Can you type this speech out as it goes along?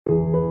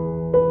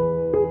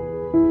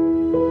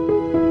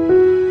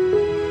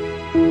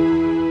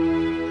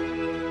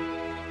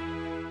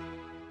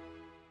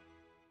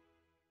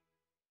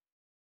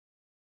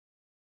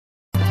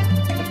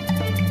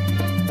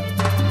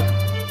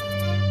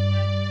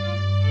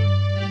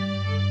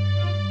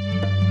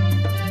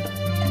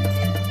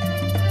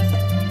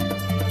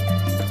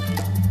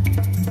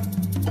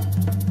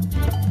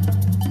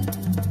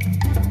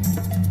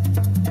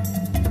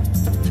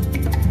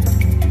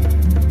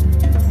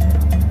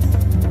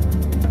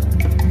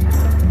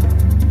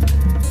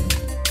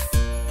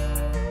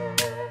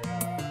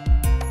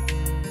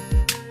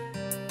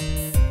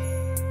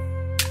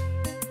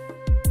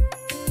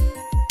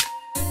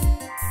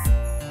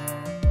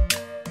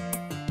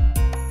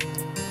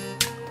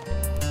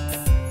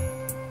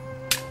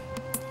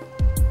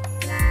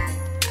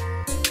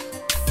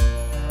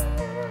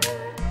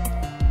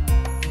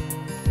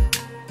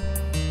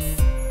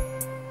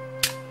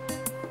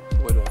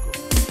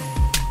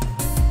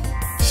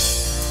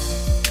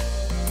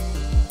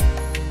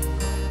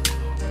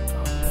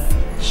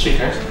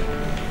Sweetheart,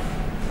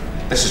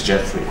 this is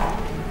Jeffrey,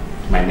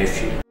 my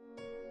nephew.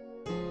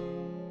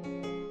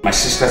 My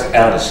sister's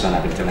eldest son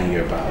I've been telling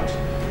you about.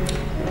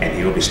 And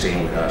he will be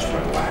staying with us for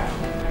a while.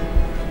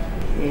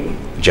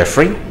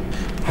 Jeffrey?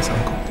 Yes,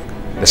 Uncle.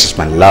 This is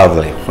my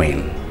lovely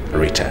queen,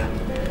 Rita.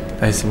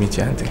 Nice to meet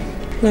you, Auntie.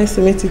 Nice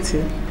to meet you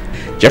too.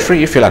 Jeffrey,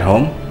 you feel at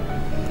home?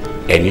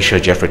 And you show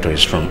Jeffrey to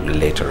his room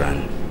later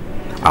on.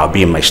 I'll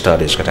be in my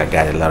studies because I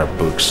got a lot of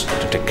books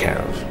to take care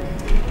of.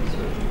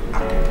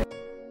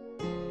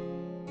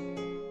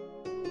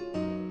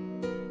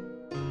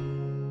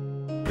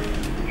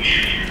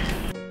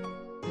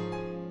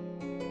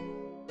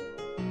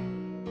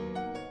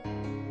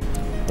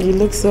 You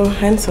look so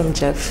handsome,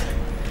 Jeff.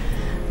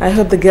 I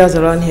hope the girls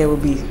around here will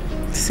be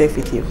safe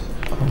with you.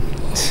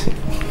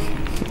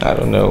 I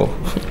don't know.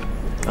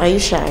 Are you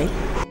shy?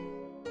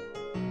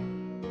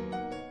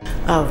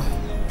 Oh,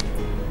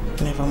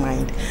 never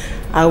mind.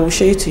 I will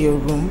show you to your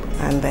room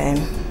and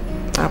then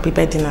I'll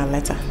prepare dinner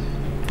later.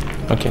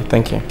 Okay,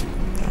 thank you.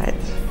 All right.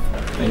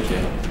 Thank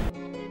you.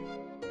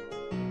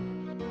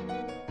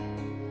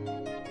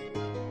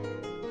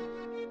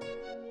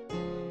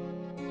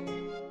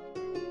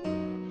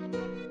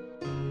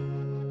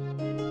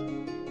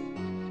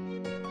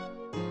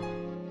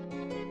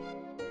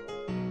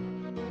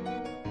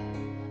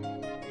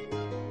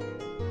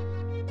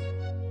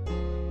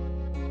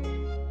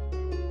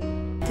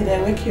 Did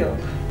I wake you up?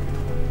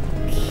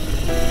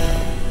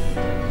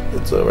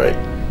 It's alright.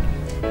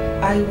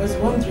 I was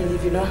wondering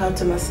if you know how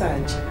to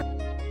massage.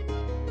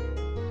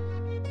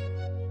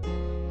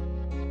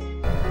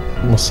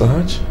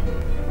 Massage?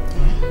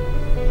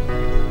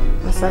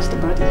 Massage the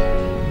body.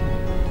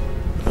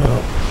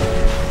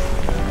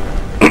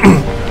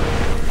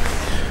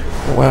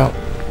 Well,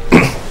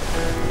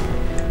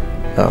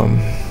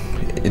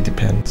 it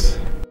depends.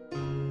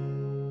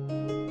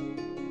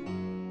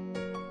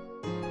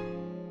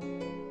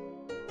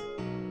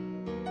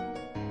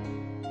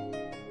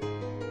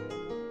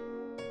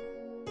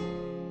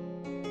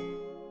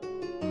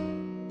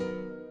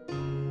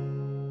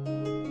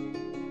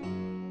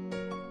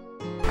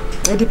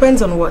 It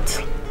depends on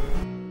what?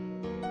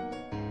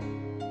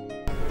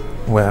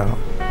 Well,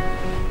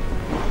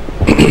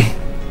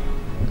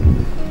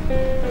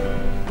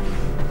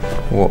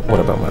 what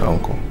about my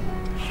uncle?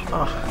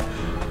 Oh,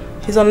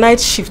 he's on night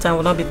shift and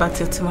will not be back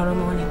till tomorrow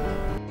morning.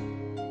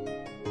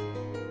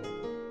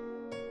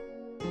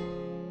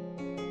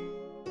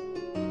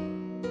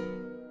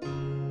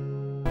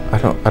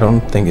 I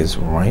don't think it's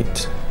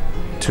right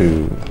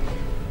to.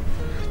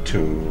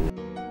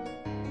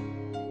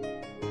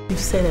 You've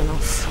said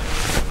enough.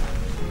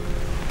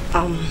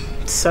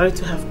 Sorry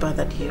to have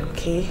bothered you,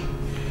 okay?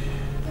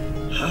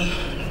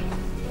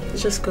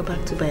 Just go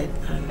back to bed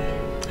and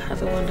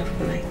have a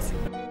wonderful night.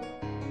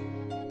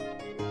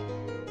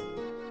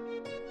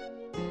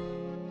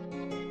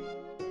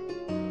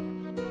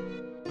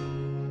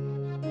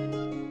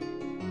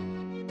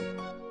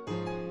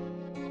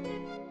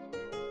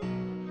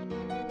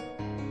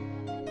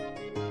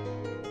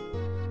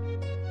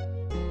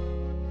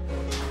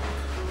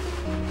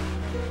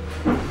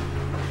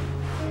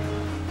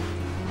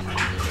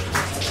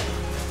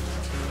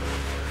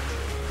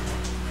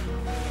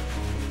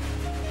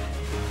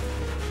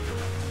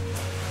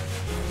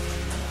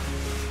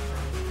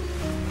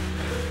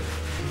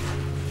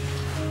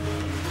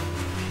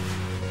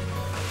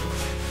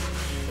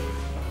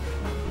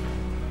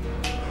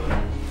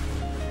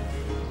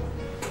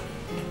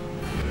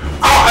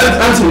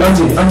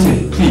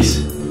 Auntie, please.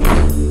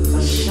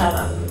 Shut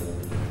up.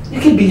 You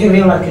keep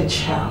behaving like a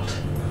child.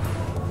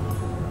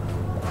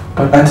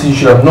 But Auntie, you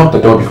should have knocked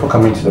the door before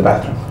coming to the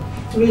bathroom.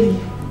 Really?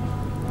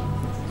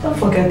 Don't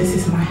forget this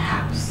is my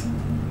house.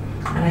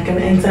 And I can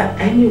enter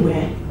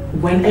anywhere,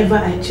 whenever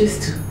I choose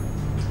to.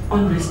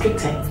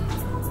 Unrestricted.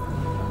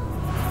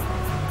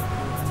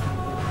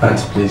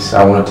 Auntie, please,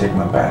 I want to take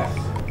my bath.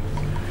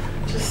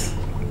 Just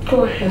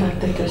go ahead and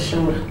take a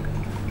shower.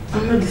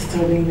 I'm not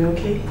disturbing you,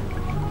 okay?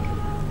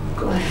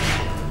 Go ahead.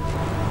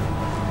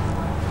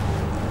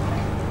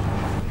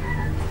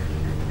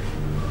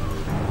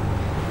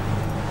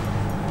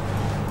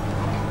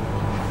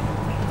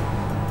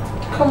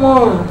 Come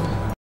on.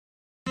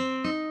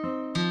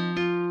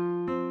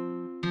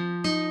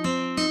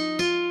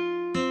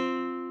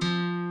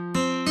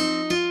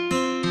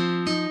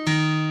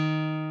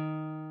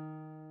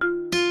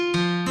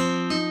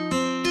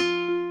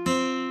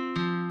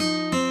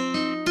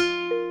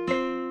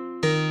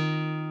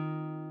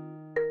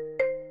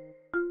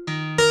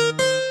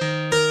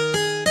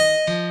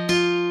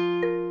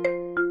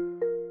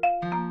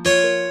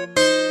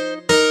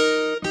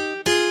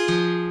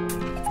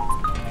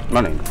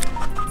 Morning.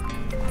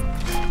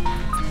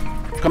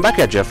 Come back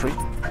here, Jeffrey.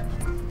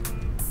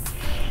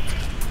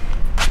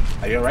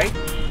 Are you alright?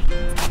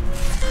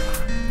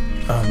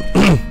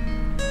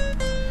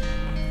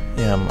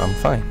 Yeah, I'm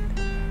fine.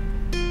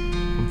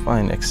 I'm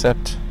fine,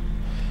 except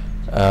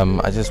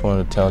I just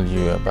want to tell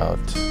you about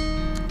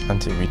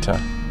Auntie Rita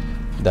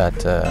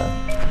that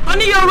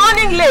Honey, you're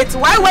running late.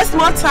 Why waste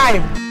more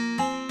time?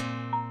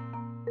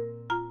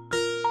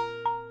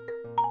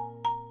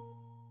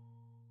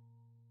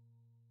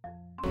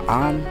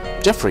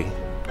 Jeffrey,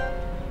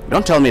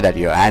 don't tell me that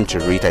your Aunt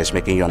Rita is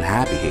making you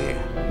unhappy here.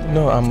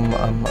 No, I'm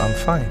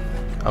fine.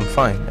 I'm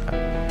fine.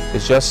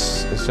 It's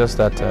just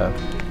that.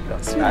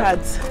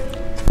 Sweetheart,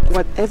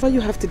 whatever you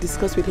have to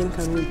discuss with him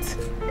can wait.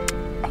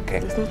 Okay.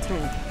 There's no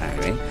time.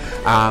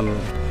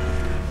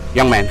 Alright.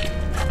 Young man,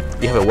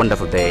 you have a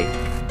wonderful day.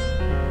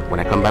 When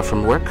I come back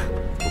from work,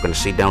 we're gonna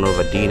sit down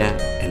over dinner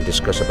and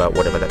discuss about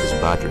whatever that is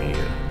bothering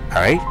you.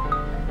 Alright?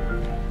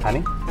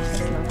 Honey?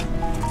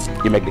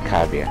 You make the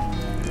caviar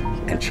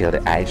and chill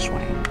the ice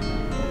wine.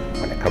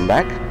 When I come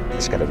back,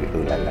 it's gonna be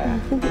ooh la la.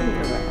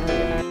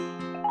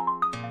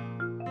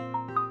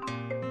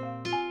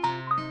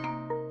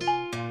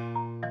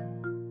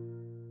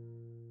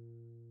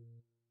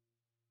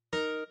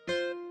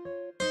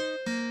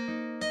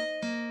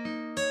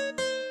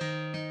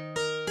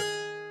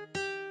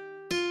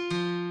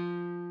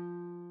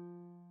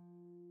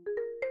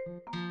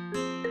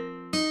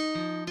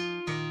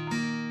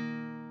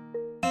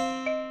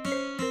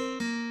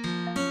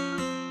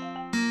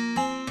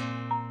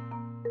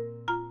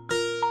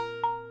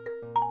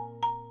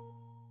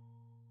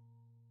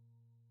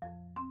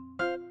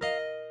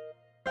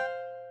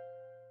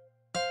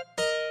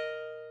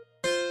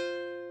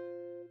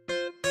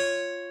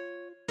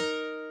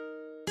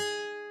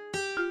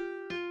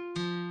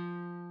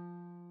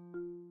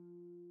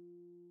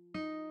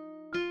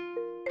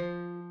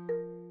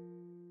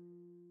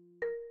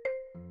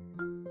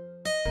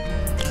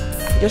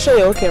 You're sure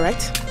you're okay,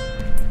 right?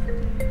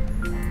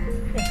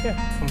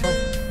 Yeah, I'm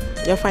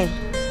fine. You're fine.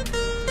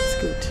 It's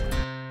good.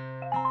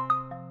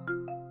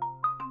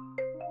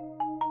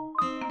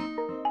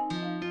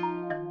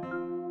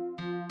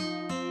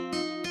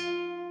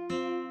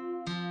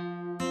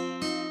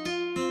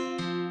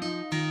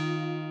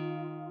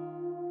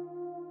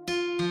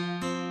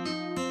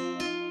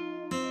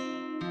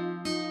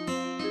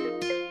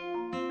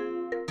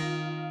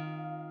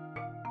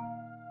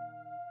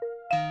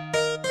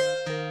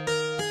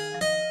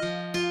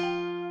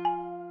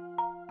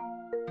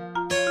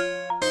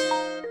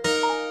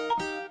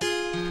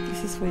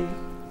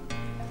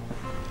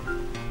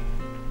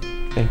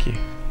 Thank you.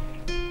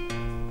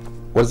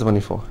 What's the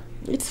money for?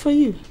 It's for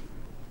you.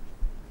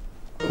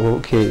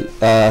 Okay,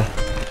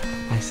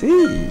 I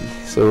see.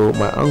 So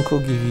my uncle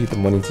gave you the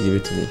money to give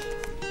it to me.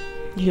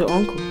 Your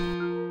uncle?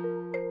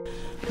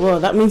 Well,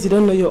 that means you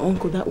don't know your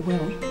uncle that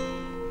well.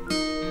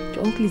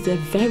 Your uncle is a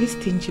very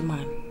stingy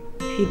man.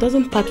 He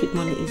doesn't part with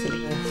money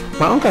easily.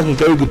 My uncle has been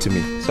very good to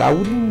me, so I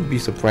wouldn't be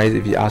surprised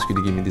if he asked you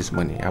to give me this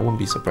money. I wouldn't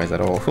be surprised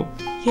at all.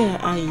 Yeah,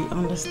 I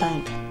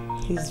understand.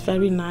 He's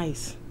very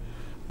nice.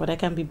 But I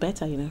can be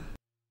better, you know.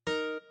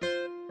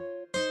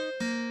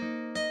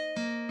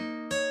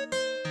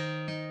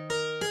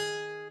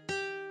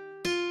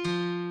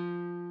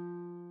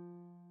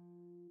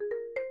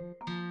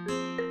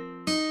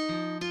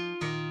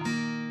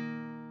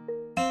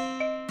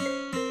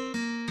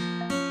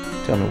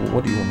 Tell me,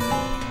 what do you want?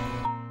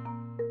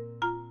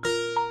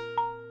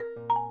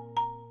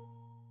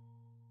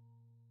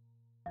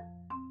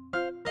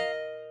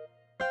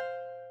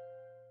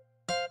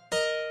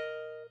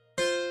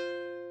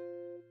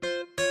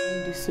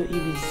 So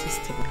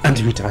irresistible.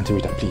 Auntie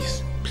Rita,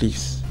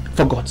 please,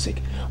 for God's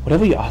sake,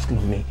 whatever you're asking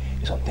of me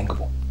is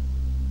unthinkable.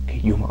 Okay,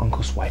 you're my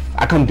uncle's wife.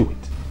 I can't do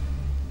it.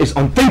 It's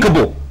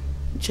unthinkable.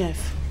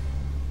 Jeff,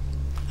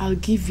 I'll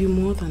give you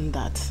more than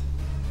that.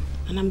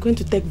 And I'm going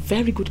to take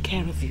very good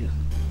care of you.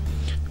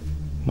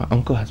 My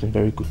uncle has been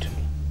very good to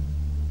me.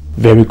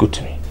 Very good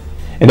to me.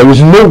 And there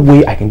is no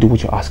way I can do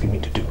what you're asking me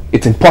to do.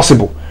 It's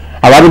impossible.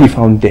 I'd rather be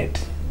found dead.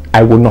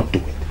 I will not do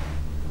it.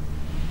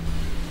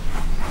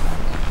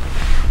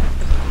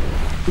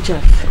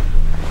 Jeff,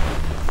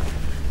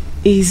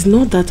 it's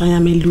not that I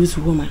am a loose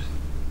woman.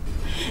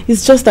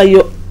 It's just that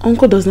your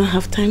uncle does not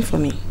have time for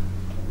me.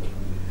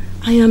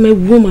 I am a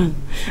woman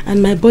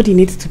and my body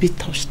needs to be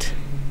touched.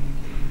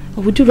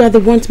 Or would you rather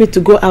want me to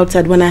go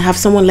outside when I have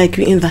someone like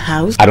you in the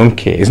house? I don't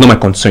care. It's not my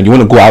concern. You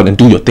want to go out and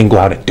do your thing, go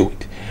out and do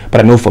it.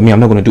 But I know for me, I'm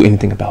not going to do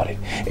anything about it.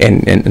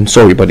 And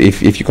sorry, but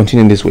if you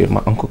continue in this way, if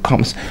my uncle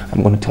comes,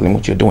 I'm going to tell him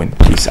what you're doing.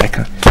 Please, I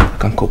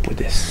can't cope with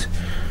this.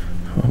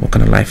 What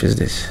kind of life is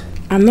this?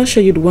 I'm not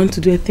sure you'd want to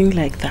do a thing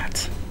like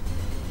that.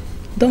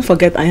 Don't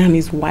forget I am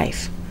his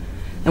wife.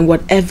 And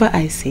whatever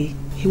I say,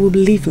 he will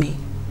believe me.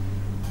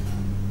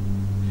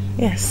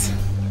 Yes.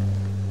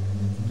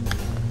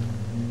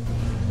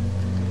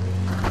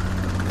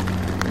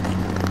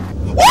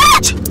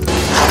 What?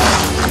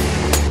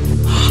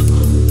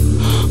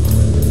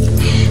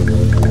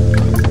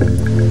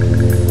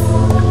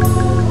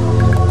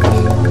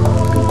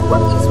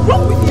 What is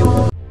wrong with you?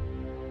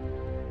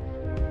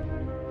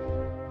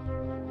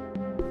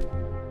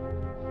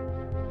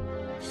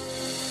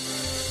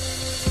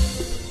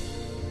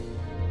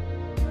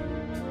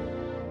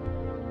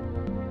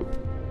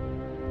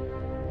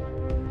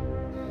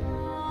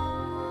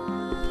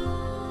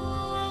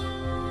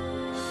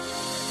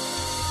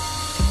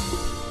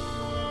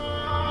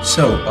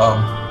 So,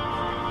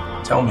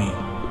 tell me,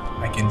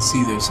 I can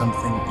see there's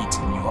something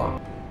eating you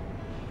up.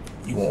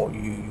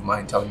 You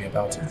mind telling me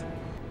about it?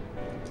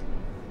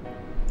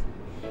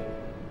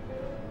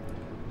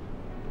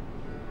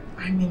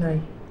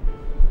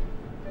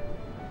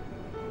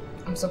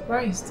 I'm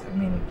surprised. I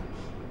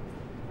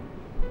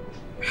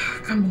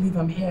can't believe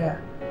I'm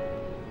here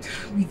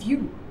with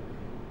you.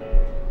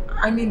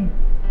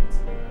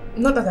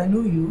 Not that I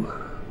know you.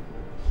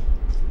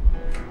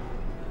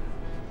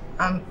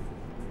 I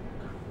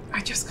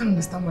just can't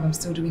understand what I'm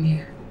still doing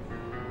here.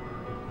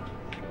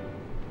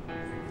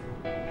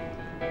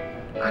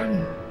 I don't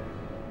know.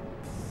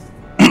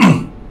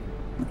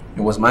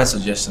 It was my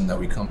suggestion that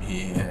we come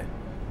here,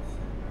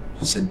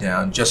 sit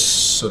down,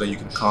 just so that you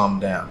can calm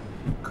down.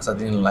 Because I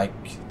didn't like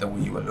the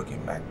way you were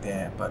looking back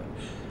there, but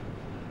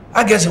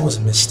I guess it was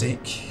a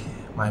mistake.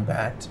 My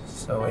bad.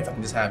 So if I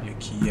can just have your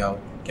key, I'll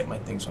get my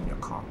things from your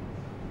car.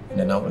 And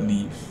then I'll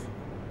leave.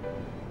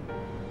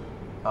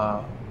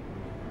 But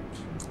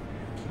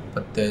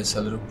there's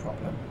a little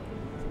problem.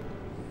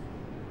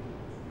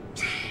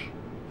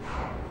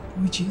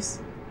 Which is?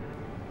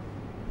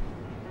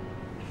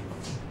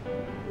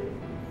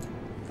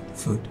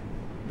 Food.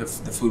 The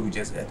food we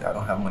just ate, I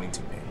don't have money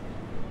to pay.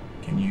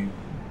 Can you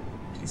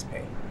please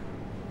pay?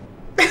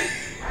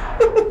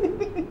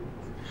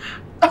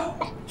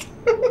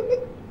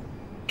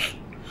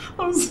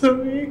 I'm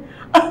sorry.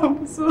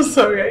 I'm so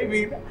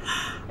sorry.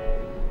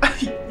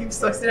 You've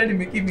succeeded in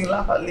making me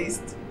laugh at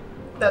least.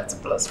 That's a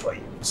plus for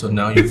you. So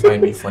now you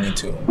find me funny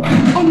too?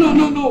 Oh,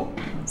 no.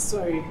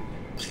 Sorry.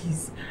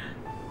 Please.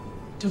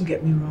 Don't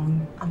get me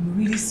wrong. I'm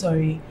really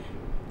sorry.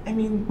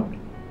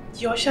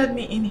 You ushered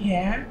me in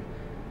here.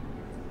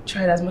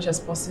 Tried as much as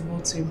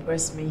possible to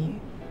impress me.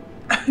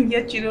 And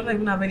yet you don't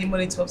even have any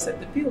money to offset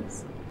the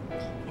bills.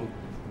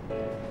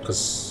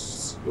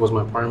 Because it was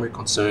my primary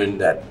concern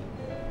that,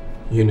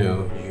 you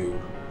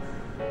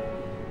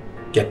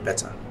get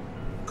better.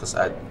 Because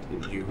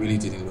you really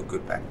didn't look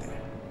good back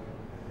there.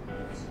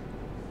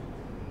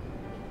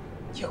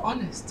 You're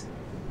honest.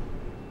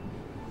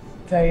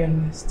 Very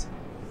honest.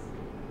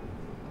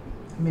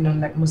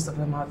 Unlike most of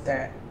them out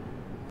there.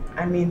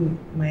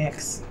 My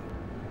ex.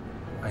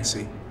 I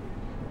see.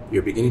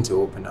 You're beginning to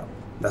open up.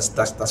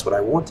 That's what I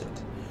wanted.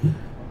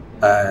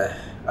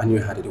 I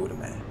knew how to do with a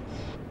man.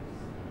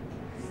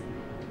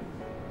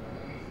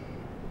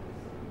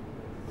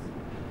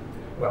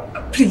 Well,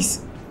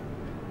 please.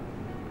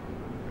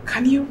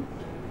 Can you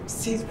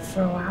sit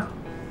for a while?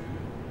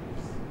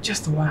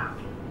 Just a while.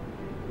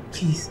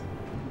 Please.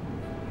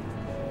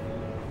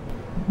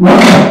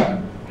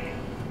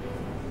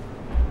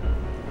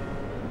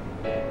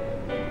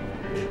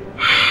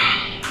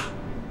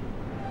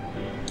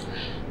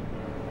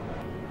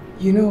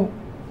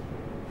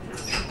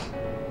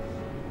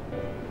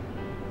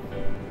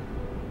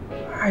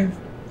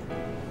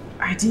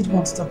 I did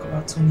want to talk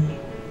about Tony.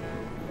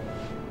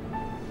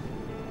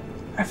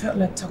 I felt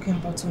like talking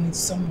about Tony to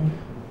someone.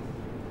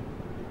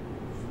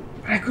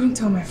 But I couldn't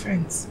tell my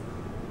friends.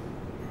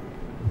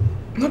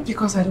 Not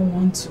because I don't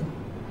want to,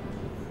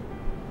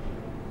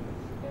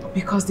 but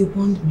because they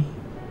warned me.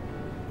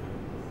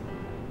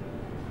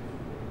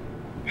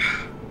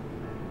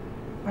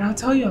 But I'll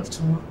tell you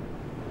after all.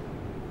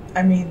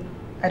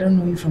 I don't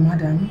know you from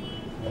Adam.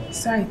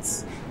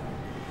 Besides,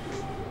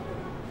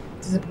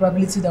 there's a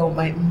probability that we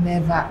might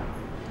never,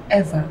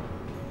 ever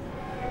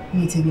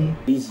meet again.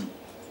 Easy.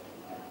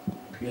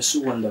 You're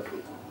so wonderful.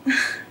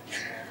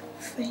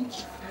 Thank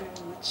you very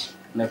much.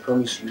 And I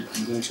promise you,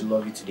 I'm going to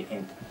love you to the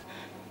end.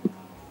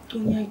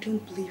 Tony, I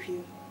don't believe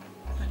you.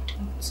 I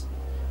don't.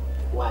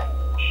 Why?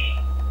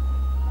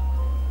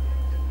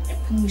 I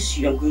promise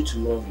you, I'm going to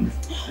love you.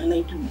 And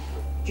I do.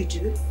 You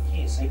do?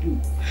 Yes, I do.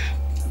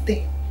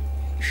 Then,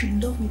 if you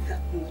love me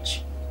that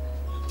much,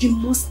 you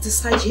must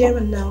decide here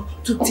and now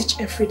to ditch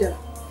Elfrida.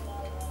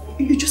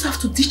 You just have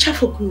to ditch her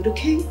for good,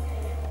 okay?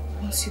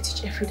 Once you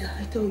ditch Elfrida,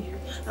 I tell you,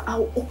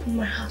 I'll open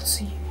my heart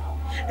to you.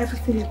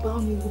 Everything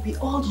about me will be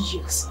all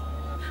yours.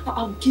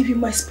 I'll give you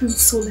my spirit,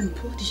 soul, and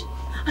body.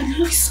 I love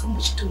you so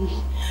much, Tony.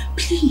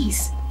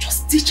 Please,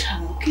 just ditch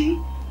her, okay?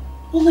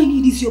 All I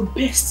need is your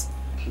best.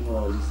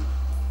 No, Lizzie.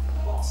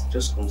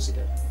 Just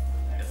consider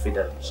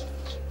Elfrida.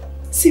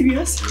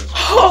 Serious? Yes.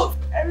 Oh!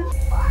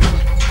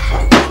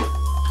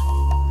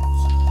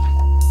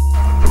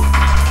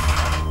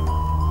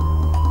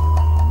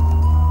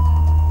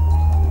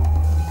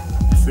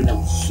 Elfrida,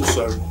 I'm so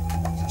sorry.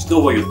 It's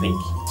not what you think.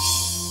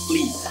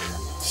 Please.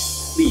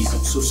 Please,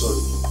 I'm so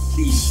sorry.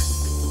 Please.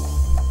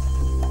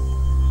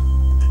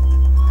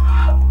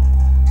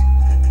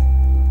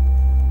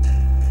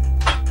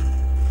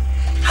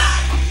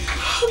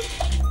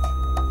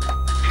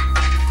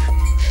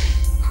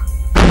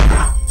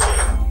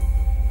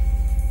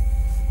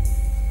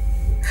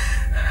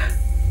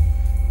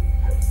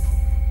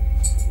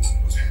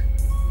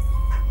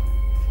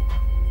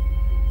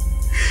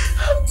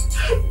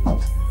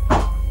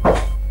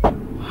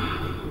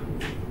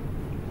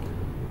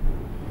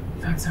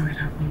 That's how it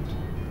happened.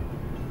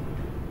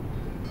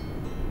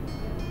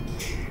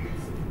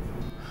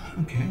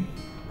 Okay.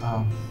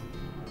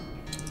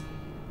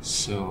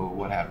 So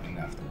what happened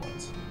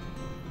afterwards?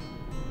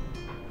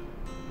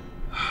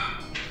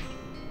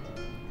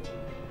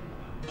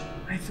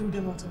 I threw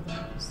them out of the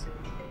house.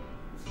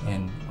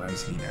 And where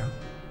is he now?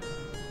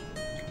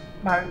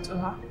 Married to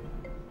her?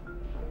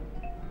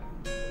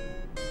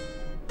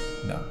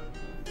 No.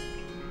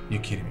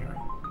 You're kidding me, right?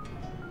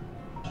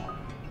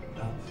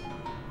 No.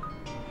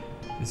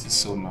 This is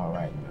so not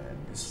right, man.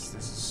 This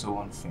is so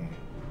unfair.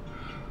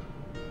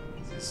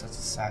 It's such a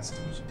sad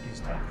situation. Please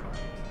don't cry.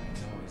 I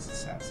know it's a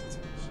sad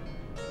situation.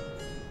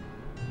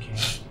 Okay.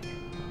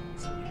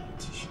 It's a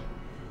repetition.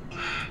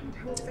 The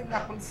whole thing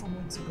happened 4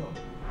 months ago.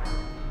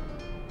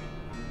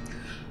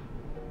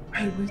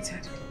 I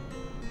waited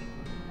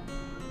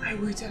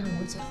and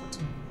waited for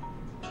 2 months.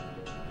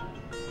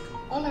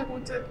 All I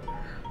wanted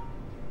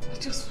was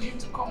just for him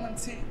to come and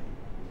say,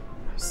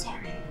 I'm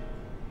sorry.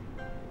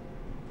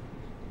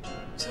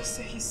 Just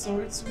say he's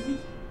sorry to me.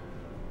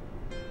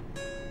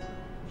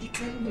 He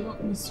claimed he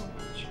loved me so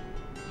much.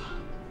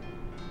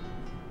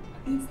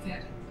 But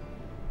instead,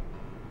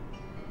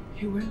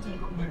 he went and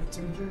got married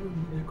to the very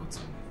woman I got to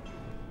with.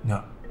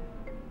 No.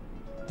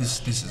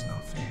 This is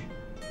not fair.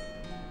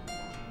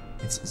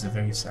 It's a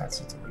very sad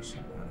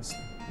situation, honestly.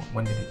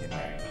 When did he get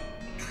married?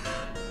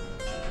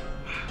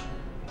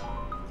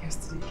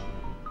 Yesterday.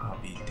 I'll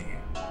be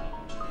there.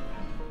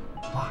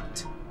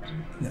 What?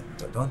 No,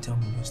 don't tell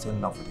me you're still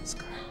in love with this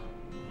guy.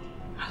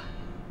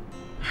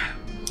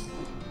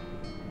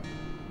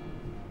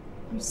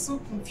 I'm so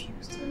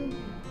confused. I don't know.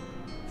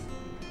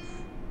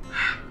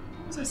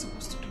 What was I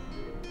supposed to do?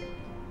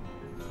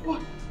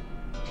 What?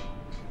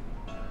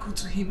 Go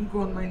to him,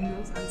 go on my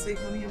knees and say,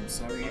 honey, I'm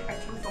sorry. I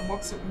came from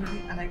work so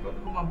early and I got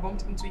home and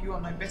bumped into you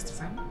and my best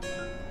friend.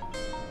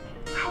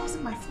 How was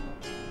it my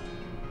fault?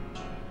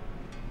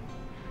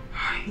 I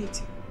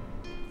hate you.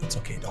 It's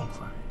okay, don't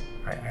cry.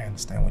 I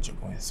understand what you're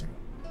going through.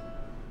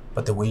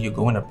 But the way you're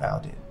going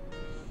about it,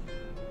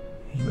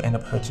 you end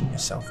up hurting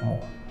yourself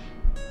more.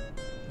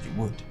 You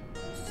would.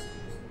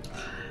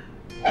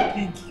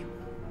 Thank you.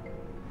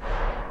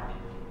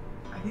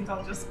 I think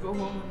I'll just go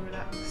home and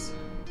relax.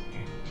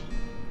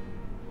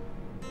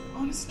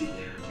 Honestly,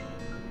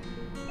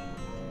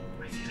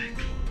 I feel like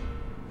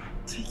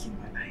taking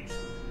my life.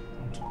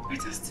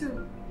 Better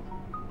still,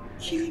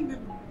 killing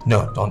them.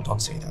 No,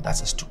 don't say that.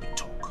 That's a stupid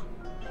talk.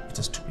 It's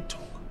a stupid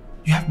talk.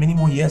 You have many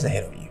more years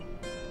ahead of you.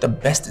 The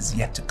best is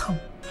yet to come.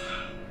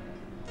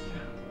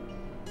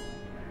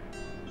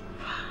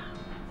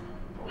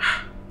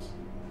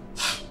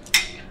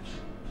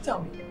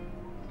 Tell me,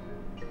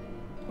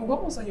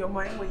 what was on your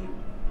mind when you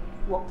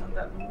walked on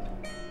that road?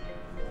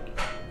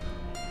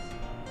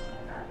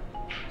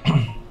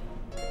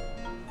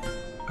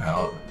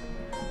 Well,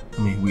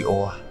 I mean, we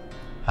all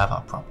have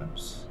our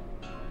problems.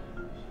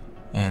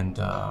 And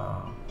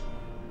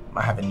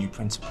I have a new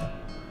principle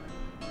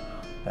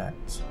that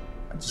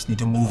I just need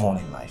to move on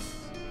in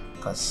life.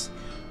 Because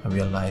I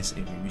realize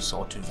if we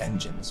resort to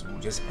vengeance, we'll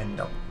just end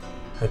up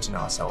hurting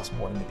ourselves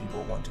more than the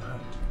people we want to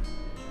hurt.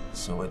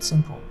 So it's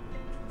simple.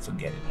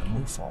 Forget it and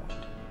move forward.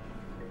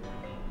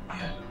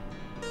 Yeah.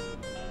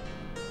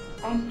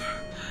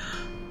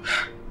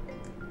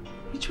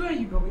 Which way are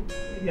you going?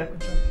 Maybe I could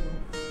drop you off.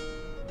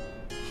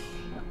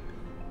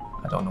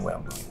 I don't know where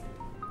I'm going.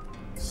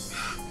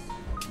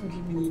 What do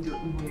you mean you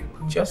don't know where you're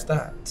going? Just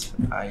that.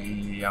 I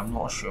am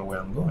not sure where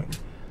I'm going.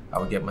 I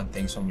will get my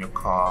things from your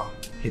car,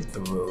 hit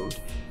the road,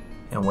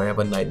 and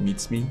wherever night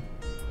meets me,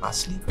 I'll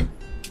sleep.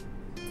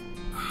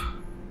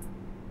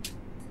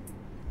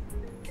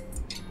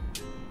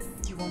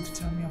 You want to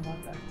tell me about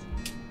that?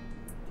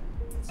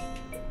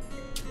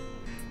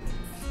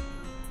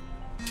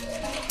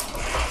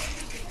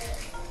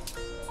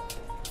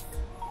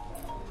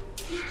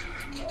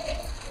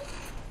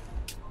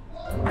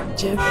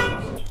 Jeff?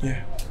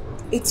 Yeah.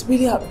 It's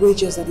really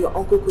outrageous that your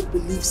uncle could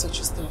believe such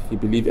a stuff. He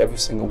believed every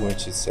single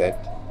word she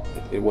said.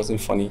 It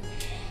wasn't funny.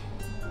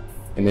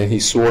 And then he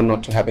swore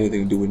not to have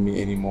anything to do with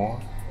me anymore.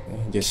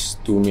 And he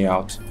just threw me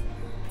out.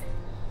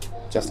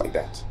 Just like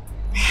that.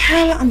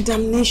 Hell and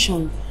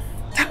damnation.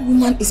 That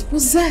woman is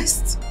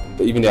possessed.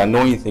 But even the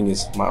annoying thing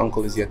is, my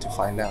uncle is yet to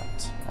find out.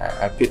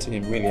 I pity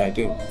him, really, I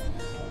do.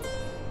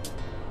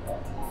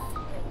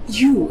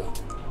 You?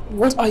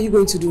 What are you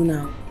going to do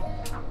now?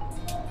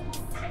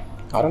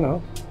 I don't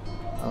know.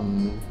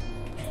 I'm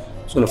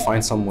just gonna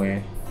find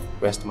somewhere,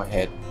 rest my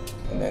head,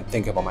 and then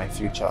think about my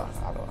future.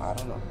 I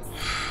don't know.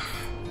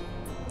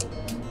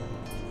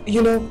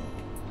 You know,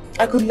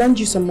 I could lend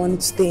you some money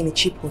to stay in a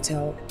cheap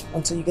hotel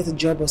until you get a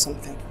job or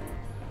something.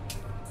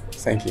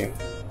 Thank you.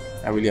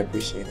 I really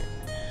appreciate it.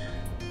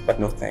 But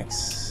no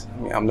thanks.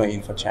 I mean, I'm not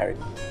in for charity.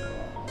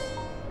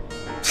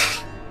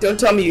 Don't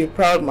tell me you're a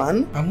proud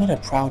man. I'm not a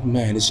proud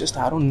man. It's just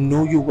I don't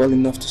know you well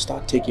enough to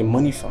start taking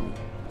money from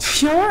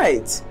you. You're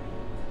right.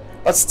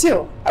 But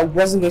still, I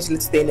wasn't going to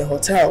let you stay in a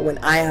hotel when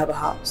I have a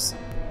house.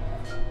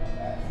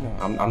 No,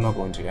 I'm not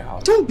going to your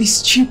house. Don't be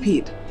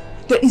stupid.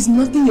 There is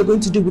nothing you're going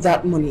to do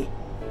without money.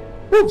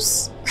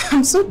 Oops,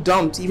 I'm so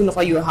dumb to even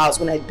offer you a house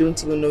when I don't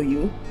even know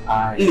you.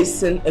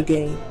 Listen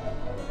again.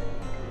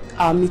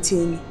 Our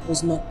meeting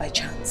was not by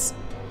chance.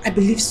 I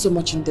believe so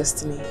much in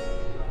destiny.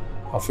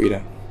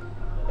 Alfreda,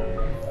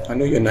 I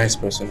know you're a nice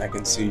person. I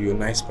can see you're a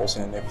nice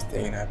person and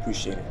everything, and I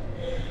appreciate it.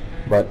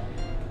 But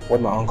what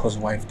my uncle's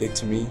wife did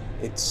to me,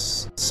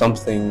 it's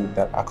something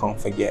that I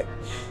can't forget.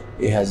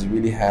 It has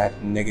really had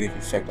a negative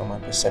effect on my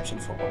perception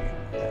for women.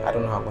 I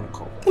don't know how I'm going to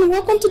cope. Well,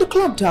 welcome to the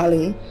club,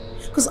 darling.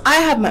 Because I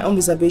have my own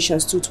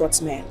reservations too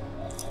towards men.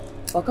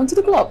 Welcome to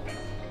the club.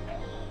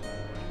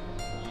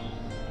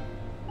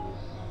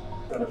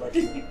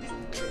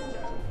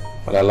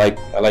 But I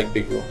like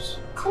big rooms.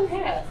 Come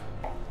here.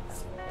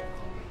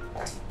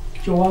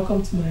 You're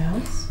welcome to my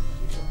house.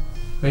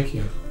 Thank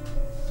you.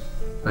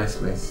 Nice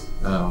place.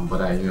 But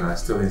I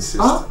still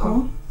insist.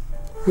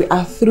 We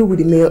are through with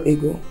the male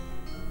ego.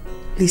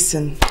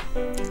 Listen,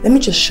 let me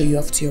just show you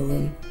off to your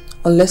room.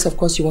 Unless, of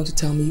course, you want to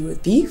tell me you're a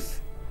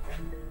thief.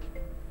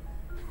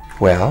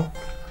 Well,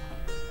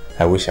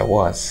 I wish I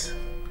was.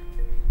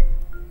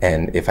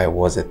 And if I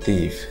was a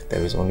thief,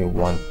 there is only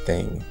one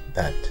thing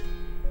that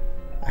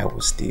I will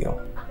steal.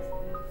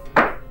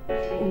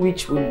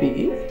 Which would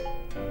be?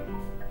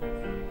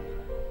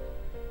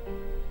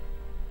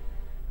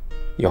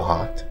 Your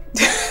heart.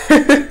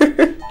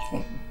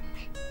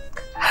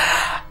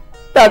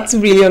 That's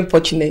really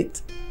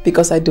unfortunate,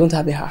 because I don't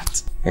have a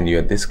heart. And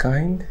you're this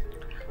kind?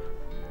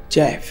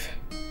 Jeff,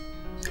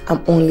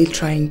 I'm only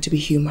trying to be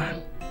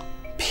human.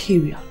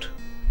 Period.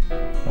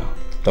 Well,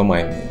 don't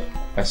mind me.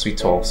 My sweet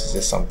talks is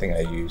just something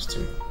I use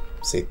to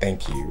say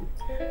thank you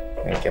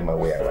and get my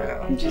way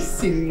around. I'm just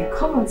silly.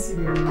 Come and see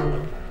me.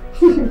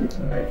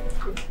 Alright.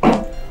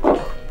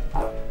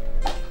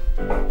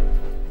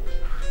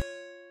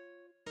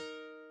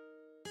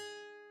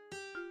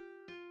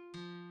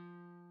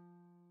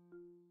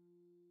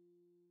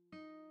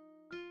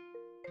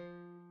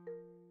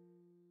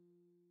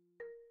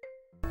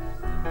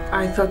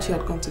 I thought you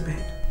had gone to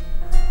bed.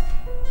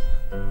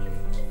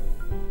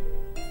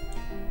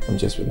 I'm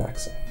just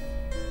relaxing.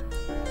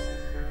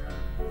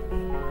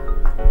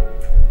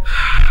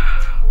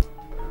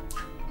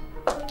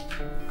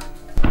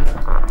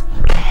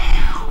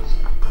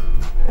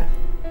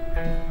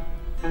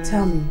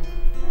 Tell me,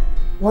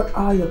 what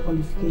are your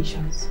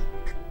qualifications?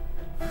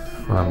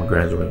 Well, I'm a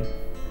graduate.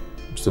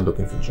 I'm still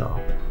looking for a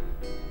job.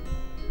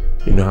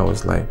 You know how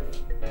it's like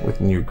with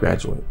new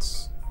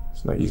graduates.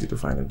 It's not easy to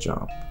find a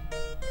job.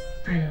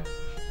 I know.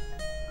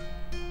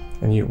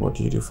 And you, what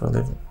do you do for a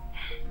living?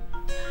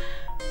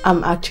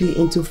 I'm actually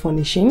into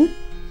furnishing.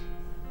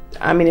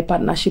 I'm in a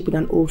partnership with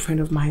an old friend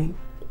of mine.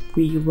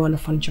 We run a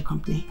furniture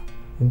company.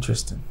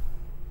 Interesting.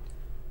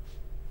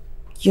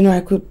 You know, I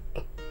could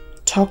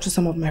talk to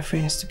some of my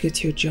friends to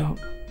get you a job,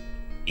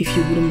 if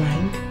you wouldn't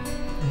mind.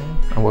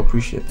 Yeah, I will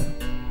appreciate that.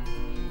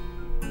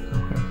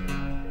 Okay.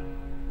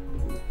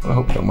 Well, I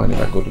hope you don't mind if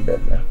I go to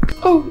bed now.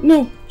 Oh,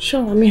 no,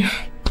 sure, I mean,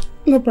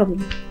 no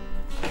problem.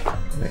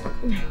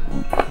 Okay.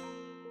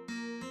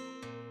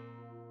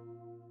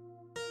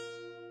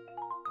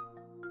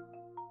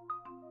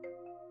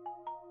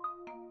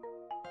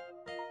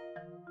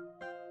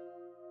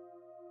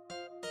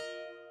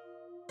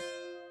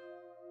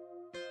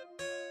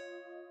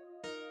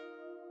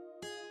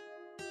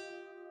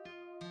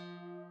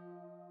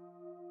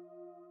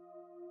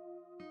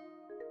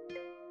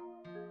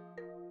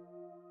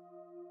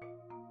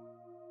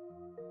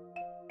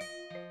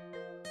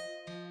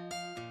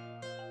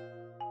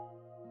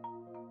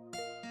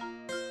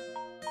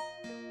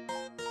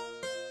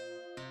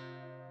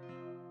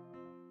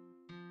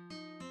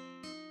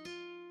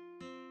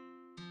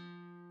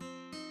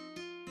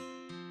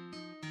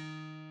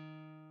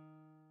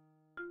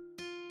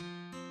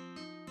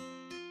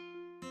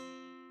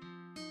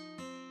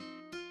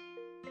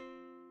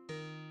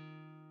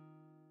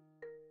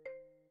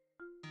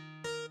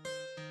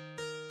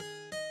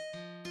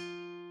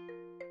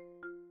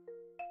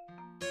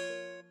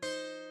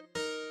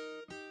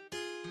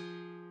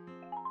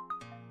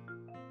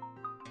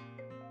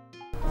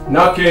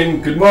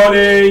 Knocking. Good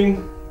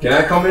morning. Can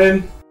I come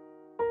in?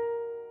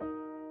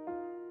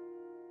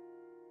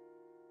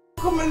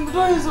 Come in, the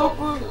door is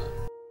open.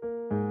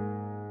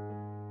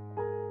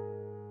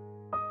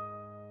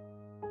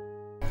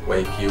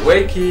 Wakey,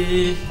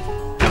 wakey.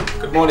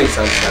 Good morning,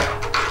 sunshine.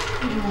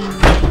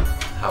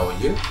 How are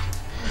you?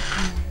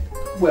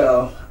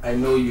 Well, I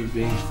know you've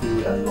been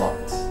through a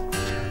lot.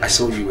 I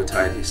saw you were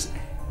tired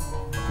yesterday.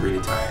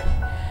 Really tired.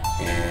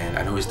 And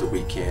I know it's the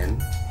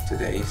weekend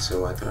today,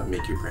 so I thought I'd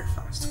make you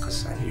breakfast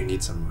because I know you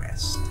need some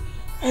rest.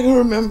 I don't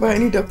remember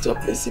any doctor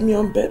placing me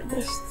on bed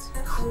rest.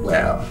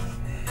 Well,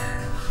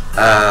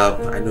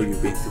 I know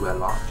you've been through a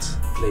lot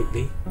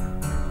lately,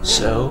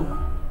 so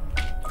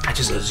I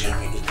just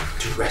assume you need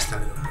to rest a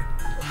little bit.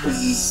 This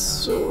is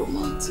so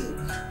romantic.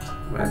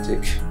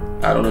 Romantic?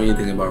 I don't know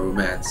anything about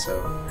romance, so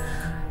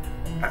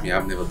I mean,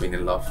 I've never been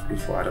in love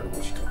before. I don't know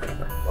what you're talking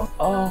about.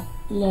 Oh,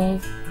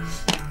 love.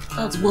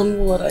 That's one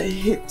word I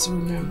hate to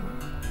remember.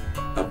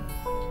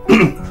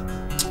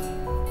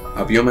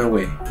 I'll be on my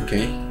way,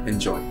 okay?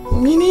 Enjoy.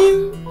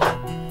 Meaning?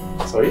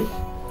 Sorry?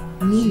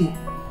 Meaning?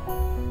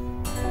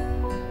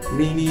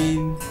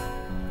 Meaning...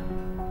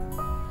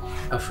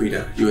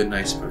 Alfreda, you're a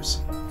nice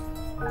person,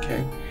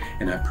 okay?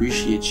 And I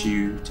appreciate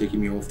you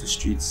taking me off the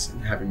streets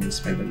and having me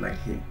spend the night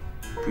here.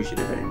 I appreciate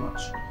it very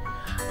much.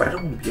 But I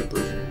don't want to be a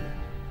burden.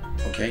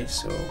 Okay,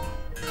 so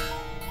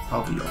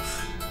I'll be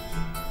off.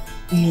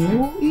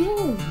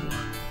 No.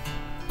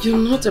 You're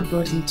not a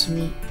burden to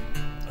me.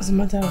 As a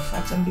matter of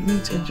fact, I'm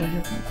beginning to enjoy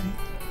your company.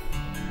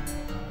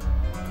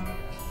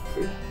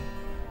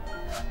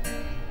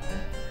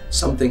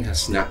 Something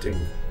has snapped in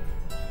me,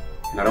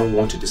 and I don't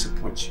want to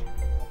disappoint you.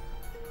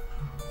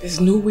 There's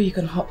no way you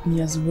can hurt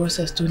me as worse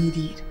as Tony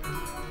did.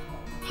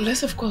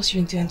 Unless, of course, you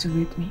intend to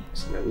rape me.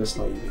 So let's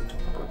not even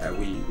talk about that.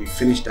 We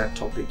finished that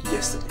topic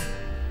yesterday.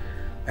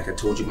 Like I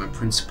told you, my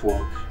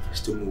principle is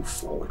to move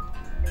forward.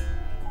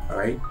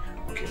 Alright?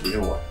 Okay,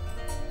 you know what?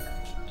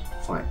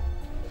 Fine.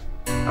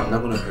 I'm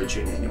not gonna hurt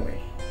you in any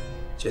way.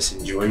 Just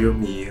enjoy your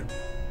meal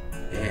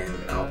and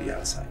I'll be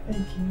outside.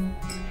 Thank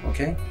you.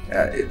 Okay?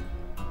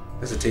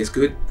 Does it taste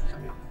good?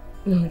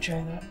 Let me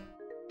try that.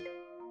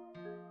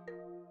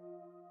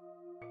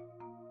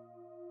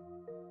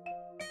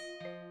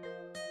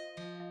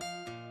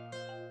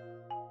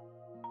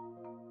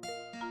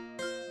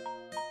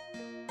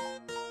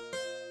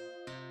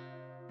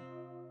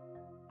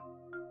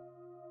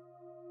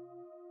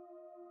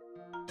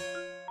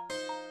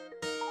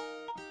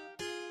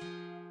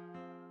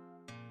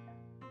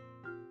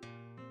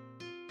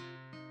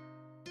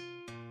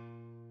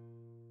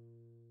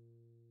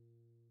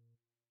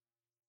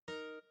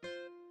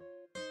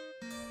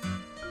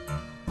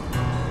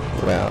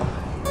 Well,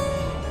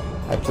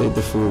 I played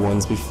the fool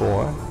once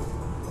before,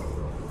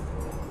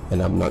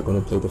 and I'm not going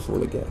to play the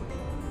fool again.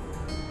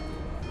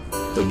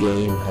 The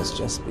game has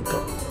just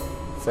begun.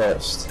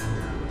 First,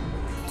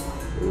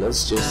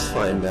 let's just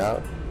find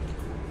out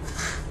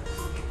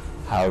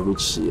how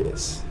rich she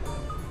is.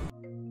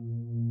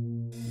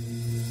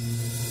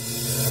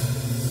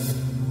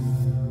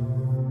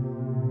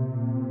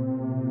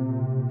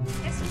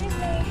 Excuse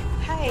me.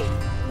 Hi.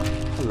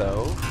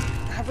 Hello.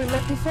 Have we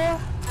met before?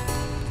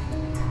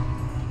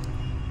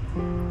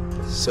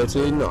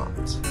 Certainly not.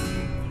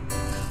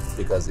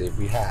 Because if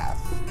we have,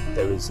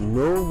 there is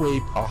no way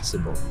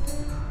possible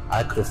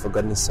I could have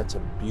forgotten such a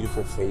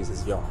beautiful face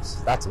as yours.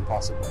 That's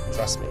impossible.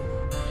 Trust me.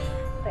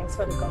 Thanks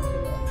for the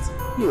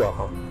compliment. You're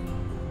welcome.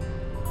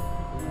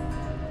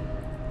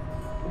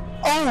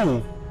 Oh!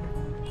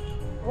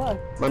 What?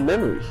 My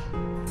memory.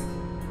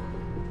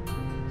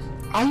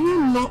 Are you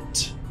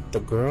not the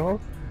girl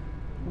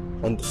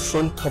on the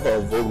front cover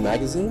of Vogue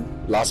magazine,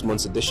 last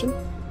month's edition?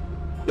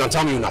 Now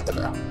tell me you're not the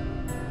girl.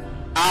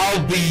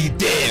 I'll be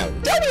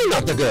damned. Tell me you're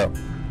not the girl.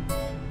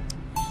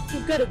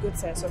 You've got a good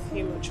sense of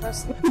humor,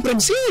 trust me. But I'm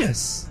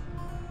serious.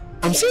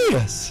 I'm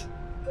serious.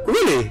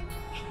 Really?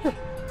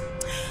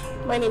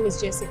 My name is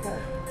Jessica.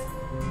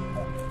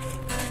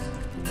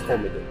 Call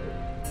me that.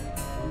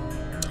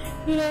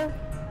 You know,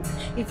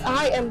 if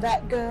I am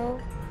that girl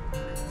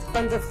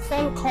on the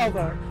front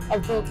cover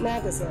of Vogue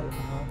magazine,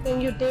 then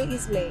your day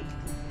is made.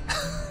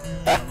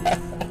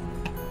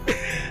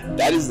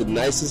 That is the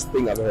nicest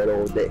thing I've heard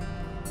all day.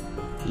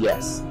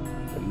 Yes,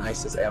 the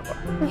nicest ever.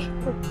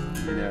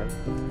 You know,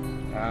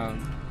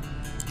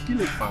 you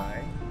look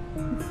fine.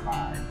 You're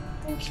fine.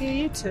 Thank you,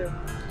 you too.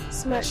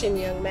 Smashing,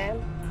 young man.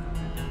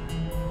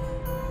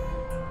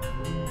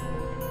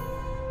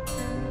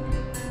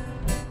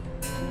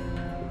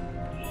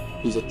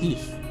 He's a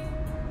thief.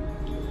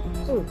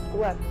 Who?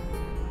 What?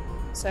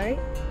 Sorry?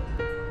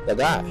 The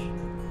guy.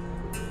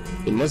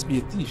 He must be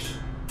a thief.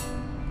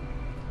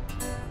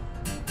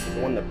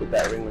 The one that put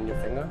that ring on your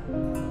finger?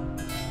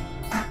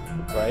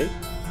 Right?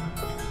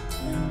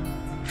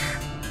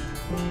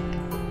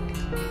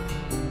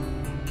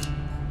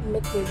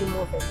 Make me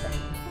remove it then.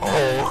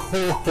 Oh,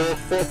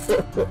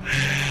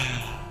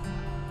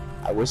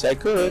 I wish I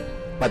could,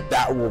 but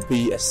that will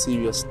be a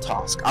serious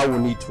task. I will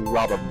need to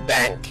rob a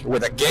bank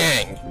with a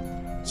gang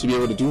to be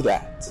able to do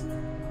that.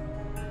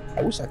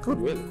 I wish I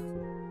could, really.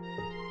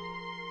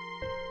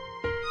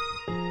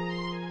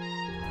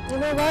 You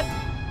know what?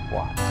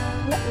 What?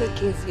 Let me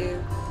give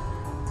you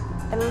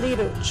a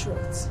little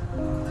treat.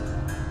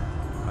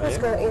 Let's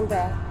go in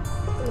there.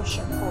 In the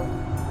shop home.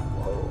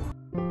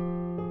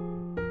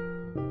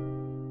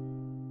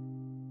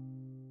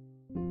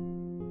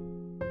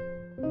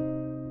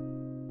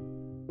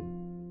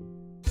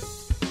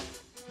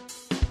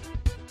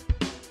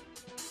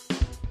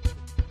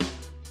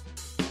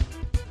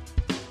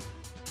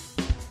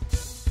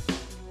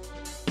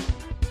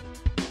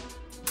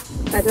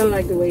 I don't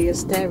like the way you're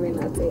staring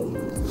at me.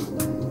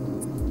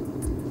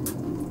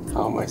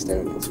 How am I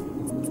staring at you?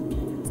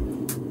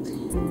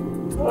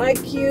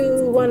 Like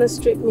you want to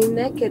strip me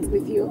naked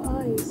with your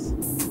eyes.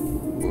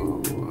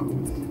 Well,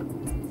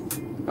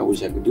 I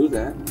wish I could do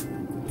that.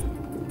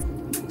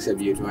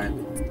 Except you're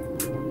driving.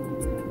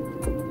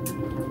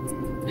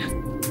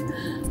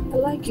 I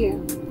like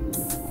you.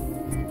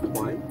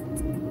 Why?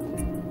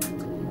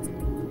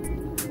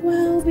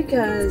 Well,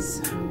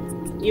 because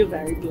you're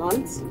very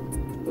blunt.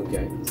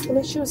 Okay. And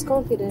it shows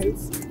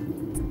confidence.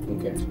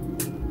 Okay.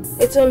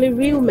 It's only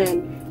real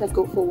men that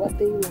go for what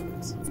they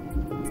want.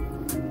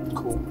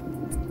 Cool.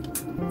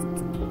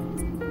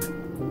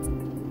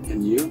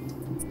 And you?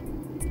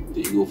 Do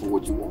you go for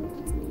what you want?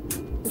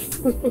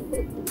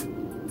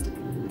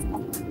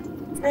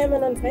 I am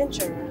an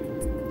adventurer.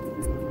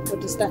 What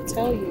does that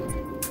tell you?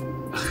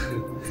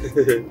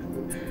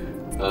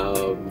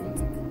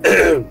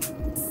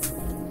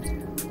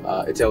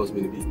 It tells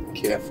me to be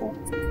careful.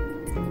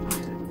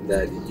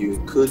 That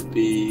you could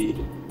be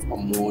a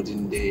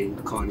modern day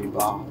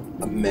cannibal,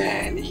 a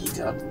man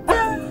eater.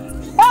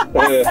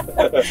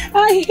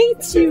 I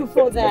hate you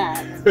for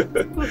that.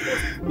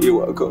 You're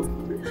welcome.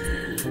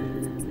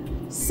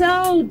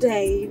 So,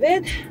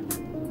 David,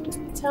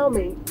 tell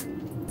me,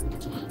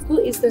 who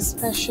is the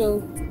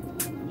special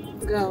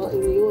girl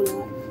in your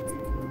life?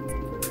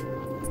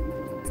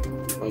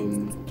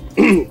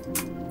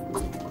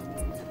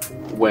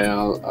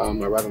 Well,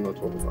 I'd rather not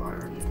talk about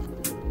her.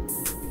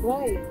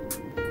 Why?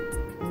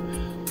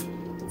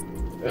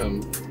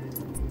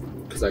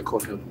 Because I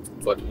caught her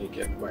butt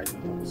naked riding a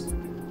horse.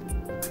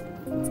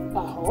 A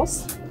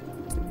horse?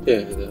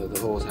 Yeah, the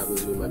horse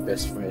happens to be my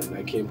best friend.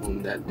 I came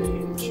home that day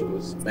and she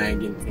was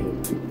banging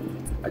him.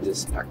 I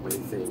just packed my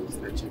things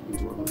and I checked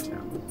into a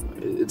hotel.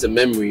 It's a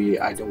memory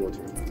I don't want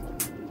to remember.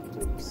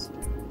 Oops.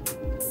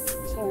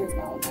 Sorry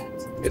about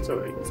that. It's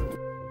alright. It's okay.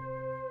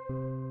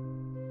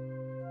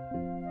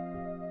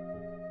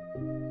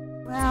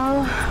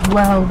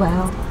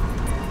 Well.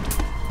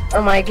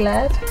 Am I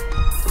glad?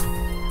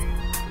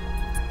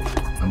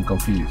 I'm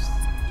confused.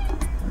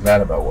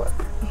 Glad about what?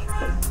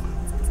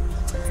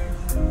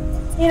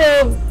 You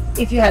know,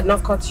 if you had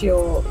not caught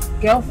your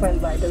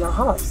girlfriend riding a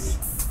horse,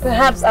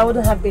 perhaps I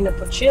wouldn't have been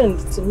opportune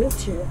to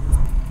meet you.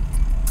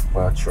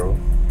 Well, true.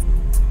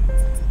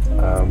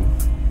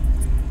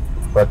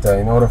 But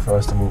in order for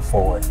us to move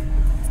forward,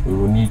 we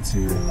will need to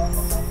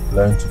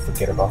learn to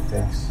forget about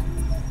things.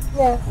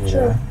 Yeah,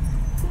 true.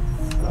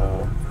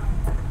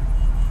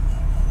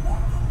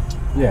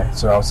 Yeah,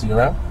 so I'll see you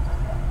around.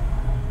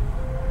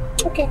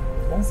 Okay,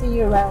 I'll see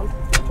you around.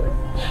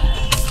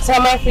 So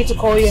am I free to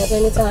call you at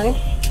any time?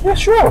 Yeah,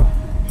 sure.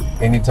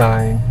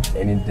 Anytime,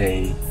 any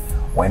day,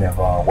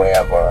 whenever,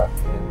 wherever.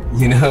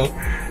 You know,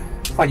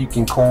 but you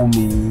can call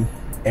me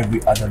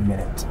every other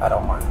minute. I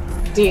don't mind.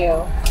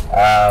 Deal.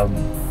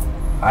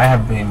 I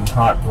have been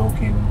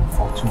heartbroken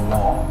for too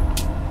long,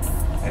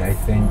 and I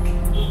think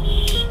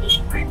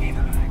I need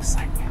a little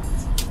excitement.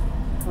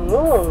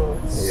 Oh,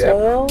 yep.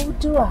 So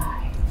do I.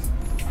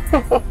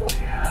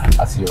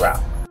 I'll see you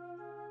around.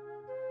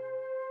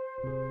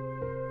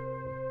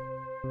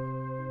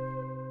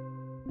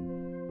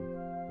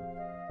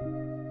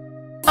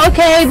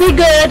 Okay, be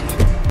good.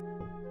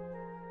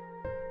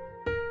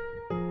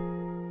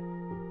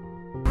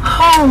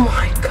 Oh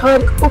my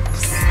God,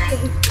 oops,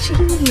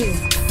 jeez.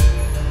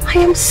 I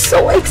am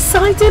so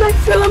excited, I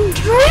feel I'm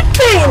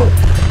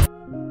dripping.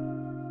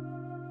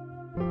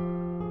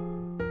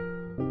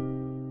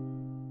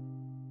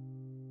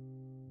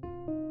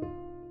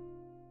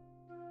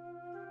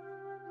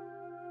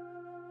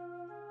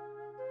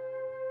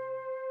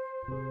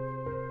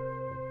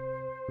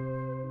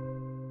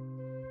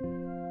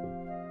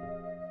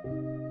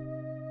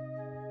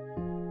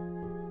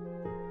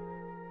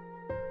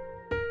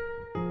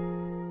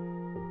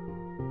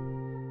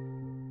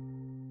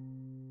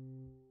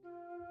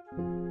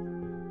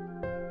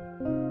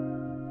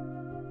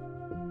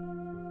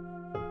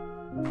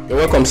 You're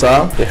welcome,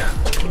 sir. Yeah.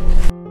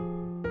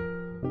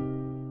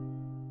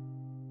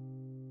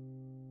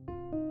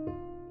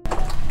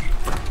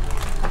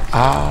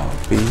 I'll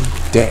be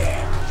there.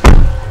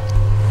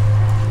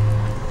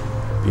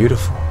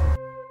 Beautiful.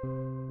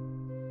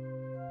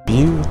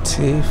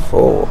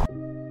 Beautiful.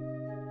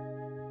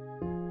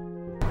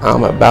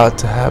 I'm about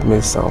to have me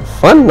some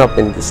fun up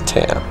in this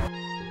town.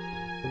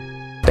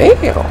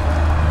 Damn.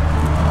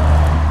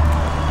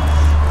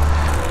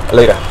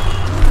 Later.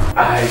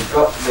 I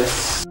got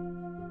this.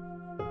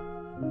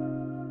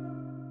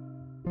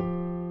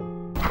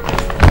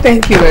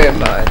 Thank you very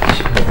much.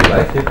 Hope you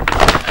like it.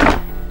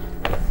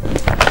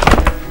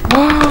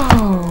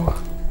 Wow.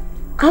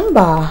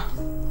 Amber.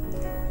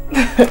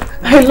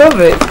 I love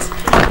it.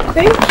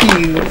 Thank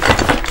you.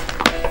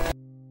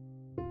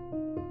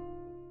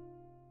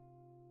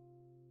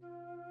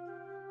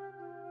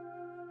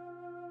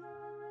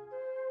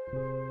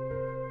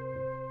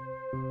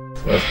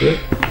 Smells good.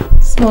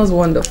 Smells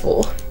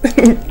wonderful.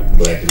 Glad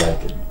you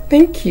like it.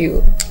 Thank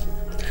you.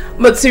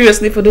 But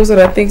seriously, for those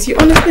other things, you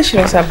honestly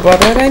shouldn't have brought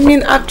that. I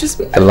mean, I've just...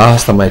 The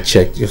last time I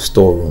checked your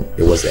storeroom,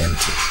 it was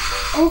empty.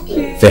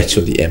 Okay.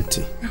 Virtually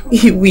empty.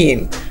 You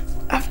win.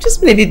 I've just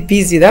been a bit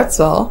busy, that's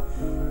all.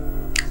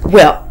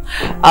 Well,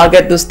 I'll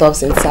get those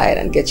stuffs inside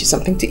and get you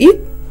something to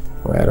eat.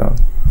 Right on.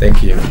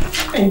 Thank you.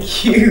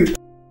 Thank you.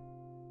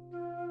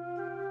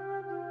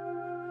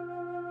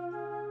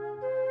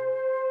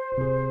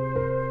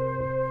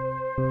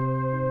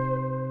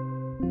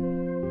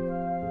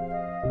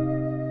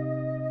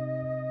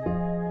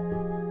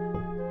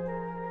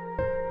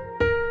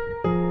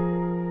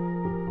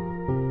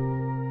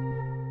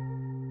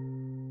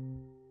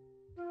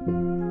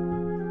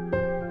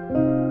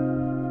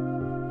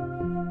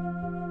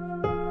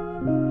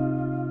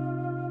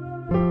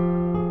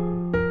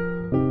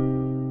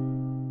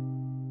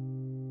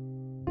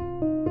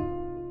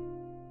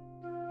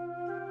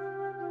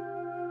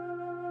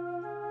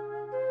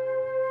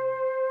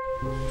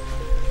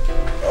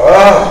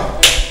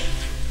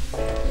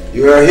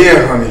 You are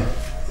here, honey.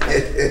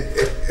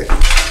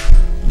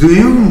 Do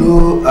you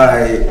know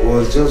I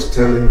was just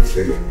telling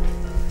Philip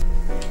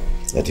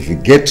that if you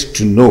get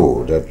to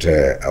know that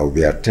I'll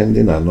be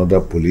attending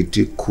another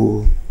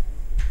political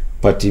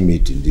party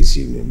meeting this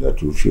evening, that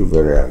you'll feel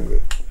very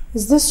angry.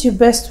 Is this your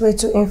best way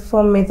to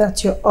inform me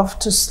that you're off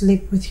to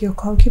sleep with your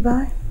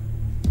concubine?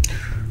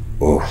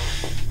 Oh,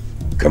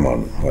 come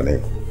on,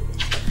 honey.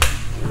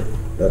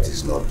 That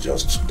is not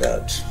just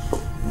that.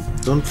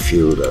 Don't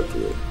feel that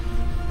way,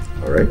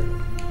 alright?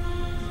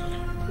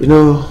 You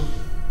know,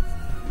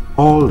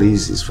 all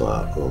this is for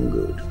our own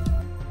good,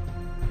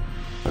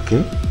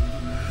 okay?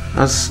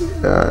 As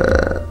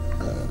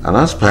an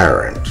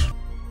aspirant,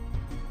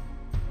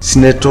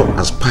 senator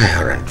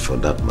aspirant for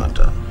that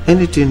matter,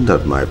 anything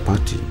that my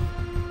party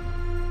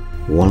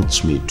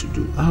wants me to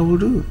do, I will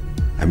do.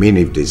 I mean,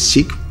 if they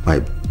seek my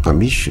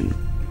permission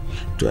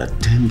to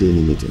attend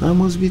any meeting, I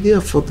must be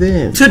there for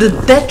them. To the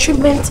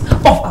detriment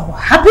of our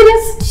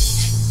happiness?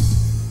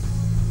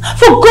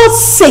 For God's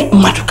sake,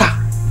 Maduka,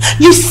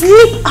 you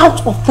sleep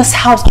out of this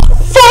house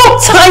 4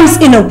 times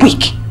in a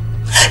week.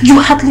 You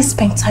hardly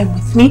spend time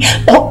with me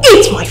or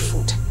eat my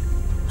food.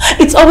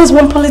 It's always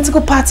one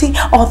political party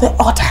or the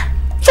other.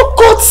 For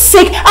God's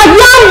sake, I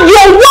am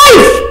your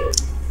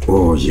wife!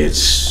 Oh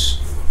yes,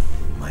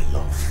 my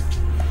love.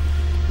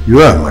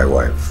 You are my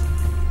wife.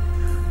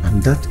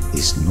 And that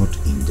is not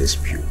in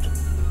dispute.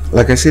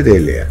 Like I said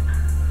earlier,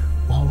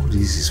 all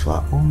this is for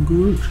our own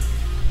good.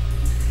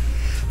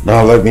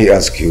 Now let me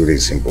ask you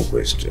this simple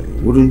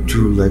question. Wouldn't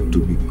you like to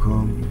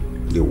become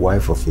the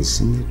wife of a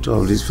senator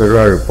of this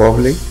federal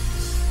republic?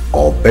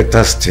 Or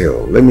better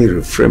still, let me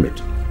reframe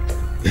it.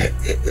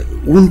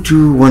 Wouldn't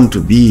you want to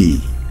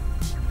be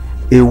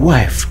a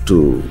wife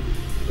to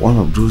one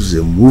of those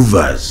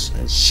movers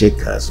and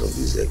shakers of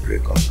this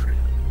great country?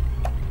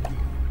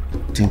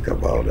 Think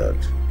about that.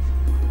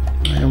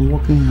 I am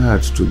working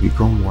hard to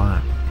become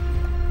one.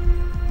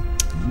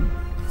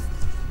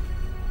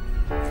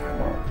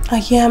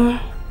 I am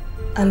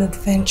an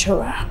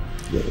adventurer.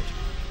 Good.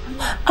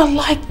 I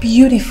like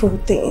beautiful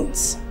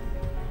things.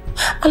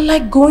 I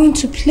like going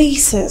to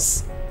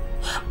places.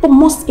 But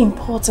most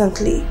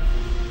importantly,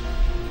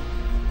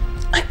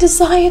 I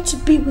desire to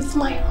be with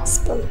my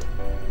husband.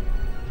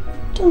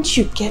 Don't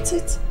you get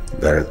it?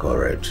 Very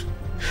correct.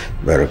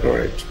 Very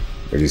correct.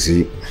 But you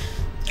see,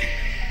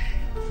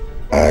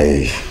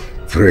 I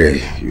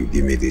pray you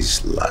give me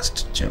this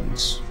last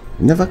chance.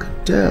 You never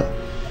can tell.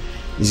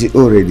 You see,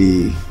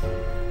 already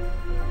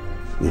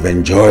you've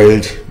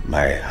enjoyed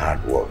my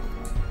hard work.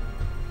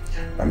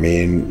 I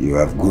mean, you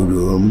have good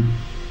home,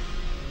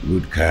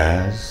 good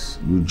cars,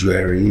 good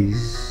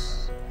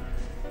jewelries.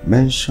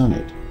 Mention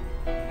it.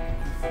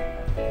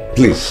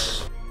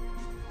 Please.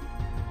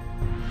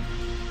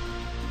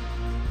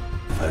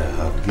 If I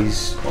have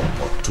this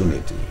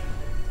opportunity,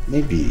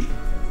 maybe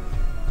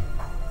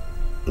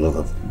a lot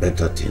of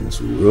better things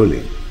will roll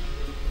in.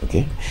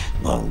 Okay?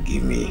 Now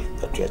give me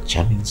that your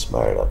charming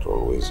smile that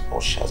always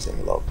ushers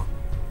in luck.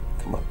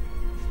 Come on.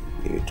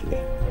 Give it to me.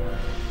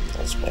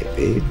 That's my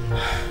baby.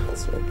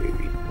 That's my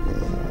baby.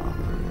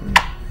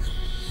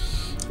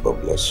 God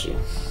bless you.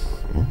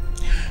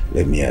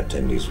 Let me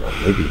attend this one.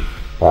 Maybe,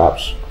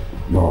 perhaps,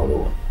 no other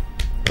one.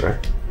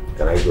 Alright?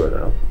 Can I go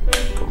now?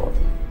 Come on.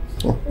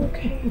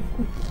 Okay.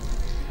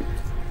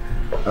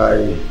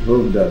 I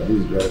hope that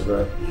this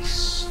driver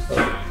is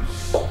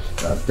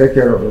now take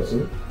care of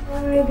yourself.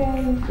 Alright,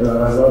 guys.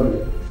 I love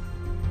you.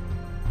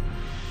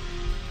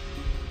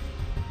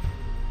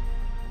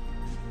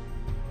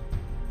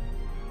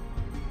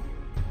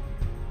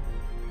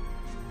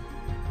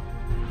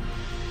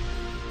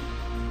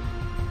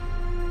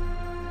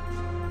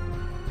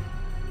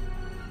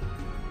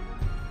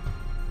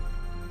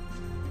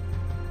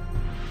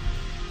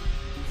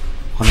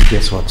 Honey,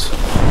 guess what?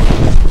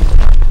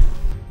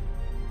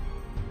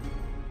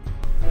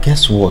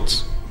 Guess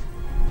what?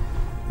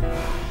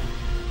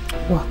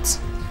 What?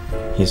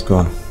 He's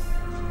gone.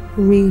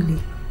 Really?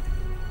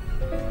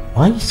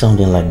 Why are you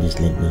sounding like this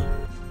lately?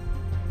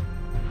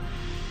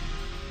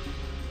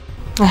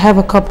 I have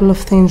a couple of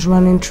things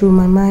running through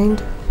my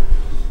mind.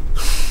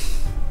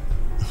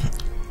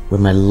 Will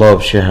my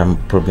love share her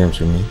problems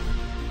with me?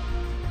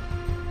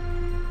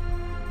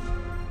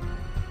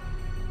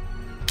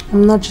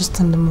 I'm not just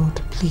in the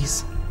mood,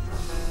 please.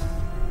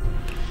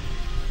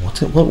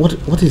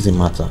 What is the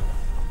matter?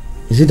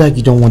 Is it that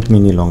you don't want me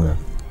any longer?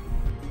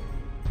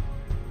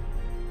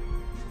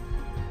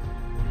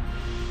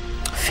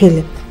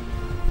 Philip,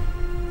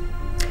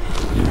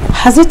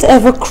 has it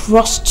ever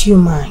crossed your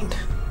mind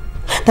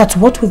that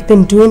what we've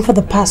been doing for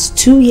the past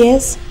 2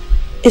 years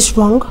is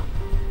wrong?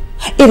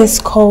 It is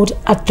called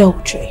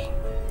adultery.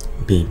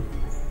 Babe,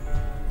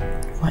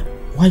 why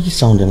are you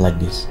sounding like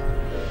this?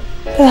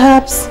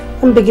 Perhaps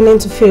I'm beginning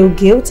to feel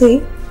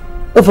guilty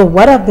over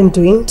what I've been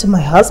doing to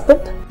my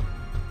husband.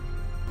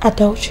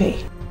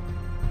 Adultery.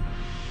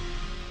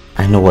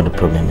 I know what the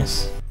problem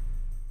is.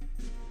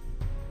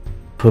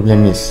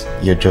 Problem is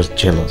you're just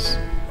jealous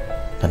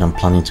that I'm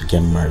planning to get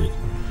married.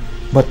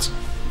 But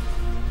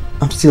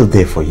I'm still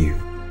there for you.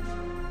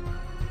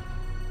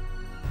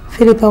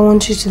 Philip, I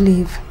want you to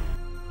leave.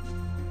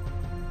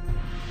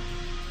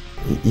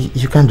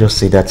 You can't just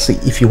say that. See,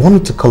 if you want me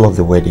to call off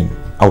the wedding,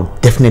 I'll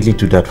definitely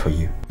do that for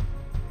you.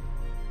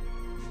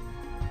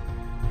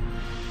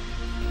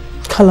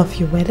 Call off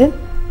your wedding?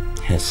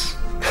 Yes.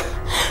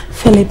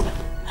 Philip,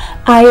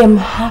 I am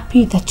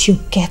happy that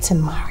you're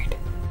getting married.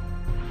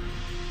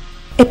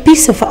 A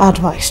piece of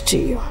advice to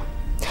you.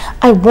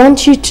 I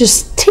want you to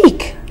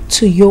stick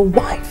to your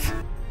wife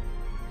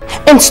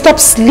and stop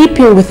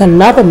sleeping with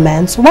another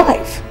man's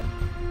wife,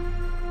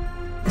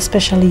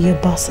 especially your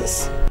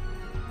bosses.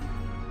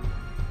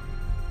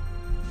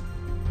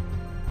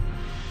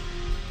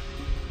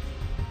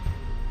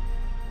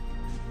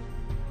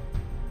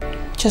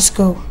 Just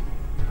go.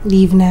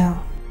 Leave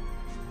now.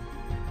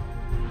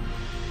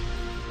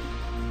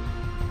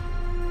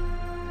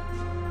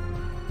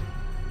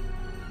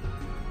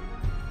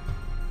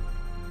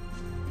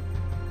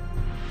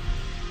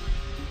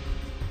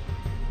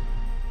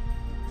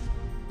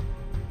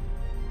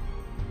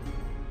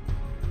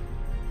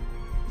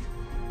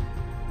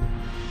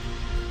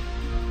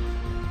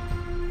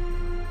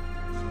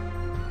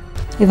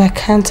 If I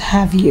can't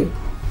have you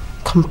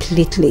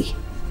completely,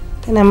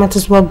 then I might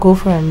as well go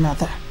for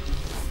another.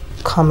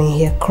 Coming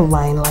here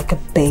crying like a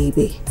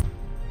baby.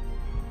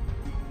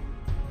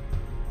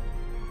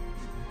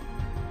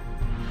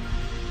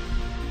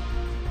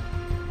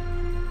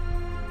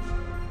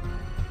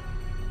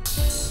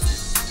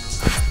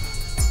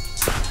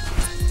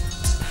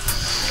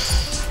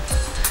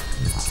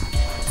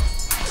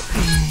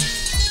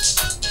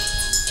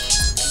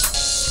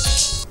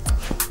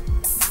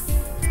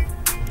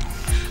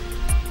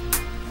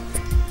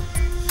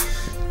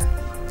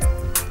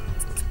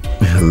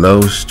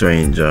 Hello,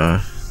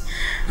 stranger.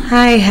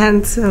 Hi,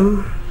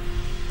 handsome.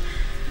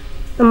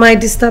 Am I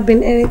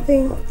disturbing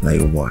anything?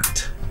 Like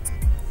what?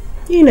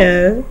 You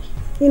know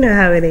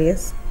how it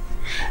is.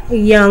 A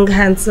young,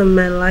 handsome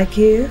man like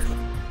you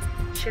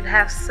should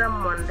have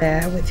someone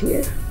there with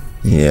you.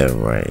 Yeah,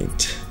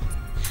 right.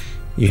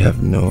 You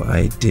have no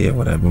idea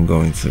what I've been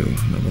going through.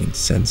 I mean,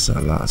 since I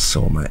last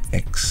saw my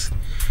ex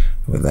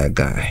with that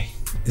guy,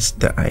 it's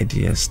the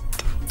idea,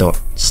 the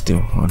thought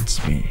still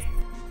haunts me.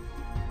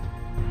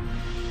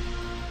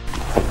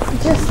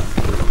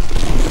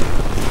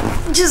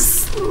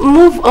 Just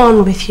move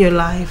on with your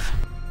life,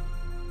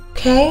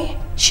 okay?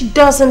 She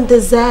doesn't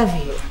deserve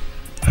you.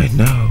 I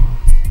know,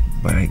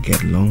 but I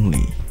get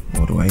lonely.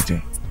 What do I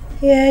do?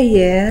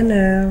 Yeah, I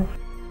know.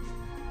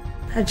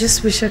 I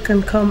just wish I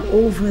can come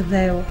over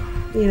there,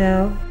 you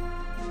know,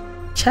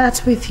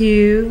 chat with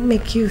you,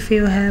 make you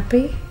feel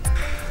happy.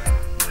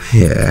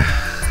 Yeah,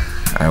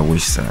 I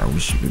wish so. I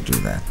wish you could do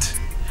that.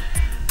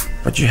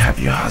 But you have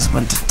your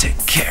husband to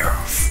take care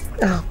of.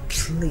 Oh,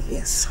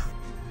 please.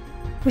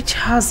 Which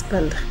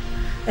husband?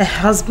 A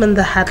husband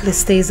that hardly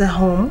stays at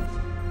home?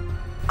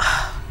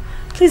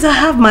 Please, I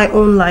have my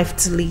own life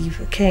to live,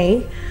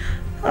 okay?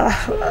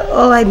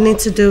 All I need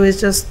to do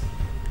is just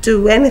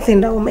do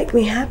anything that will make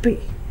me happy.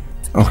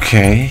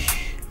 Okay.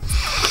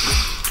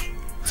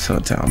 So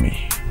tell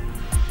me,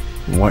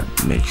 what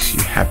makes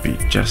you happy?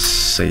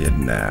 Just say it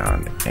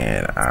now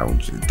and I will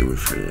just do it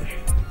for you.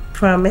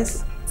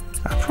 Promise?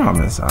 I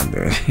promise I'll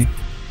do it.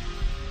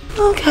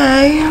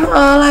 Okay,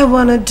 all I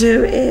want to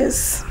do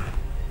is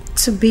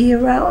to be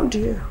around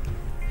you.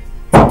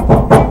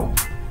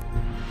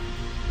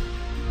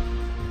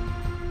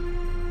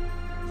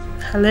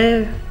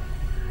 Hello?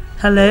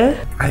 Hello?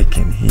 I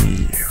can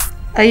hear you.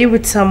 Are you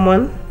with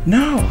someone?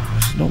 No,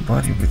 there's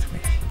nobody with me.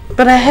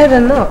 But I heard a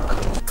knock.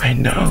 I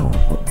know,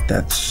 but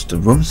that's the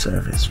room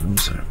service.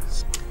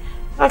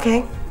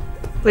 Okay,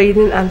 but you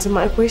didn't answer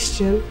my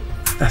question.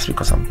 That's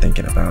because I'm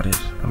thinking about it.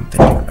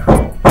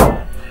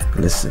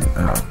 Listen,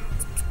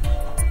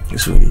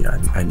 sweetie,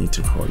 I need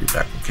to call you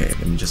back, okay?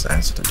 Let me just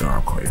answer the door.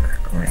 I'll call you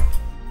back, alright?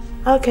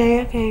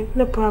 Okay,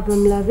 no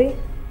problem, lovey.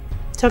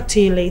 Talk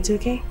to you later,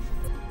 okay?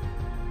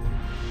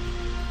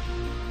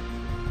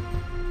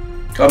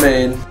 Come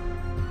in.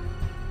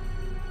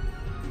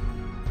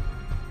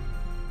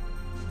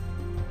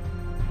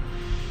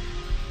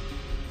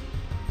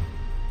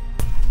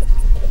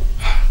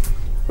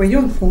 Were you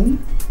on the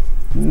phone?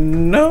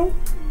 No,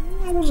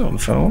 I was on the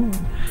phone.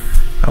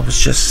 I was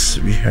just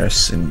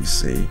rehearsing, you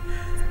see.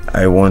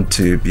 I want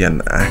to be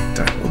an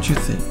actor. What do you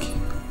think?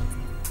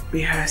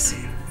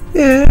 Rehearsing?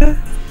 Yeah.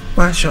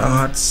 Martial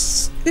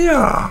arts.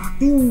 Yeah.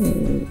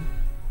 Ooh.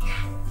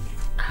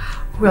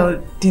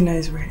 Well, dinner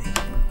is ready.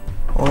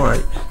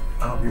 Alright,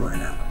 I'll be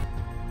right out.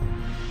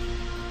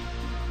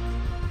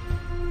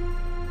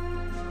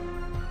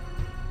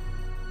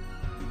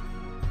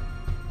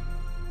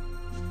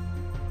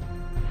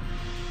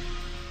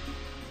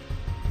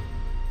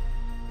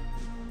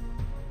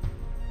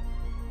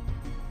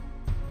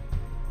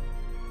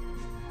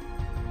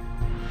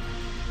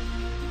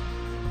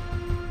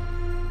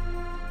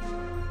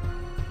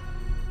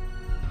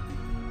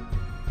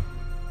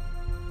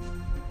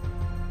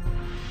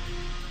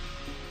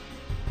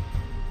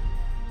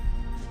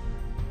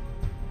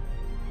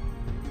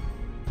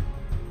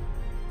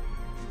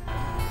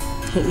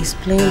 He is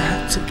playing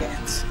hard to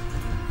get.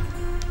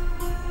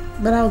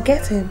 But I'll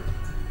get him.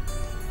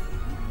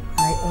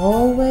 I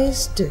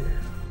always do.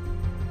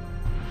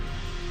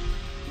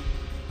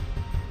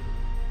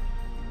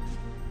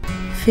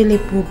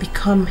 Philip will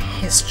become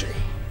history.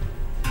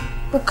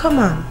 But come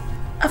on,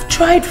 I've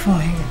tried for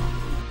him.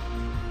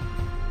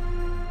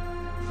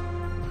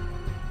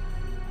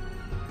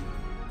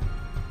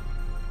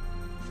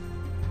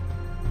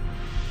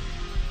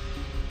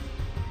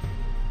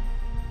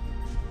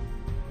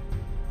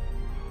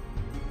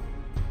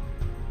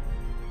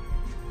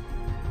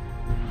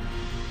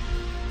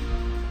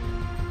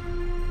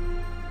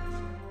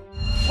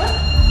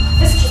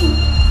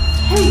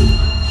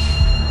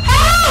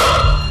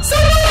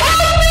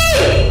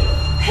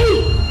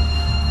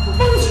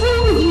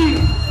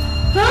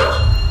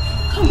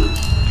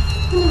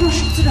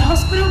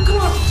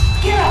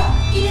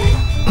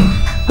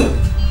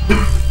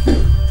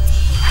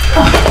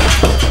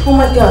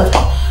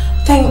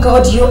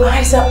 God, your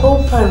eyes are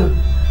open.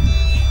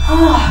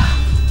 Ah,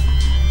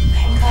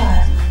 thank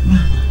God.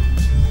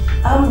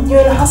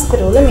 You're in the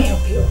hospital. Let me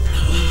help you.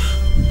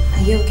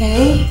 Are you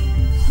okay?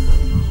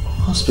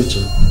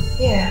 Hospital?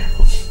 Yeah.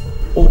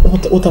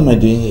 What am I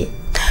doing here?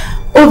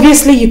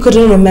 Obviously, you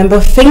couldn't remember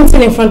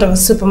fainting in front of a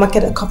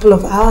supermarket a couple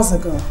of hours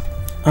ago.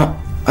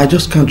 I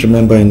just can't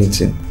remember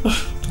anything.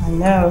 I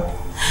know.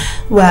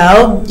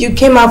 Well, you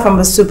came out from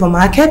the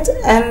supermarket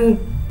and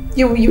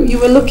you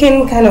were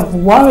looking kind of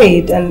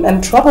worried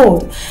and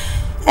troubled.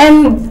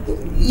 And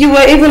you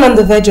were even on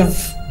the verge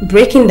of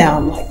breaking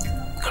down, like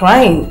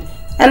crying.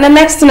 And the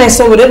next thing I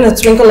saw, within a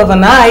twinkle of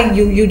an eye,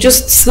 you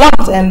just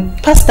slumped and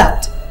passed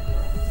out.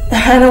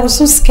 And I was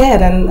so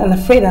scared and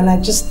afraid, and I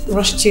just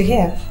rushed you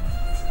here.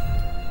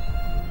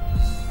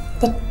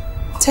 But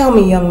tell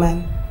me, young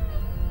man,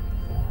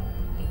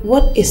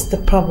 what is the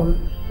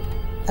problem?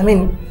 I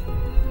mean,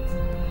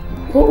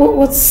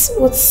 what's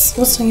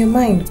on your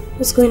mind?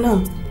 What's going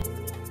on?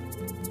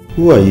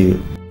 Who are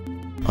you?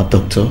 A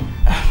doctor?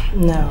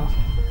 No.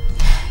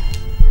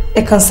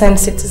 A concerned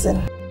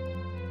citizen.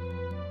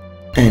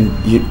 And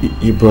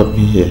you brought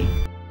me here?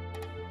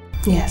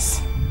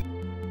 Yes.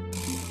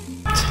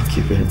 Thank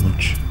you very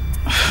much.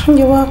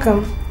 You're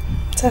welcome.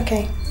 It's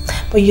okay.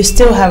 But you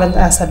still haven't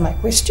answered my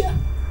question.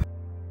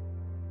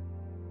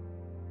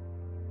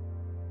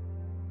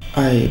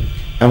 I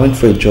went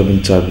for a job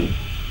interview.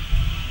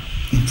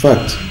 In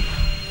fact,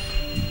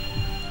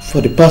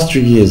 for the past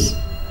 3 years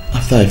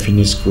after I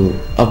finished school,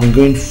 I've been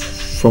going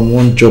from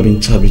one job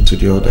interview to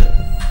the other.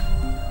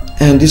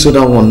 And this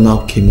other one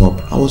now came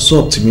up. I was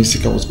so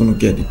optimistic I was going to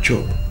get the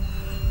job.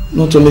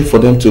 Not only for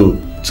them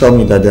to tell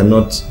me that they're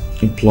not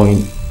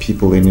employing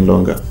people any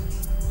longer.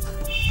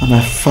 And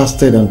I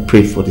fasted and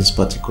prayed for this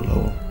particular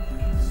one.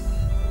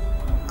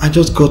 I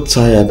just got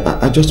tired.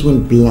 I just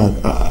went blank.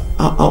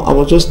 I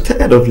was just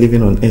tired of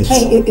living on earth.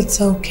 Hey,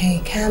 it's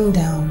okay. Calm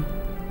down.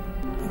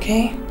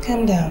 Okay?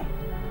 Calm down.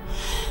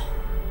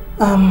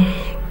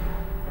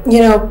 You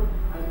know,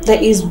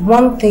 there is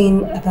one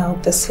thing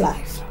about this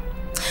life.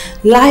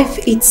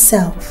 Life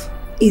itself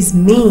is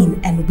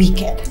mean and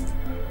wicked.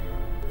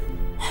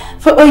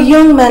 For a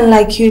young man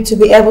like you to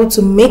be able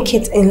to make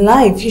it in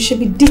life, you should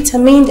be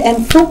determined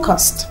and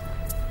focused.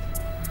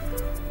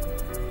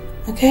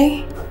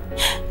 Okay?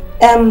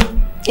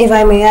 If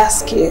I may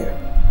ask you,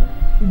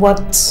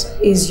 what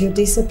is your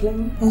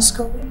discipline in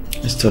school?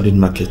 I studied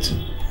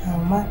marketing. Oh,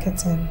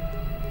 marketing.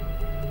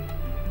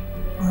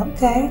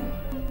 Okay.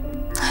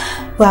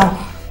 Well,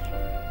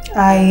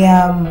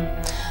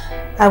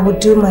 I would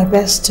do my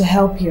best to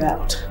help you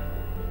out.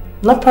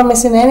 Not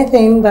promising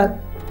anything, but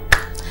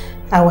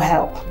I will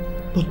help.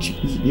 But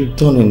you've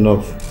done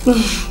enough.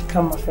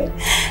 Come off it.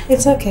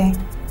 It's okay.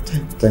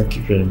 Thank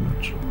you very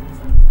much.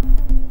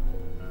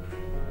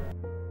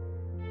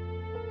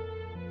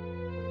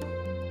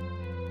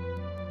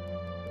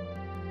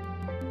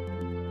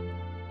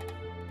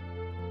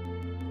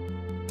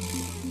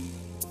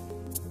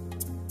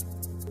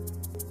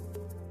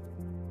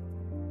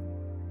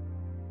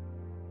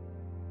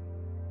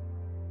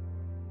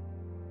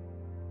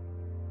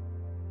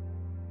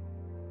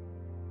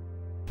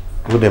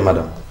 Good day,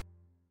 madam.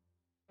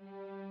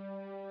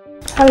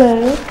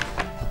 Hello.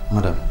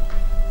 Madam,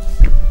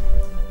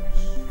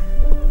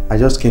 I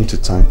just came to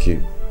thank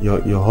you.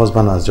 Your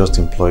husband has just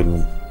employed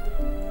me.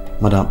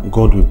 Madam,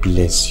 God will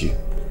bless you.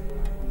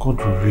 God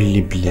will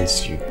really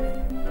bless you.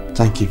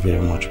 Thank you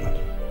very much, madam.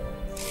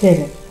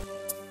 Philip,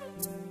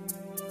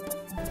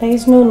 there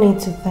is no need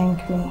to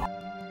thank me.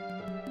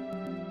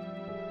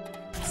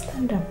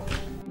 Stand up.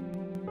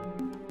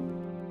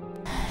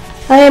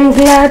 I am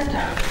glad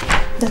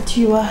that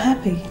you are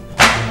happy.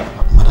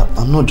 Madam,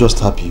 I'm not just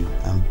happy.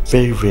 I'm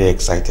very, very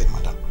excited,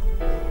 madam.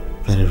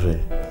 Very,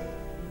 very.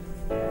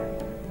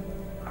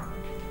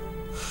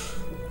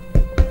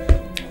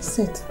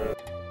 Sit.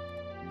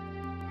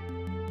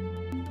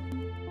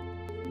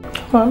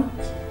 Come on.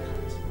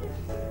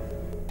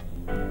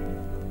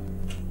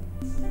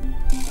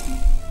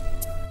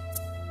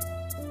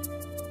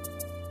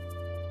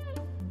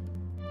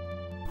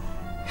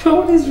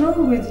 What is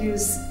wrong with you?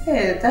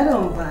 Sit. I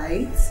don't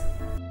bite.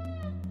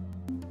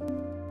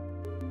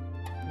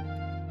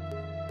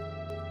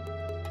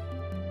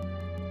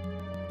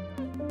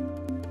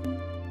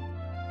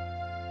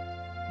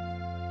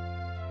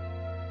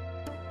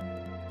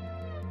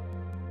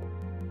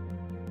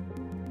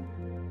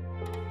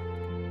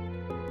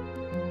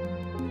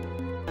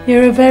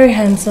 You're a very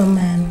handsome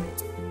man.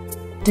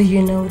 Do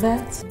you know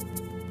that?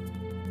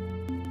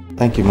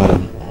 Thank you,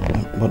 madam.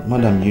 But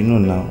madam, you know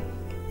now,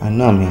 I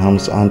know I'm a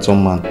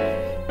handsome man.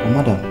 But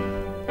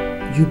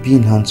madam, you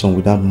being handsome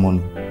without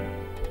money,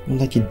 you're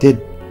like a dead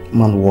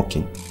man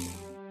walking.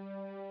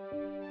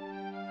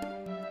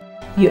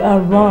 You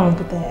are wrong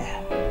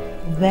there.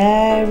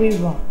 Very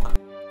wrong.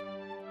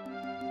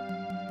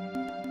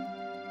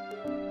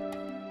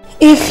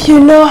 If you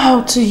know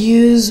how to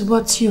use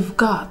what you've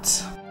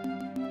got,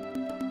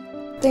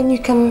 then you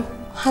can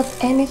have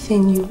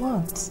anything you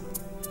want.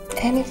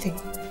 Anything.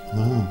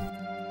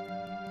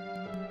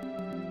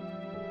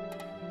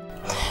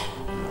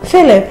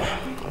 Philip.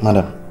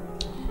 Madam.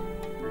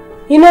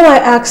 You know, I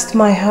asked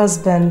my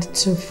husband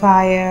to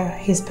fire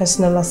his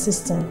personal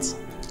assistant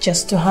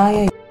just to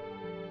hire you.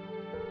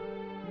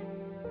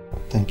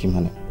 Thank you,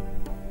 madam.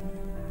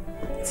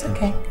 It's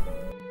okay.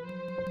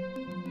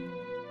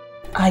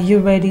 Are you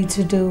ready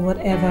to do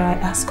whatever I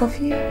ask of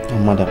you? Oh,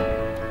 madam,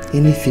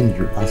 anything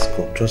you ask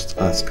of, just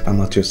ask.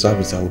 I'm at your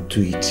service. I will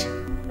do it.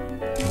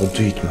 I will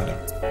do it, madam.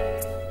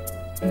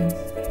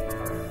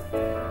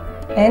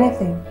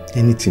 Anything?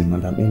 Anything,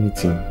 madam.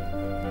 Anything.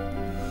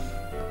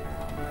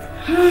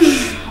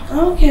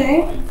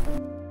 Okay.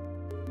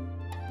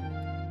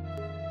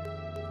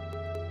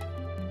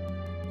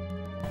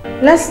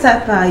 Let's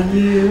start by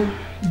you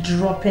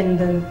dropping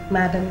the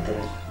madam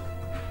thing.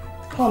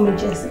 Call me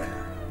Jessica.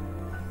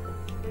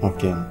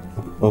 Okay.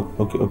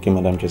 Okay,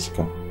 Madam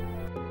Jessica.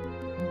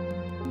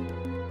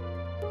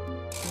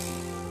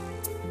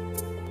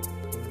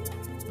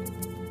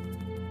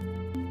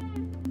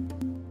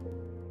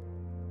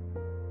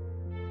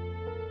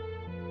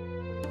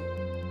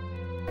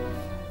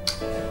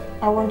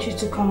 I want you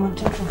to come on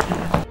top of me.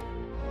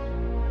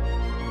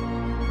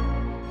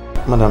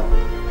 Madam,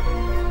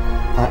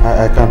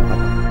 I can't,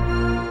 madam.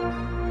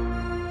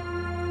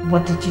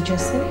 What did you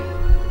just say?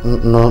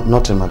 No,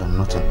 nothing, madam,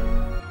 nothing.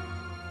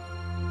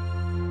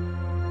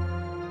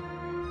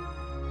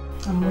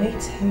 I'm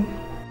waiting.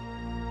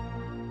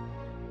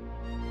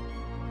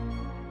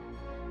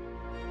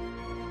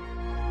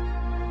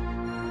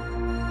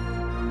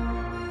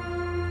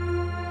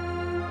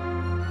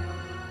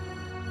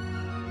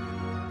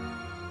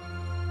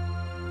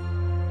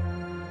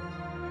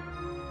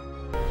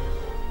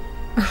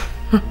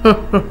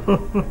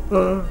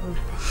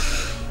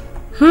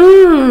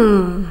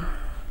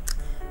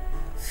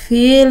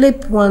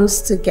 Philip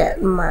wants to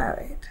get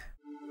married.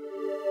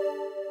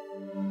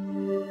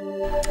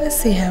 Let's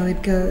see how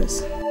it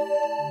goes.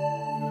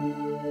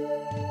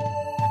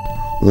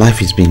 Life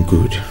has been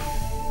good.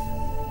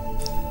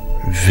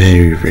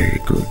 Very, very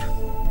good.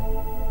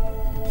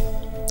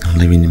 I'm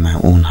living in my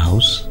own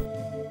house.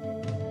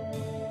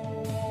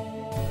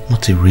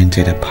 Not a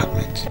rented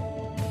apartment.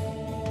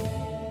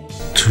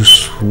 2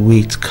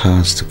 sweet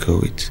cars to go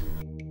with.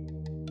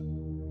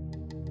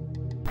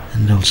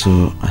 And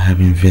also, I have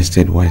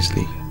invested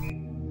wisely.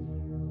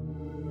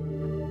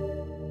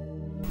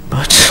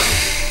 But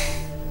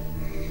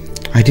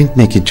I didn't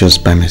make it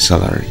just by my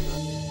salary.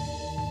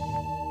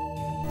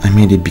 I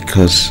made it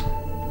because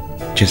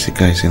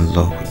Jessica is in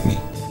love with me.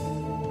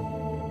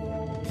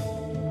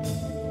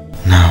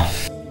 Now,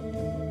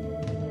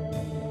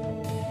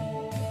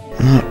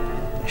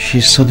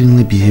 she's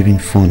suddenly behaving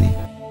funny.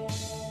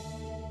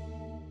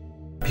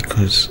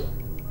 Because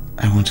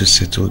I want to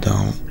settle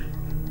down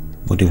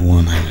with the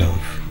one I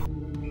love.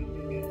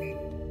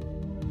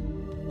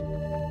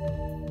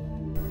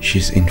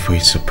 She's in for a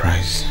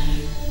surprise.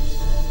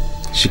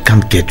 She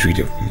can't get rid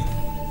of me.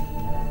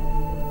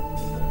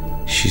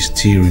 She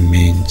still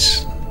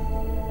remains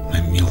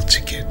my meal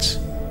ticket.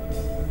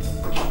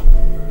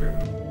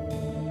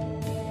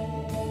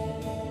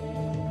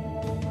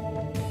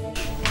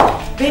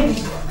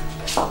 Baby,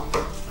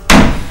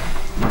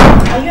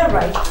 are you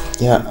alright?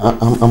 Yeah,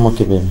 I'm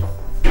okay, baby.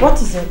 What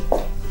is it?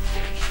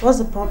 What's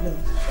the problem?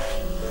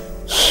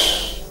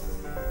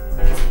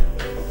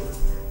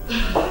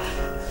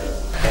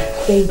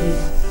 Baby,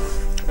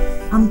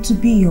 I'm to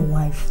be your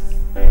wife.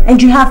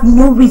 And you have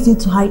no reason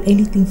to hide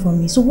anything from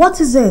me. So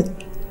what is it?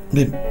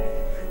 Babe,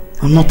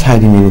 I'm not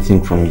hiding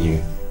anything from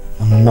you.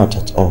 I'm not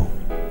at all.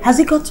 Has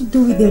it got to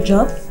do with your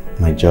job?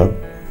 My job?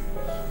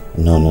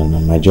 No.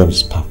 My job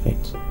is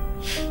perfect.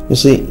 You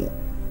see,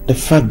 the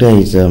fact that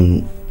is,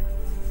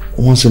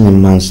 once in a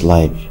man's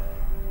life,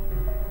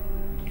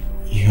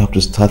 you have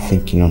to start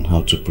thinking on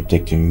how to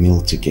protect your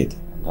meal ticket.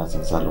 That's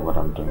exactly what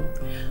I'm doing.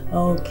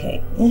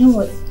 Okay. You know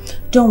what?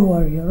 Don't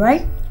worry,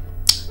 alright?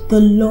 The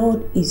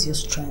Lord is your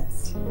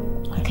strength.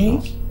 Okay?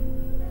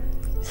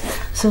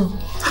 So,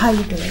 how are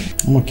you doing?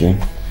 I'm okay.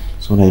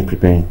 So what are you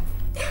preparing?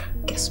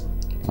 Guess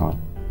what? Alright.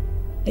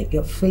 Like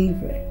your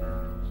favorite.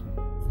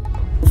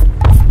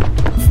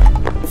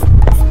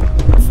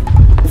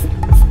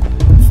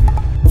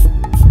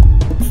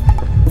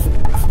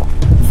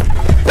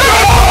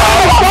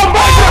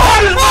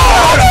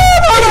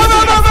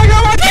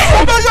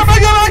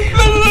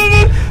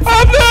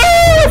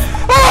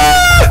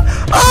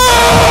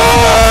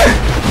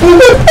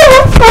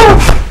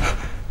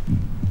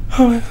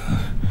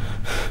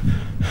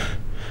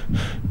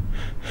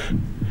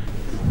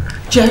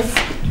 Jeff?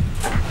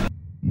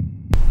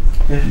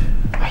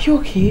 Are you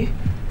okay?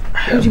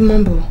 How do you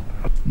mumble?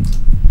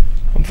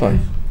 I'm fine.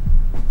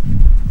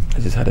 I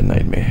just had a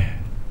nightmare.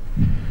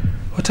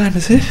 What time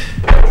is it?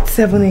 It's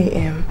 7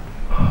 a.m.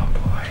 Oh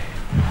boy.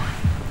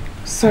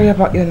 Sorry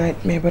about your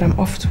nightmare, but I'm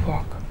off to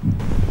work.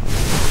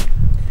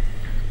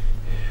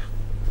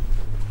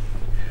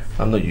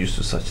 I'm not used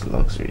to such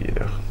luxury, you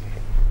know.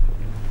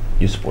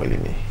 You're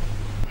spoiling me.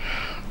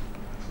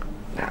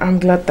 I'm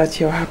glad that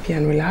you're happy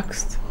and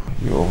relaxed.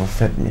 You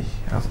overfed me.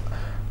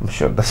 I'm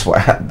sure that's why I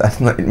had that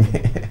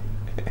nightmare.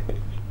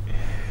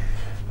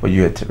 But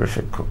you're a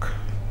terrific cook.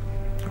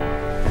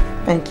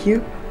 Thank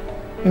you.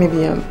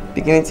 Maybe I'm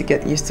beginning to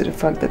get used to the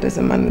fact that there's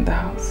a man in the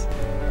house.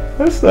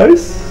 That's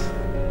nice.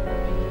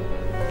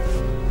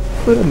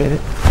 Wait a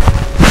minute.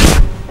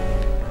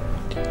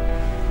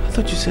 I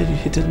thought you said you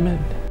hated men.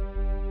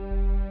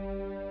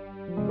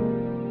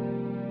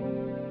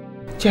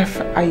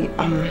 Jeff, I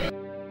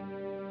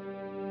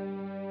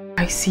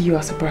see you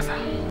as a brother.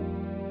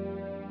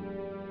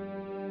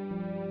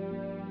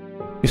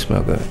 You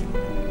smell good.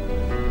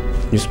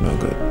 You smell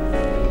good,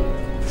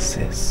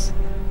 sis.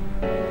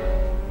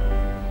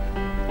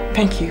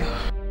 Thank you.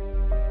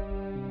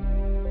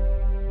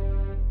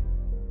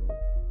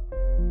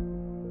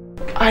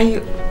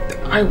 I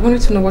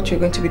wanted to know what you're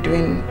going to be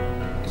doing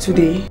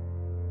today.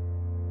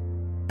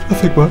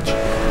 Nothing much.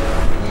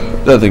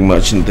 Nothing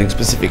much, nothing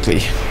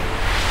specifically.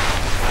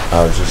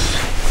 I'll just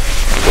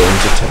go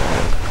into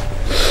town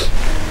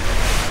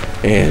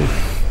and,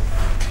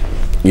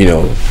 you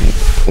know,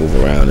 move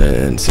around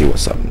and see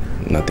what's up.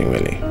 Nothing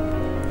really.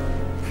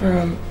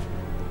 I'm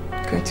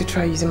going to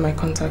try using my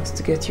contacts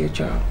to get you a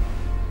job.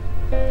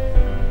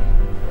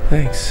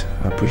 Thanks,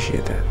 I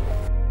appreciate that.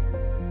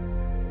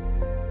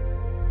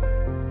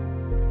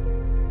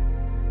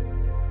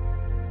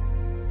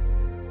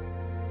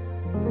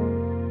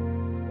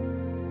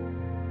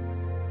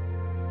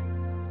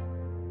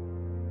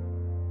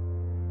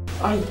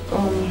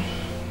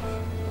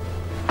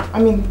 I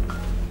mean,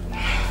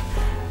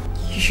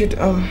 you should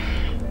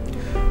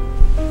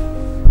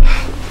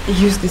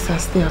use this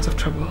and stay out of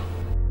trouble.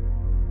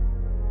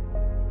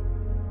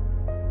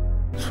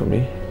 It's for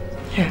me?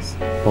 Yes.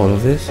 All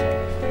of this?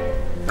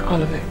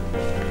 All of it.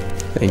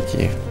 Thank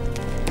you.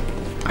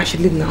 I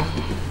should leave now.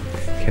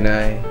 Can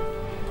I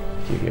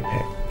give you a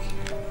peck?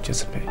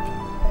 Just a peck.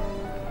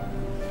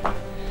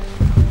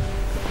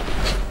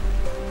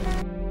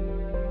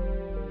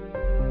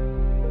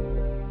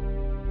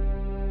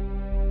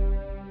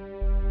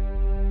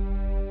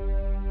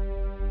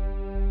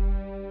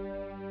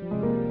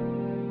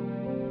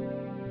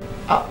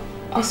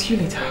 I'll see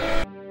you later.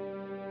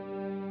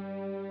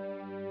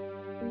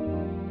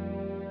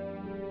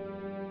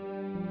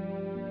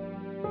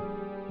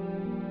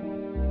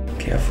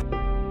 Careful.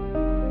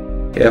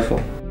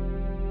 Careful.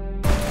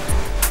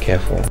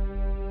 Careful.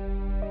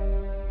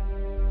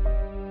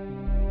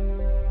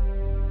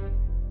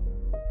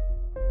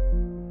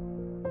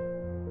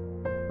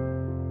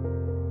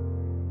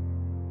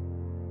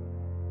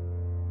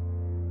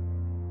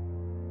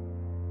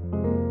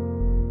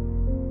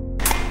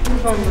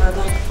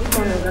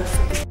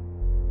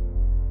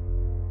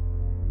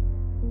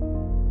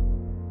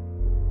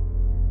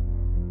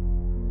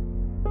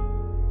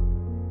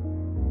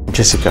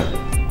 Jessica.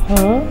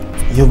 Huh?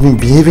 You've been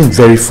behaving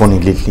very funny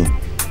lately.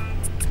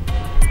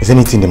 Is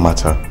anything the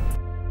matter?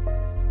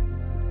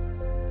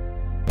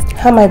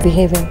 How am I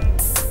behaving?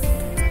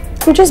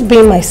 I'm just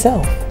being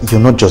myself. You're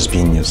not just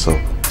being yourself.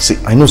 See,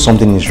 I know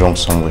something is wrong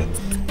somewhere.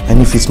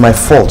 And if it's my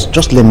fault,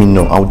 just let me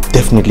know. I'll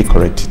definitely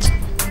correct it.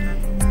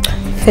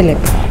 Philip,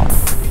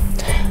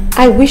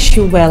 I wish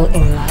you well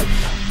in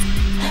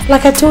life.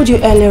 Like I told you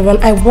earlier on,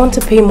 I want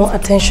to pay more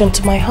attention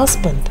to my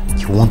husband.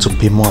 You want to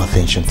pay more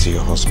attention to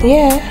your husband?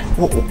 Yeah.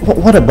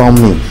 What about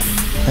me?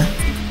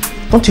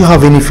 Huh? Don't you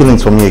have any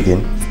feelings for me again?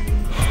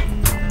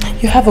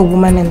 You have a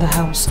woman in the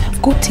house.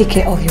 Go take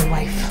care of your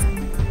wife.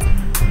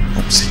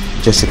 See,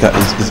 Jessica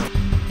is...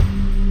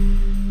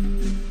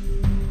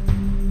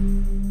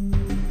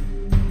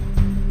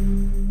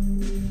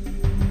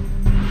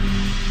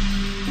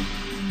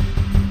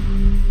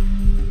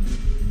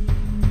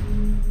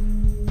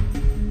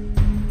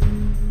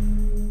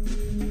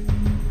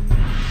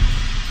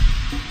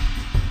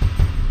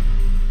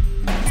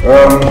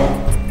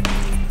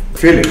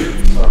 Philip,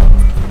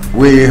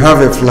 we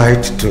have a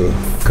flight to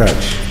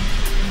catch.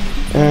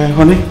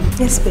 Honey?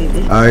 Yes,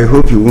 baby. I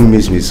hope you won't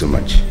miss me so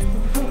much.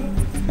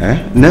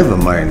 Never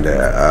mind,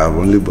 I've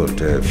only got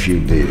a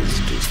few days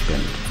to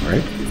spend,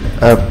 right?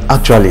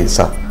 Actually,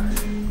 sir,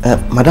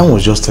 Madam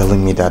was just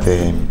telling me that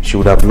she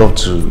would have loved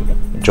to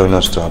join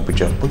us to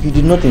Abuja, but you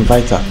did not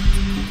invite her.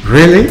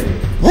 Really?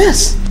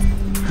 Yes.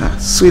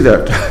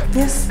 Sweetheart.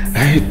 Yes.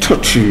 I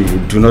thought you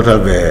do not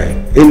have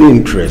any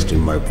interest in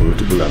my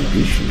political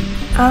ambition.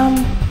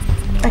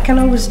 I can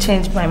always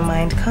change my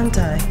mind, can't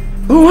I?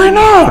 Oh, why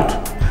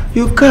not?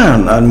 You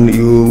can, and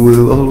you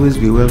will always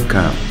be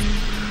welcome.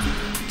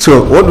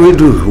 So, what do we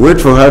do? Wait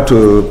for her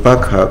to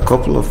pack her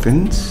couple of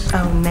things?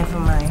 Oh, never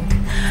mind.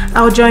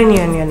 I'll join you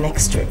on your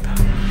next trip.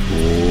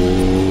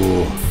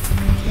 Oh,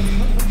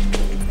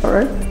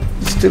 Alright,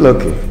 it's still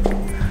okay.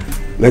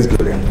 Let's go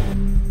then.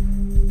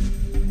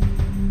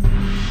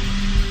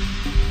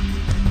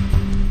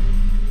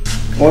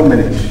 One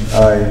minute,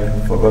 I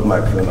forgot my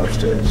phone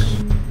upstairs.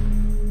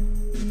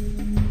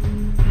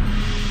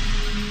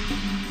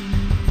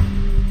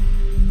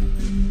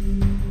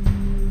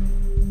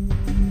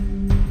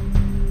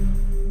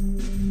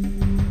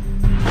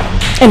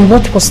 And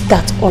what was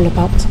that all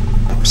about?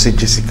 See,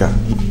 Jessica,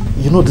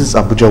 you know this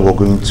Abuja we're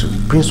going to.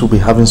 Prince will be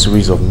having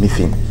series of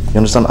meetings. You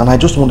understand? And I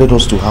just wanted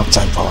us to have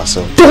time for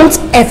ourselves. Don't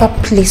ever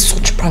play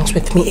such pranks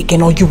with me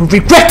again or you will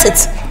regret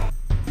it.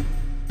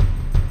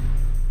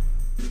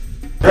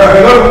 Yeah,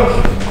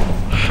 hello.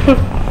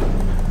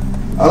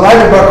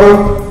 Alhaji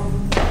Bako.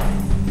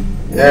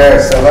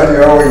 Yes, Alhaji,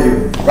 how are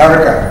you?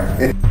 Baraka.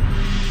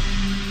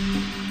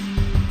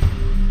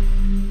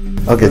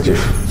 Okay, Chief.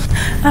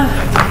 Oh!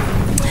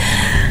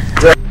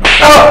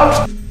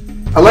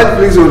 Alhaji,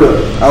 please hold on.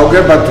 I'll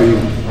get back to you.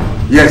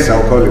 Yes,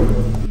 I'll call you.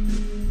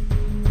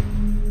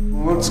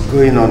 What's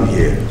going on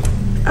here?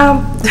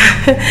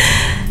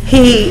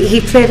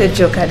 He played a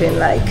joke I didn't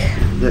like.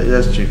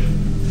 Yes, Chief.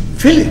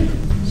 Philip?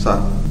 Sir.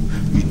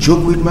 You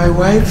joke with my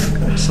wife?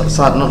 Sir,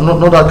 not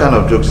that kind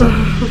of joke, sir.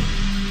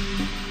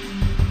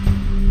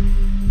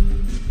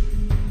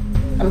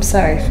 I'm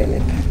sorry,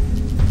 Philip.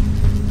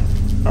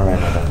 Alright,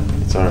 madam.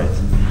 It's alright.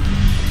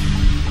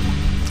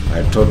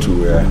 I thought we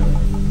were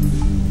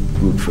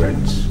good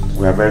friends.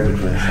 We are very good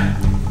friends, sir.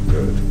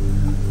 Good.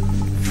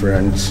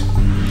 Friends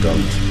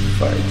don't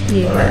fight.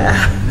 Yeah. All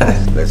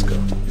right. Let's go.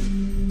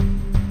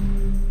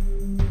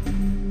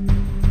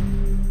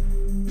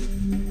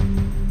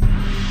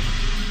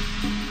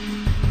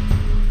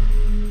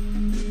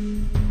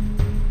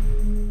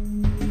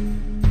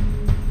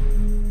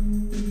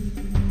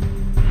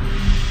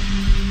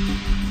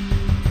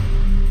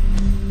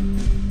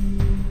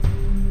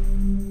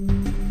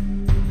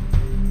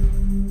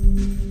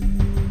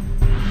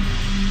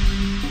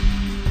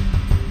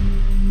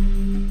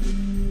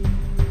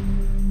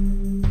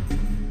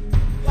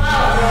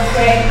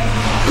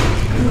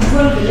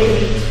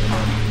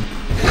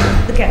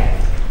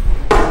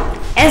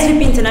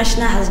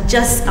 International has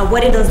just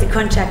awarded us the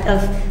contract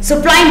of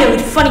supplying them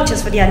with furniture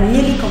for their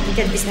newly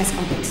completed business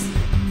complex.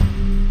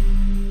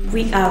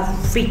 We are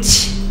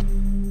rich.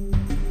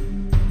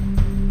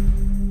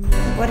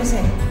 What is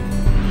it?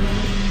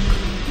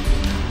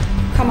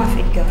 Come off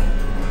it, girl.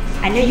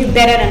 I know you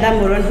better than that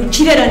moron who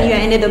cheated on you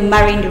and ended up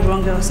marrying the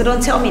wrong girl, so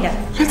don't tell me that.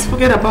 Let's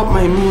forget about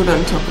my mood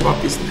and talk about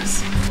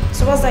business.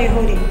 So what's that you're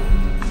holding?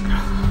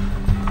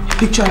 A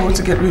picture I want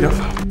to get rid of.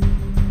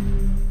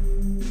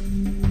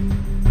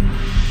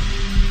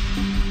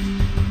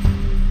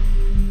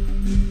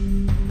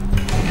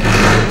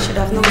 Should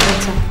have known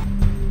better.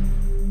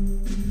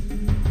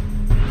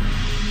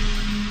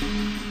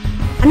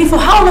 I mean, for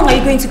how long are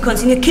you going to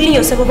continue killing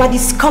yourself over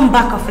this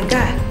comeback of a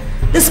guy?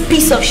 This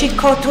piece of shit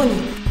called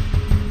Tony?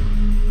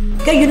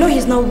 Girl, you know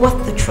he's not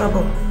worth the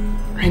trouble.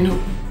 I know.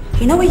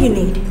 You know what you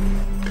need?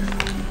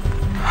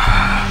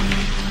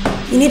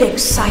 You need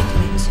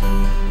excitement.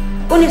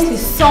 Honestly,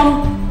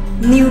 some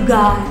new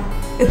guy,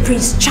 a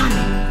Prince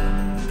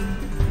Charming,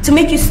 to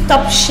make you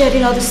stop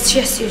shedding all the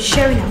stress you're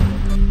sharing out.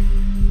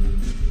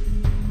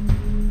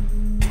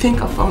 I think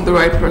I found the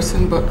right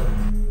person, but I'm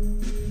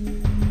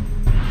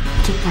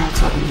too proud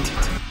to admit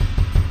it.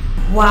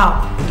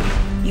 Wow,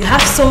 you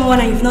have someone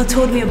and you've not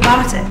told me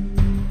about it.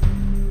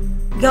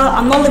 Girl,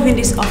 I'm not leaving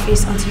this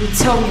office until you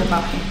tell me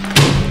about him.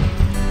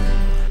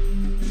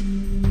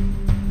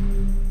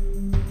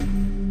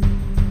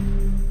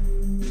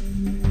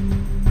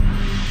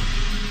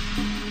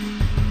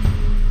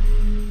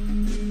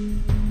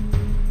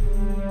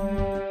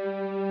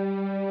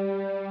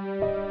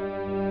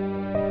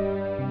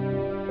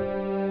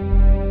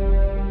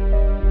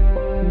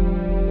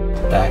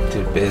 Back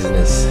to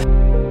business.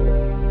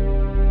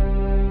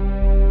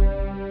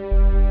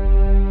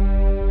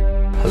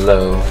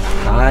 Hello.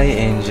 Hi,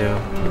 Angel.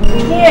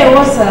 Yeah,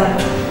 what's up?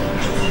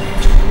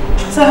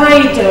 So how are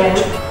you doing?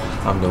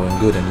 I'm doing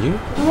good, and you?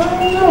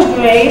 I'm doing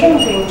great, I'm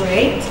doing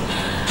great.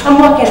 I'm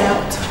working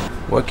out.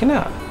 Working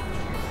out?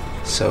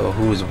 So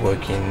who's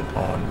working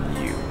on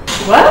you?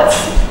 What?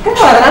 Come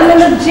on, I'm in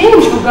the gym,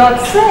 for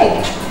God's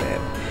sake. Man,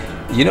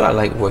 you know I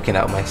like working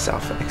out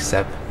myself,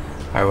 except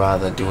I'd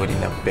rather do it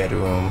in a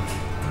bedroom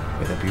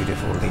with a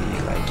beautiful lady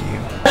like you.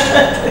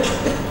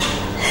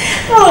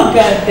 Oh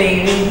God,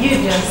 David,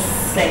 you just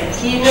sick,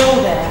 you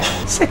know that.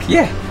 Sick,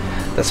 yeah.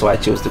 That's why I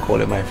chose to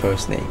call it my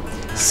first name.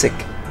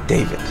 Sick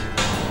David.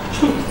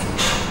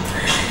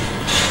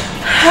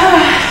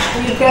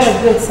 You got a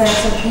good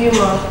sense of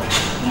humor.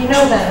 You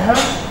know that,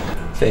 huh?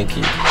 Thank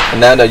you.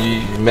 And now that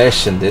you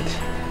mentioned it,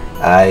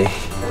 I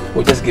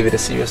will just give it a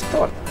serious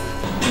thought.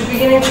 You're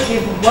beginning to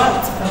give what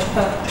a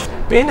thought?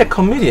 Being a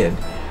comedian,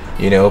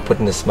 you know,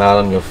 putting a smile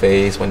on your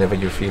face whenever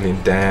you're feeling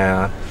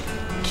down,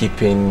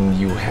 keeping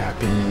you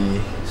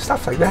happy,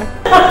 stuff like that.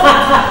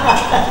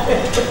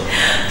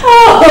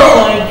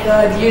 Oh my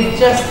God, you're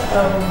just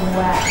a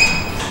whack.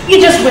 You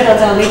just wait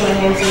until I leave my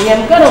hands on you.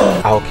 I'm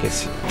gonna... I'll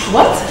kiss you.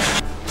 What?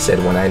 said,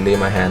 when I lay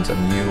my hands on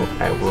you,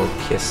 I will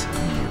kiss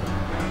you.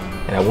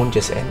 And I won't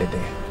just end it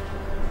there.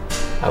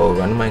 I will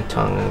run my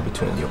tongue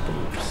between your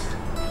boobs,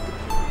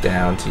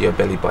 down to your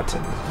belly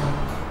button,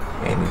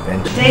 and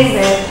eventually...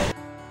 David!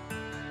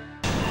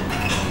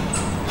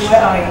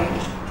 Where are you?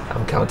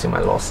 I'm counting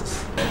my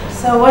losses.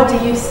 So what do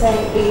you say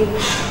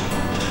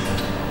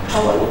if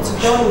I want you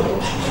to join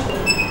me?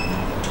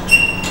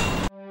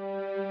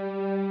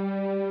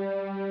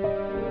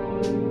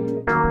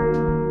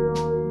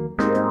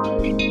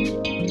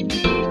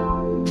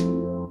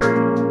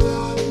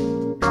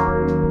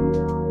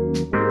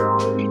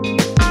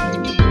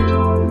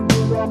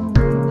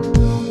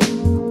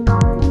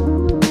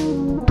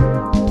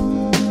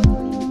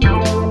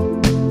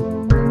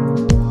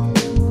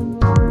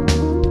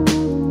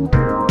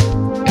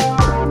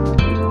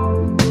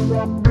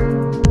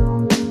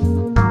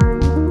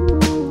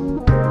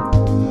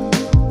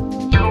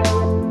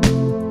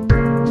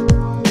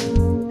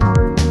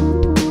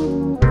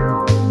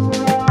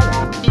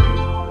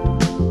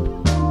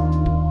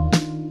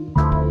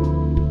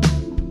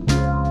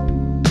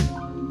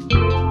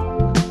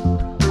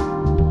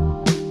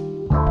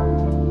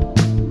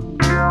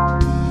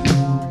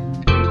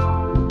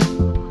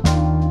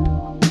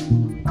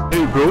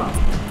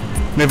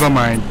 Never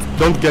mind.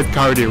 Don't get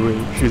carried away.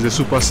 She's a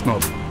super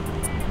snob.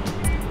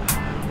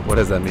 What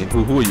does that mean?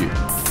 Who are you?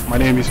 My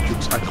name is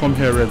Jukes. I come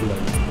here regularly.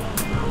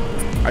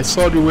 I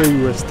saw the way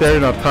you were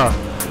staring at her.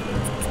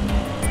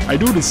 I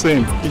do the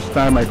same each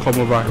time I come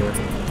over here.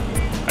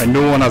 And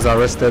no one has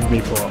arrested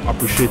me for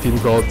appreciating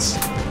God's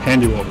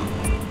handiwork.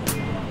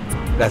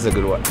 That's a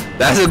good one.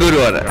 That's a good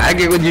one. I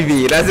get what you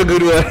mean. That's a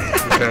good one.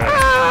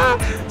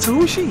 Yeah. So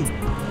who's she?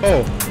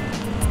 Oh,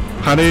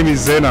 her name is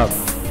Zainab.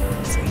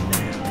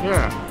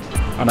 Yeah.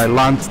 And I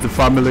learned the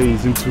family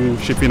is into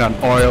shipping and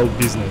oil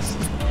business.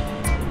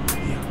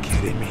 You're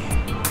kidding me.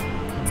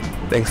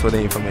 Thanks for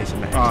the information,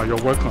 man. Ah,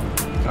 you're welcome.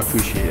 I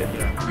appreciate it.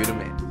 Yeah. You're the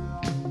man.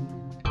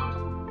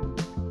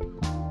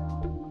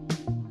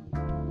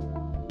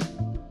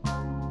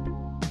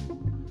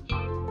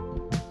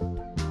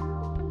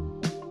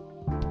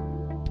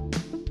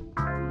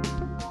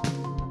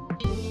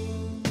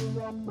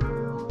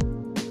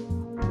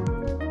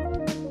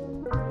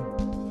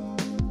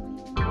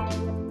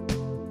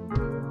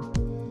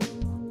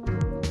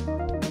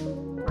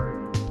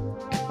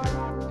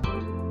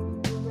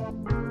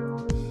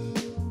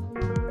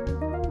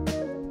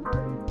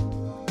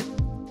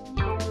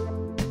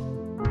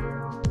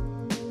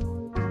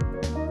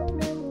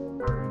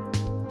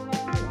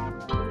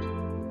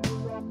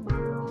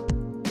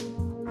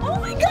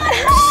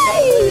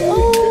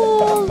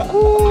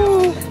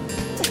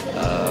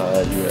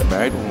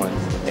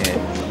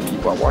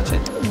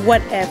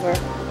 Whatever.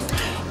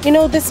 You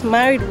know, this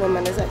married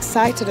woman is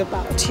excited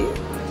about you.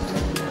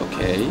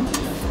 Okay.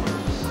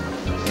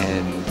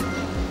 And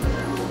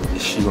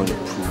is she going to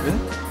prove it?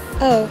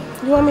 Oh,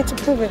 you want me to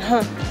prove it,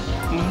 huh?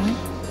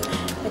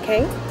 Mm-hmm.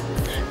 Okay.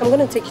 I'm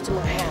going to take you to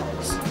my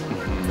house.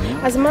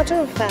 Mm-hmm. As a matter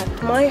of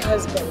fact, my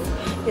husband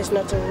is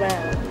not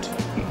around.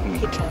 Mm-hmm.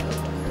 He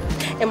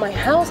traveled. And my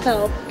house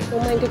help will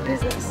mind your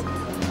business.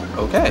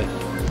 Okay.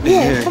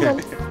 Yeah, come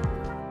on.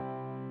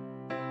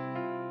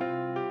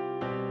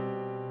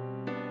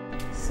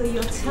 So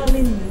you're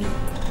telling me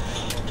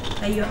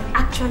that you're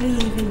actually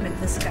living with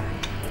this guy?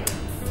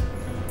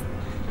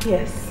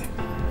 Yes.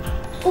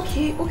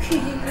 Okay,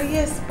 Yinka,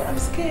 yes, but I'm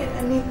scared.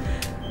 I mean,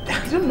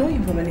 I don't know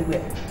him from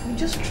anywhere. You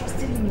just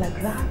trusted him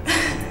like that.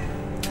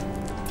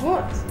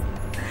 What?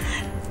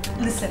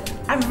 Listen,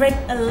 I've read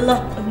a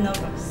lot of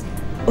novels,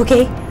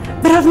 okay?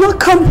 But I've not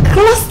come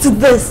close to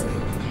this.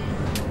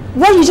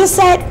 What you just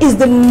said is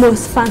the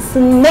most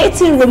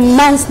fascinating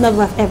romance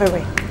novel I've ever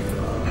read.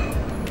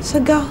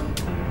 So girl,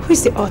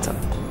 who's the author?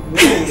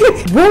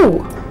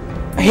 Whoa!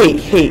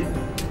 Hey.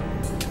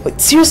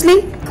 Wait,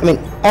 seriously? I mean,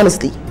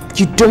 honestly,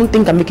 you don't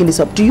think I'm making this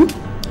up, do you?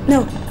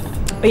 No.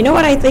 But you know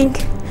what I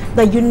think?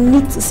 That you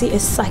need to see a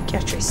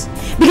psychiatrist.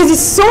 Because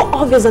it's so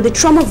obvious that the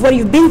trauma of what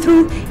you've been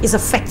through is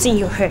affecting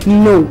your head.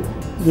 No,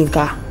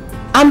 Yinka.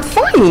 I'm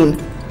fine.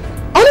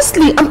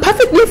 Honestly, I'm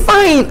perfectly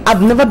fine.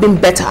 I've never been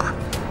better.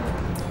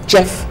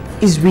 Jeff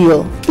is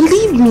real.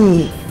 Believe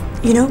me.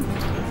 You know,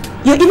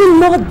 you're even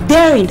more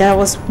daring than I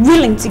was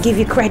willing to give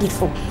you credit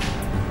for.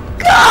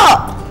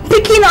 God!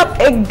 Picking up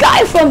a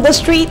guy from the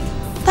street,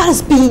 that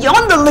is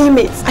beyond the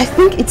limits. I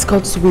think it's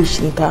God's wish,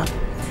 Yinka.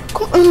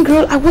 Come on,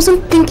 girl. I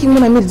wasn't thinking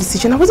when I made the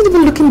decision. I wasn't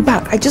even looking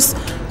back. I just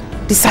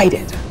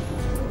decided.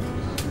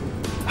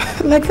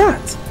 Like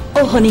that.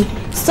 Oh, honey,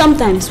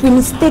 sometimes we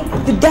mistake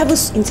the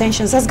devil's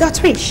intentions as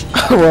God's wish.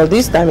 Well,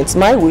 this time it's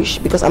my wish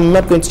because I'm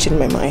not going to change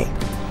my mind.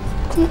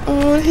 Come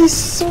on, he's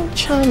so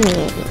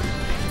charming.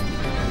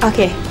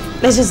 Okay,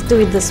 let's just do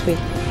it this way.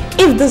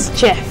 If this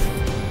Jeff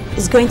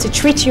is going to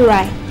treat you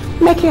right,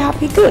 make you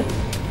happy, good.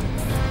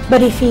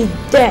 But if he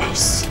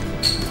dares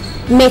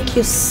make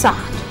you sad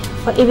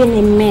for even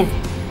a minute,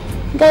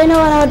 girl, you know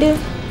what I'll do?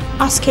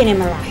 I'll skin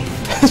him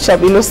alive. Shall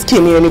be no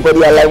skinning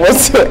anybody alive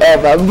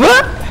whatsoever,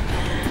 but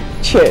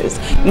cheers.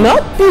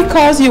 Not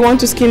because you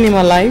want to skin him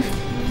alive,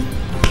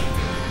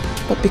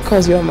 but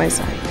because you're on my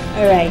side.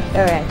 Alright.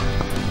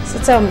 So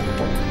tell me,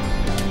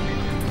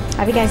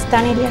 have you guys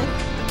done it yet?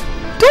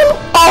 Done?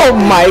 Oh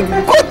my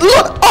good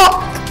Lord! Oh,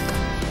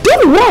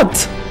 done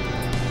what?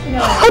 No.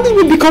 How did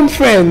we become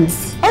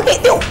friends? Okay,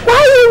 then what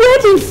are you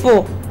waiting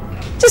for?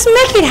 Just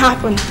make it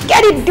happen.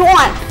 Get it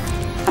done.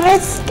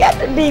 Let's get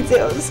the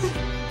details.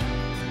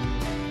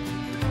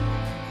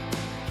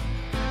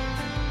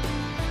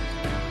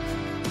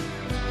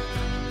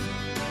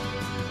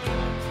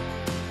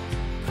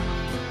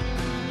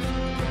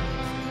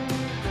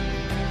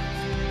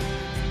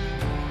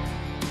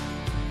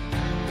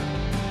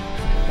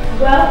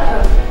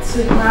 Welcome to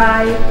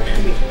my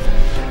crib.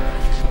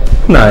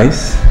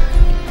 Nice.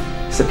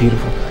 It's a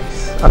beautiful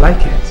place. I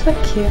like it.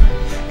 Thank you.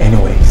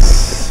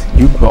 Anyways,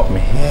 you brought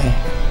me here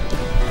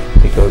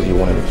because you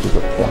wanted to keep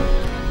it fun.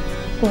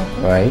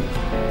 Right?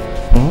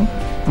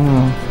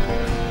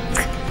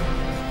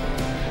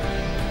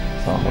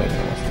 So I'm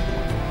waiting.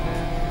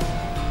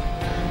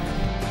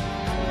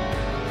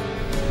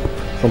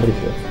 Somebody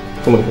here.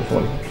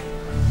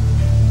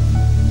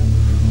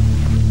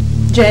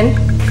 Jen?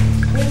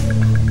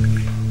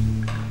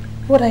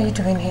 What are you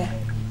doing here?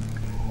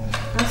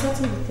 I'm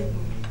setting the table.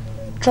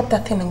 Drop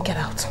that thing and get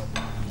out.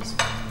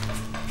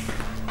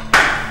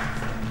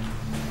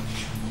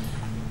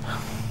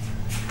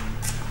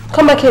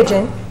 Come back here,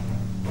 Jen.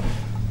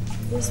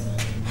 Yes,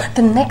 ma'am.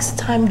 The next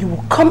time you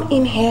will come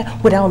in here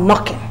without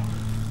knocking,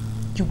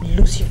 you will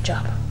lose your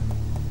job.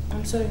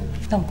 I'm sorry, ma'am.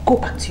 Now go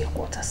back to your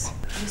quarters.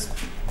 Yes,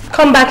 ma'am.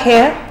 Come back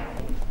here.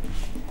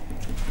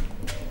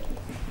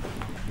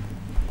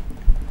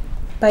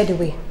 By the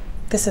way,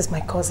 this is my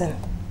cousin.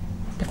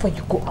 Before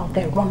you go out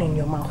there running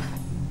your mouth,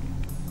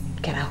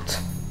 get out.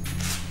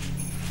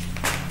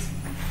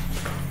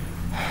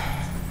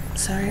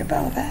 Sorry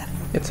about that.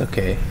 It's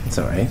okay. It's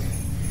alright.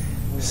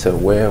 So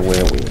where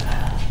were we?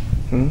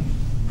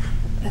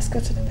 Let's go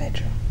to the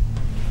bedroom.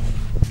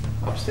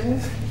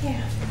 Upstairs?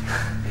 Yeah.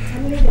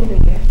 I'm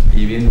leaving here.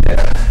 Even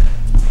better.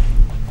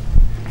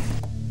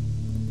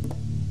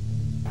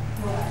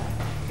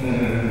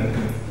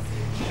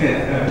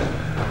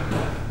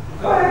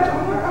 Go ahead.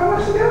 I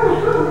want to go.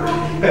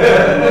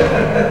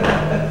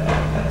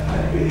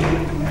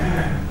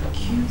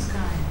 Cute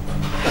guy.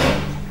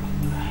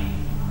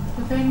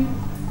 But then,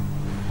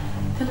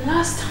 the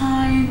last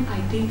time I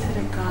dated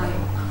a guy,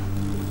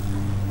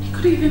 he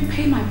couldn't even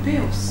pay my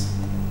bills.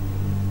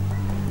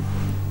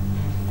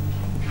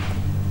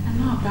 I'm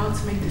not about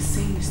to make the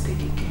same mistake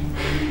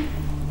again.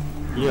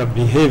 You're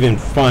behaving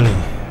funny,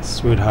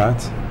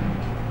 sweetheart.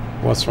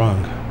 What's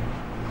wrong?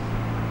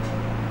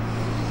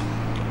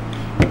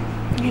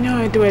 You know,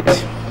 Edward,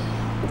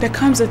 there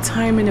comes a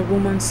time in a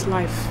woman's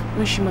life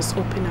when she must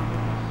open up.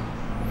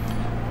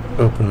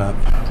 Open up?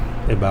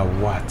 About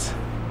what?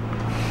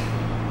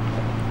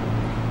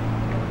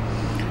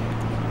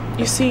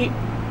 You see,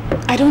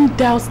 I don't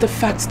doubt the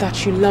fact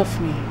that you love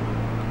me.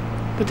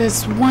 But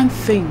there's one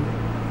thing.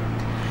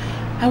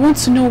 I want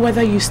to know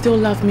whether you still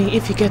love me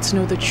if you get to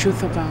know the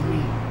truth about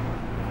me.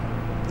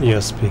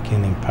 You're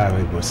speaking in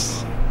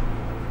parables.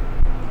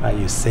 Are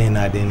you saying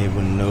I didn't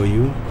even know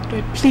you?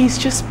 But please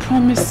just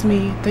promise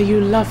me that you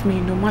love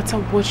me no matter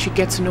what you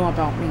get to know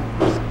about me,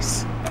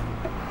 please.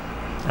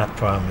 I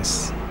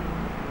promise.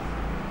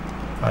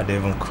 I'd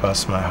even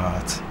cross my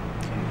heart.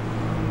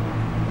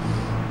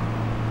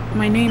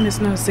 My name is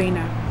not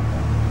Zaina.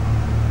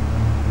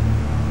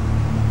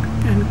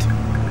 And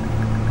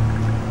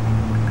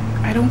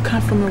I don't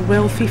come from a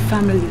wealthy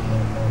family.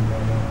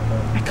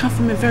 I come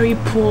from a very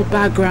poor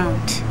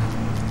background.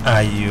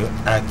 Are you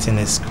acting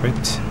a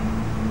script?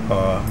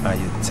 Or are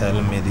you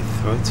telling me the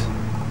truth?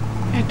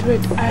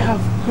 Edward, I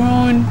have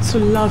grown to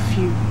love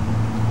you.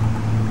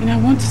 And I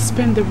want to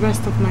spend the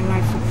rest of my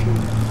life with you.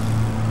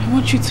 I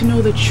want you to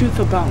know the truth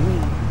about me.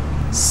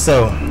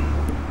 So,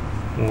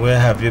 where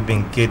have you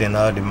been getting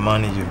all the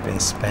money you've been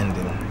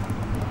spending?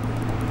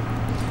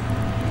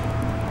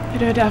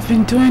 Edward, I've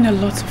been doing a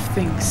lot of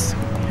things,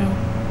 you know.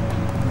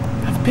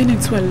 I've been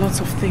into a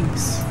lot of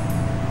things.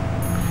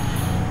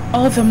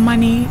 All the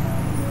money,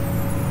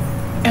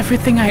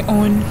 everything I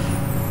own,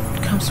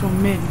 comes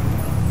from men.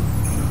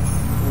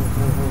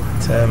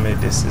 Tell me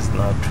this is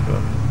not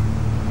true.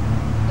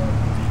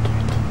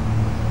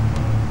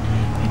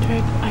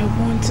 Edward, I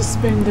want to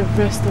spend the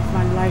rest of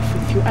my life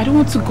with you. I don't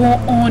want to go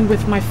on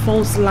with my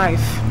false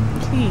life.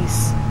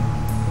 Please.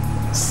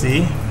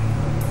 See?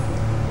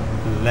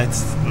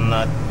 Let's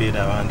not beat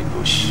around the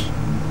bush.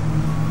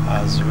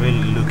 I was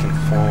really looking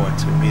forward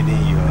to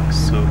meeting your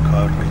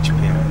so-called rich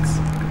parents.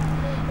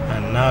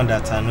 And now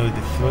that I know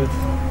the truth,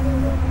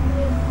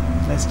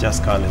 let's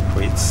just call it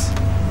quits.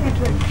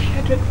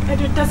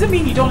 Edward, does it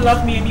mean you don't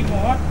love me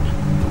anymore?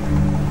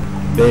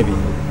 Baby,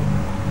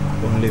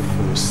 only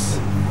fools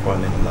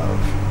fall in love.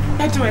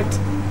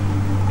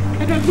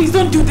 Edward, please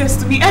don't do this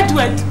to me.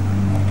 Edward!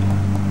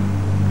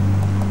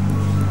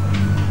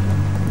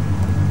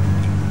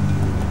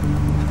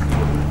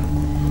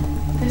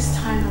 This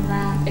time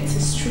around, it's a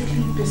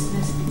strictly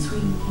business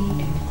between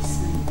me and these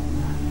men.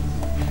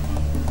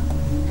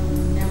 And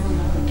we'll never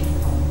love again.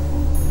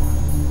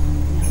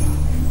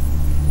 Never.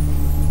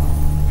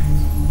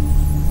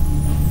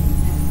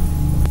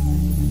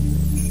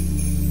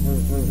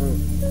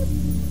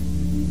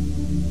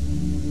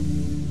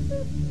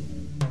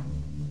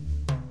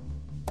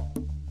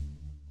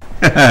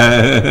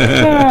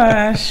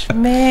 Gosh,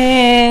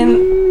 man.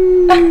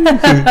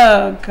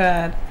 Oh,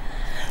 God.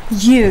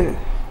 You.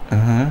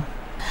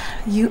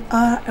 You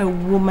are a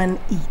woman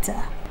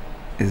eater.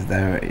 Is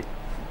that right?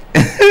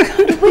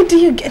 Where do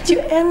you get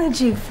your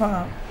energy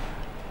from?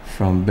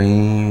 From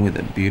being with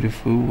a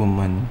beautiful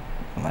woman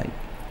like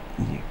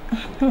you.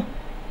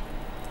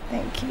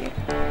 Thank you.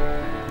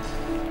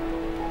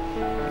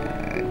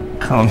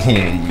 Come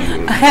here,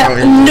 you.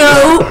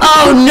 No.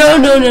 Oh, no.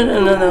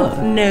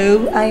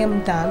 No, I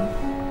am done.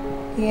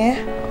 Yeah?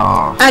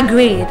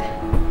 Agreed.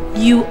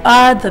 You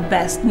are the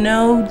best,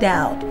 no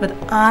doubt. But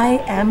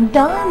I am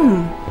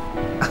done.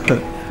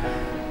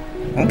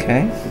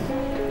 Okay.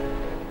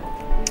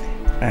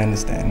 I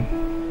understand.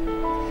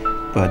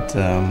 But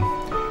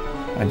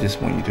I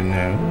just want you to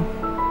know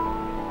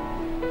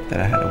that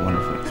I had a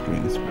wonderful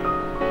experience with you.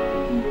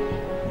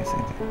 Yes, I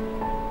did.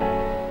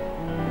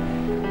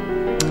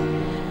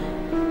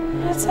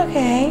 It's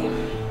okay.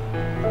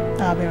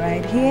 I'll be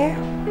right here.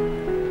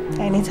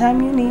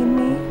 Anytime you need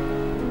me,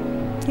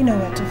 you know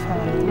where to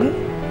find me.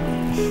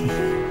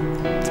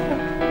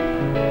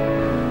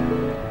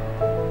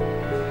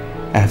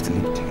 I have to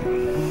leave too.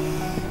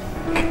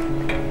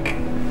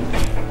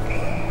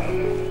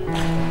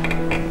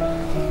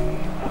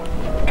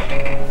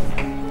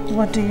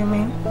 What do you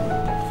mean?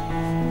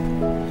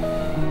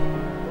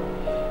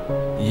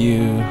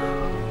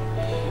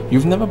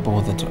 You've never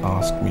bothered to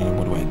ask me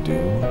what do I do,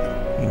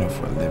 you know,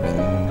 for a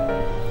living.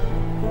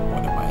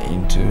 What am I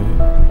into?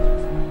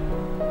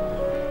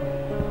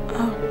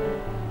 Oh.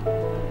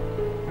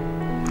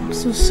 I'm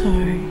so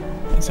sorry.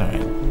 It's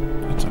alright.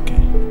 It's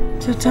okay.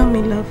 So tell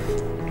me, love,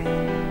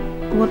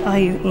 what are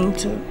you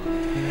into?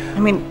 I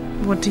mean,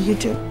 what do you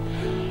do?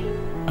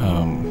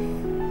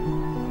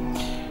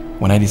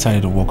 When I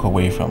decided to walk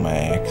away from my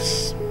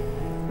ex,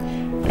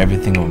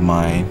 everything of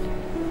mine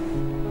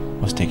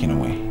was taken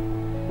away.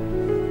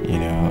 You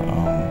know,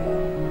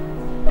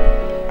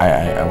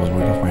 I was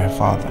working for her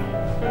father.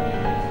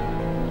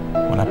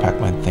 When I packed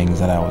my things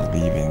that I was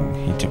leaving,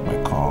 he took my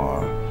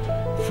car,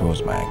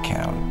 froze my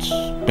account.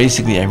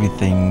 Basically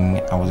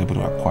everything I was able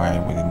to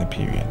acquire within the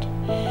period.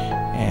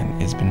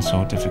 And it's been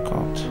so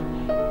difficult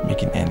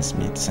making ends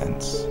meet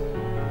sense,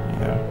 you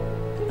know?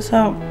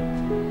 So,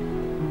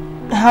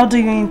 how do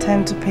you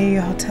intend to pay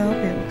your hotel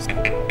bills?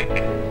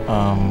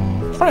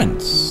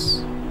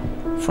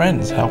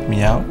 Friends help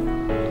me out,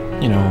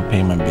 you know,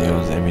 pay my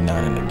bills every now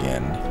and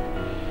again.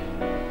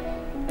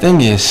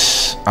 Thing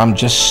is, I'm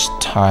just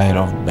tired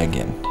of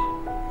begging,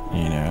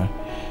 you know,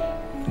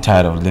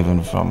 tired of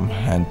living from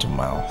hand to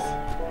mouth.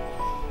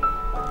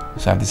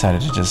 So I've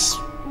decided to just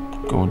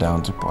go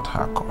down to Port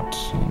Harcourt,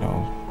 you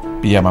know,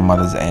 be at my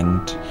mother's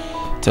end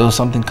till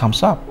something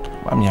comes up.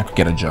 I mean, I could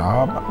get a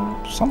job,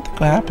 something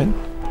could happen.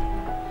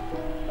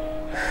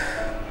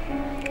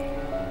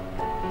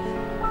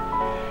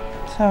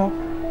 So,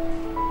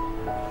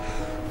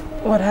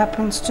 what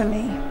happens to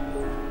me?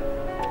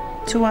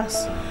 To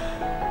us?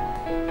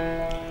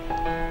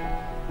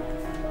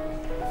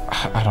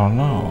 I don't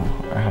know.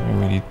 I haven't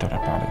really thought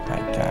about it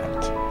like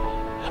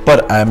that.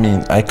 But I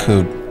mean, I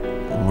could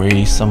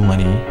raise some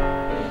money,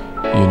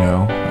 you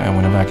know, and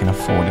whenever I can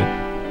afford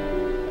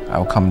it,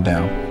 I'll come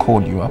down,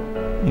 call you up,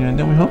 you know, and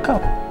then we hook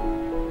up.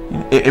 You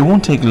know, it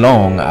won't take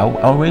long.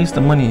 I'll raise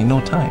the money in no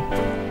time.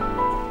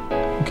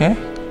 Okay?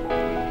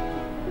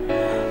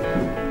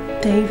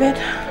 David?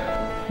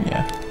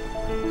 Yeah.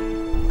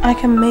 I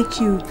can make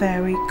you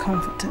very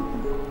comfortable.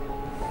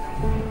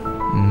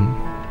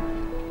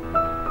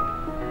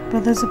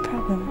 But there's a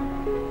problem.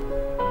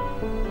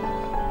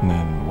 And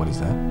then what is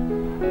that?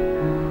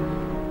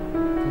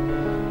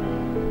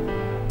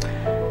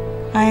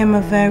 I am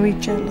a very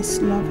jealous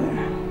lover.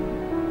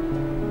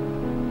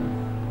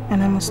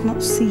 And I must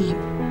not see you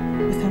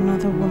with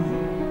another woman.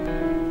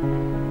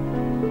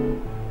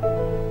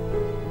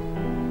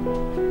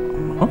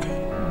 Okay.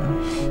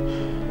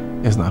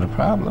 It's not a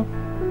problem.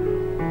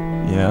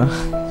 You know?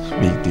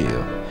 Big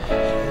deal.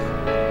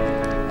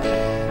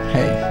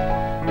 Hey,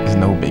 it's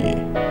no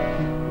biggie.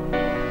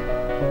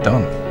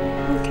 Done.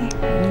 Okay.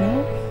 You know?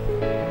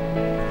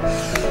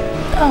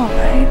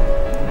 Alright.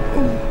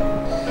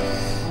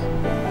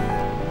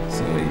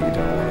 So you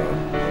don't want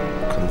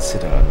to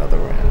consider another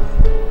round?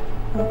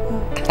 No,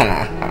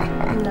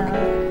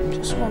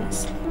 just want to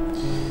sleep.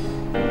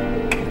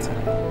 It's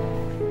alright.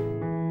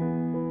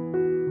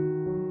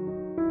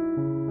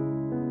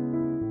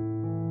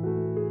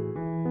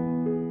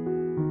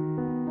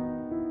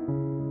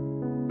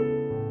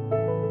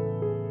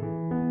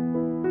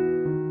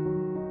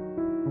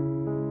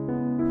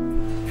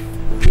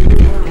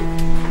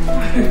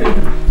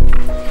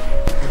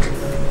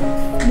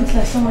 Looks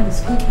like someone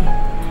is cooking.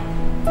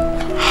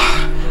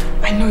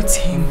 I know it's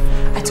him.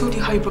 I told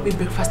you how you brought me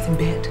breakfast in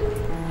bed.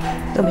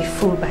 Don't be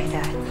fooled by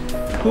that.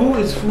 Who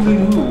is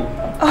fooling who?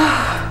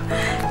 Oh,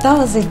 that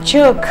was a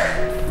joke.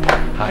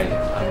 Hi,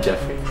 I'm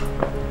Jeffrey.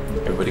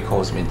 Everybody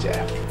calls me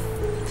Jeff.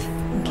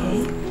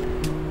 Okay.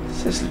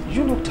 Sis,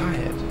 you look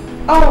tired.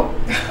 Oh,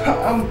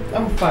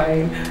 I'm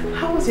fine.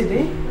 How was your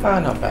day? Ah,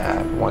 not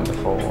bad.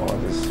 Wonderful.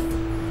 Just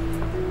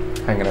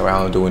hanging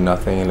around doing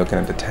nothing, looking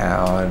at the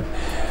town,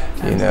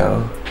 you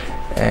know.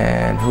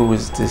 And who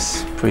is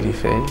this pretty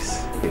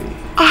face?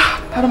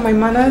 Pardon my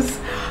manners.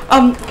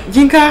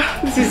 Yinka,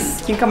 this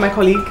is Yinka, my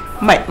colleague,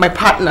 my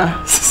partner,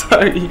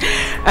 sorry.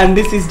 And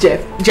this is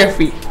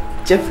Jeffrey.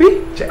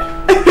 Jeffrey? Jeff.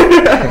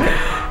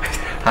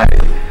 Hi,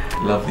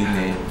 lovely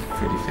name,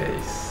 pretty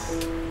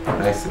face.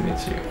 Nice to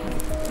meet you.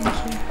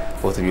 Thank you.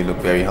 Both of you look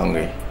very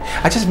hungry.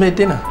 I just made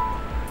dinner.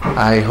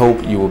 I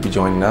hope you will be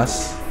joining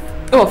us.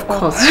 Oh, of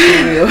course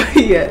you will.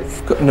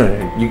 Yes. No,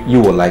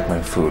 you will like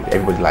my food.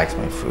 Everybody likes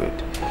my food.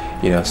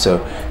 You know, so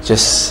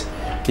just,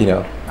 you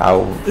know,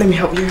 Let me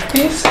help you.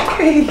 It's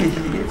okay.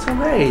 It's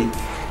alright.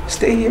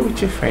 Stay here with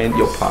your friend,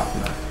 your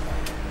partner.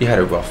 You had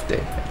a rough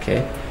day,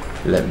 okay?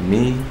 Let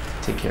me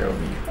take care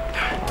of you.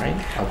 Alright?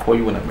 I'll call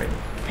you when I'm ready.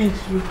 Thank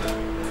you.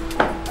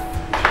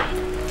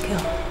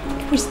 Girl,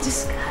 who's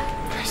this guy?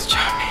 Prince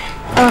Charming.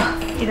 Oh,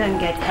 you don't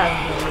get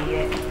carried away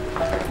yet.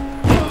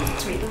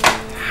 Sweet.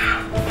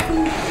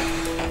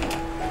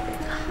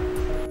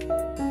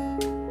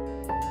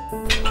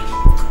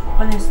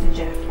 Honestly,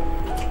 Jeff,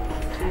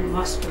 I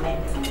must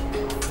commend you.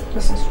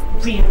 This is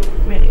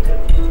really good.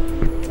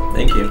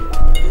 Thank you.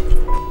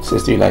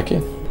 Sis, do you like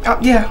it?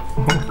 Yeah.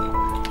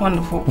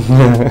 Wonderful.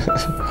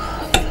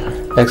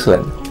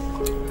 Excellent.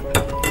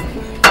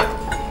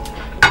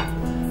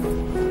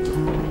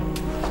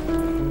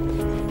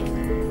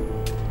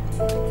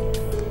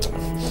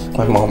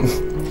 My mom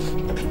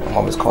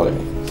is calling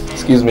me.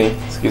 Excuse me.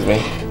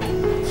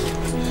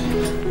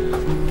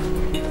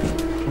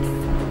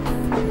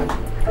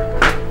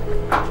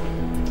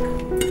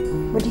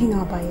 What do you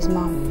know about his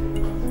mom?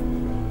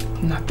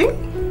 Nothing?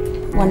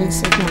 One is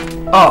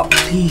signal. Oh,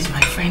 please,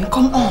 my friend,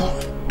 come on.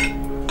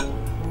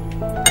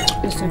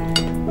 Listen,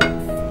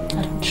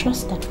 I don't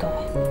trust that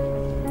guy.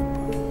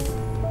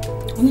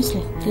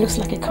 Honestly, he looks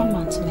like a con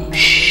man to me.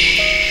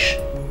 Shh.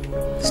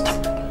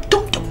 Stop.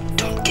 Don't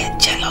get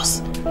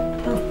jealous.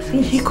 Oh,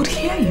 please. He could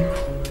hear you.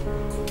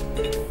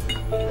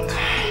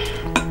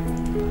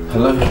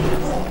 Hello?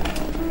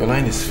 Your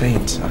line is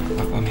faint. I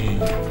can't hear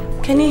you.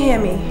 Can you hear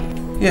me?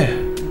 Yeah,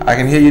 I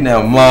can hear you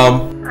now,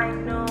 Mom. I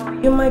know.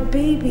 You're my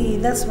baby.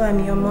 That's why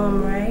I'm your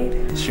mom, right?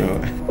 Sure.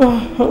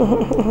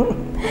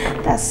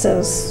 That's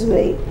so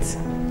sweet.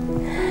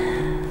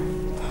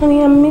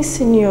 Honey, I'm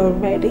missing you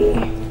already.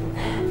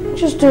 I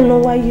just don't know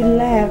why you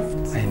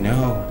left. I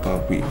know,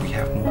 but we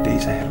have more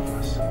days ahead of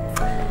us.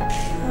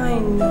 I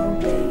know,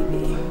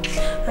 baby.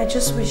 I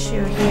just wish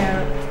you were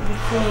here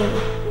with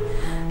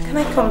me. Can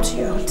I come to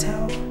your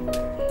hotel?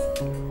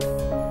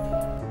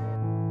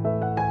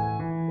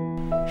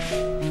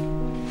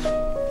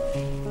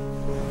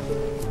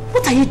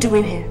 What are you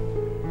doing here?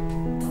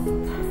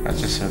 I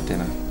just served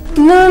dinner.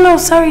 No,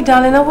 sorry,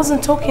 darling. I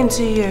wasn't talking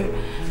to you.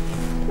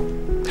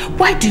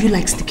 Why do you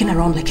like sneaking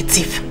around like a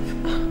thief?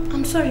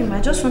 I'm sorry, ma.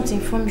 I just want to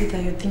inform you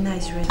that your dinner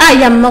is ready. I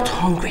am not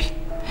hungry.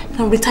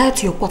 Now retire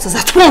to your quarters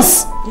at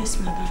once. Yes,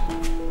 madam.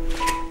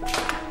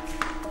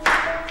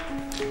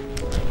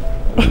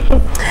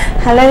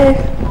 Hello?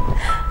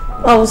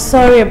 Oh,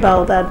 sorry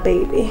about that,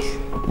 baby.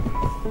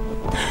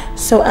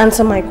 So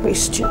answer my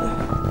question.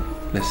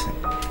 Listen,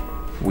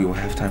 we will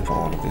have time for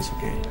all of this,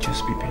 okay?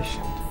 Just be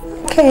patient.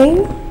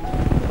 Okay.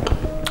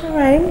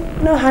 Alright.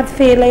 No hard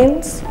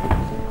feelings.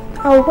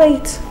 I'll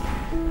wait.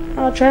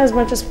 I'll try as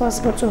much as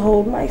possible to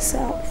hold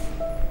myself.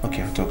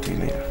 Okay, I'll talk to you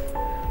later.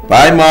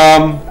 Bye,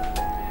 Mom.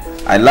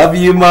 I love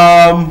you,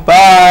 Mom.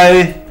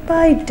 Bye.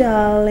 Bye,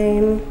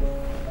 darling.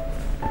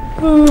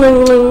 Mwah,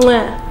 mwah,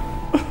 mwah.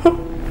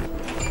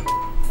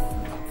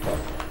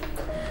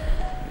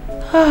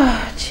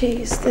 Ah,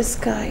 jeez, this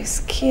guy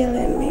is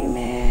killing me,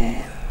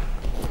 man.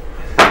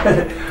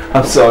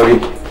 I'm sorry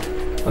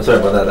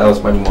about that. That was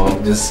my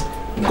mom just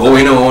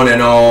going on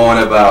and on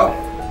about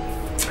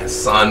her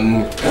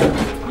son.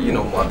 You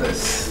know,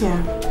 mothers.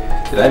 Yeah.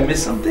 Did I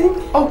miss something?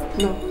 Oh,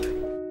 no.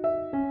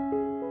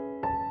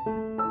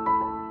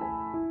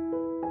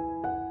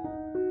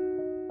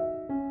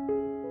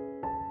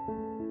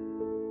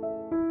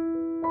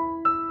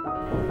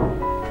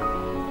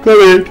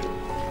 Chloe.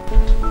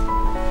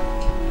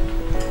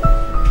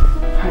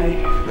 Hi.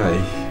 Hi.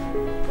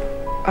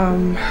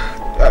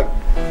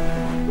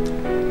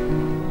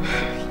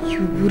 You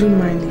wouldn't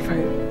mind if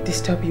I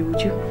disturb you,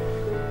 would you?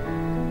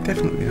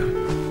 Definitely not.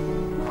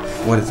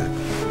 What is it?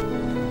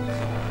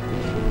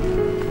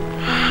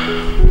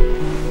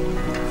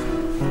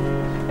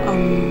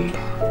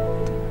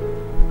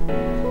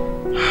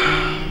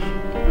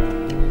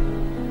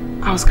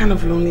 I was kind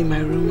of lonely in my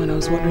room and I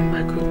was wondering if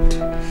I could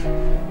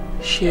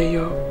share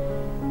your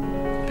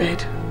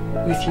bed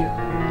with you.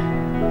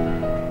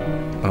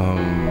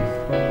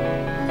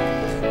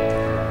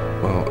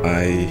 Well,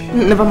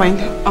 Never mind.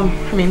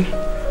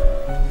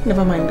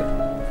 Never mind.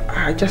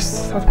 I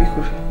just thought we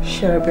could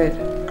share a bed.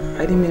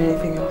 I didn't mean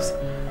anything else.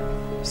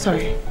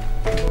 Sorry.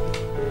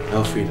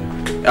 Elfrida.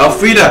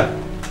 Elfrida!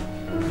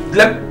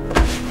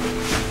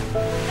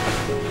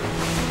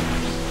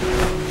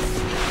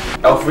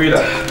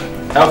 Elfrida!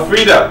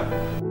 Elfrida!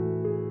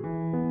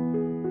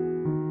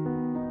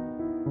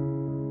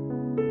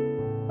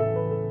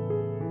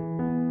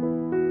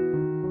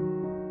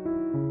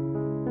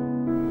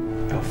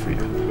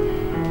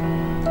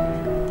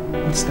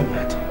 What's the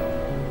matter?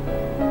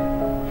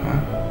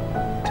 Huh?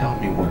 Tell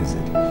me, what is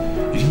it?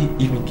 You didn't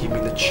even give me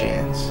the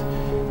chance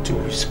to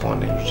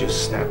respond and you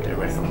just snapped it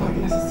right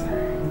away.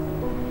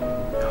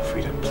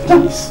 Elfrida,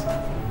 please.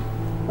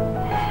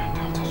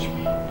 Don't touch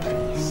me,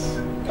 please.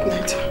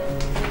 Later.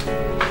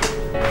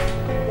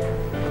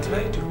 What did I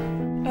do?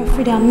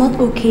 Elfrida, I'm not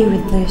okay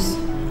with this.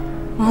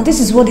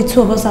 This is what the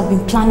two of us have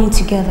been planning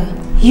together.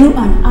 You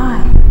and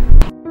I.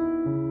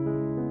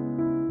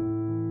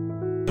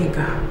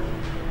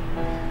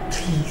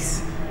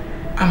 Please,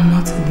 I'm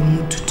not in the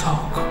mood to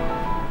talk.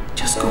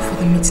 Just go for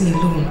the meeting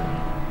alone.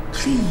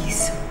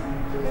 Please.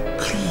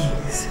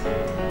 Please.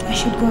 I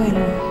should go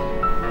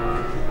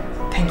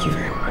alone. Thank you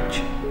very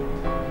much.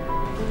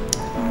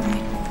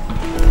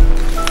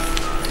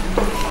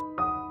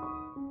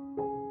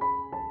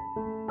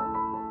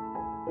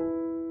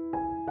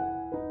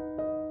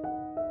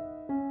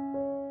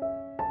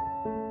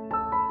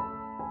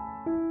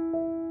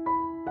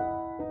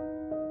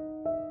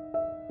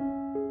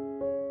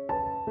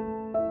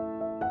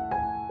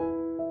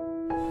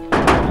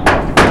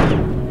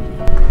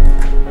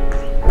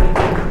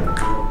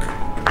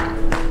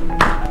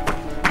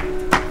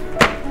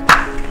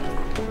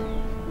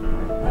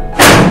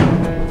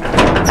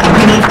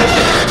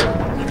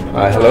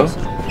 Hello?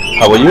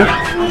 How are you?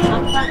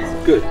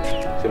 Good.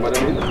 Is your mother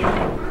with you?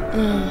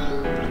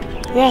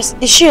 Yes,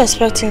 is she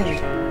expecting you?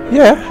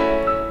 Yeah.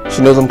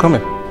 She knows I'm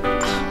coming.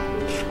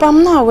 But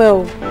I'm not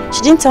well.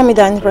 She didn't tell me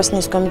that any person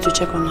is coming to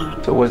check on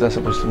her. So what's that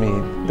supposed to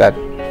mean? That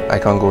I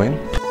can't go in?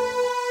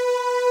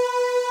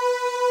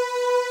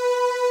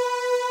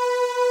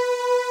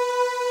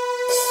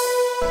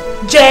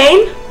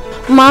 Jane?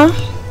 Ma?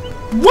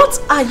 What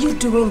are you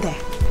doing there?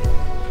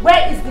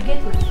 Where is the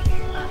gateway?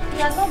 He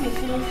has not been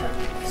feeling sure.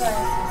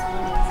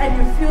 And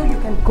you feel you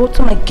can go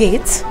to my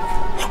gate?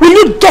 Will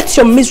you get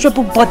your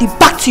miserable body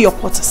back to your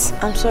quarters?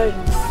 I'm sorry.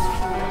 I'm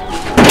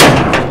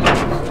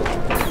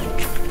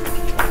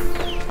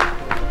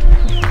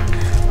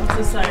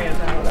so sorry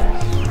about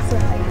that. So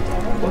how you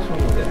doing? What's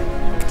wrong with that?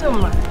 Don't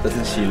mind.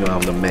 Doesn't she know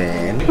I'm the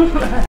man?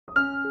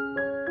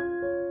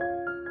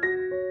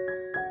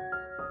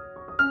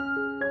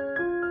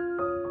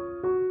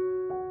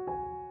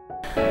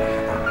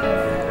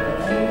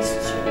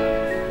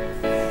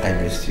 I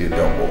missed you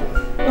double.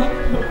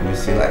 You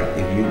see, like,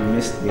 if you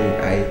missed me,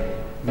 I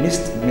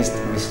missed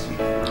you.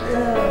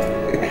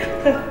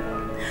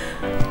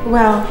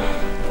 Well,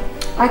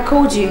 I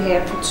called you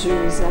here for two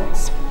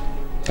reasons.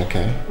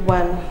 Okay.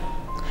 One,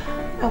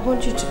 I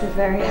want you to be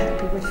very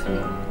happy with me.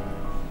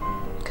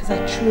 Because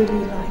I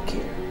truly like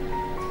you.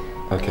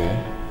 Okay.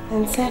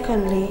 And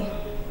secondly,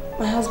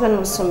 my husband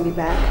will soon be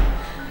back.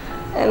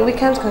 And we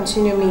can't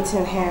continue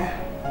meeting here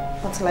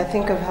until I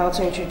think of how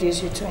to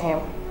introduce you to him.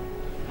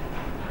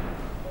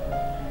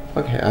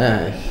 Okay,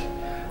 I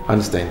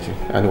understand you.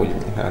 I know what you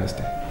mean. I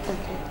understand.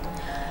 Okay.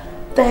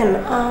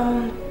 Then,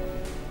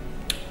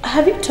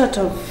 have you thought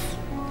of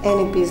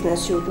any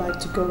business you would like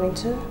to go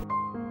into?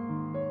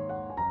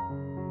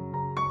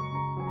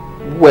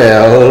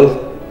 Well,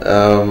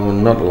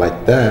 not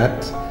like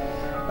that.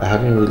 I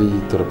haven't really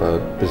thought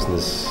about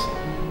business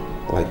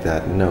like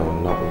that. No,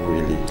 not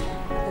really.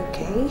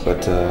 Okay.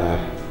 But,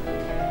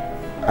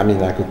 I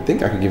mean, I could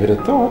give it a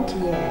thought.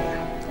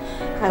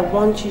 Yeah. I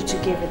want you to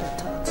give it a thought.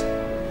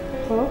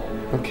 Huh?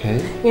 Okay.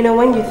 You know,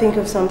 when you think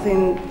of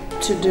something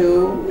to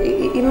do,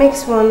 it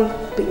makes one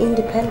be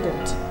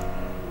independent.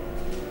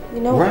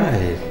 You know?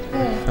 Right.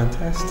 Yeah.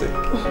 Fantastic.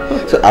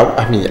 So,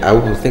 I mean, I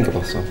will think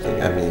about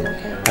something. I mean,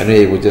 Okay. I know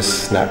it would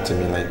just snap to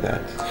me like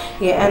that.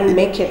 Yeah, and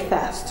make it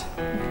fast.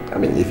 I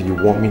mean, if you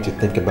want me to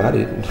think about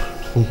it,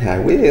 I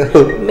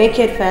will. Make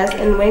it fast,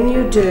 and when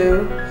you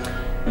do,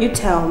 you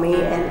tell me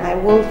and I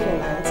will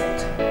finance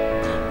it.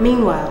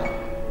 Meanwhile,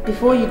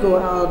 before you go,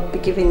 I'll be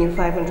giving you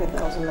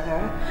 500,000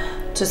 naira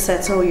to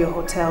settle your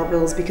hotel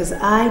bills because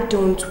I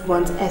don't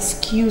want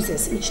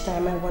excuses each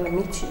time I want to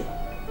meet you.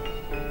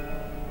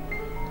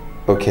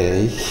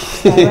 Okay.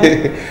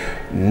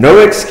 No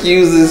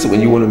excuses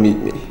when you want to meet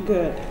me.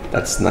 Good.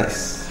 That's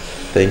nice.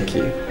 Thank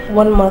you.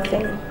 One more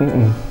thing.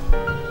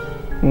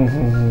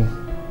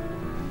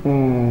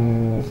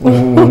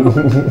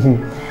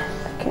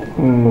 Okay.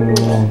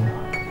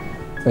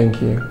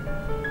 Thank you.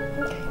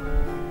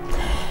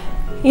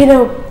 You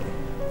know,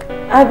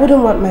 I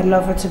wouldn't want my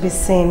lover to be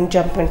seen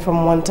jumping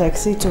from one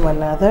taxi to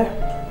another.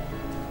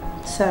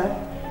 So,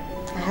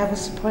 I have a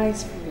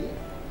surprise for you.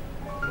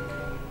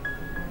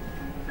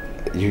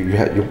 You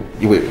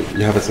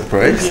have a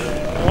surprise?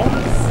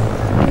 Yes.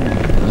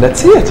 Let's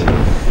see it.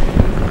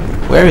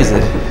 Where is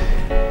it?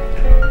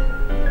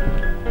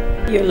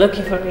 You're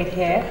looking for it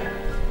here?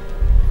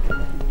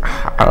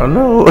 I don't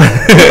know.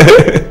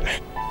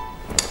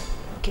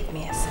 Give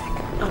me a sec.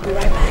 I'll be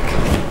right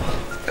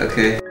back.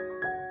 Okay.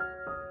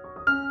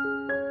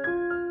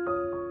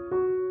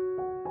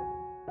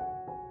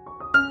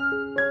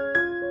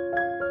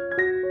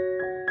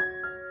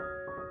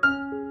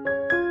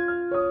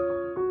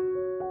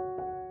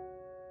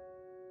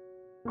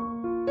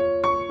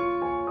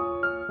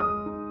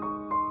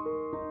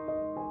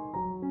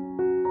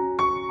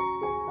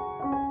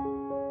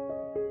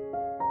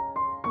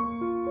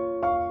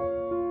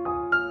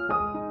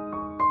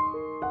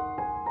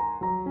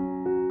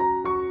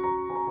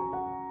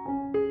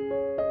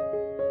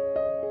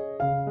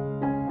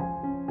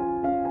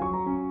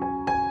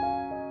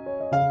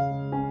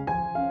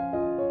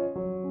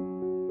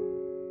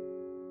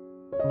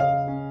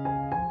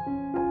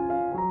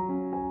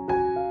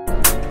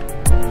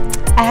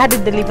 had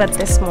it delivered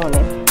this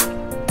morning.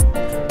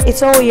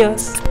 It's all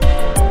yours.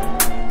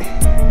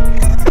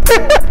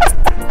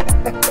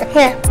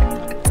 Here.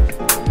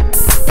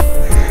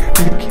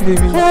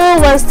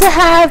 Who wants to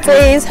have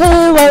this?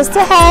 Who wants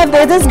to have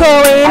this? It's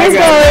going. It's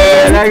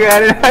going. I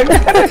got it.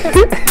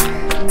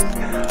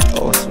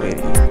 Oh,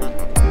 sweetie.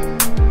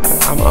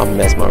 I'm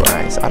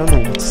mesmerized. I don't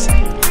know what to say.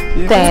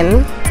 Yeah.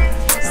 Then,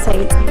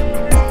 say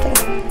nothing.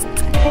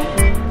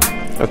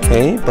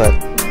 Okay, but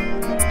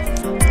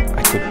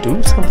I could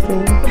do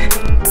something.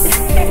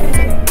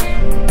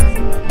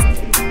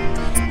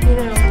 You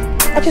know,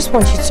 I just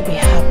want you to be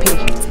happy.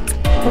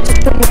 I want to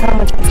tell you how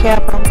much I care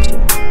about you.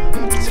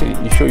 So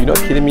you sure you're not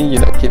kidding me?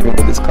 You're not kidding me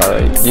with this car,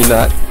 right? You're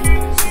not?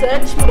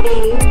 Search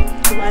me.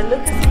 Do I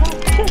look as if I'm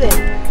kidding?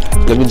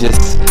 Let me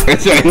just...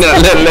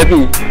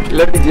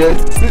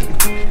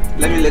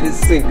 let me let it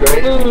sink,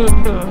 right?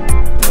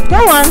 Go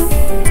on.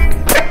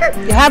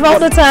 You have all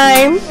the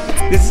time.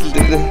 This is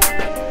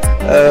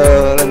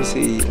let me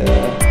see.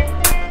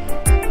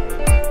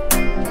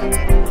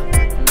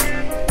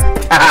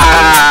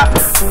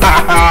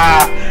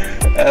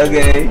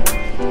 Okay.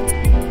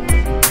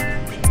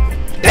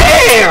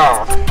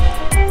 Damn!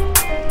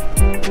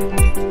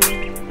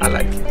 I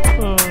like it. I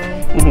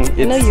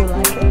know you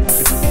like it.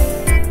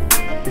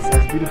 It's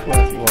as beautiful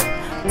as you want.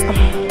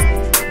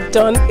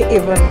 Don't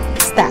even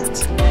start,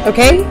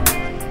 okay?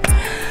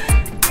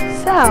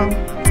 So,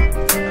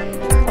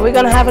 are we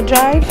gonna have a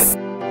drive?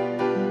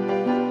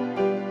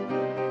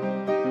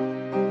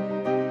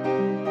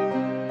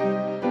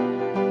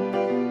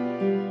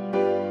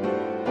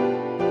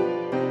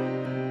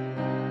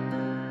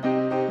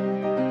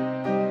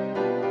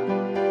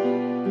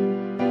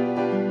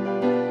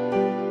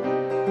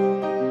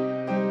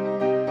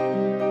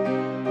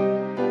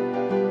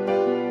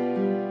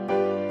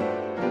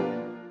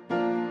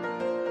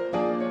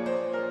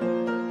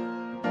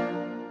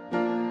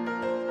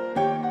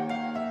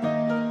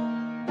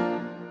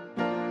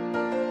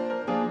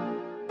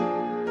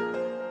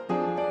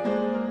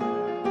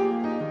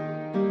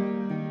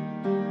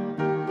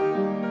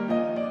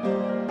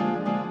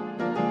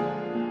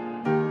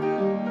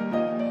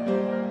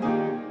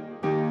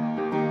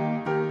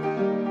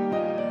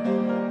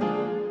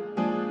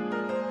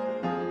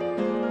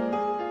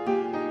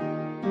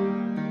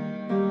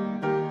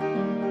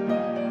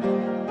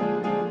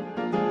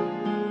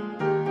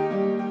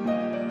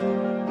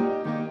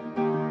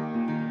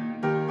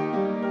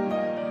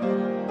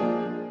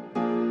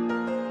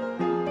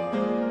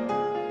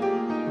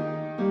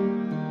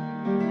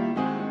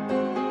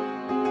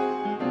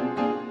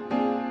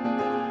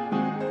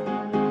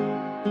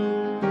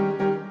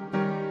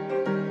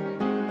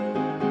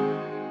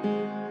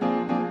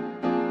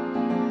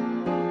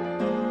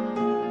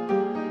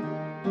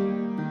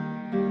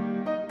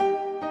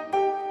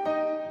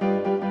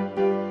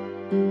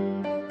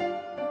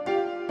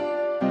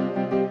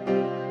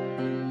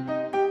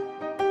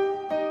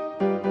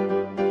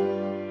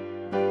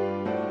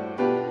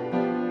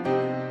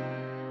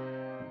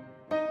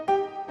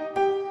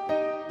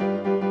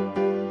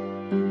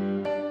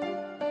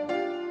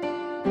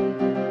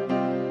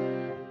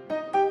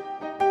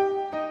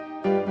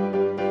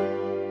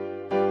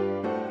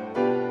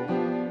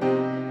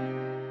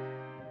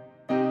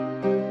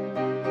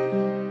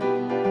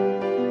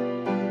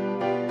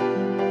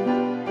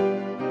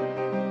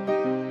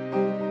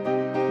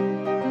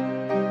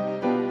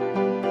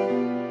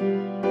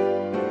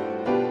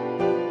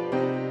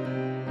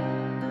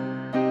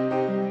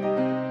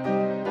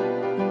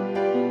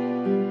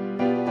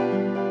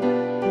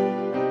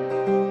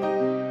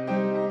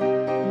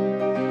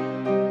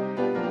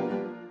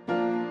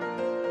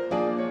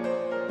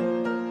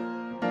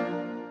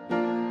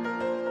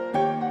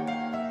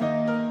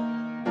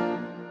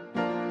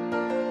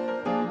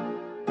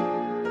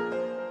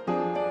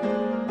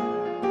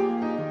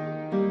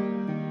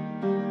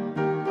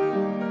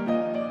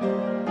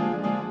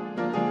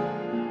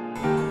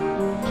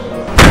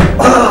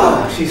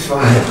 She's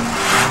fine.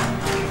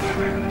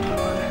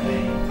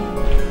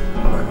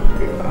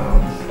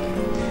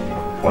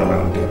 What am I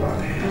gonna do about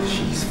it?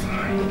 She's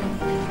fine.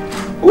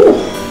 Ooh.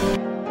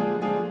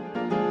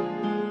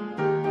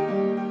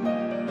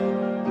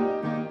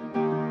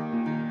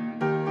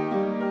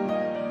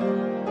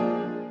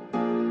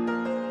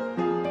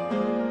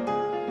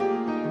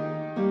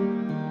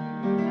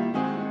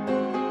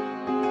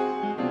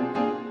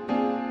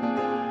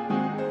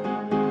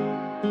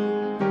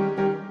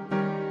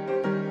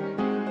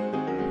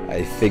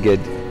 I figured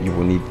you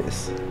will need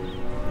this.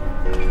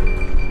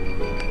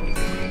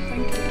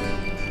 Thank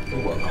you.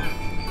 You're welcome.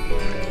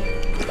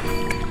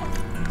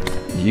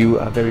 You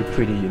are very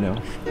pretty, you know.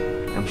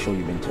 I'm sure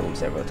you've been told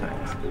several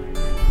times.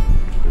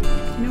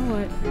 You know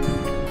what?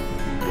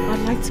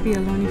 I'd like to be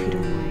alone if you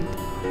don't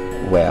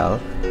mind. Well,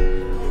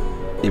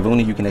 if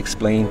only you can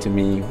explain to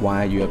me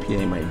why you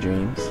appear in my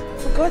dreams.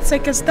 For God's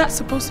sake, is that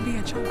supposed to be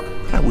a joke?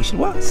 I wish it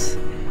was,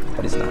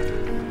 but it's not.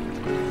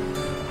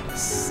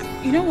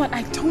 You know what?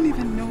 I don't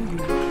even know you.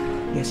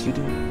 Yes, you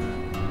do.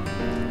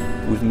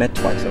 We've met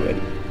twice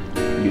already.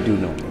 You do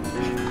know me.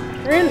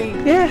 Really?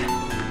 Yeah.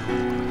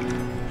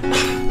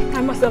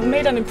 least I've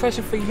made an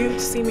impression for you to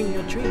see me in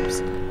your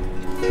dreams.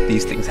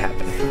 These things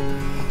happen.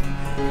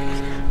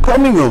 Call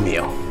me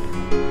Romeo.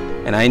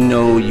 And I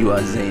know you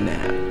are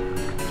Zainab.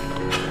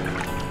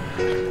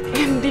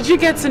 And did you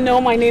get to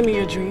know my name in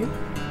your dream?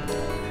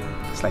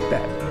 It's like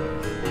that.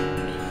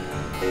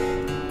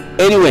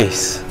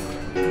 Anyways,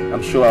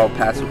 I'm sure our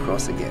paths will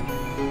cross again.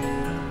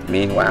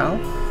 Meanwhile,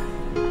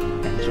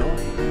 enjoy.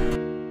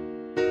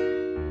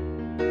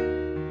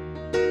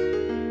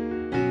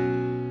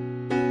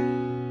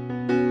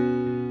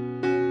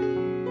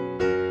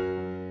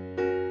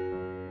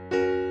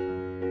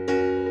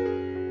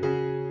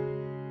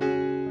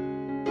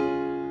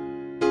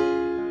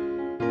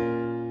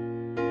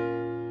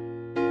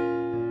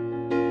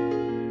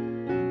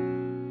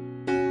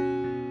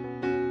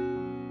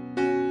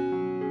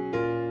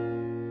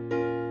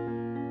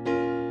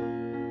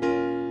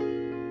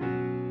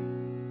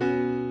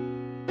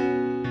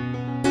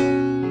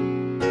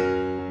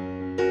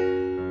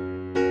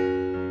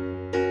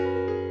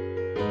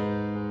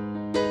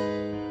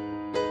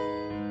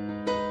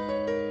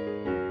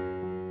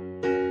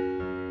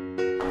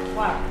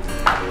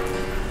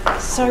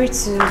 Sorry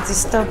to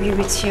disturb you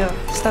with your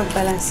stock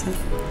balancing.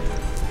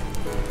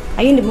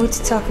 Are you in the mood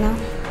to talk now?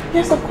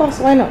 Yes, of course.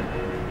 Why not?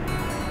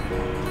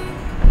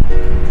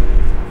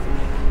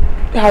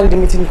 How did the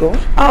meeting go?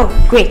 Oh,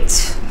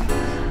 great.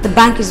 The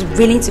bank is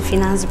willing to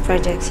finance the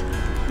project.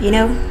 You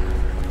know,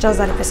 just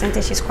that the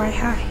percentage is quite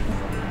high.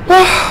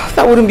 Well,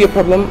 that wouldn't be a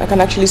problem. I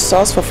can actually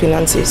source for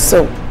finances,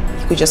 so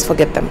you could just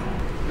forget them.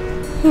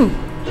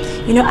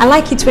 You know, I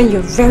like it when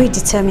you're very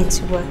determined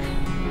to work.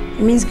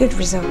 It means good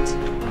result.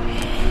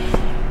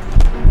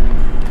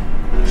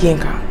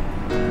 Yinka,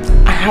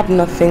 I have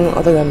nothing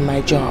other than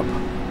my job.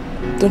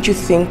 Don't you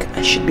think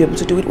I should be able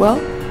to do it well?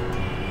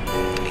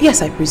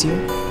 Yes, I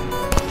presume.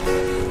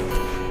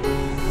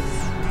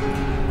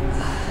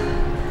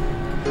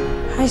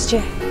 How's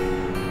Jay?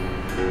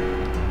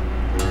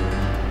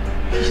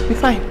 He should be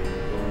fine.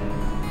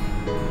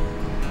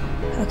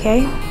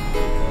 Okay.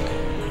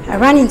 I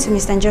ran into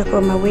Mr. Njoko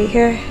on my way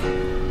here.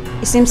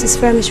 It seems his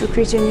firm is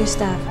recruiting new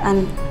staff,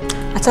 and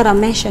I thought I'd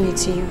mention it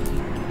to you.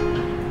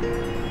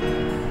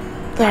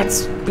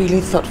 That's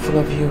really thoughtful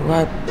of you.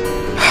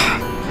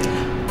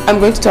 I'm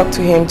going to talk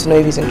to him to know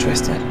if he's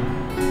interested.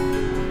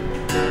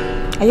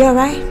 Are you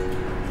alright?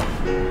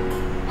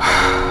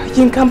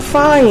 Yinka, I'm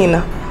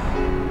fine.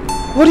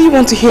 What do you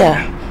want to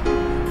hear?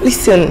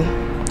 Listen,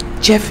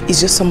 Jeff is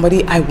just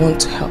somebody I want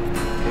to help.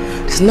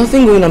 There's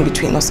nothing going on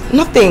between us.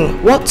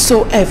 Nothing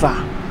whatsoever.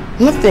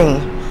 Nothing.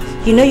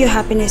 You know your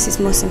happiness is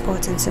most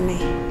important to me.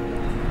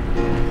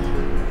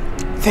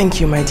 Thank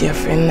you, my dear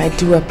friend. I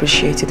do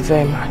appreciate it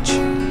very much.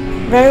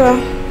 Very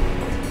well.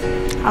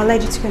 I'll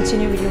let you to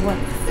continue with your work.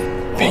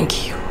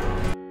 Thank you.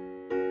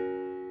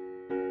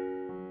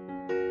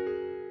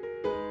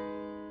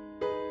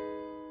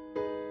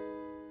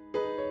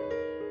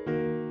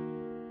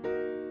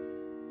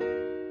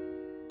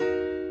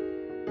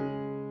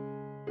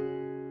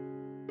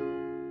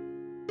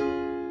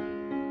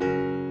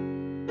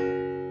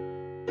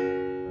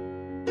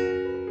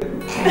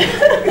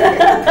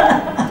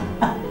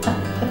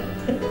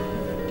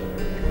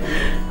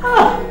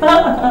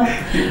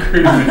 You're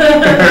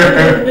crazy.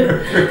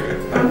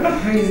 I'm not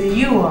crazy,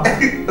 you are.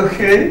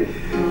 Okay.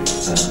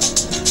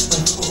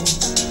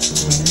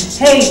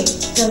 Hey,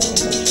 don't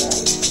take a try.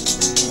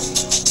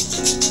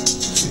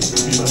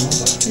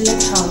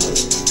 Let's have it.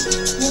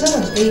 You're not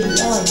a baby,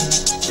 are you?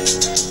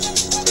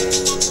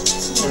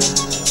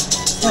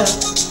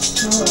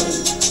 No worries.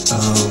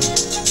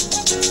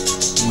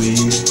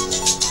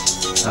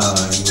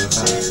 You were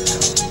about to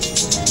tell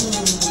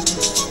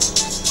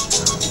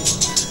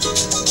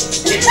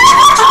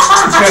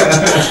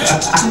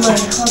My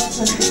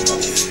husband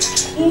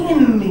is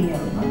in me.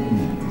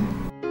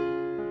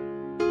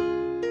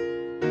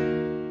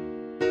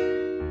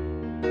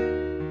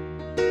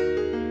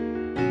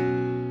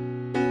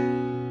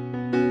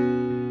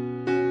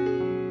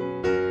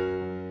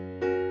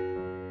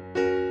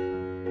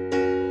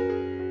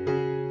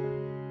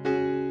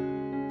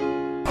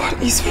 What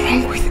is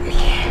wrong with me?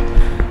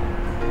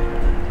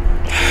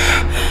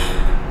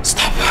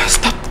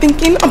 Stop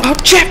thinking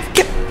about Jeff.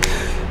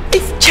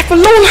 Leave Jeff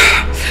alone.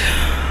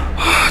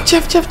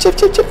 Jeff,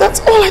 that's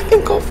all I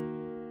think of.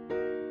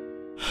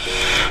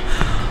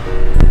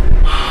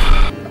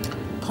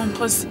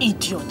 Pompous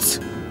idiot.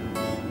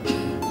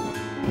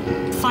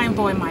 Fine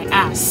boy, my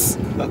ass.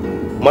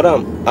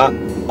 Madam,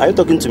 are you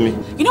talking to me?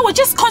 You know what?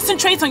 Just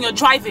concentrate on your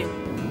driving.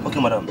 Okay,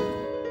 madam.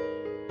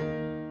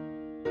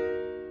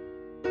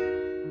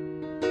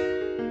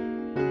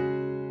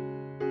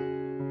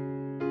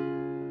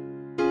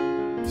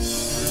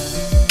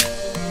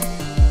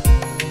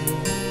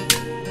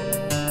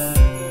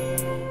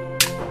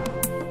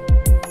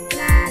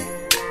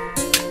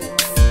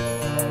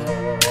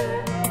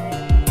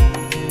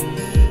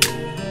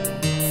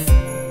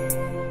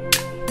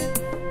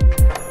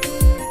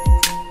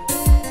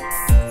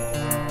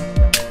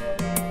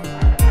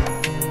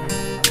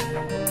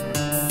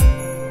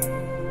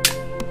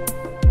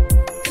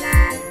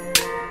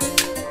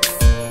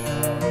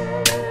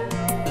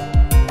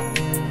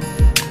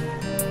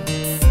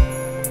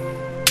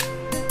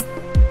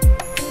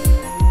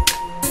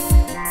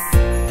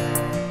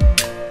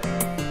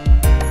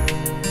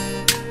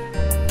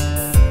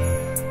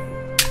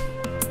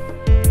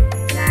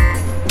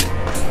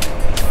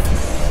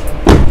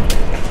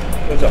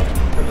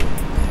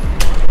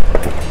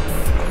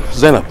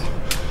 Zainab,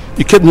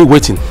 you kept me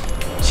waiting.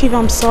 Chief,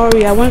 I'm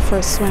sorry. I went for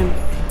a swim.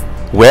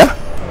 Where?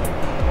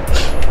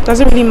 Does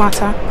it really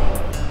matter?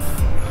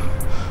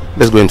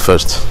 Let's go in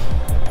first.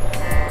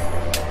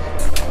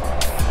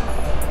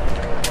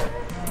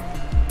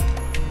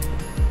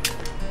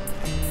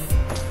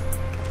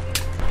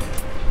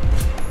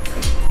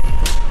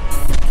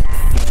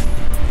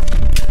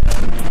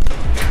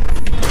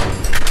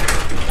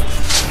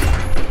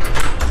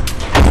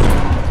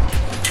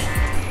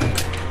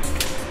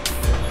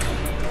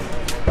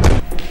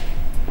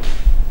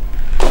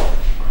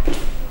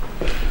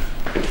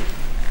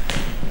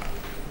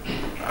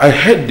 I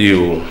heard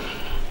you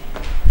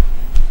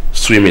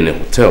swim in a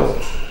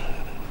hotel.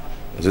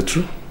 Is it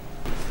true?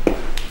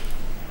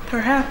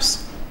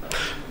 Perhaps.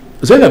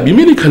 Zainab, you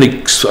mean you can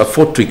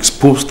afford to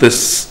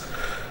expose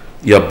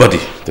your body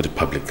to the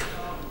public?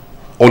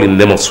 All in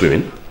the name of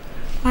swimming?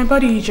 My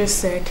body, you just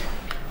said.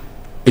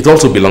 It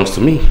also belongs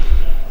to me.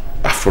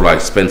 After all, I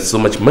spent so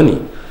much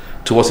money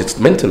towards its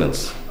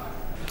maintenance.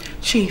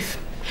 Chief,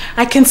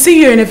 I can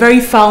see you're in a very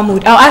foul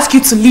mood. I'll ask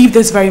you to leave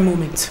this very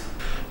moment.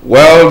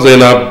 Well,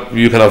 Zainab,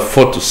 you can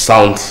afford to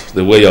sound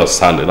the way you're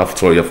sounding.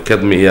 After all, you've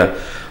kept me here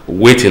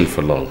waiting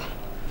for long.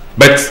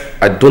 But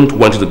I don't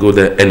want you to go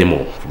there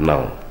anymore from now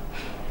on.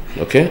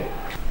 Okay?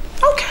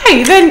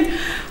 Okay, then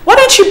why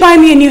don't you buy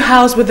me a new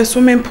house with a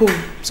swimming pool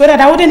so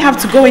that I wouldn't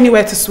have to go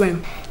anywhere to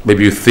swim?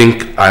 Maybe you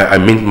think I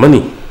mean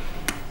money.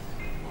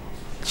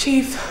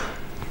 Chief,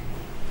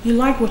 you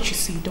like what you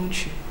see,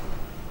 don't you?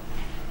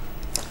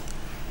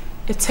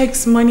 It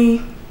takes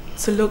money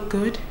to look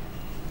good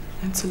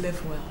and to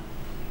live well.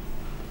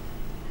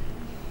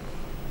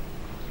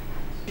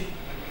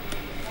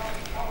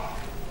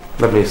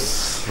 Let me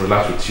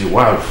relax with you a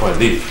while before I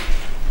leave.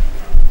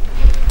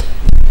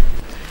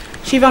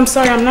 Chief, I'm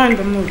sorry, I'm not in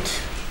the mood.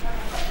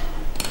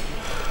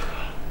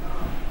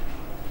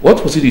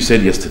 What was it you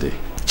said yesterday?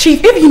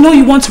 Chief, if you know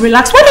you want to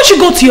relax, why don't you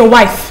go to your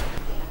wife?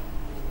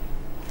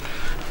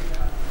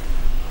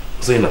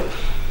 Zainab,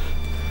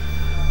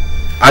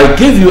 I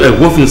gave you a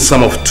whopping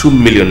sum of 2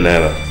 million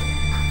naira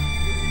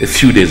a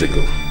few days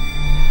ago.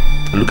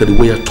 And look at the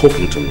way you're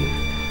talking to me.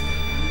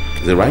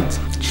 Is it right?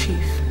 Chief,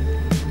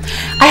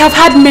 I have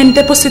had men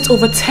deposit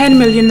over 10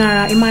 million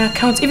naira in my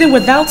account even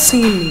without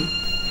seeing me.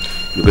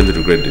 You're going to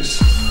regret this,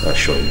 I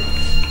assure you.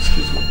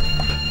 Excuse me.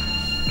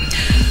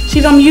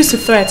 Chief, I'm used to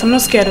threats. I'm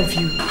not scared of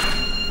you.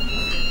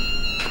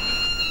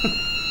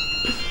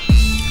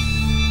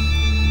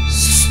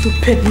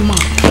 Stupid man.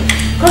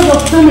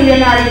 Because of 2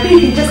 million naira, you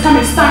think you can just come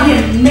and stand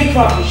here and make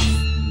rubbish?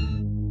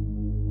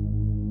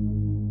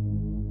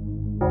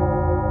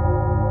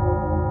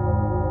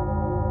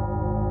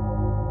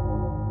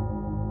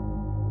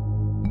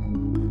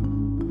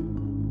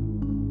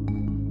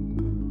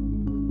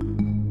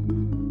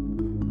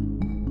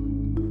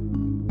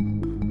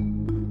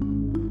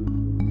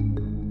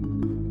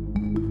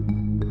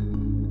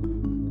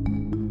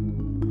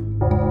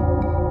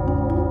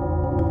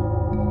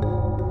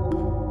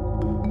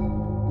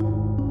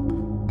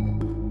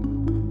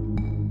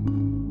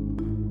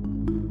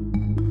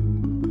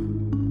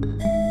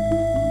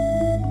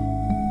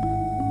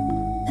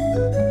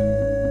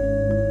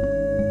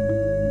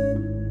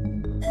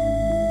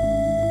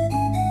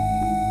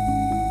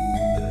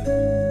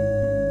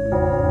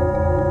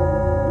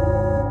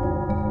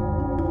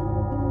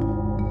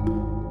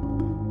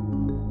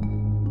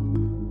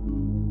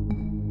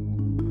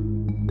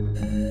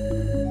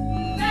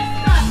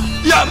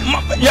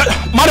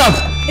 Madam!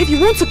 If you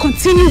want to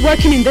continue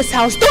working in this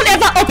house, don't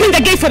ever open the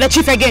gate for the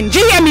chief again. Do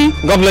you hear me?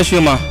 God bless you,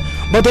 ma.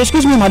 But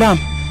excuse me, madam.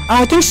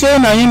 I think so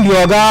na him be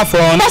oga for...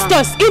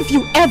 Festus, if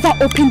you ever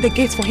open the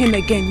gate for him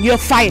again, you're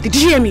fired. Did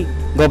you hear me?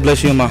 God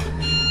bless you, ma.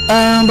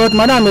 But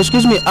madam,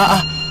 excuse me.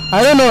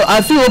 I don't know.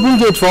 I feel open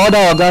gate for other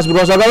ogas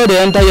because oga they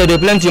enter here, they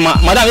plenty, ma.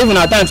 Madam, even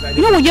at times...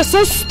 You know what? You're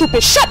so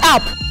stupid. Shut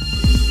up!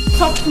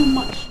 Talk too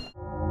much.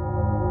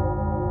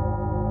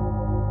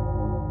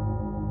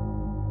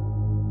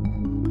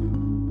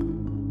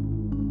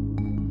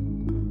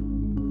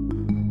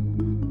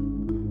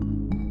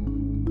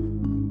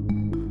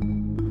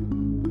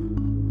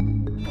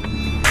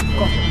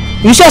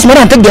 You see, as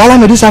madam take the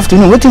alarm this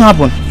afternoon, what thing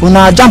happen? When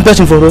I jump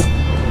person for road.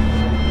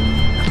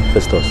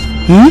 Festus,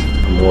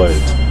 I'm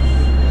worried.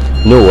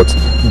 You know what?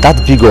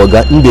 That big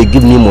organ, they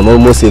give me money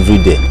almost every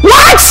day.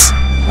 What?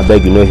 I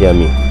beg you, no hear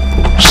me.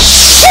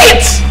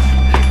 Shit!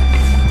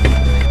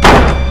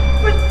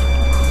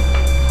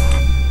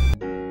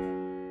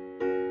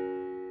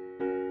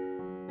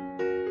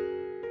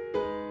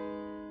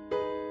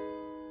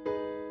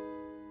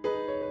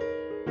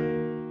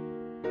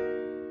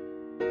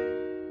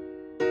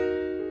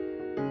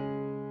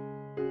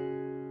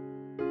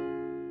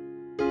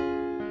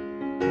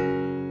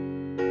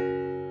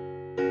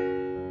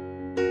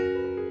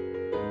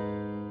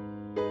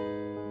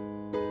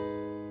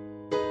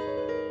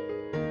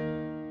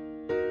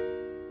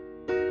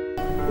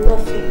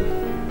 Nothing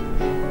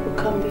will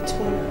come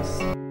between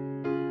us.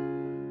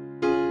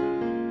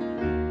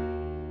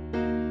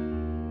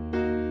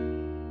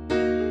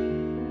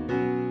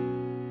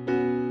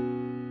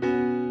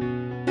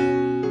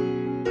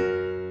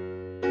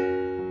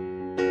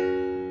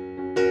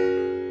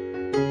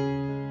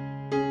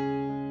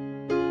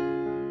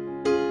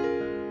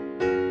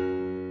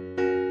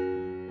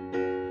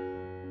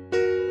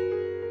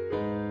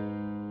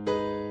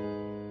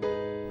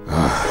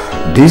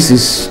 This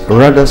is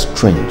rather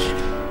strange.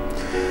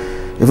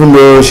 Even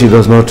though she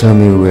does not tell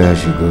me where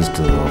she goes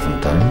to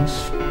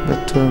oftentimes,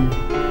 but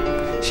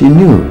she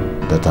knew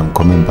that I'm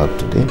coming back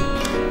today.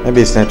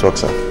 Maybe it's network,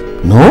 sir.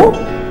 No,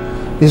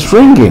 it's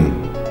ringing.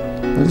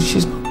 And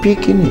she's not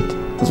picking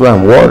it. That's why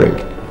I'm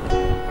worried.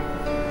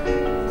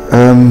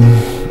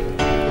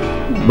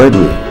 By the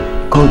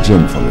way, call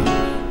Jane for me.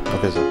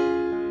 Okay, sir.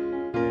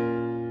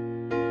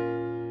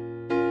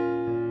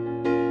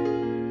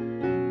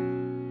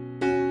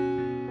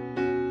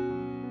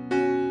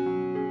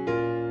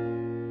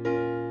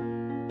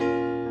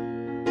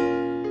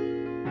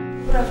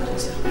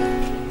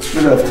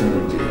 Good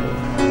afternoon,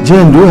 Jane.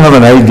 Jane, do you have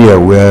an idea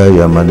where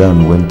your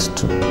madam went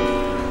to?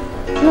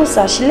 No,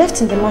 sir. She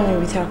left in the morning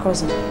with her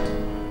cousin.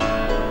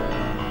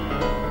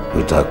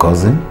 With her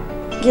cousin?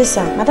 Yes,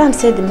 sir. Madam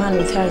said the man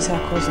with her is her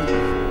cousin.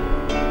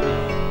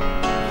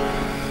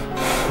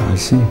 I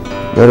see.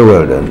 Very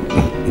well then.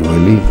 You may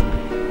leave.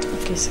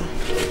 Okay, sir.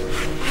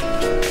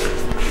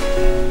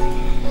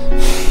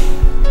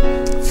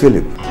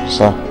 Philip.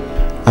 Sir.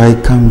 I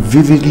can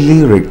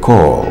vividly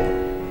recall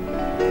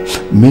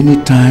many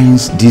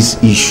times this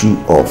issue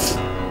of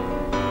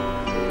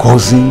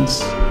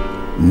cousins,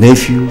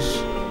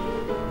 nephews,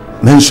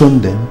 mention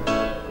them.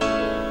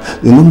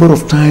 The number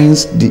of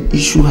times the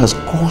issue has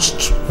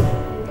caused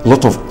a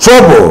lot of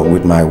trouble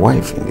with my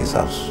wife in this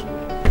house.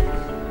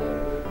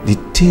 The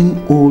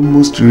thing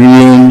almost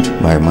ruined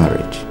my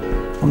marriage.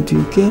 Don't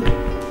you care?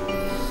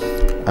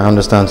 I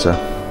understand, sir.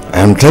 I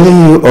am telling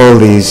you all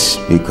this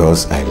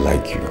because I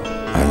like you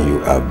and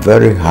you are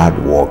very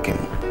hardworking.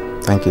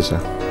 Thank you, sir.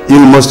 You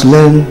must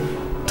learn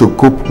to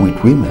cope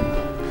with women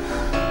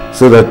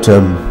so that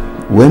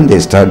when they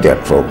start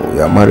their trouble,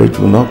 your marriage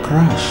will not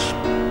crash.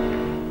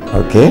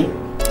 Okay?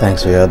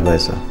 Thanks for your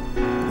advice, sir.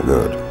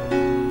 Good.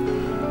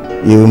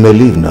 You may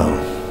leave now.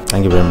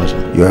 Thank you very much,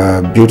 sir.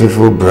 Your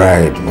beautiful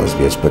bride must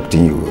be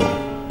expecting you.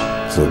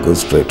 So go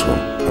straight home,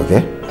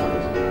 okay?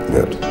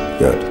 Good,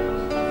 good.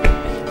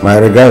 My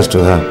regards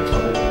to her.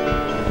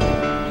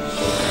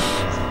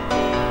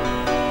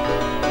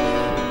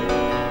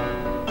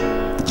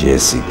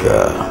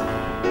 Jessica.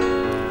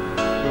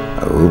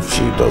 I hope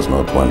she does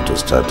not want to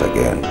start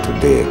again.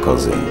 Today,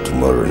 cousin,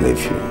 tomorrow,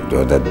 nephew,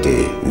 the other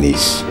day,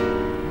 niece.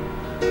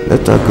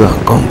 Let her go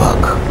and come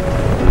back.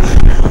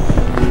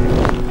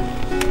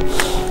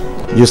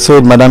 You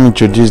said Madam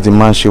introduced the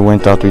man she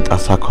went out with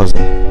as her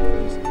cousin.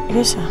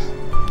 Yes, sir.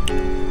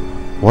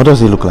 What does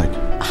he look like?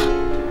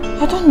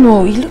 I don't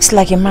know. He looks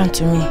like a man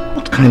to me.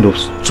 What kind of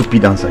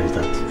stupid answer is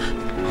that?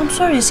 I'm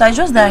sorry, sir. It's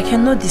just that I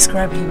cannot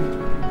describe him.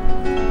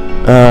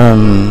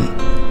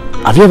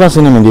 Have you ever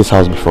seen him in this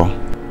house before?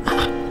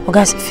 Oh,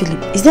 guys, Philip,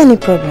 is there any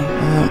problem?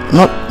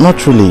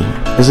 Not really.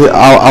 You see,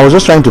 I was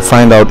just trying to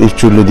find out if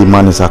truly the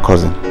man is her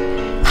cousin.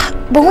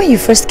 But when you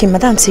first came,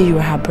 Madam said you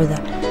were her brother.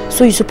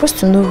 So you're supposed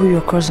to know who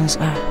your cousins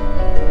are.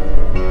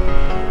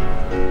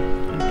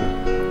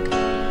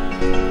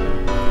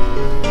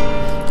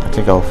 I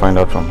think I will find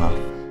out from her.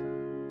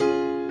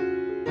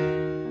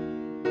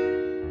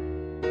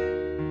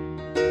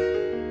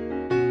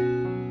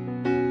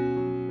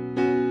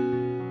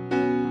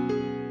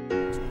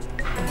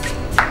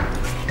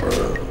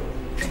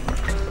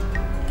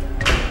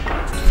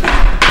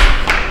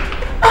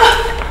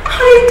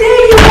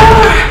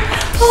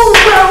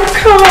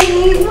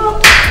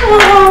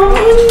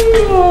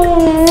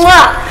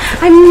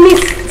 I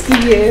missed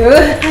you,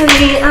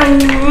 honey.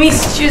 I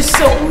missed you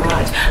so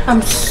much.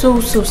 I'm so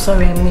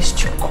sorry I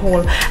missed your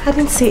call. I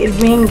didn't see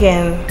it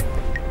ringing.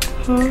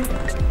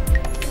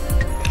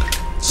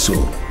 So,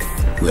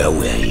 where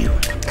were you?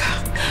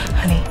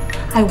 Honey,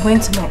 I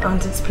went to my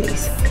auntie's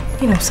place.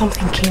 You know,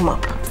 something came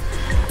up.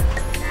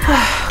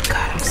 Oh,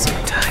 God, I'm so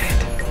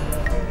tired.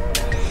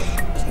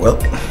 Well,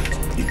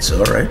 it's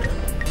alright.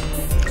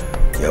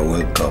 You're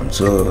welcome.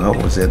 So, how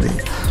was your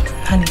day?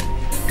 Honey,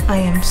 I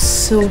am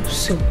so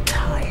tired.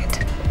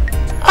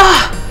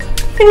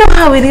 You know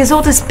how it is,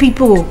 all these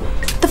people,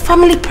 the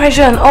family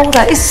pressure and all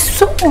that is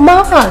so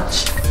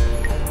much.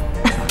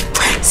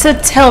 So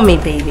tell me,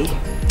 baby,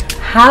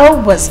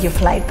 how was your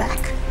flight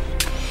back?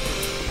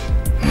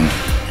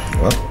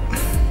 Well,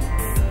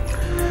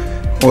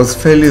 it was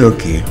fairly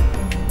okay.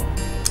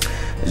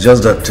 It's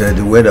just that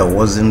the weather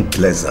wasn't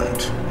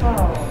pleasant.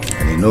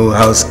 And you know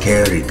how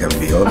scary it can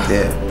be up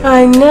there.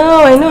 I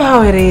know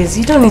how it is.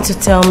 You don't need to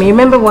tell me.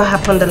 Remember what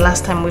happened the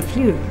last time we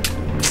flew?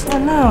 I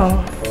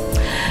know.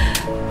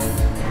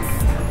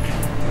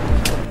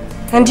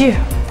 And you?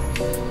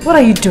 What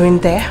are you doing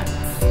there?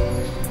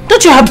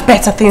 Don't you have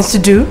better things to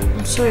do?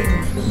 I'm sorry.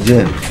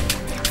 Jen,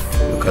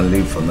 you can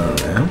leave for now,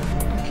 eh?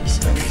 Okay,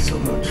 thank you so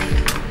much.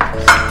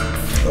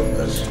 God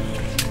bless you.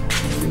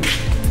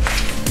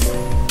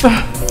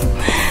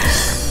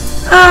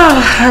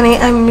 Honey,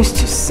 I missed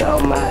you so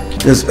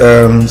much. Yes,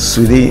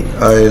 sweetie,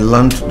 I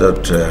learned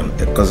that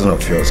a cousin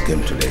of yours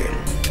came today.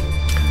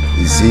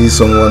 Is he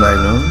someone I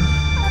know?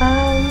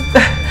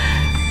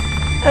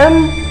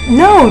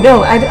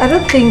 No, I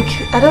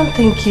don't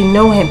think you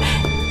know him.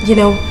 You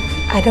know,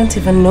 I don't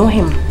even know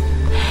him.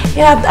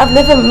 Yeah, I've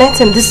never met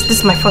him. This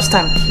is my first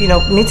time, you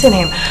know, meeting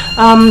him.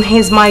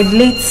 He's my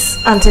late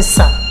auntie's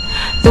son.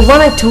 The one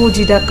I told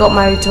you that got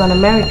married to an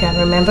American,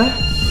 remember?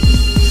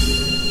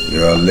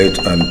 Your late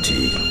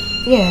auntie?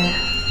 Yeah.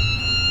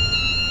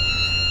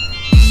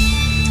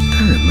 I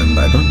can't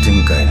remember. I don't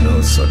think I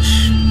know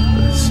such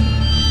person.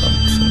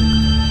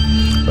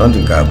 I don't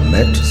think I've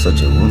met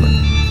such a woman.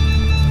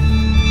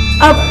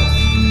 Oh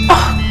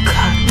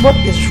God, what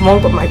is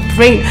wrong with my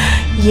brain?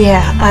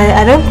 Yeah,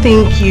 I don't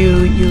think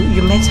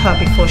you met her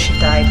before she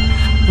died.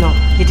 No,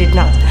 you did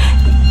not.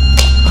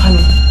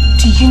 Honey,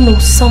 do you know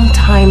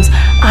sometimes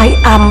I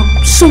am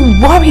so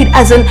worried,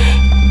 as in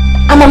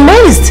I'm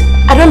amazed.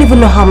 I don't even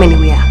know how many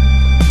we are.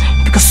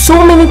 Because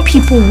so many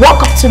people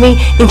walk up to me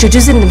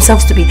introducing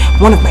themselves to be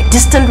one of my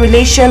distant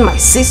relation, my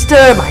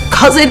sister, my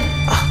cousin.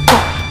 Oh,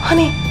 God,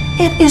 honey,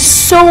 it is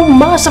so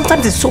much.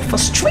 Sometimes it's so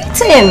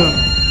frustrating.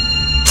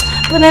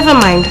 But never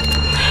mind.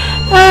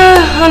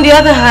 On the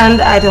other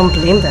hand, I don't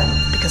blame them.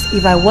 Because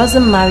if I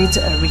wasn't married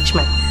to a rich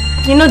man,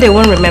 you know they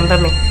won't remember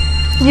me.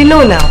 You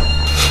know now.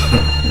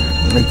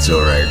 It's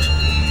alright.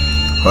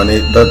 Honey,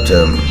 that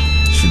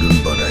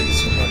shouldn't bother you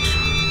so much.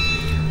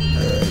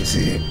 You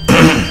see,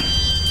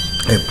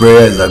 a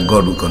prayer is that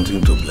God will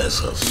continue to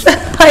bless us.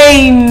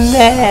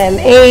 Amen.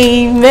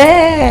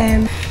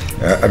 Amen.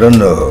 I don't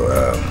know.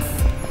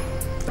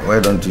 Why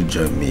don't you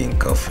join me in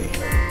coffee?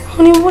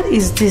 Honey, what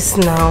is this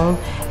now?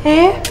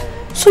 Eh?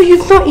 So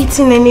you've not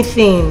eaten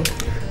anything?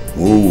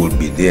 Who will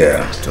be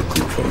there to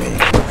cook for me?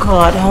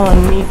 God,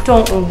 honey,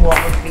 don't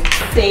worry,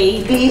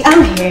 baby.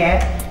 I'm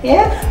here.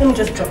 Yeah? Let me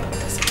just drop on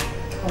this.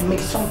 I'll make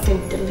something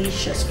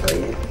delicious for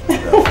you.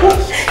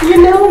 You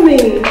know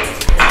me.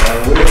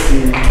 I'm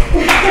waiting.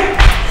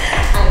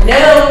 I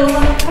know.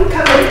 I'm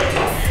coming.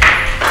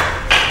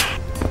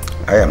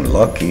 I am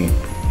lucky.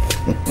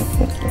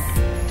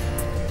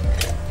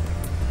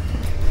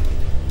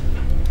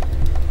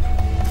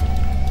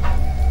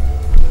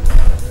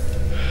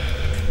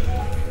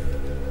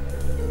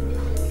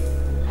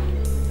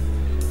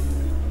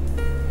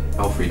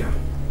 Alfreda,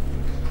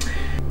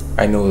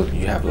 I know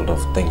you have a lot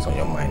of things on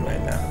your mind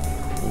right now.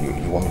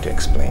 You want me to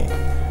explain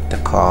the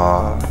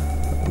car,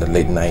 the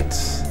late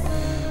nights.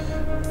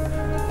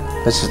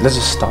 Let's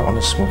just start on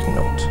a smooth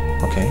note,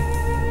 okay?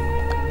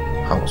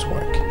 How was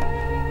work?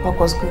 Work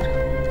was good.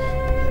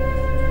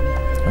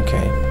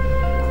 Okay.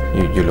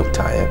 You look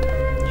tired.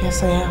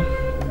 Yes, I am.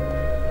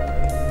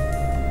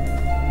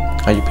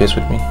 Are you pissed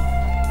with me?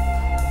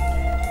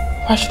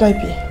 Why should I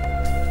be?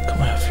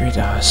 Come on,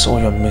 Alfreda, I saw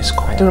your missed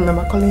call. I don't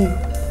remember calling you.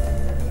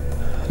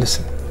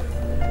 Listen,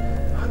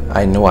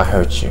 I know I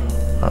hurt you,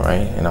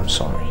 alright? And I'm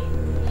sorry.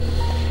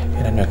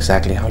 And I know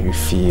exactly how you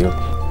feel.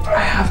 I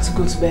have to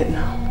go to bed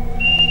now.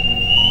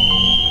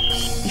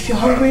 If you're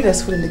hungry,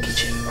 there's food in the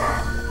kitchen.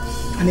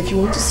 And if you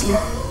want to sleep,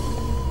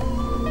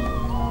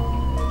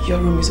 your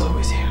room is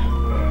always here.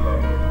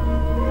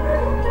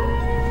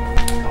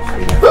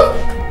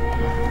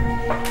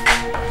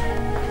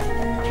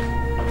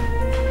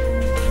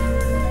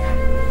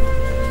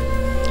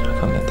 I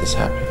can't let this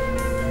happen.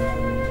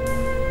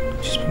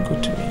 She's been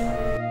good to me.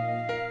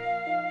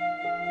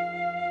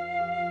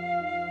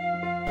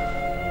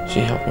 She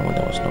helped me when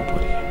there was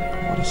nobody.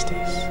 What is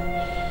this?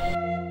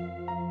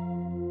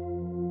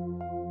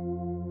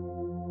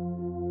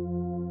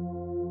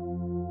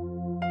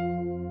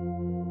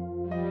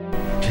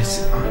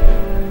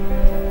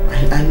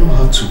 I know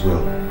her too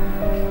well.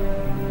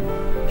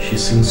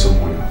 She's seen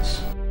someone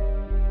else.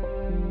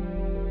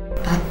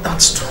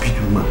 That stupid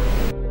woman.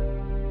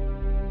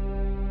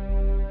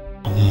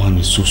 A woman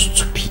is so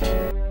stupid.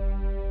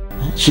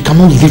 She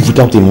cannot live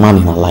without a man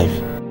in her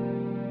life.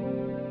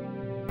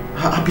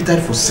 Her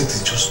appetite for sex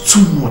is just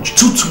too much,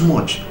 too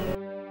much.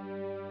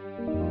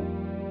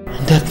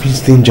 And that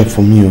means danger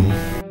for me.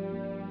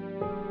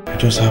 I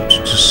just have to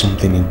do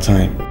something in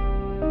time.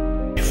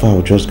 If I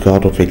would just go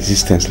out of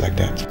existence like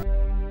that.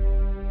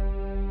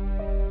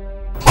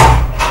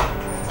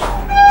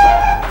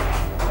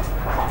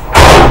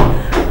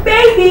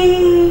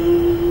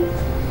 Baby!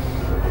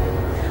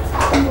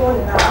 Come on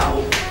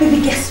now.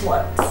 Baby, guess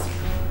what?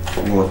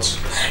 What?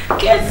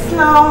 Guess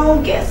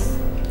now, guess.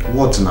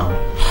 What now?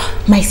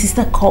 My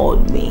sister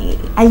called me.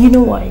 And you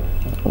know why?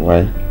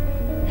 Why?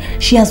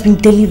 She has been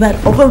delivered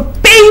of a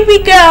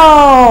baby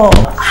girl!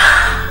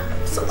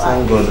 So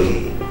thank God.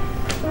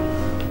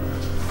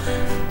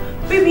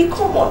 Baby,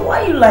 come on,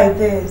 why are you like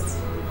this?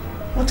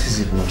 What is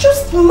it now?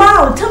 Just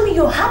smile, tell me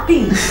you're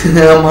happy.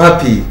 I'm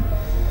happy.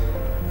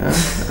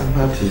 I'm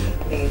happy.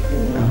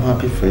 I'm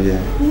happy for you.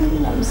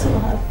 I'm so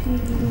happy.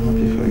 I'm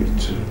happy for you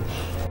too.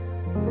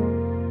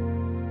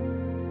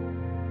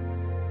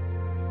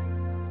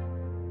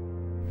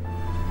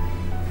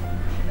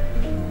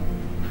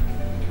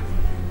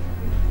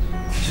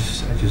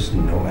 I just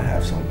know I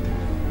have something.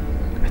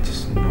 I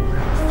just know I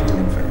have a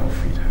feeling for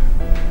Alfreda.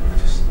 I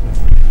just know.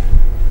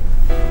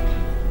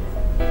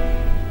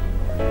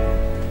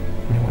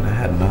 You know, when I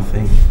had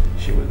nothing,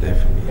 she was there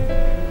for me.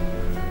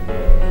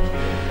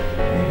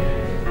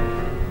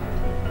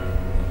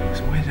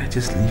 So why did I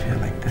just leave her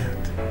like that?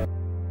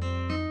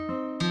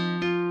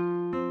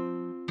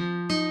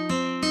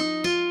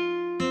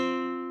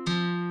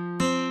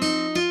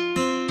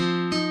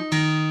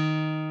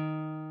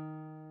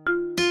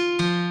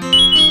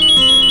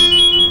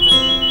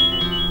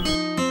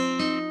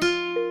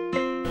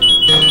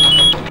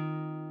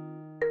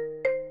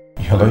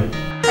 Hello?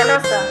 Hello,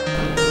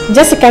 sir.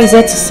 Jessica is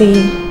here to see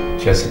you.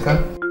 Jessica?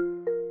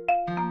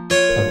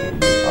 Okay,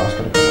 ask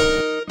her to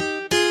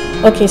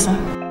come up. Okay, sir.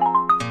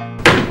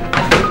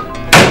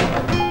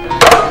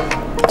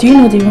 Do you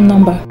know the room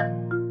number?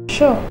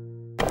 Sure.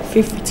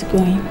 Feel free to go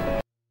in.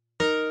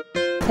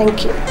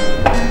 Thank you.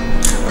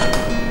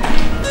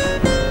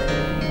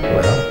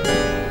 Well,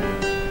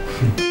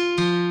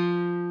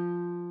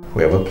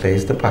 whoever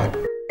plays the pipe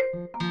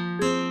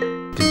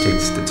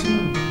dictates the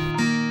tune.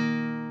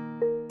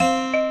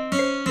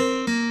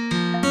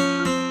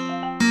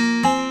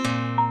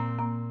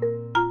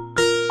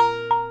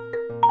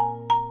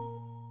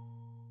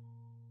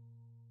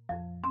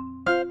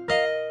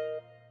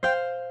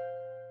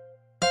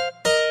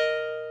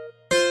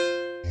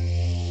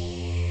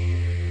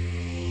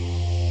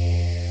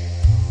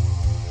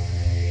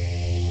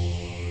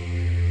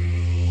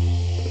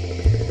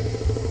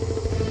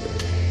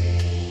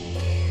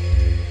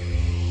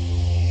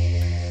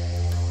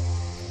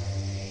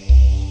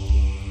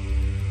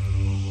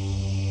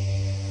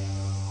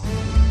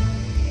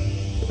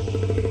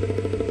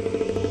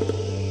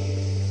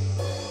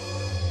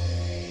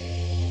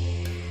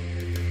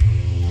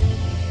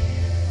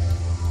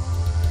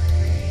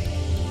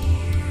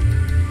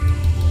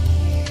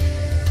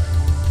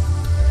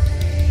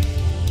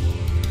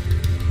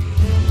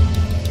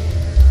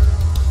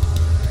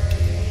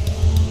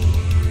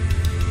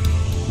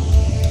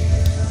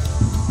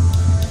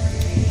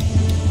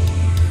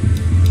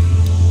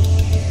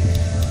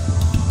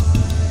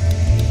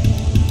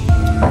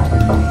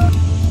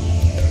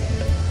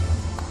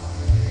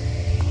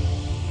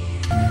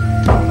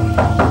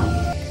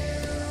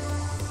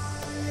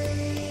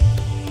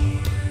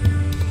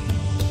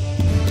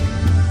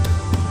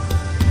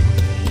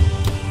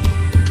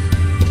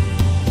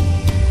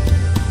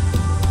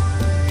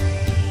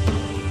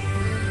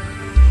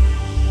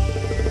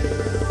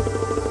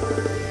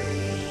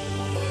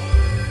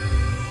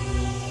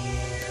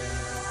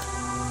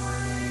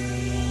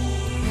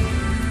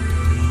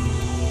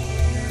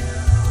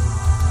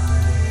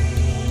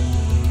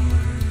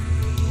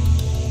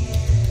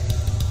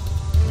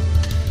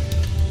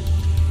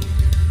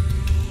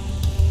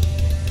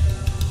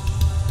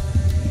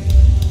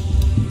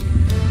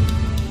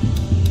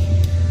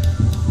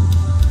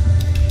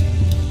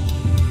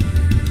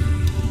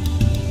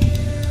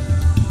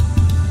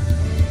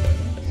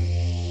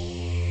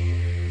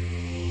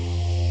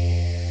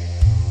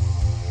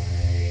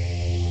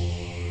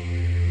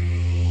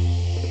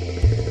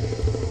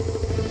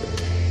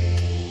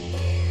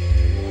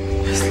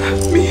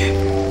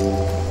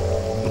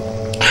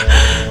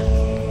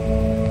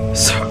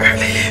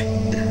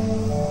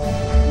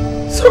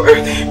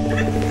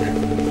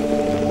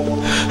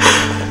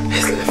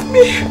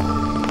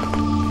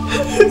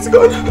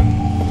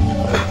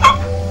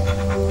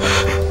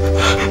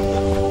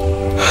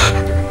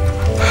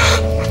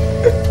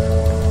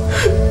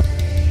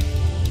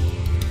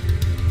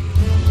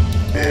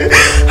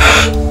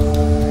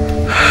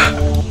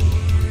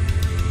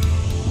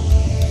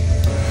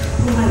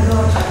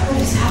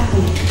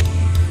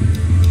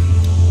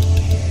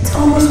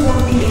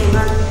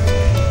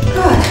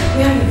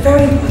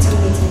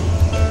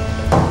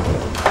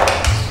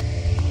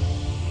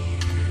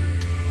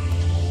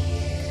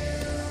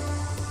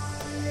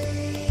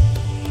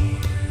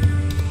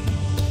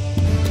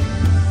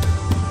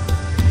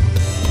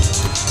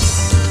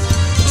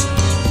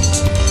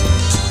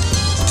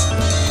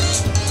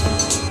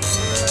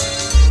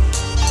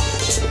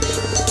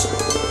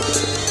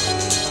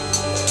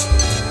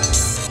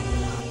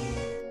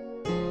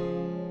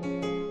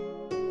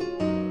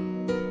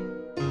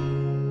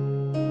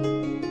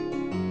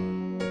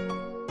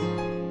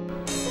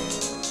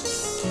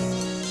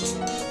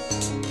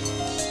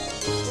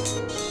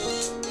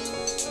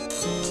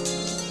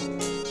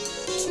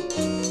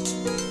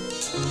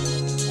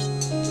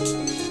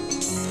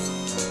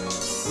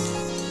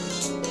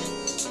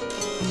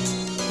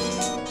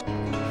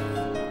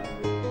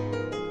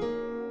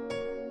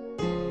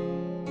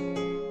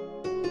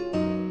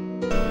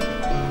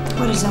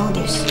 What is all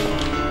this?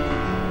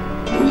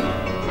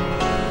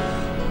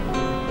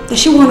 Does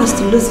she want us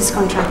to lose this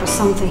contract or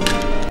something?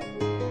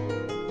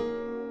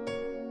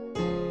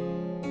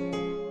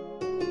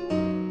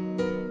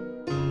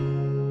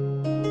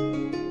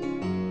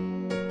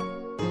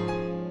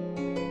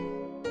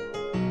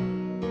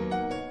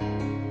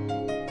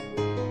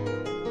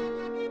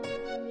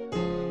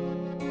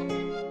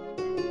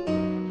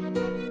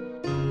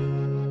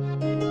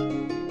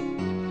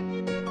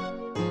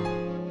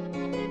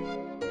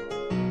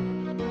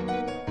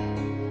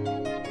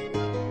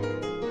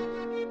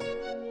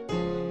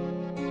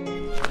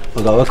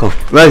 Oga, welcome.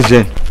 Where is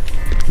Jane?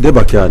 The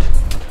backyard.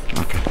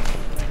 Okay.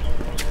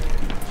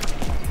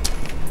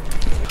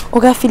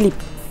 Oga Philip,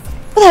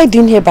 what are you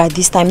doing here by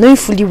this time, knowing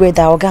fully well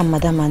that Oga and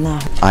Madam are now?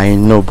 I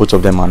know both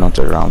of them are not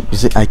around. You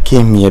see, I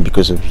came here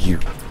because of you.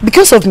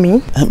 Because of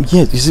me?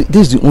 Yes, you see,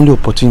 this is the only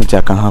opportunity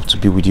I can have to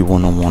be with you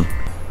one-on-one.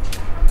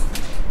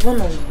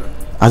 One-on-one?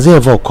 Has it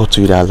ever occurred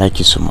to you that I like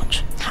you so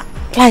much?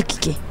 Like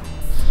Ike?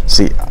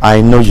 See,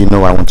 I know you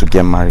know I want to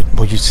get married,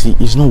 but you see,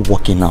 it's not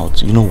working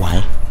out. You know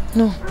why?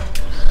 No.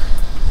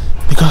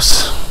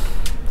 Because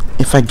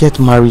if I get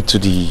married to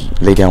the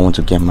lady I want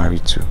to get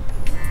married to,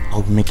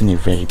 I'll be making a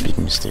very big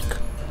mistake.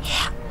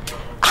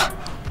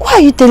 Why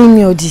are you telling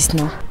me all this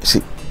now?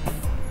 See,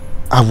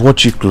 I've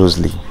watched you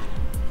closely.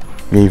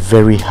 You're a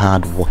very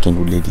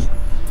hard-working lady.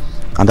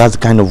 And that's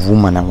the kind of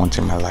woman I want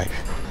in my life.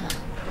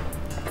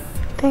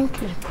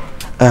 Thank you.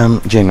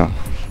 Jeno,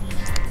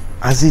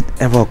 has it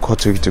ever occurred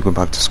to you to go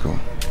back to school?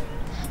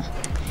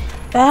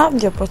 I have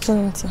the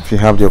opportunity. If you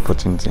have the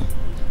opportunity,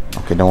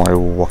 okay, don't worry,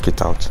 we'll work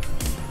it out.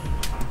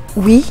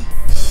 We?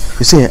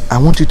 You see, I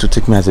want you to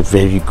take me as a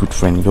very good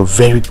friend. You're a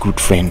very good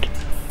friend.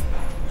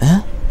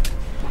 Huh?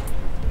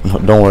 No,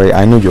 don't worry,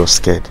 I know you're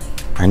scared.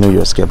 I know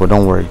you're scared, but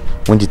don't worry.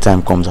 When the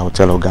time comes, I'll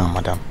tell Oga and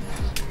Madam.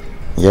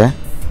 Yeah?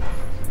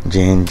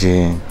 Jane.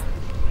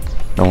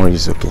 Don't worry,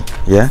 it's okay.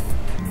 Yeah?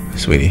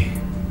 Sweetie,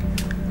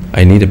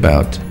 I need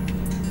about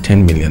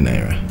 10 million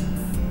naira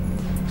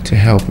to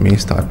help me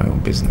start my own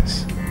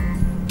business.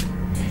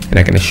 And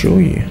I can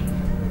assure you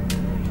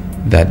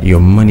that your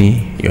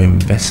money, your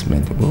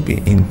investment will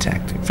be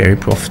intact, very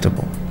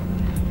profitable,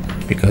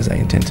 because I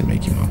intend to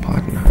make you my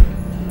partner.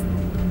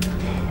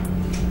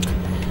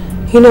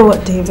 You know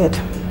what, David?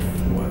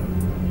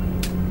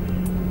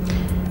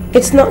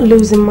 It's not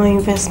losing my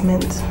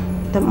investment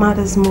that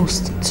matters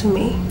most to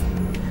me.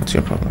 What's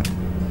your problem?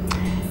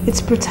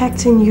 It's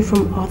protecting you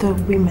from other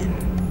women.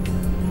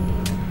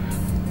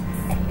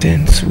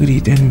 Then, sweetie,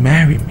 then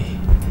marry me.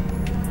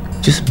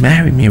 Just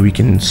marry me and we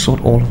can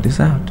sort all of this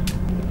out.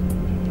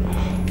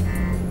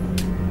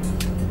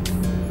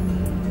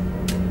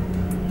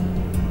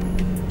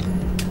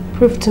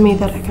 Prove to me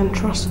that I can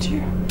trust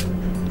you,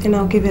 and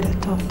I'll give it a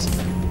thought.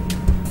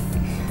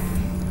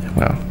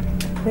 Well,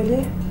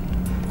 Really?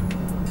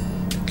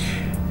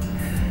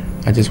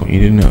 I just want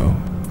you to know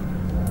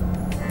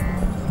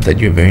that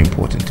you're very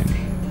important to me.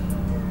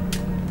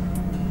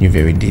 You're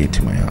very dear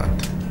to my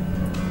heart.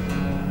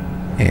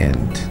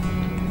 And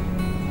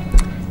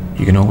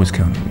you can always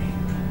count on me.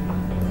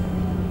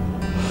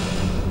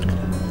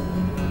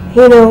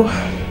 You know,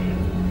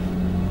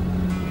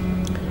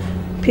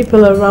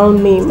 people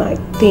around me might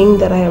think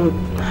that I am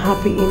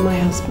happy in my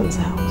husband's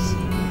house.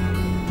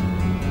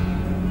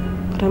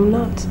 But I'm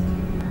not.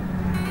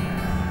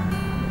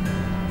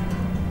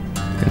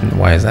 And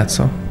why is that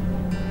so?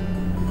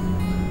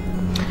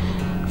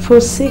 For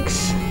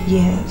 6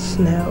 years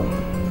now,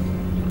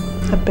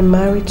 I've been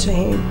married to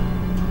him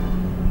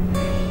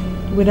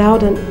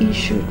without an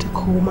issue to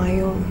call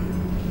my own.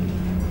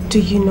 Do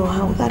you know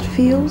how that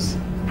feels?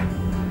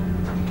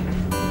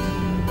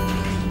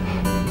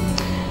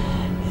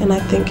 And I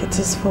think it's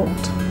his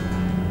fault.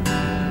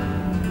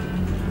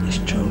 I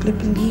strongly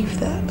believe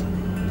that.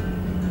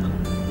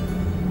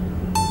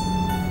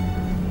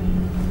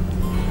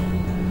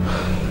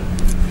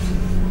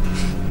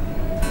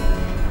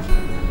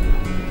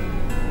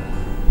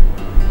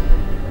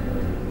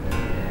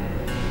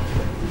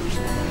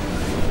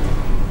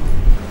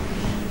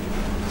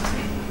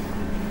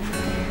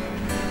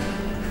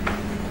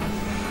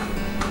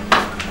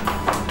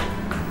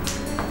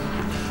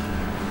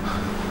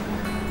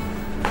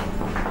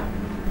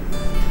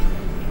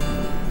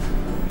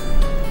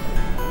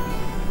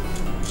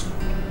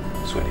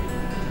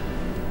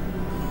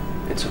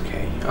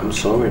 I'm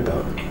sorry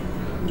about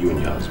you and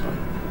your husband.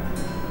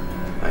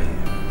 I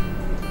am.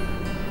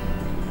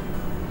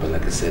 But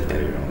like I said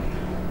earlier on,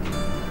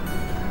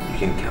 you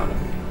can count on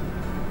me.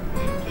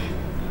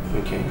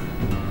 Okay?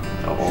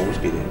 I'll always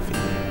be there for you.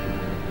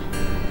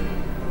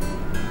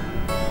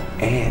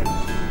 And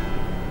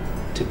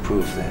to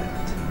prove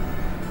that,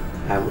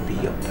 I will be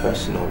your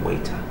personal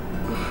waiter.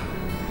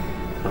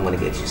 I'm gonna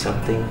get you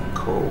something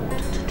cold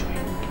to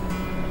drink.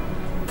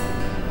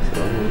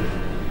 So,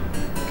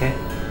 okay?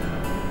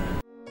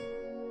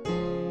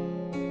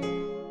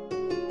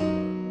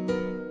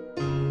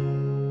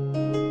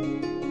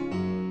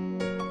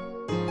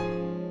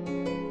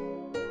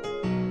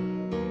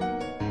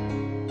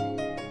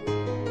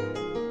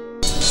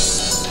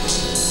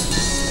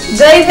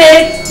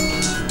 David!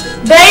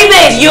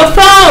 David, your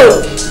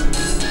phone!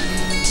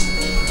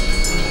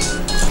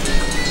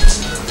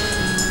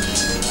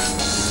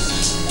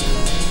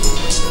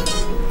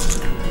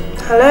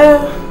 Hello?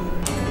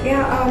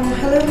 Yeah,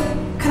 hello?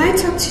 Can I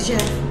talk to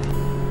Jeff?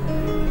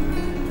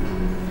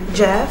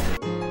 Jeff?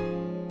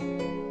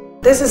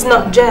 This is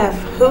not Jeff.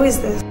 Who is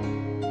this?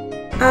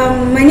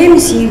 My name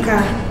is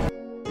Yinka.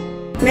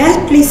 May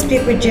I please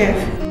speak with Jeff?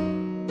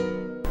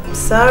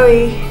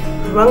 Sorry,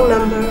 wrong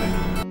number.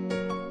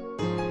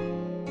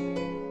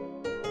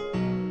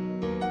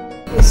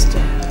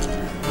 Mr.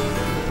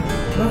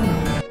 Wrong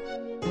number.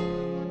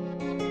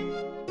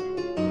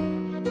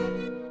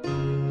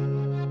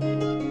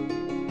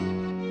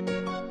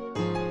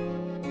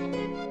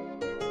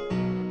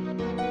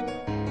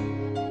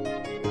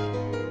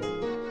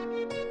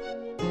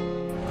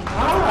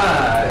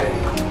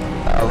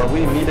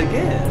 We meet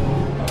again.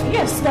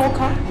 You're a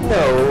stalker?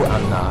 No,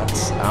 I'm not.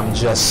 I'm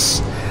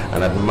just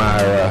an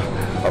admirer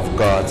of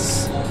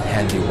God's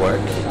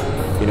handiwork.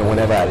 You know,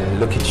 whenever I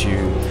look at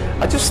you,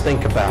 I just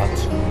think about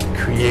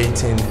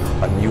creating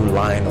a new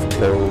line of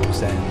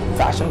clothes and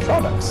fashion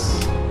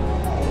products.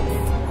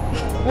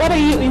 What are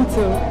you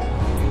into?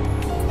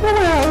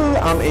 Well,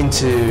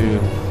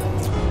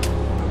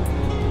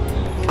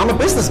 I'm a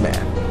businessman.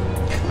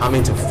 I'm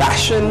into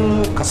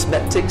fashion,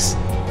 cosmetics,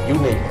 you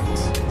name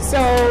it.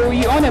 So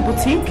you own a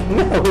boutique?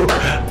 No,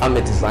 I'm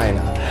a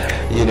designer.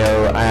 You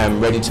know, I am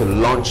ready to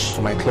launch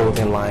my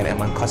clothing line and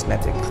my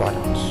cosmetic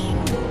products.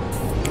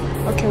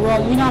 Okay,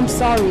 well, you know, I'm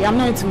sorry. I'm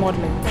not into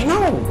modeling. I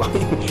know. I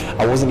mean,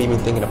 I wasn't even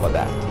thinking about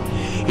that.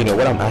 You know,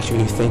 what I'm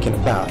actually thinking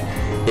about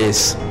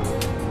is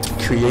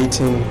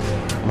creating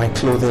my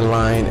clothing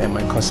line and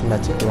my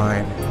cosmetic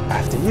line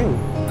after you.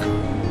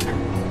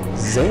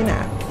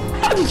 Zainab.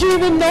 How did you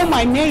even know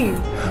my name?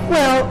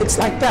 Well, it's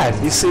like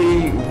that. You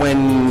see,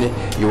 when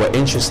you are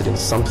interested in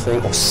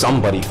something, or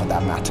somebody for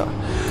that matter,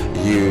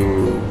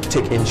 you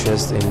take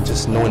interest in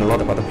just knowing a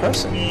lot about the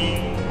person.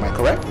 Am I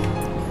correct?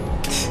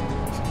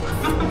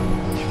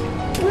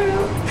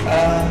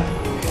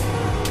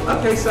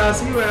 Okay, so I'll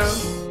see you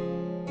around.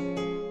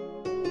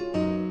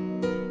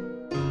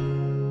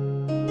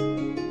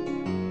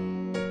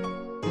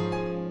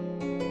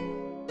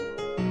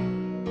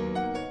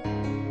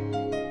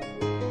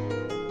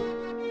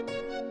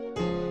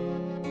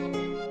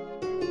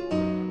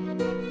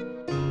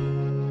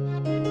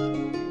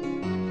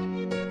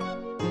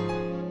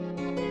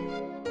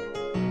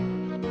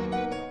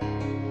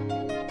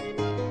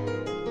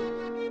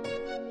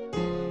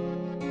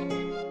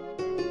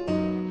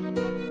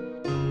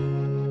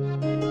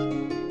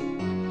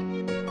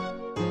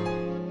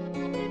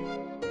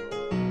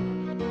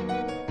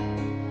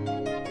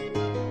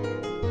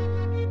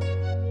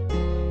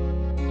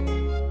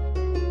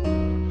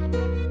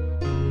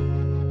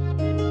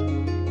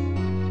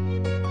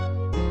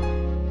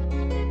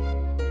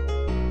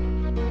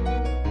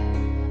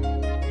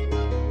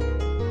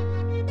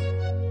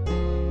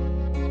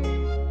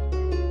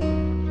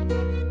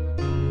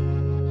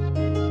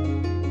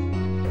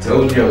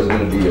 Told you I was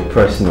going to be your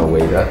personal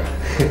waiter.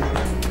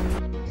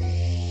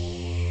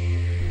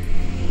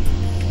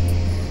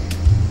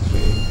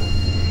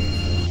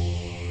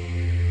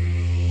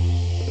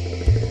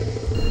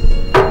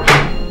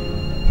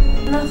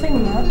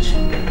 Nothing much.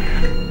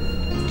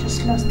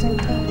 Just lost in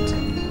thought.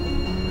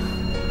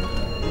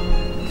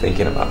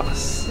 Thinking about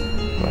us,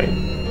 right?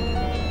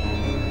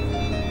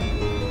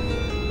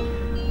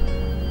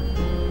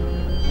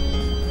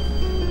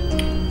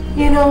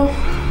 You know,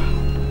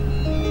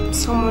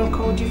 someone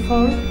called your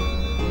phone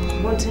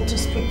wanting to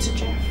speak to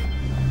Jeff.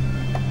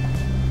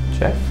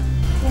 Jeff?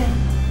 Yeah.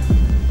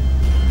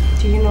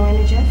 Do you know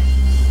any Jeff?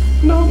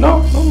 No,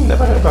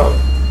 never heard about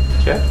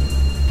Jeff.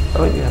 I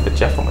don't even have a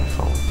Jeff on my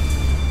phone.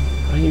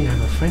 I don't even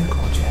have a friend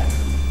called Jeff.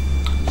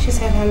 She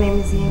said her name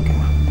is Yinka,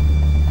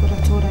 but I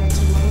told her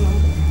it's my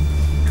number.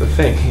 Good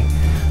thing.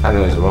 I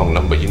know it's the wrong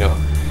number, you know.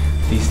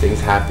 These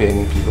things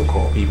happen, people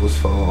call people's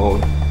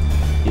phone.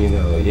 You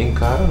know,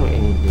 Yinka, I don't know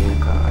any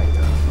Yinka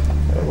either.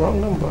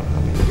 Wrong number. I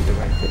mean, you did the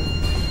right thing.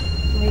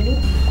 Really?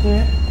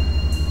 Yeah.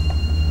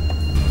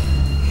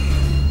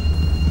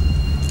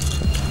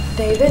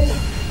 David?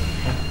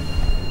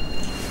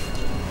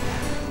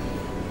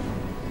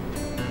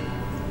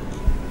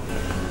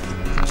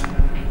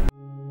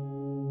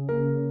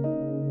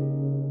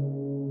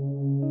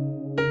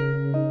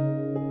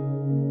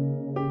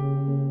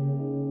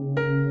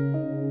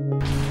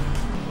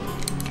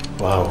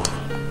 Wow.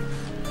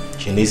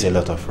 She needs a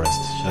lot of rest.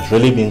 She has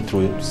really been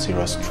through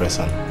serious stress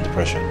and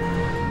depression.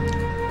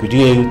 Could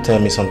you tell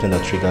me something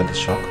that triggered the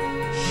shock?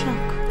 Shock?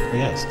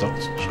 Yes,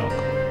 doctor, shock.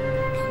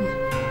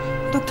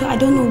 Doctor, I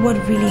don't know what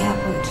really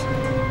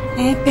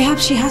happened.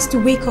 Perhaps she has to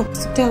wake up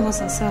to tell us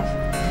herself.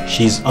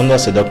 She's under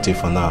sedative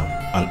for now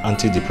and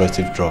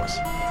antidepressive drugs.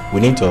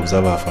 We need to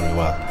observe her for a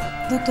while.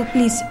 Doctor,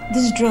 please,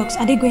 these drugs,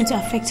 are they going to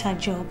affect her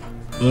job?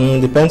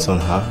 Depends on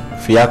her.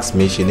 If you ask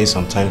me, she needs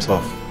some time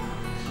off.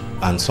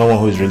 And someone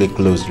who is really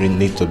close really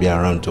needs to be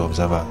around to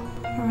observe her.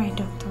 Alright,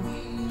 doctor.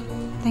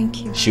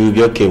 Thank you. She will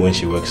be okay when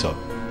she wakes up.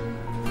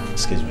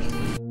 Excuse me.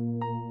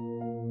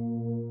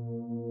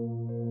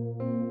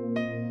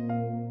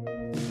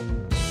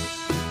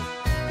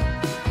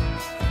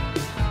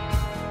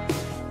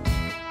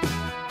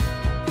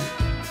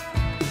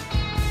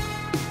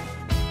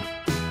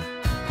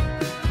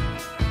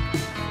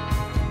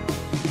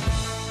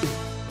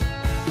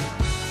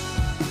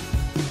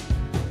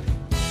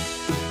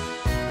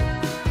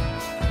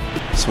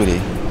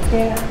 Sweetie.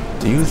 Yeah.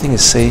 Do you think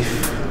it's safe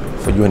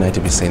for you and I to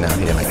be staying out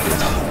here like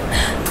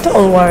this?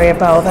 Don't worry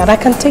about that. I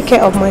can take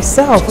care of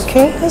myself,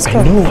 okay? Let's go.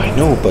 I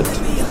know, but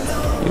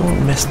you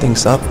don't mess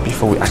things up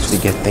before we actually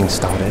get things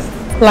started.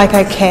 Like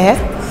I care?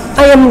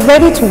 I am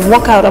ready to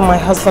walk out on my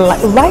husband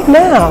like right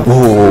now.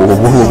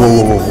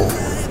 Whoa.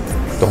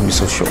 Don't be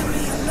so sure.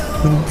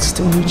 We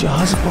still need your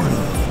husband.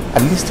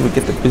 At least till we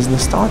get the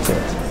business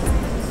started.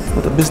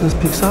 When the business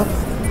picks up.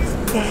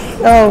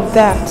 Oh,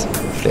 that.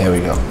 There we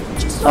go.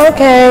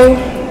 Okay.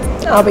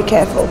 I'll be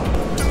careful.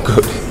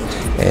 Good.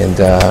 And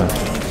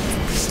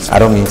I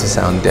don't mean to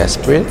sound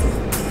desperate,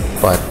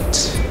 But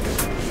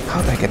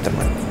how do I get the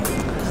money?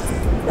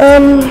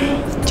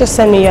 Just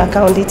send me your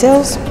account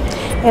details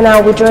and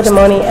I'll withdraw the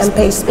money and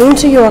paste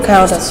into your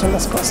account as soon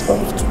as possible.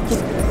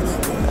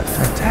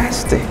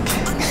 Fantastic.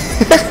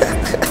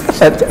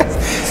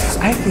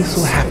 I feel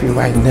so happy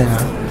right now.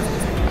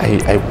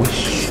 I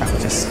wish I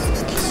could just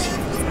kiss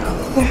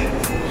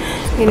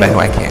you. But I know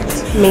I can't.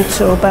 Me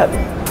too, but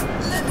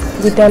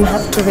we don't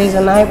have to raise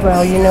an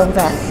eyebrow, you know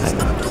that.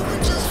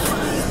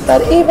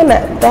 But even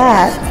at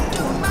that,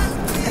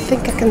 I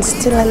think I can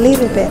steal a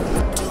little bit.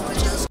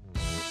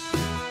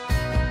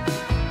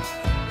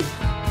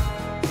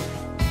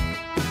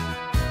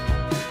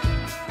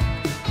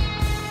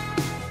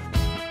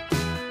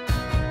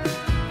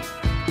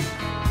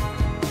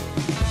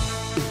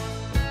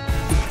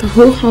 The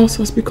whole house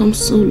has become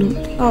so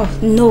lonely. Oh,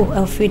 no,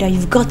 Elfrida,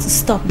 you've got to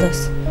stop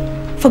this.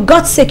 For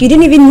God's sake, you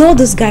didn't even know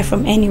this guy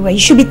from anywhere. You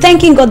should be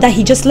thanking God that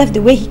he just left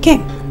the way he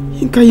came.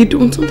 Yinka, you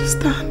don't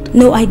understand.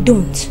 No, I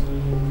don't.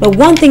 But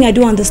one thing I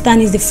do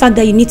understand is the fact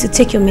that you need to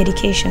take your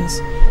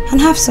medications and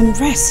have some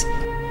rest.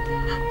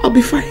 I'll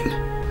be fine.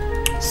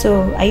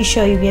 So, are you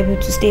sure you'll be able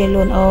to stay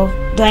alone or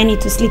do I need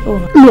to sleep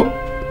over?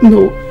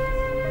 No.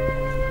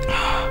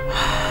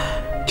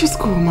 Just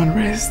go home and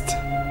rest.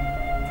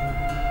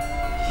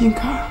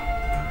 Yinka,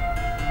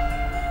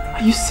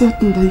 are you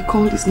certain that you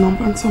called his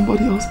number and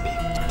somebody else picked?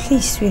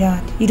 Please,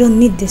 sweetheart, you don't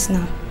need this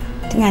now.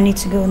 I think I need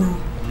to go now.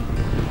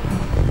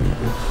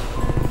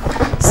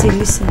 See,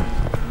 listen.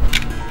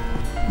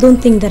 Don't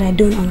think that I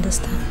don't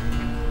understand.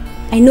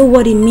 I know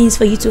what it means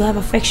for you to have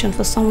affection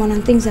for someone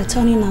and things are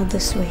turning out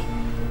this way.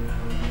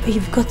 But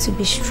you've got to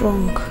be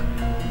strong.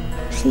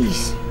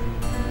 Please.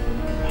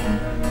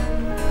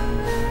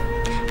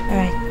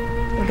 Alright,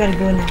 we gotta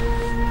go now.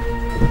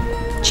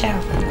 Ciao.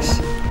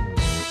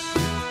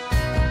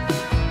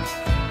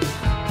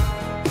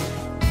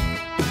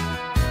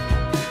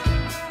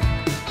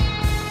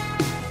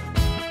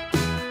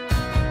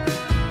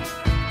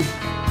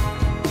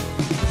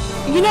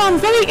 You know, I'm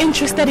very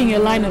interested in your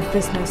line of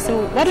business,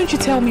 so why don't you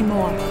tell me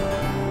more?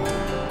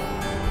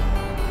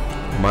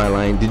 My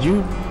line? Did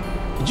you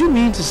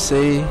mean to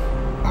say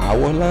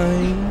our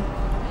line?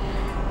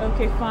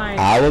 Okay, fine.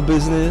 Our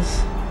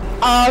business?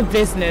 Our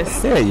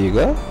business. There you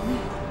go.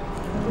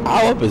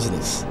 Our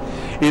business.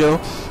 You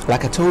know,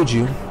 like I told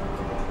you,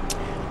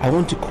 I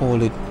want to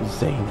call it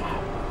Zainab.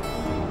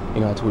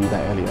 You know, I told you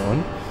that earlier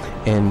on.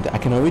 And I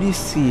can already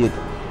see it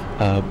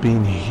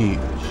being huge.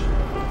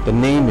 The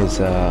name is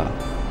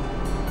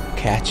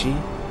catchy.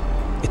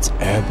 It's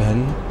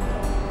urban.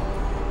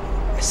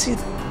 I see it.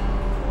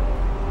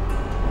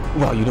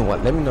 Well, you know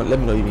what? Let me not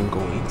even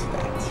go into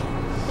that.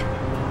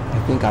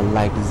 I think I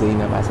like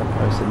Zainab as a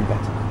person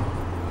better.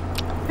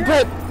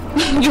 But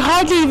you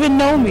hardly even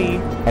know me.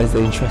 That is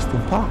the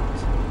interesting part.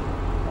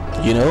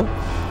 You know,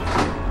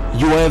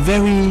 you are a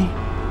very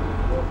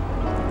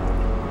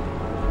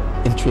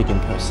intriguing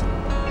person.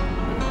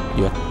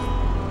 You're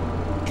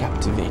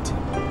captivating.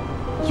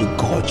 You're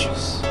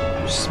gorgeous.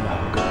 You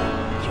smell good.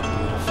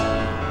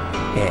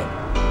 Yeah.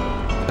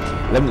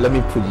 Okay, let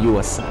me put you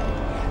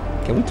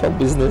aside. Can we talk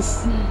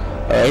business?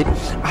 Alright?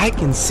 I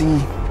can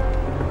see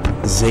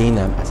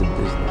Zainab as a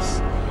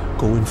business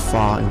going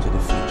far into the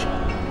future.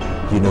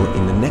 You know,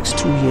 in the next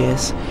 2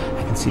 years,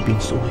 I can see it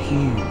being so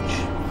huge.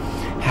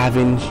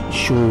 Having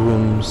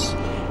showrooms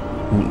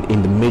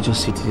in the major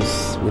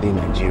cities within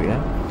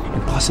Nigeria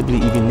and possibly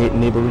even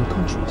neighboring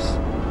countries.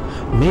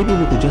 Maybe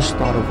we could just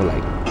start off with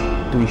like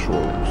 3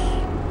 showrooms.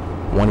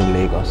 One in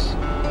Lagos,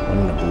 one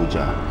in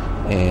Abuja,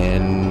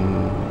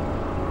 and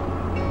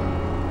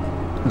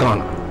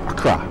Ghana,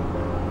 Accra.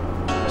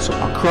 So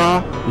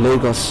Accra,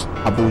 Lagos,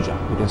 Abuja.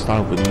 We can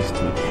start with these 3.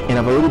 And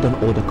I've already done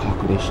all the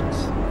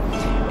calculations.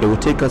 It will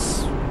take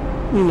us,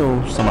 you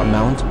know, some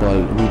amount, but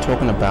we're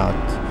talking about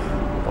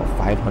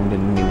 500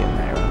 million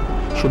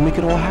naira. Should make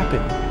it all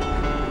happen.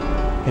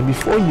 And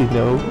before you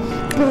know,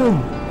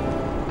 boom,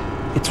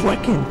 it's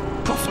working,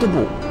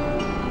 profitable.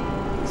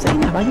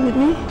 Zainab, are you with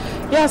me?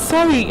 Yeah,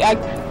 sorry, I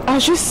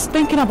was just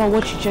thinking about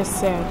what you just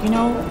said, you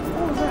know?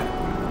 What was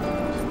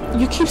that?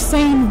 You keep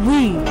saying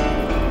we.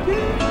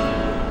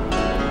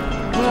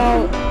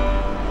 Well,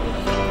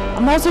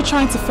 I'm also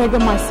trying to figure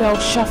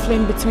myself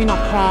shuffling between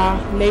Accra,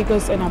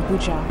 Lagos and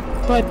Abuja.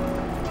 But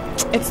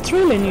it's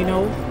thrilling, you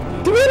know?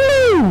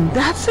 Thrilling!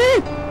 That's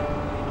it!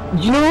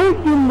 You know,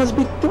 you must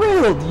be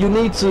thrilled. You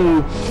need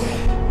to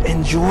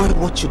enjoy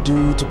what you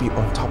do to be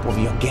on top of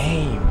your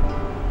game.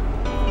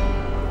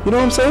 You know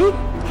what I'm saying?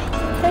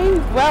 Hey,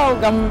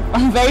 well,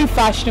 I'm very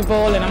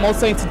fashionable and I'm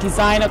also into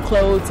designer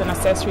clothes and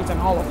accessories and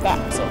all of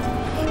that,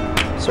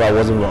 So I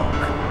wasn't wrong.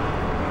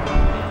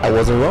 I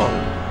wasn't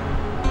wrong.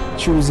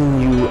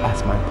 Choosing you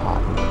as my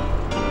partner.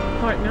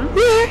 Partner?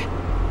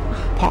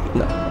 Yeah.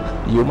 Partner.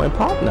 You're my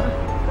partner.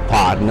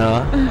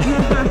 Partner.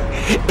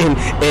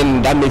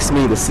 and that makes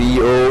me the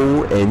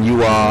CEO and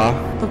you are...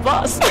 the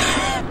boss.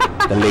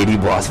 The lady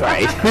boss,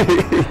 right?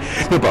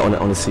 No, but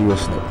on a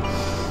serious note,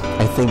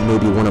 I think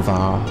maybe one of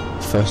our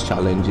first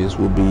challenges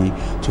will be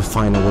to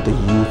find out what the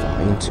youth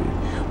are into.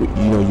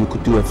 You know, you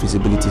could do a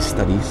feasibility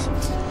studies,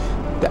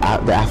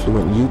 the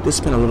affluent youth, they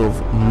spend a lot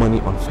of money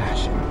on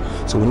fashion.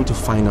 So we need to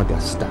find out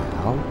their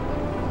style,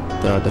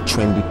 the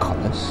trendy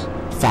colors,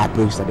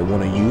 fabrics that they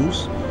want to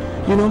use,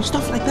 you know,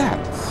 stuff like that.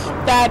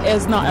 That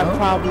is not a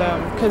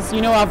problem, because,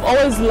 you know, I've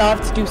always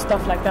loved to do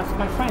stuff like that with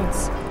my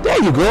friends. There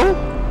you go.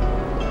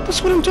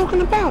 That's what I'm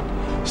talking about.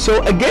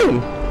 So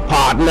again,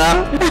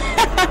 partner.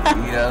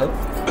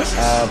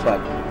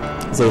 But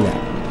Zainab,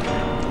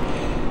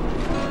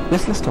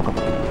 let's talk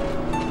about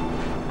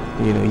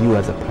you. You know, you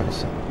as a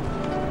person.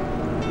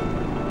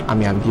 I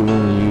mean, I'm giving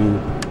you,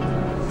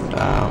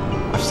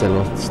 I've said a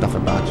lot of stuff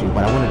about you,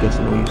 but I want to get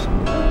to know you some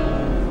more.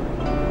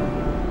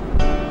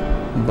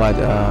 But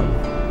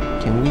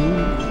can we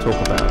talk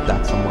about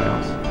that somewhere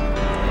else?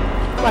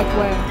 Like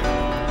where?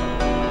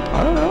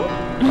 I don't know.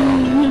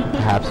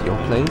 Perhaps your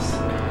place.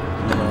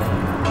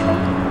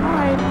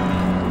 Alright,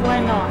 why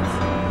not?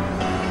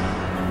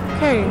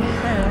 Okay.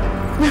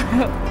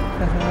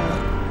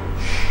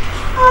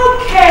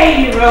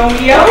 Okay,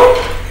 Romeo.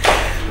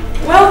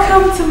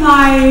 Welcome to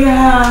my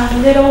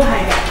little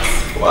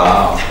hideout.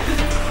 Wow.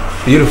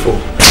 Beautiful.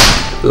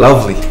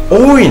 Lovely.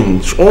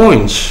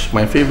 Orange.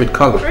 My favorite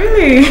color.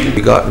 Really?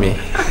 You got me.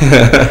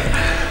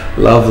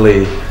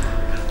 Lovely.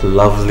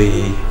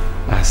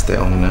 As the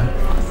owner.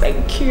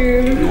 Thank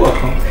you. You're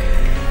welcome.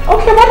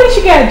 Okay, why don't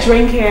you get a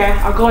drink here?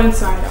 I'll go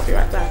inside. I'll be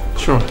right back.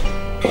 Sure.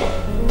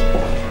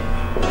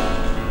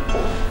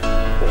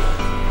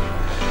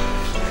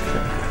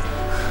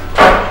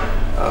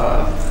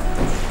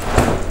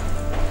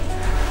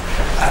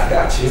 I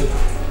got you.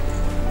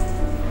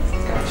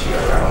 Got you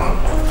around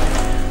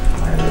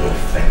my little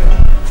finger.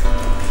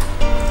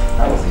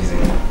 That was easy.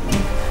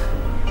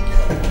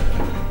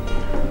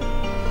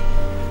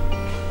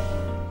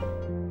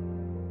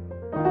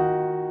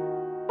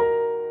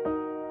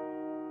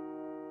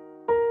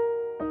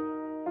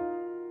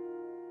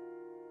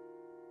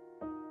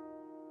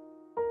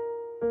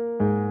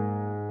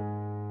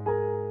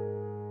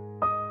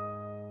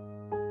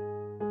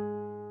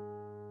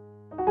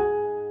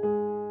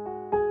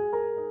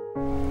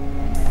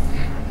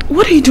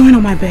 What are you doing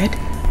on my bed?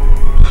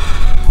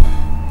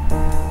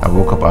 I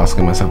woke up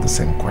asking myself the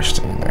same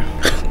question, you know.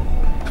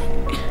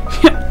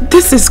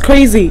 This is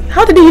crazy.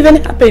 How did it even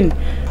happen?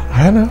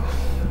 I don't know.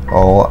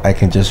 All I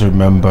can just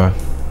remember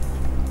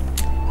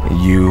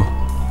you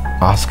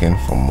asking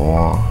for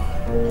more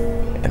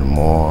and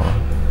more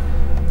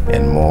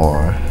and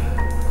more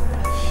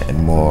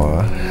and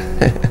more.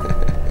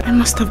 I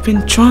must have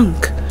been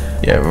drunk.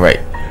 Yeah,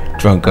 right.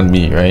 Drunk on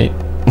me, right?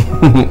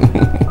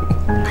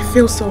 I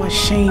feel so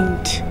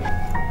ashamed.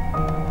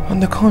 On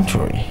the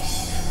contrary,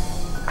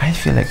 I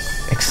feel like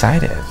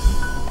excited.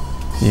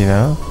 You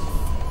know?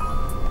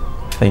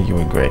 I think you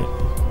were great.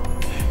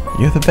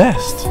 You're the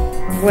best.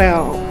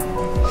 Well,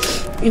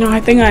 you know,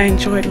 I think I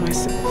enjoyed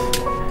myself.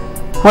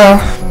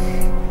 Well,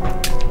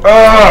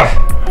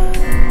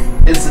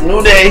 it's a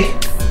new day.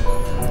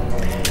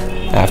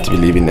 I have to be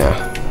leaving now.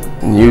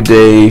 New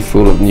day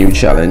full of new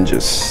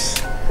challenges.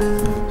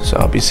 So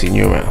I'll be seeing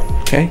you around,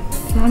 okay?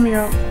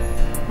 Romeo,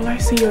 will I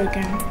see you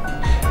again?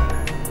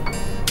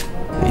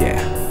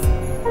 Yeah.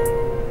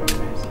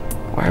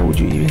 Why would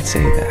you even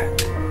say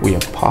that? We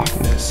are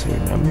partners,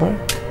 remember?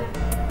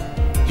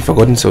 You've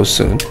forgotten so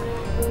soon.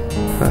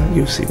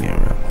 You'll see me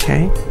around,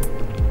 okay?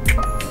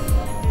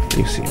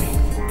 You see me.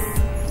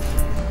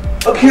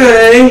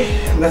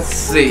 Okay, let's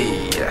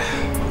see.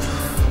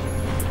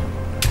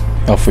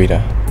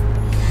 Elfrida,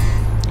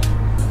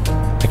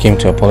 I came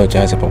to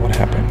apologize about what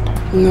happened.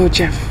 No,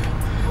 Jeff.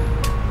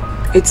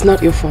 It's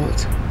not your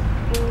fault.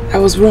 I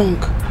was wrong.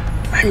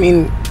 I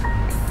mean,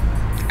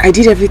 I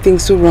did everything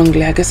so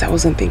wrongly. I guess I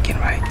wasn't thinking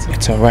right.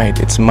 It's alright.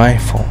 It's my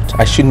fault.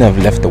 I shouldn't have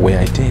left the way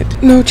I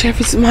did. No, Jeff,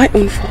 it's my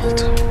own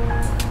fault.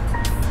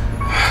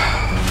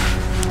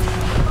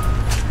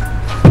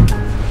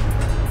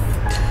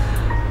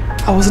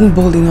 I wasn't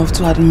bold enough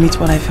to admit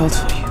what I felt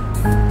for you.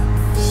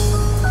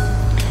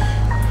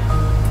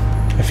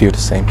 I feel the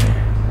same here.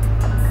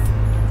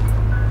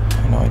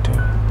 I know I do.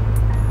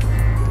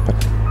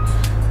 But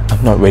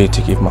I'm not ready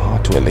to give my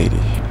heart to a lady.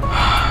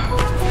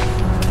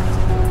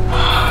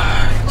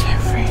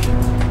 Jeffrey,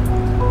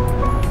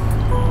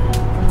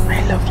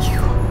 I love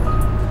you.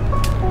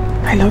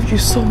 I love you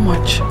so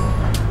much.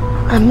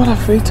 I'm not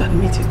afraid to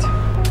admit it.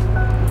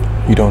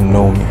 You don't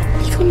know me.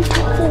 Even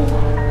though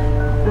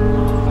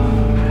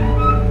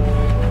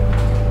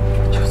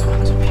I just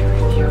want to be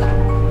with you.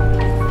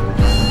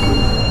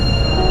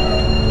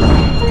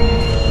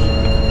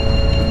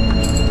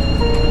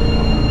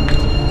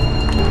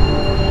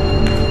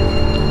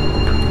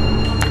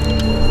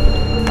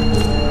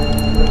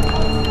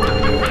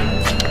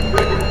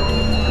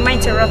 Am I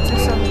interrupting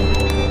something?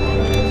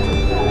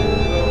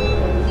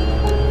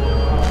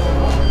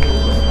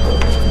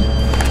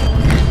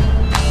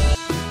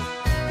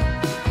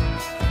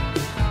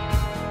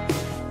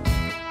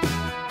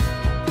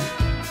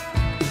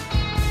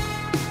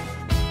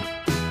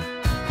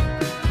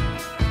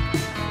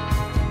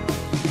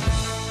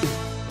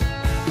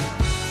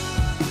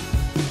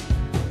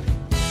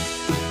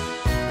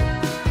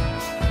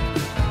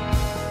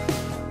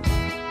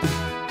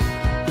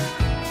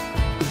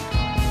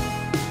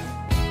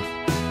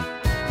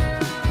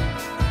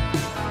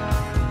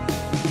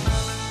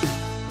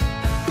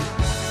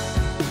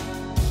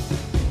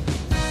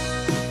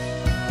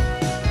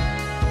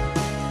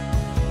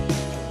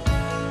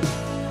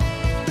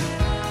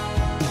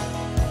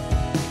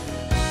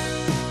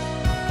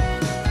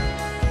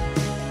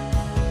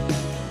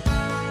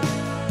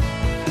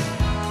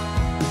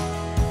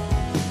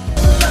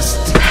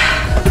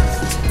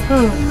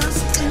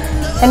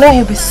 I know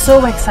he'll be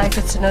so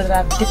excited to know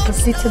that I've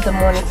deposited the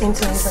money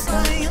into his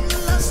account.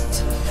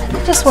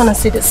 I just want to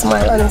see the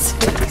smile on his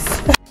face.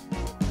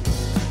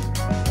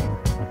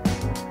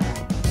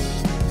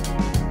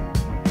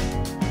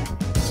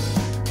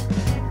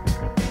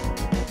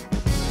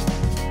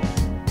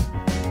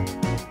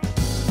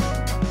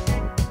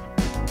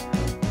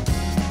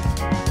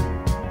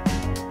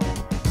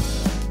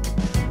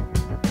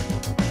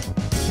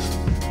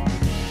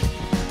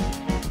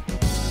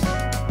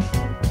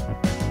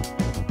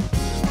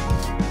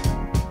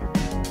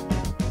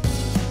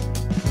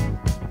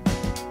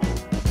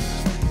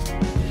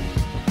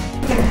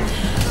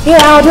 Yeah,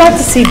 I would like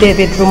to see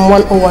David, room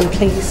 101,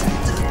 please.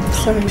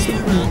 Sorry,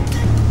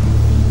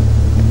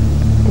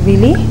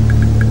 really?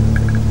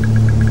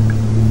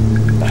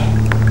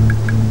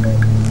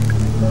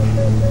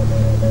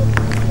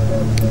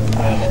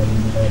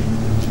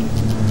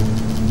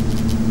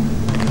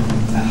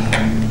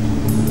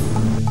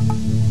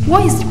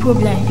 What is the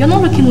problem? You're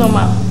not looking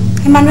normal.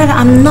 Emanuela,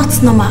 I'm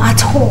not normal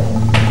at all.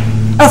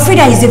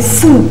 Elfrida is a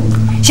fool.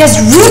 She has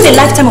ruined a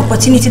lifetime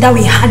opportunity that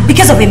we had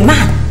because of a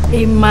man.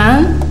 A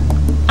man?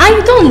 I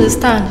don't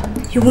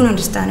understand. You won't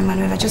understand,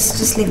 Emanuela.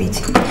 Just leave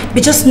it.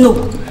 But just know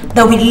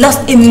that we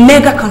lost a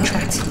mega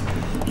contract.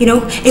 You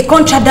know, a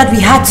contract that we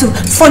had to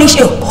furnish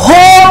a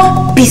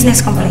whole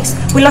business complex.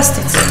 We lost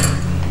it.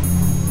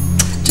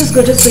 Just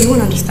go, you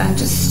won't understand.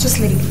 Just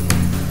leave.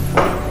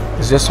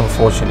 It's just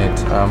unfortunate.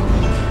 I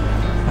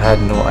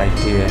had no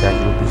idea that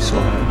you would be so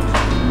hurt.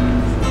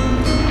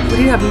 Would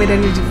it have made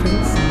any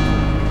difference?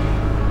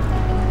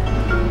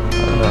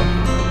 I don't know.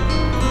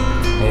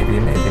 Maybe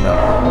not.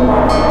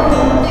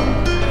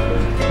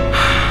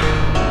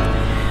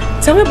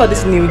 Tell me about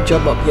this new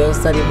job of yours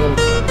that even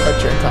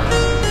got your car.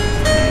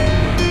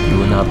 You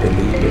will not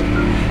believe it.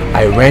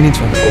 I ran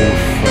into an old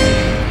friend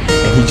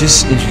and he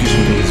just introduced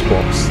me to his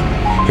boss.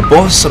 The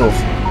boss sort of,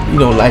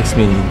 likes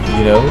me,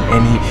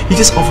 and he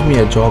just offered me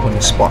a job on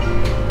the spot.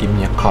 Give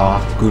me a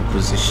car, good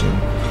position.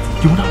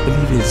 You will not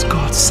believe it. It's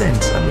God's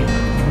sense. I mean,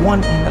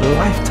 one in a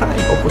lifetime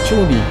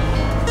opportunity.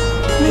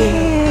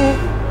 Yeah.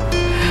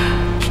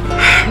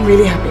 I'm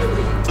really happy for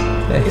you.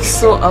 Thanks. It's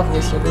so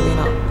obvious you're going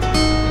up.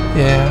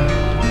 Yeah.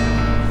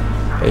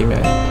 Hey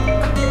man.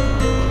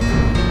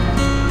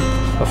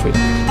 Afraid.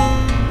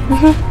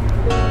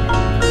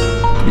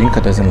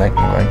 Yinka doesn't like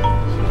me, right?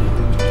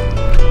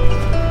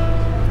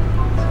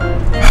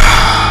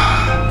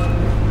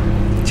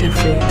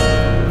 Jeffrey,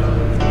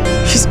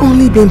 she's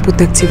only being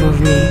protective of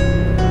me.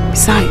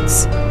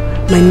 Besides,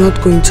 my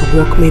not going to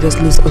work made us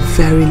lose a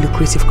very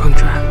lucrative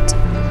contract.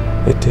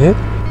 It did?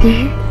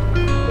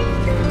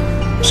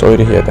 Sorry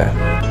to hear that.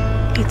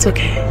 It's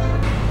okay.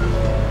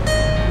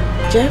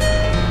 Jeff?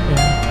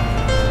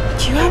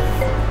 Do you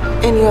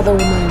have any other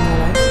woman in your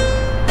life?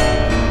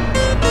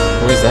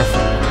 Where's that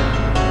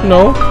from?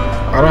 No,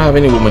 I don't have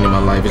any woman in my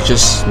life. It's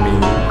just me.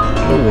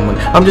 No woman.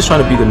 I'm just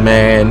trying to be the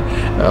man.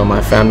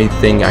 My family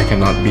thing I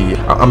cannot be.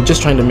 I'm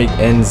just trying to make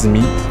ends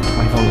meet.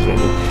 My family's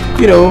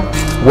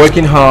ready.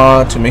 Working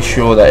hard to make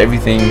sure that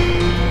everything.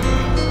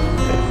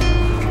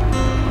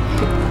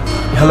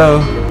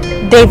 Hello.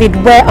 David,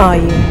 where are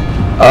you?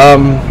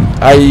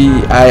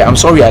 I'm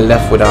sorry I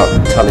left without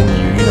telling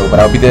you, but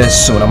I'll be there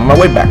soon. I'm on my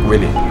way back,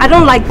 really. I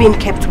don't like being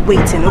kept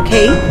waiting,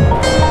 okay?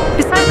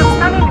 Besides, I'm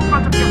standing in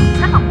front of your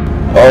hotel.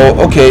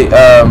 Oh, okay.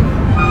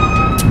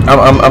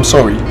 I'm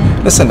sorry.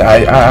 Listen,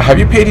 have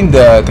you paid in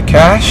the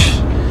cash?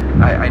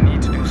 I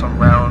need to do some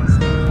rounds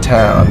in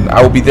town.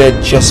 I will be there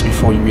just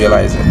before you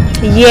realize it.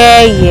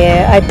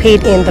 Yeah, I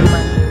paid in the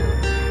money.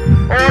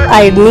 All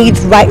I need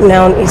right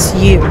now is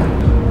you.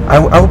 I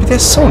will be there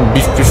soon.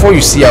 Before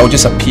you see, I will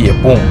just appear.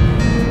 Boom.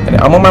 And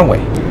I'm on my way.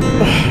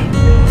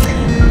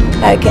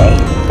 Okay,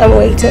 I'm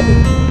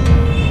waiting.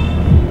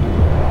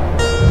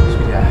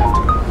 Sweetie, I have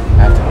to go.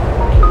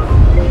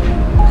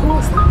 Who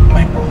was that?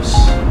 My boss.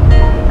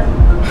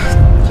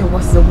 Your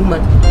boss is a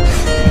woman.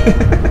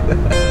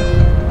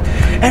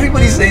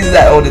 Everybody says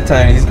that all the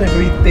time. He's got a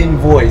very thin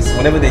voice.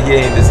 Whenever they hear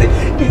him, they say,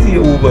 is he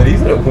a woman?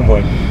 He's not a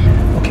woman.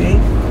 Okay?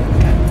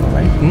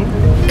 Alright?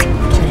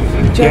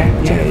 Yeah.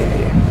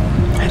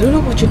 I don't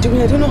know what you're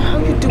doing. I don't know how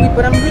you do it,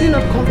 but I'm really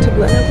not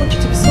comfortable and I want you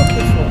to be so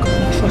careful.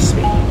 Trust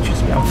me,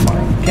 I'm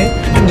fine, okay?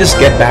 I can just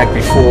get back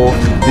before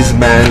this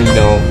man,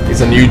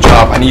 it's a new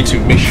job. I need to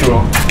make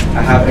sure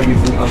I have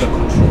everything under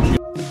control.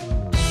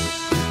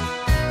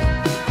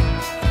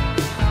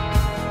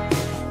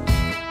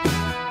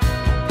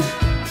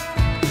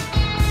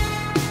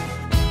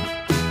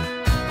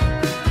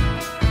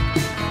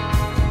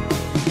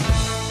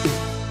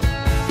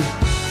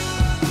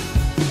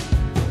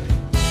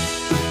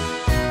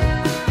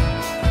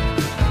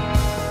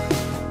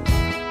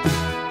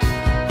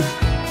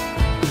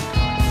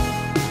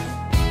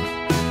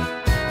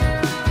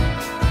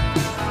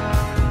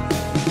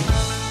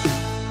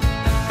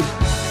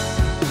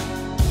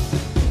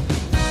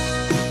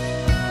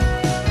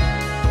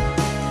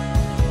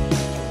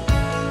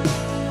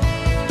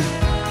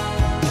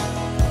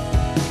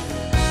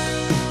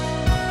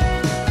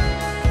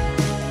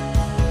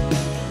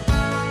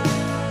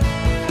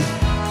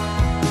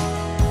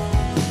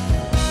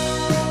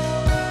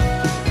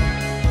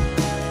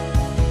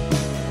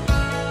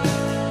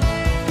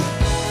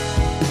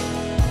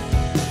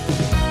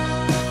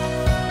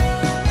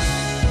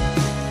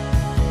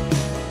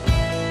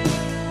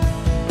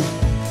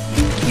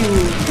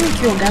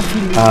 you, Oga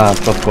Philip.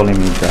 Stop calling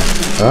me that.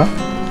 Huh?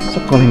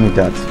 Stop calling me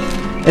that.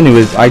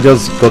 Anyways, I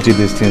just got you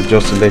these things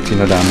just to let you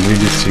know that I'm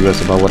really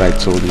serious about what I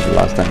told you the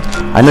last time.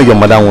 I know your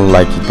mother won't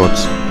like it, but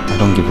I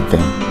don't give a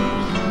damn.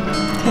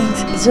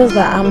 Thanks. It's just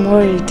that I'm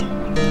worried.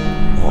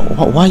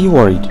 Why are you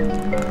worried?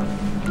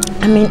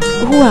 I mean,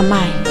 who am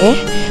I,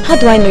 eh? How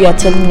do I know you're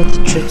telling me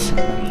the truth?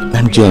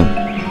 I'm Jane.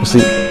 You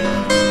see,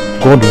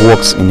 God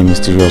works in a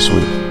mysterious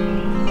way.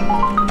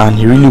 And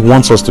He really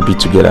wants us to be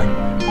together.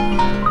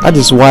 That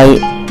is why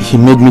He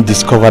made me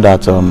discover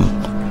that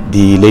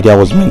the lady I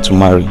was meant to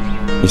marry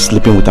is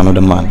sleeping with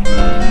another man.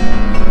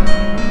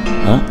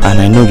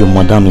 And I know your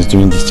madam is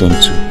doing the same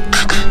too.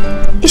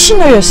 Is she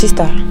not your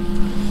sister?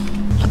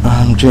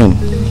 Jane,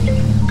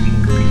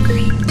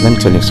 let me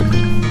tell you a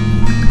secret.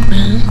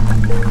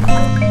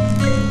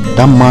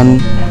 That man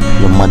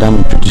your madam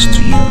introduced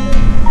to you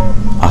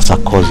as her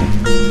cousin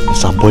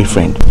is her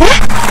boyfriend.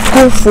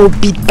 God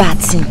forbid bad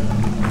thing.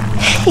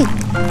 Hey,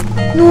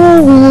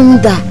 no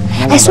wonder.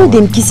 I saw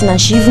them kissing and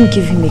she even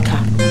gave him a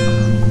car.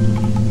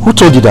 Who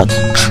told you that?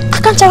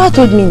 Akanchawa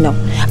told me now.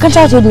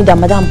 Akanchawa told me that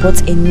madam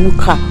bought a new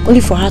car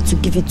only for her to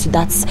give it to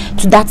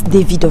that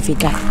David of a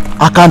guy.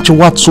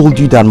 Akanchawa told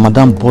you that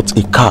madam bought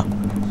a car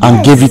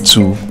and gave it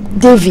to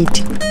David.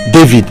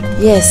 David?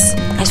 Yes,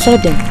 I saw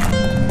them.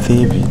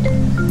 David.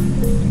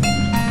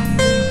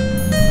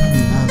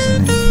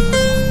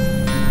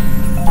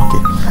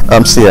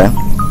 Okay.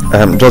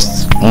 See,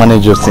 just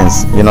manage your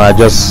things. You know, I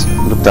just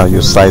looked at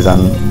your size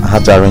and I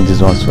had to arrange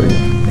these ones for you.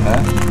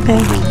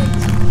 Thank you.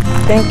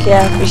 Thank you,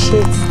 I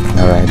appreciate it.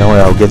 Alright, don't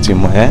worry, I'll get you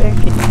more, eh?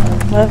 Thank you.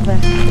 Bye-bye.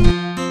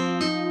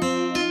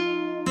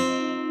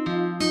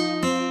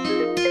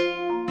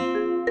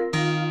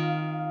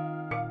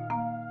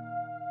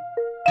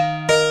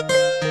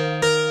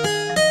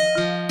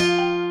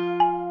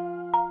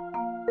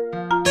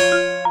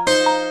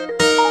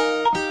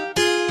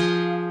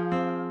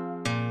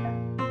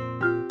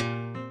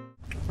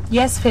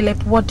 Yes,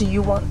 Philip, what do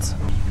you want?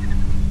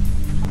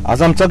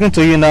 As I'm talking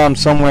to you now, I'm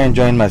somewhere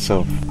enjoying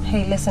myself.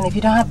 Hey, listen, if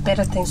you don't have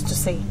better things to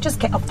say, just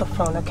get off the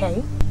phone,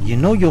 okay? You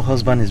know your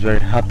husband is very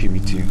happy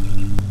with you.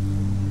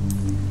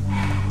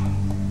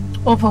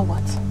 Over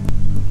what?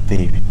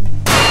 David.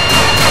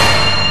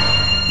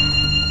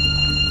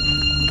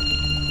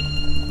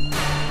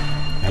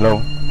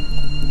 Hello?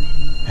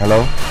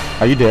 Hello?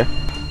 Are you there?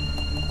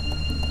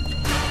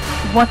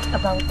 What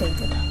about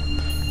David?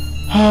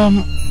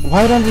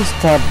 Why don't we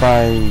start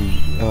by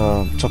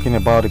talking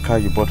about the car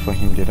you bought for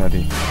him the other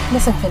day?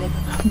 Listen, Philip,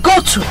 go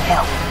to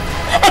hell.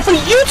 And for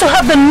you to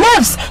have the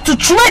nerves to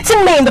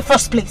threaten me in the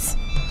first place.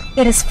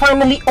 It is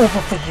finally over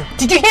for you.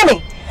 Did you hear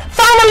me?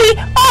 Finally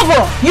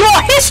over!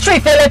 Your history,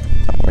 Philip!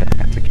 Don't worry,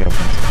 I take care of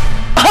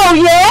myself. Oh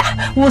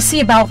yeah? We'll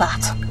see about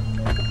that.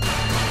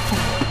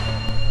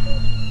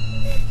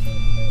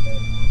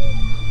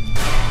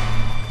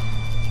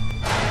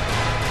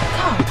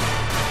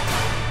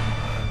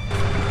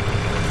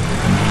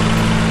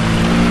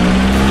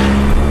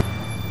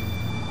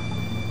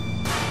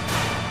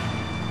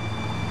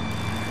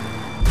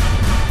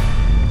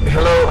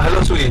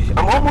 Hello, sweetie.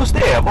 I'm almost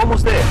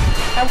there.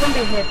 I won't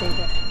be here,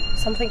 David.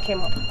 Something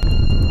came up.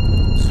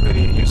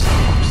 Sweetie, you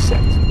sound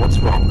upset. What's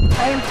wrong?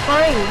 I am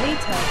fine.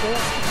 Later.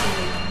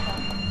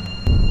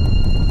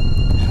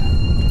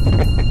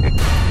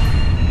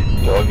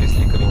 You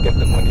obviously couldn't get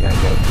the money I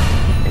got.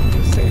 And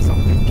you say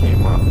something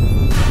came up.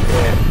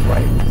 Yeah,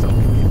 right.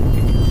 Something came up.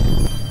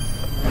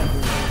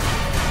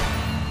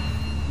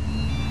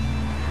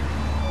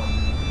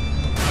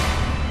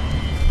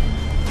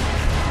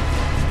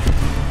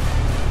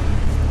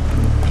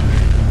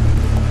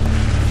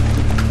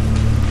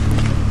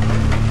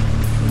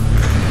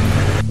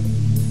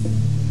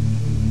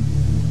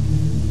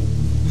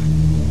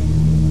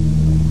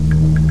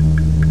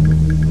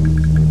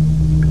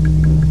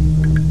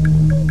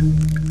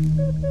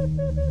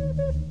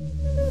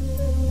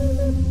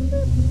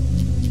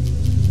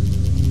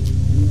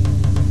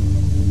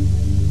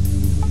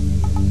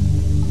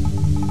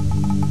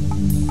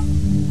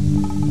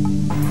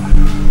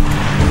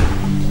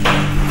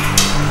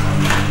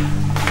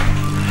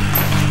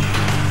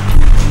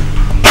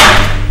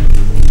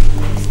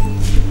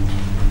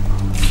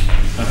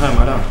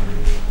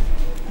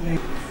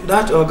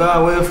 That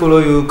Oga will follow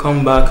you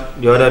come back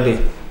the other day.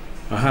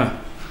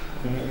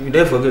 You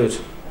there for good?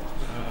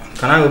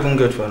 Can I open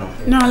gate for now?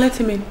 No, I'll let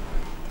him in.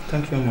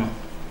 Thank you, ma.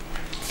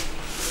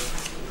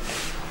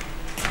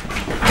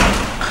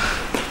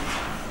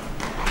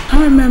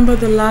 I remember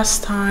the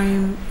last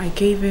time I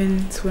gave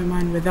in to a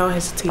man without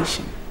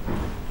hesitation.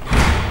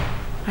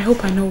 I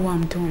hope I know what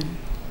I'm doing.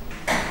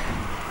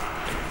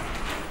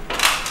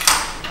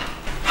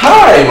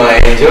 Hi, my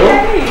angel.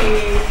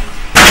 Hey.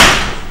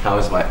 How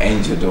is my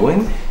angel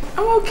doing?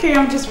 I'm okay,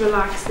 I'm just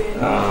relaxing.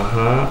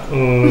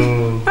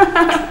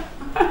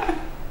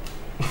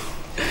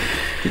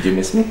 Did you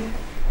miss me?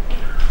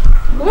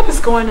 What is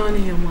going on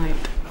in your mind?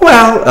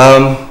 Well,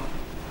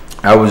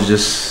 I was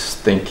just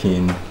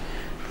thinking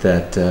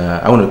that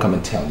I want to come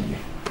and tell you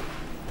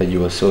that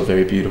you are so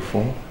very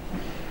beautiful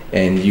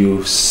and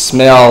you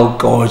smell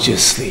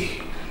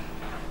gorgeously.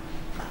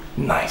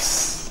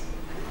 Nice.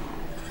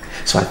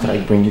 So I thought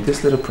I'd bring you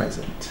this little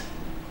present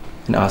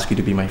and ask you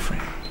to be my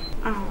friend.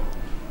 Oh,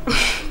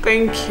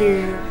 thank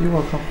you. You're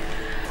welcome.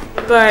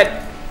 But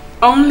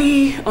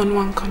only on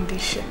one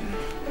condition.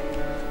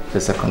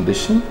 There's a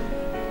condition?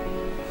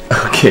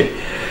 Okay.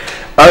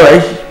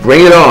 Alright,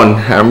 bring it on.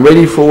 I'm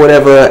ready for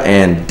whatever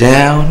and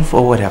down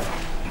for whatever.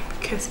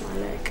 Kiss my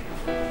leg.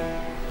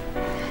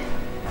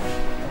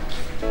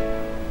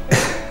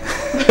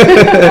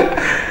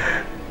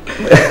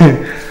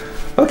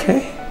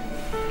 Okay.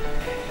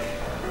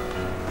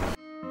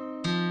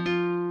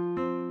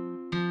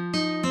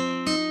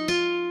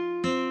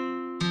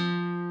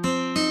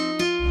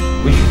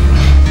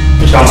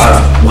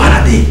 What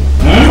are they?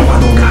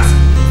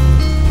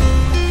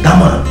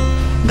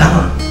 That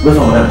man, where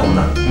from that come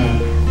now?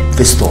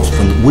 First off,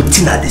 from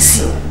waiting at the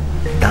scene,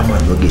 that man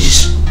no get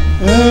shit.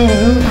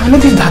 I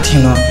noticed that,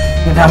 you know.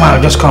 That man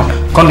will just come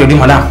to do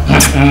madam.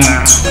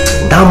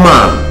 That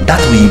man,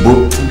 that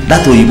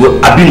Oyibo,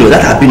 Abino,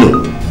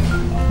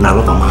 na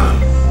rubber man.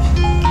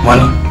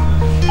 Money.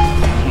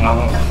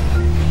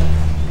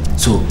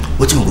 So,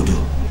 what you gonna do?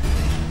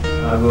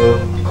 I go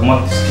come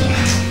out this thing.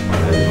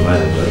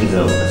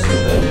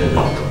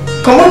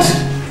 Come on.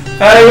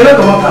 You know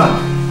come out now.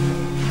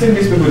 Think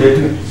these people they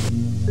do.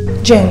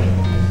 Jen.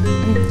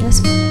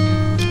 Yes,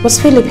 ma'am. Was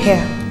Philip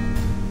here?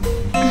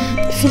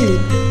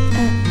 Philip?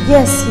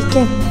 Yes, he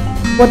came.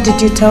 What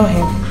did you tell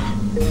him?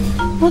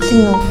 Nothing,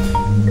 no.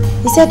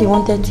 He said he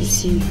wanted to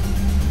see you.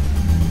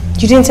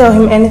 You didn't tell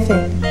him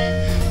anything? I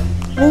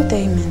didn't tell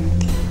him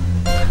anything.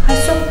 I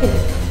saw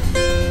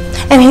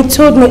Philip. And he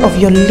told me of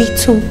your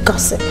little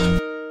gossip.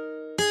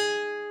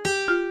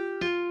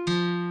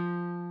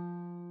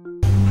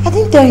 I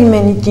didn't tell him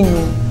anything.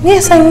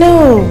 Yes, I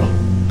know.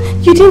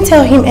 You didn't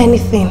tell him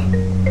anything.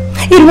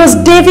 It was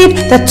David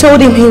that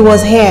told him he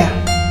was here.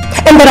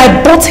 And that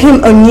I bought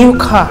him a new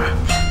car.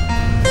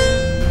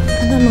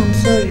 Adam, I'm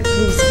sorry,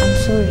 please. I'm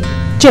sorry.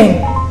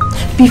 Jane,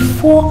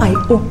 before I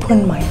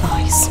open my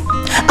eyes,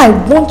 I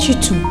want you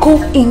to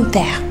go in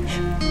there,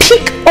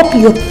 pick up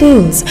your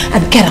things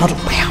and get out of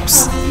my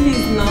house.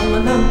 Please now,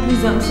 madam,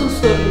 please, I'm so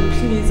sorry,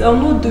 please. I'll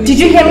not do it. Did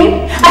you hear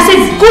me? I said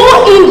go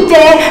in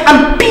there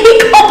and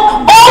pick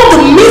up all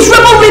the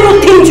miserable little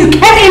things you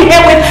came in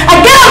here with and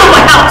get out of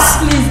my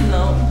house. Please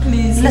now,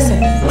 please. Listen,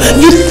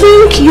 you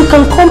think you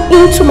can come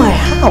into my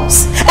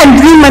house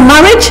and ruin my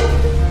marriage?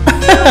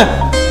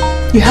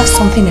 You have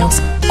something else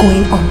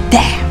going on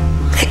there.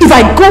 If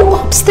I go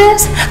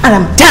upstairs and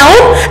I'm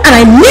down and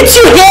I meet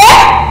you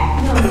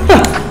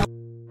here,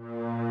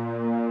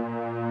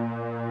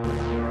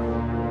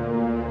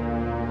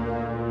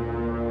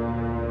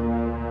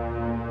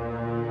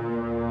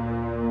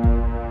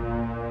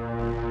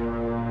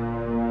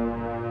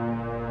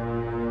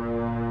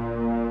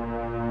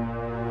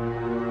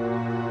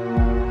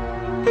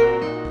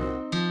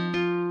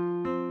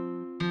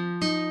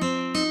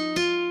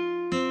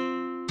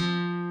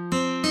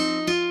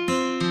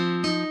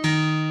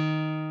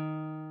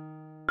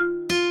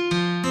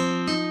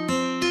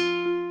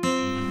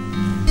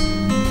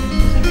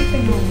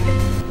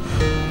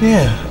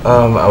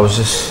 I was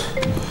just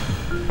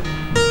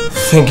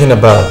thinking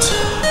about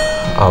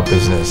our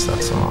business,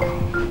 that's all.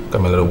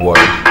 Got me a little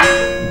worried.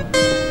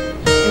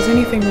 Is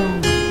anything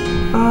wrong?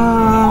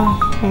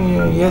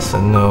 Yeah, yes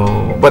and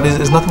no, but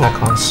it's nothing I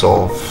can't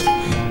solve.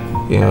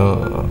 You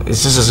know,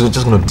 it's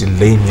just going to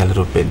delay me a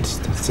little bit.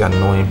 That's the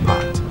annoying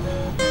part.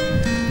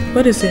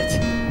 What is it?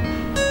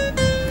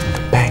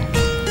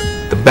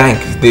 The bank,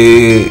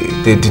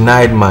 they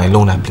denied my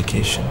loan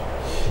application.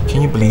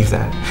 Can you believe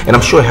that? And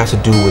I'm sure it has to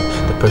do with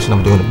the person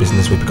I'm doing the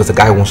business with, because the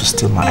guy wants to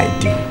steal my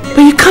ID.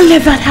 But you can't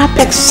let that happen.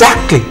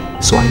 Exactly.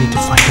 So I need to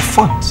find the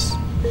funds.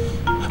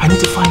 I need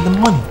to find the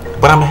money.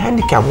 But I'm a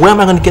handicap. Where am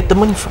I going to get the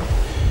money from?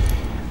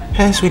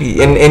 Hey,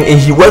 sweetie. And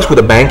he works with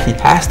a bank. He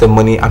has the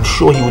money. I'm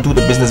sure he will do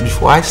the business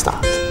before I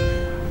start.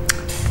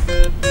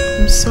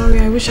 I'm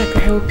sorry. I wish I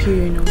could help you,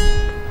 you know.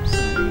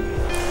 Sorry.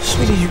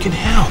 Sweetie, you can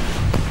help.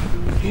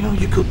 You know,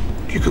 you could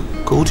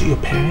go to your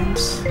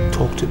parents,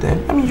 talk to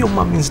them. I mean, your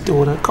mommy's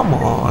daughter, come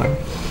on.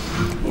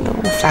 You know,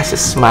 flash a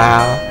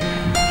smile.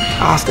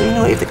 Ask them, you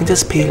know, if they can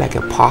just pay like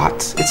a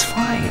part, it's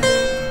fine.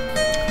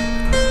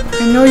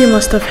 I know you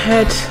must have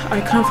heard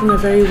I come from a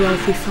very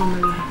wealthy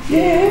family.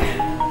 Yeah.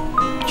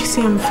 You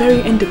see, I'm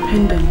very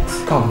independent.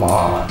 Come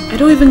on. I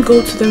don't even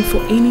go to them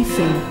for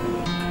anything.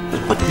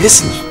 But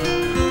listen,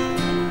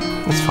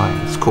 it's fine,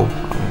 it's cool.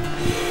 I mean,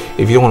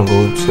 if you don't want to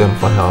go to them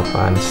for help,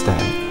 I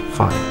understand.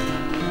 Fine.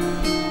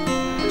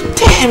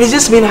 Damn, it's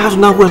just mean I have to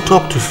now go and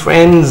talk to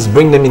friends,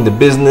 bring them in the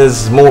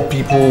business, more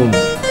people.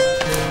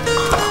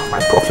 My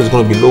profit is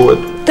going to be lowered.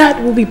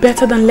 That will be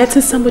better than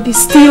letting somebody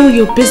steal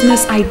your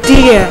business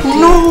idea.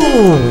 No,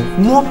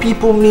 more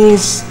people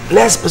means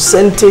less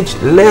percentage,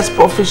 less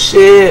profit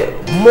share,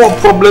 more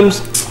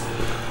problems.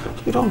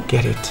 You don't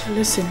get it.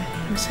 Listen,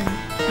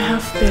 I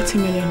have 30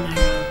 million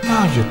naira.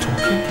 Now you're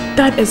talking.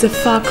 That is a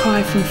far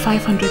cry from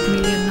 500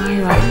 million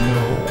naira. I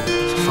know,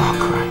 it's a far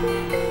cry.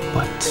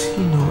 But,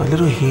 you know, a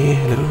little here,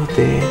 a little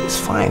there, it's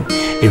fine.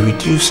 It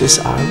reduces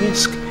our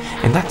risk.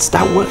 And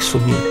that works for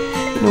me.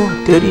 You know,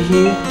 30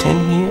 here,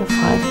 10 here,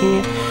 5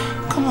 here.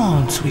 Come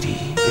on, sweetie.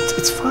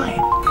 It's fine.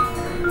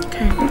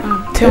 Okay,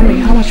 tell me,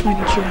 how much money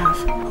do you have?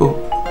 Who?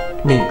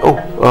 Me? Oh,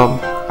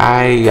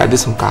 I did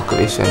some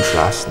calculations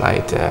last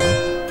night. Let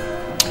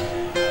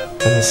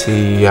me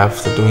see,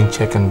 after doing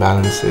check and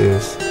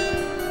balances,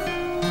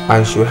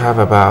 I should have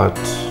about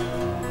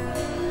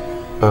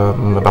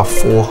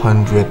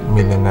 400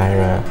 million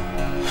naira.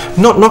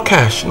 Not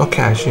cash,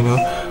 you know,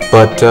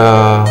 but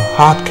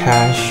hard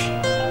cash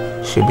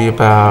should be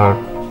about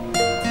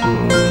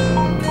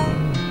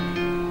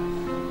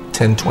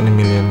 10-20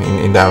 million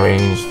in that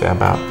range,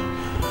 about,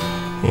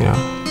 you know.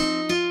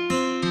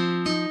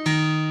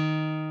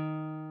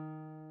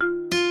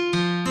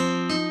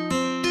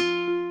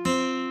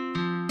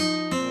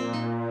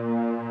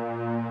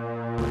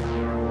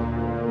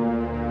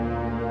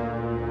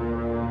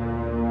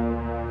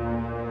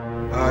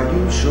 Are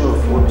you sure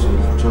of what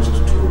you've just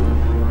told me?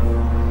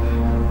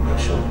 You're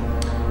sure?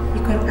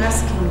 You can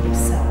ask him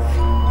yourself.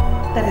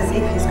 That is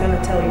if he's going to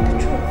tell you the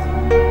truth.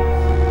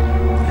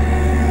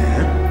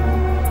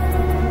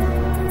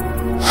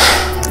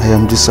 I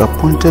am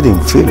disappointed in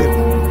Philip.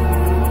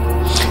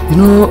 You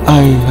know,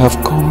 I have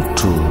come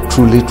to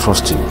truly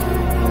trust him.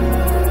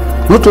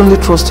 Not only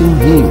trusting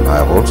him, I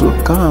have also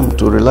come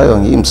to rely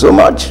on him so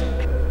much.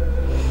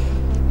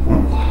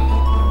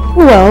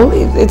 Well,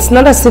 it's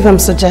not as if I'm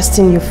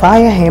suggesting you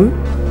fire him,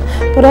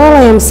 but all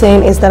I am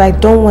saying is that I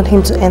don't want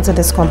him to enter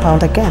this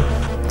compound again.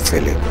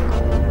 Philip.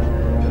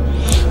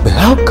 But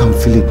how can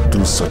Philip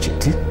do such a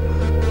thing?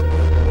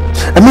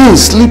 I mean,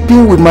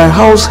 sleeping with my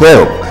house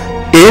help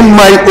in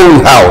my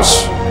own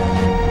house.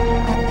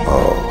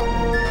 Oh.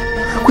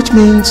 Which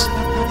means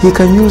he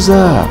can use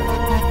her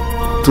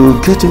to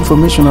get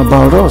information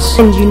about us.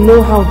 And you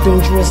know how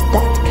dangerous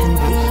that can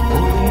be,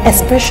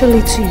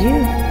 especially to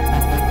you.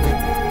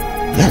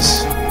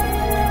 Yes.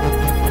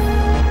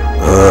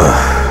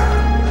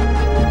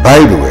 By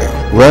the way,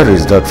 where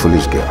is that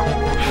foolish girl?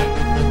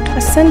 I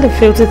sent the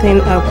filthy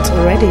thing out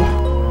already.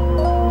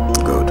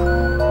 Good.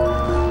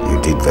 You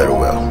did very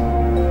well.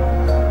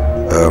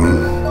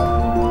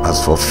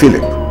 As for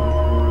Philip,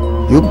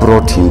 you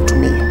brought him to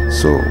me.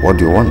 So what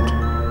do you want?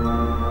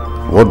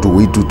 What do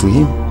we do to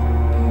him?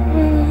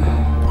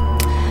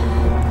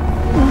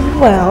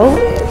 Well,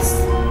 it's,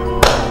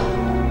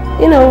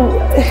 you know,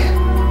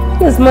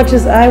 as much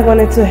as I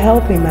wanted to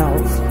help him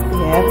out,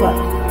 yeah, but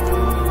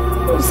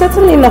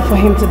certainly not for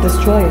him to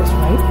destroy us,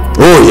 right?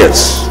 Oh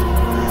yes,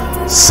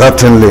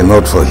 certainly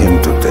not for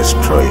him to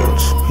destroy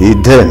us. He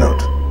dare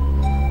not.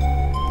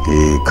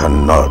 He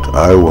cannot.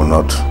 I will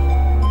not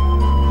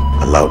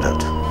allow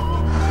that.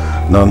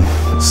 Now,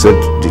 set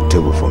the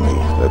table for me.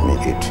 Let me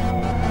eat.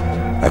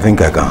 I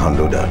think I can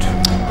handle that.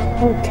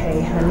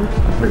 Okay, honey.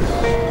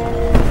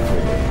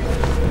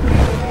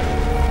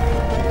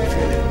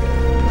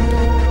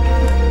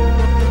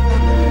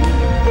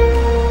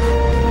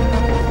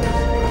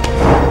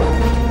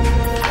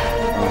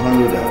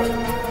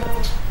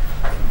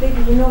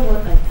 Baby, you know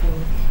what I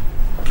think?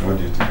 What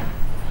do you think?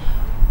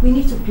 We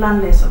need to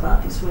plan less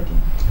about this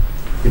wedding.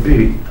 Hey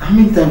baby, how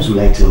many times will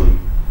I tell you?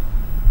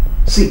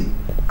 See,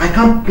 I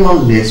can't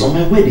plan less on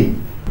my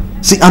wedding.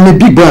 See, I'm a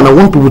big boy and I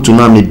want people to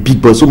know I'm a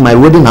big boy, so my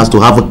wedding has to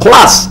have a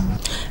class.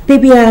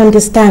 Baby, I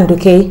understand,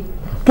 okay?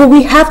 But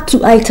we have to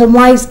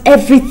itemize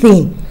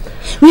everything.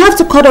 We have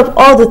to cut off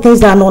all the things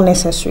that are not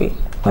necessary,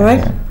 alright?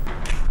 Okay.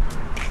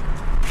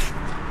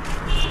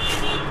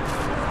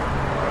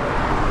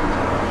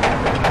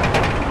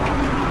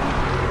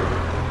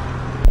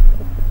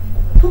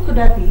 Who could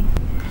that be?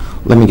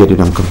 Let me get it,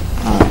 I'm coming.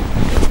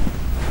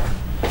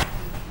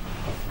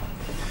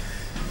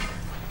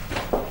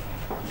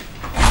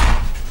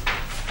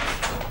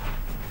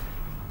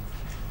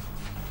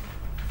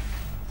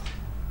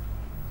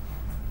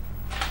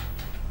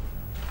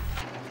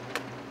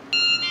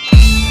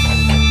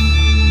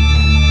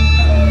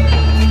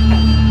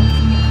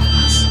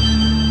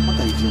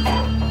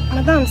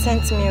 Madam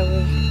sent me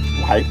away.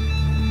 Why?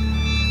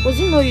 Was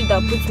it not you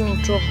that put me in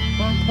trouble?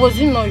 Was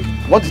it not you?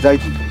 What did I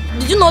do?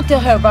 Did you not tell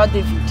her about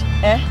David?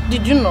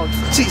 Did you not?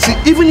 See,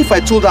 even if I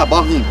told her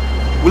about him,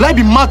 will I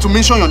be mad to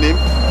mention your name?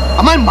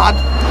 Am I mad?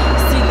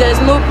 See, there's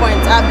no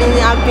point. I've been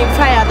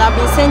fired. I've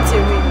been sent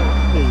away.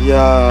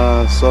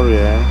 Yeah, sorry,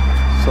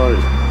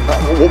 Sorry.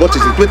 What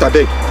is it? Wait, I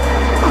beg.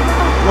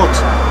 What?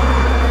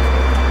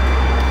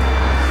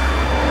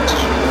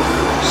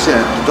 See,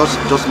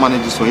 just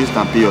manage this one. You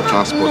can pay your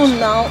transport. No,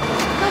 now.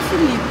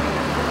 Philip,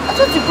 I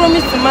thought you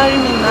promised to marry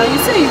me now. You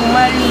say you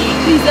marry me.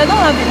 Please, I don't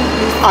have any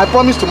place. I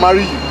promised to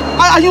marry you.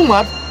 Are you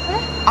mad?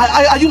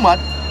 Are you mad?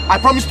 I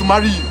promised to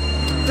marry you.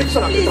 Take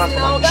some of the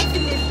transport.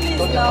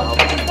 Please now,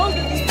 please don't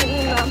do this to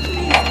me now,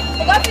 please.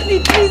 Oga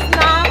Philip, please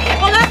now.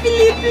 Oga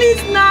Philip,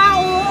 please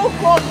now. Oh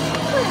God.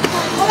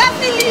 Oga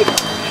Philip.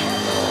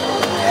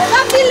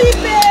 Oga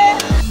Philip.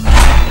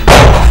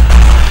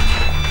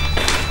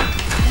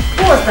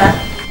 Who was that?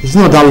 It's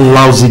not that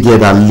lousy girl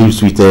that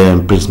lives with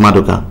Prince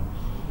Madoka.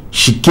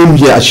 She came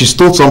here, she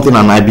stole something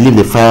and I believe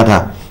they fired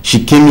her.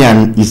 She came here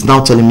and is now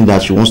telling me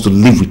that she wants to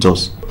live with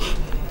us.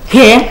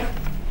 Here?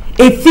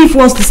 a thief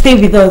wants to stay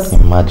with us.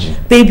 Imagine.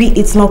 Baby,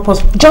 it's not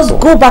possible. Just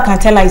go back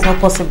and tell her it's not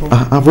possible.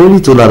 I've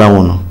already told her that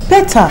one.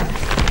 Better.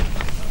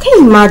 Can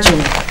you imagine?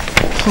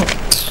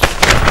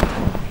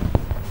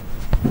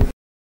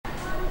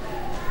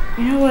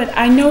 You know what?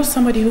 I know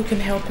somebody who can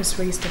help us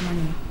raise the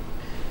money.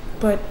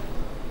 But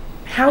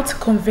how to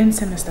convince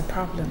him is the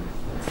problem.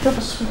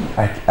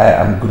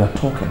 I'm good at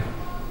talking.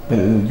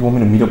 You want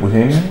me to meet up with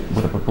him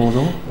with a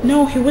proposal?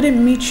 No, he wouldn't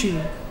meet you.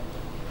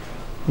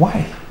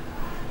 Why?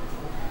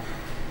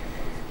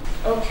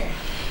 Okay.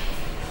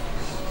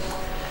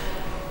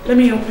 Let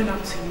me open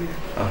up to you.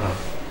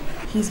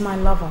 He's my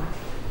lover.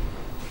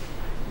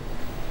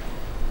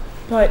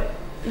 But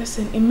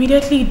listen,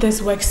 immediately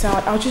this works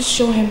out, I'll just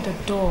show him the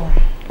door.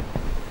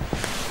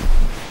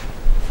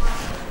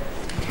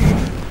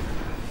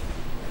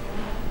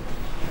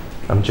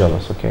 I'm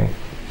jealous, okay?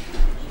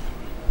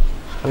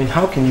 I mean,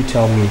 how can you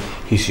tell me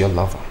he's your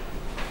lover?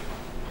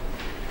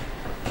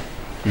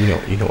 You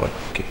know what?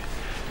 Okay.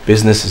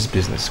 Business is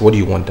business. What do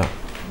you want done?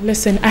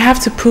 Listen, I have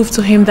to prove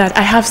to him that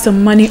I have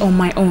some money on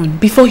my own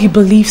before he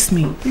believes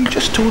me. You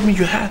just told me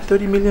you had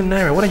 30 million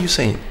naira. What are you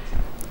saying?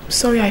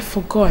 Sorry, I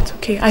forgot,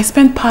 okay? I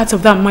spent part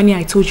of that money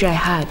I told you I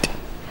had.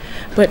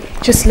 But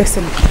just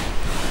listen.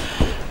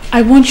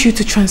 I want you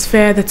to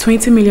transfer the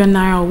 20 million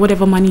naira or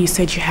whatever money you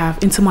said you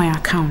have into my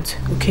account,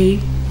 okay?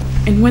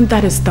 And when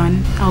that is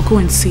done, I'll go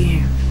and see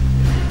him.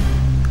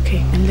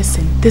 Okay, and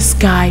listen, this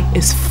guy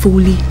is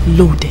fully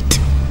loaded.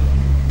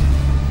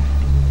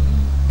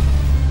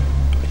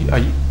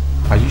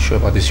 Are you sure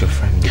about this, your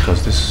friend?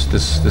 Because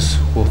this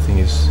whole thing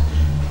is...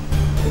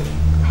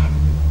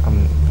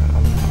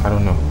 I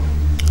don't know.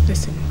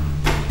 Listen,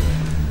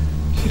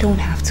 you don't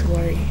have to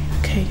worry,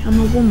 okay? I'm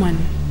a woman.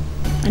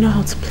 I know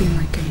how to play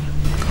my game.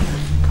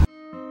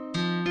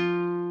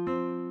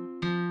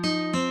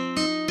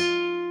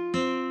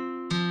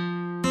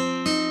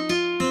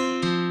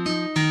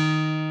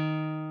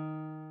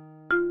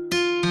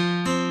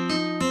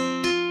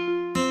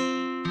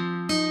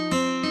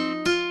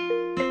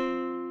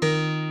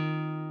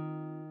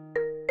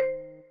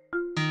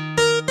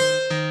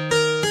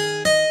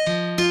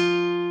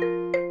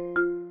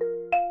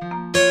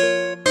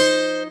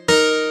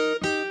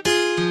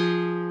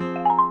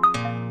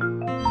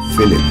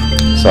 Philip.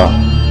 Sir.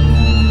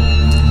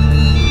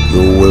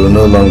 You will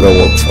no longer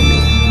work for me.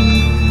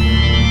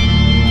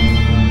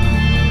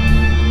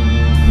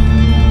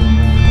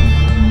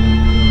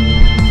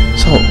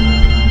 So,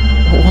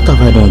 what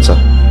have I done, sir?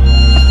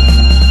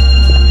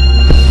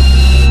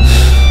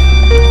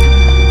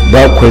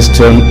 That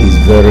question is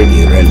very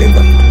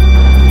irrelevant.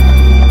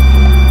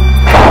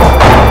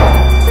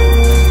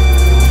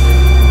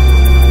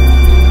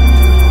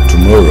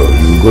 Tomorrow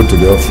you go to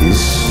the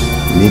office,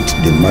 meet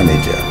the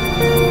manager,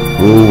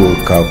 who will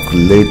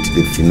calculate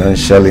the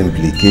financial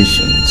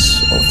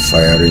implications of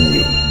firing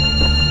you.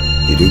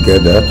 Did you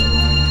get that?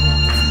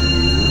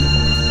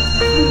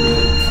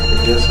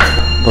 Yes.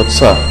 But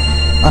sir,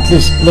 at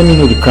least let me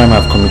know the crime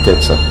I've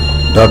committed, sir.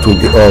 That will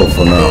be all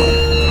for now.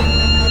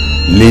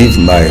 Leave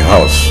my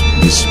house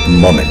this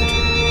moment.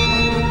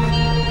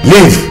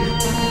 Leave!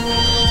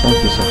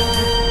 Thank you, sir.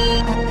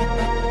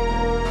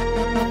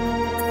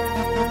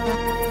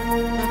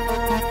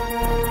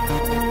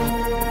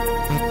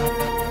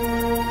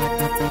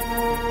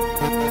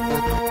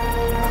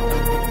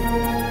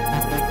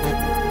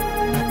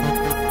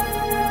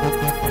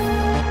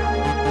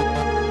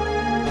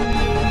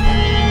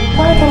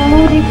 Why the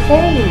moody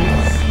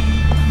face?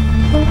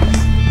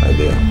 My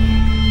dear.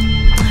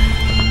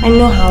 I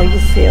know how you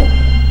feel.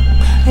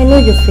 I know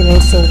you're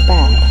feeling so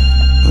bad.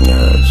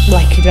 Yes.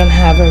 Like you don't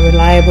have a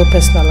reliable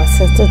personal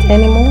assistant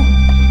anymore.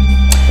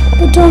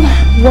 But don't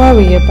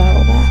worry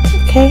about that,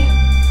 okay?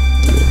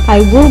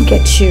 I will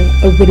get you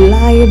a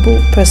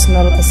reliable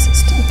personal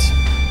assistant.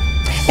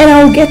 And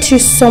I'll get you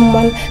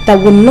someone that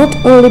will not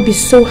only be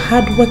so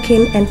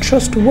hardworking and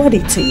trustworthy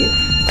to you,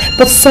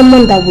 but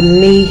someone that will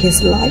lay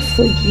his life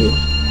for you.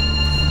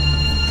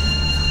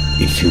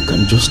 If you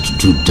can just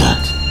do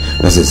that,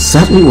 that's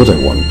exactly what I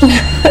want.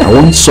 I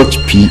want such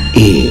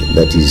PA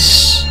that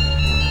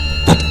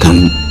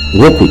can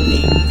work with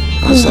me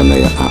as an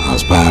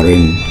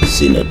aspiring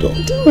senator.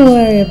 Don't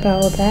worry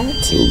about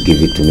that. You'll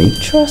give it to me?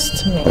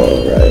 Trust me.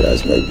 Alright,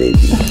 that's my baby.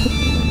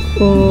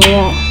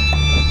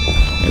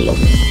 I love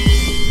you.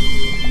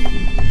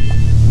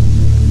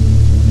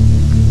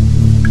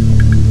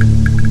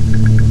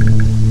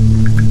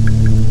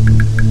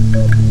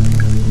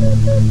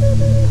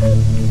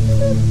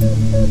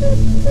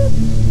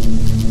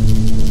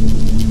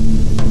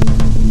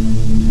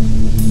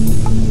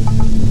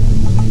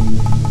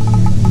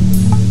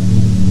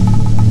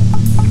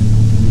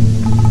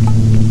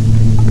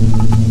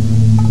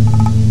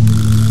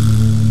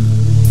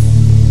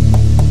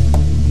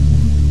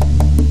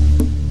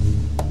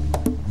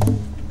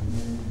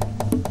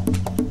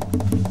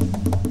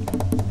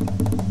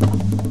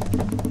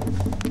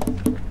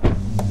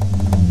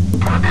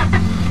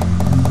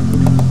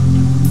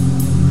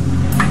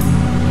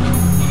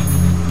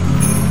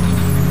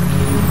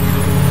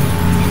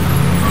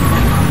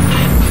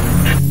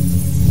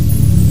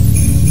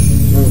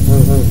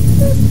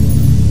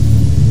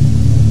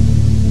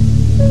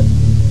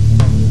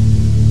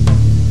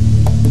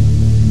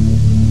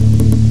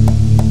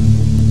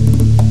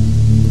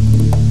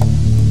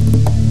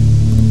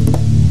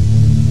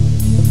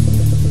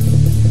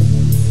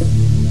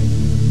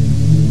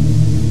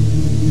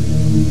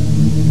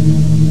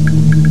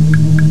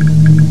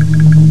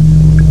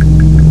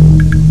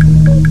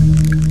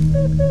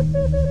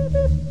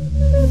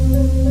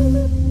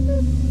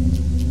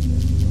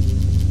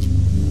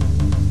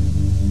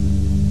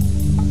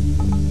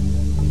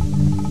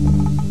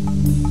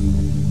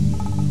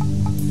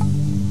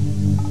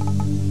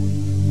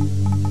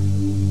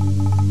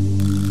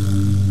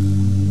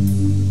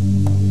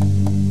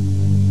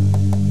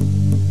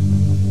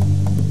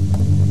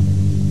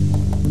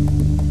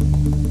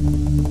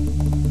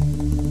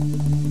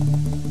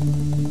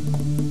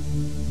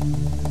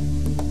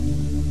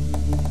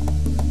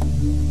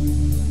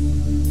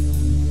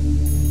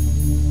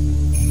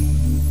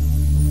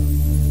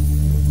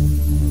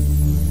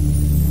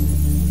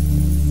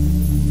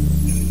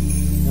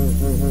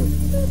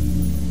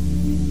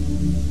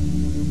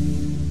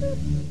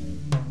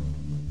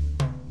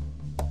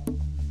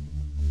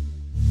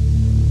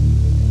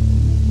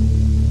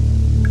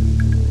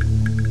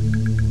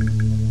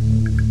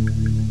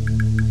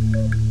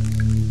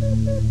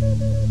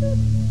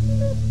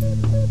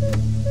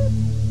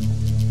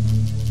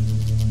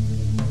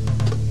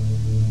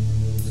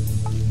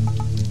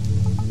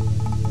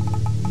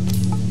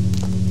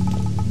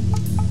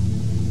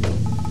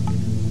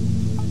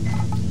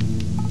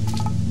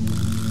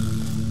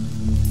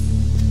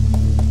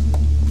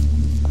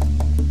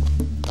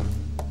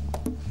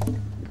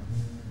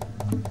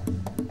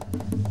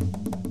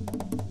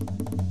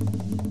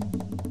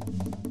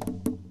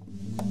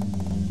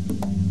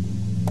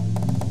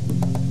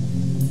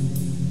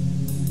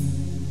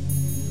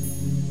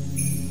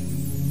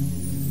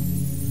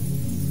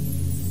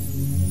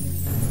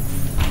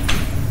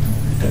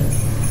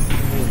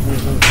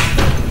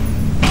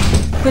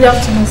 Good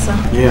afternoon, sir.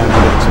 Yeah,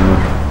 good afternoon.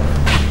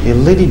 A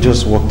lady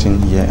just walked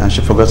in here and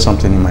she forgot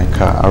something in my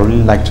car. I would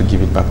really like to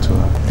give it back to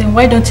her. Then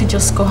why don't you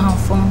just call her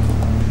phone?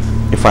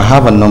 If I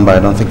have a number, I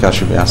don't think I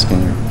should be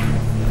asking you.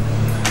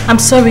 I'm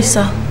sorry,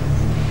 sir.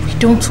 We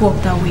don't work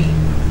that way.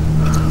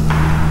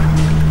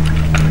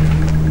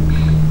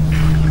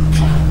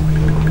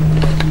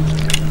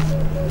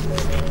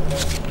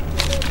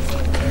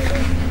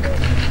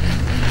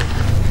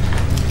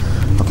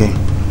 Okay,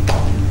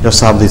 just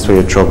have this for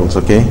your troubles,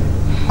 okay?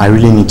 I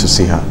really need to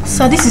see her.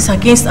 Sir, this is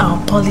against our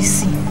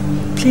policy.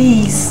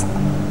 Please,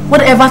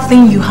 whatever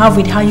thing you have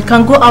with her, you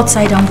can go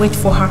outside and wait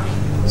for her.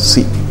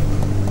 See,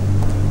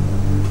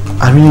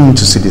 I really need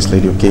to see this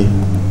lady, okay?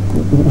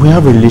 We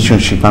have a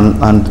relationship and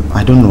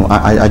I don't know,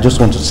 I just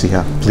want to see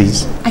her,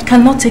 please. I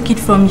cannot take it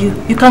from you.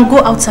 You can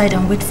go outside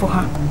and wait for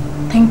her.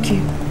 Thank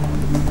you.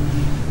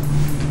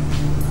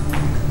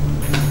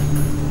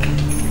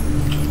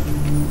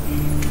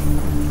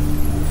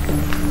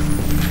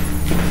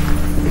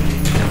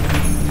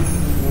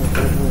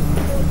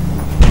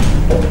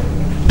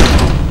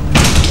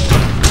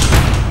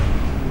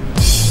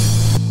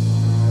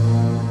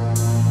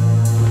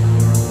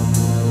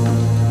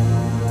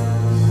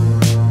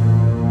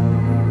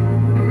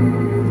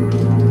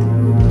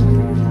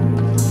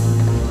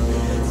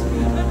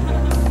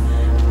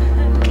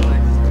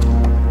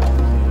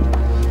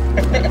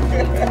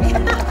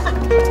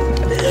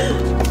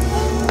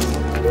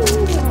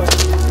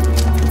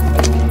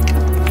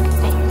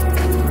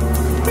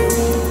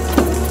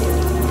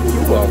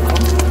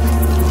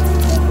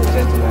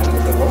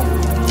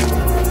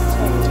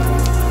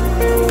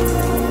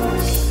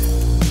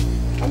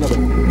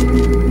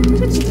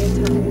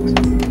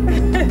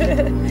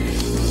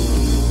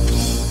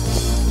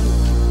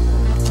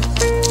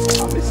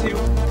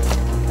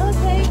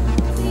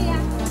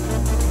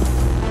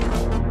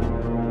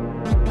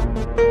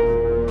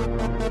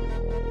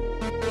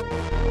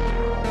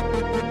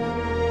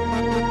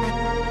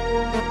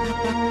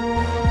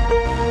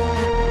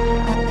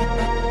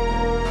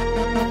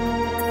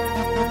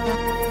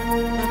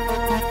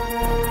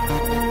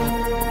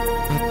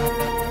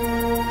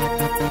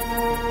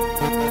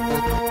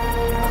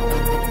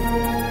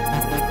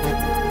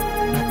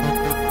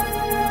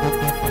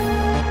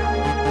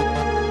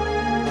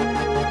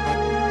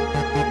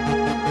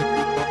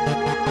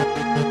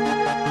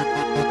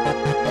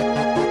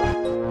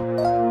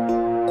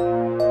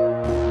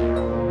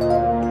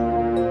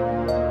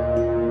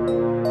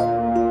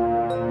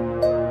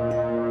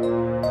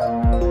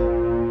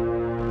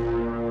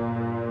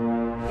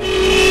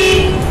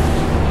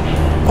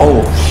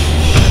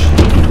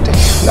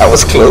 That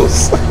was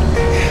close.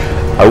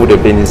 I would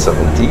have been in some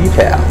deep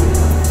hell.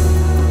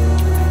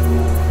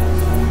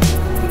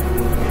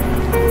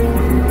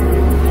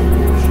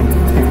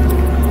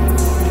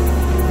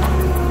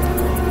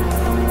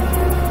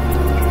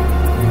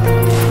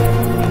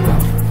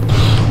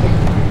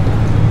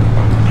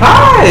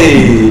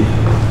 Hi!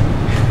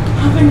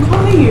 I've been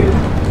calling you.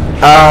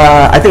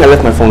 I think I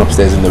left my phone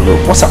upstairs in the room.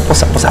 What's up?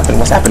 What's happening?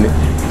 What's happening?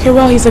 Okay,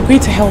 well, he's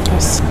agreed to help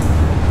us.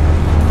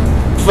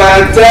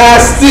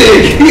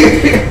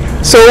 Fantastic!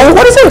 So,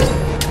 what is it?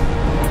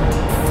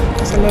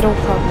 There's a little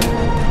problem.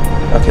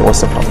 Okay, what's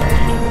the problem?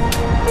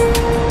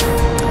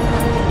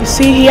 You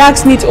see, he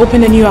asked me to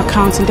open a new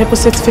account and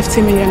deposit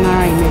 50 million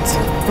naira in it.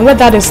 And when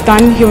that is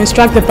done, he'll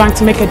instruct the bank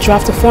to make a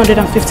draft of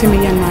 450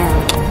 million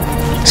naira.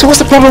 So what's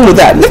the problem with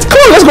that? Let's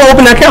go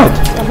open an account.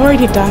 I've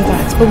already done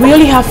that, but we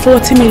only have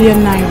 40 million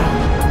naira.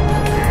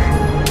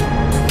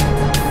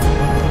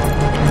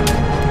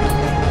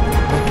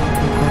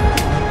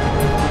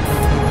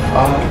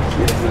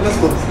 Let's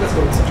go.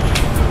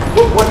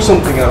 Watch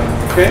something out,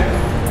 okay?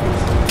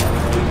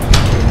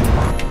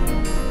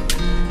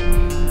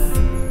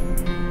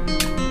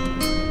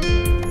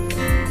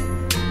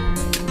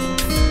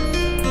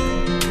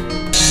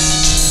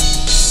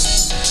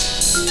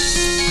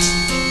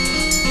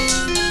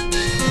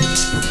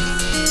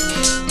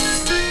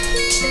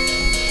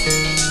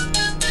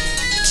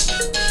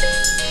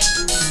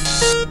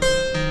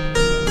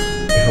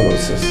 Hello,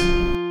 sis.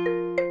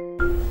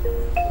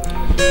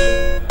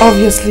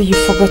 Obviously,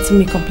 you've forgotten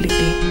me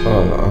completely.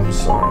 Oh, no, I'm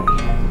sorry.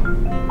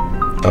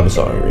 I'm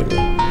sorry, really.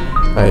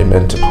 I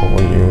meant to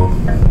call you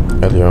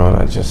earlier on.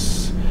 I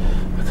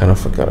kind of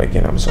forgot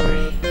again. I'm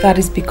sorry. That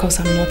is because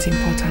I'm not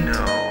important.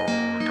 No,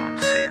 don't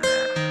say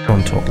that.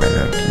 Don't talk like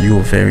that. You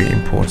are very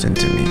important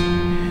to me.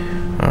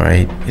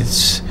 Alright?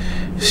 It's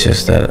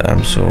just that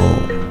I'm so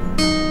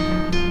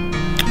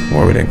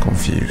worried and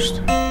confused.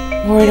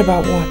 Worried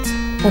about what?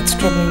 What's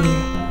troubling you?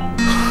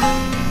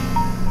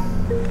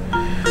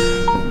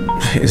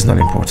 It's not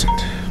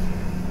important.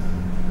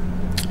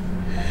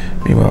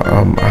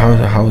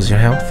 Meanwhile, how's your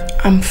health?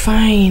 I'm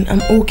fine.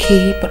 I'm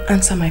okay. But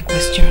answer my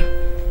question.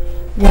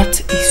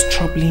 What is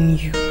troubling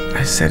you?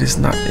 I said it's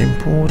not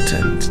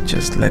important.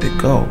 Just let it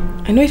go.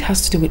 I know it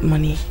has to do with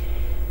money.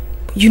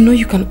 But you know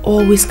you can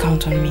always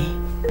count on me.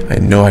 I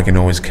know I can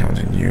always count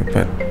on you,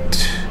 but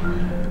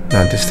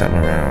not this time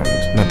around.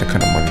 Not the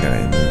kind of money that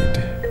I need.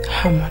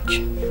 How much?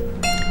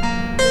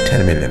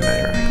 10 million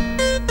naira.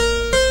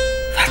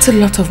 That's a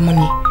lot of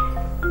money.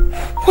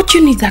 What do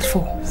you need that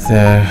for?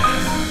 There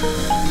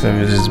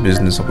was this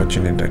business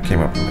opportunity that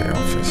came up in my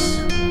office,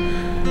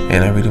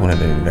 and I really wanted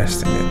to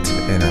invest in it.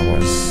 And I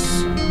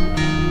was,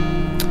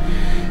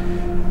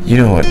 you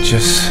know what?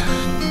 Just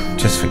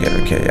forget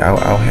it, okay?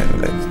 I'll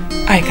handle it.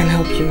 I can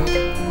help you.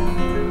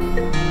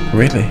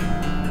 Really?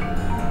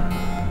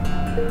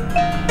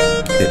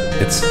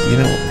 It's you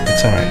know,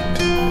 it's alright.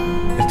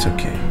 It's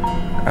okay.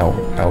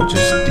 I'll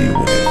just deal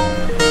with it.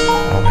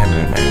 I'll handle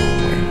it my own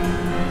way.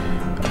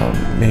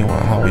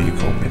 Meanwhile, how are you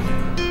coping?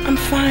 I'm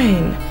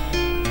fine.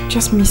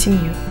 Just missing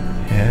you.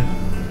 Yeah?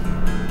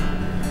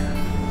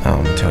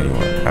 Tell you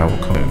what, I will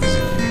come and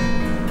visit you.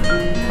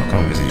 I'll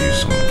come visit you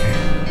soon, okay?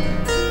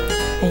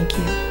 Thank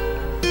you.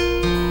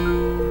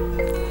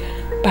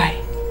 Bye.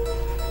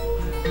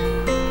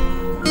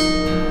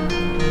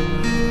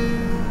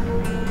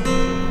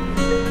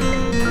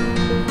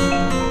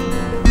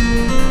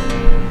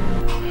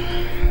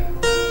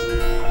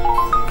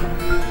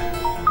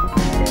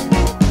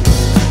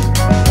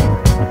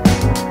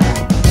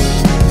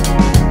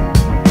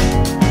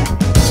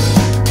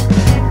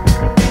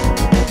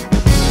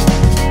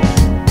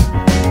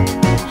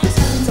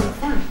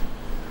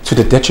 To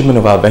the detriment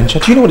of our venture.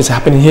 Do you know what is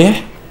happening here?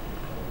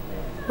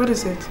 What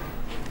is it?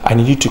 I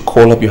need you to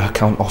call up your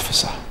account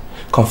officer.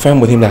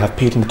 Confirm with him that I've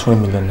paid him the 20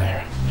 million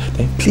naira.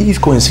 Then please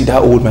go and see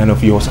that old man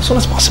of yours as soon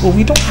as possible.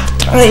 We don't have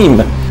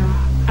time.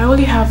 I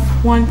only have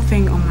one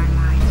thing on my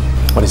mind.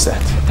 What is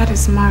that? That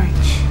is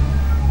marriage.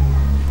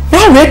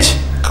 Marriage?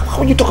 How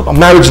are you talking about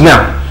marriage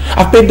now?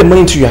 I've paid the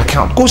money into your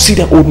account. Go see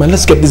that old man.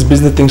 Let's get this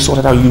business thing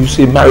sorted out. You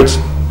say marriage.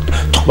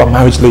 Talk about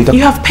marriage later.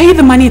 You have paid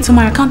the money into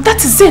my account.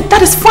 That is it.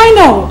 That is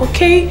final,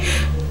 okay?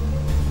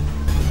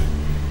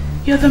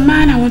 You're the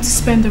man I want to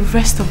spend the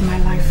rest of my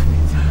life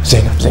with.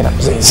 Zainab,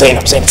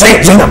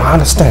 I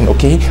understand,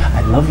 okay?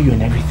 I love you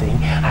and everything.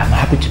 I'm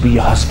happy to be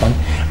your husband.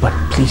 But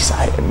please,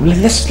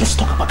 let's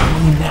talk about the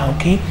money now,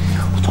 okay?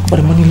 We'll talk about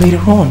the money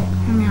later on.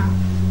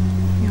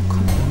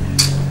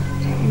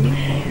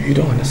 You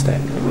don't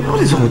understand.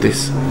 What is all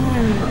this?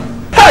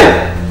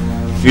 Hey!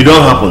 It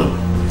don't happen.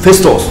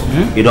 Festus,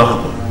 it don't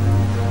happen.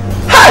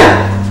 Hey!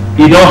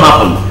 It don't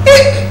happen.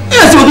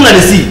 Yes, what do I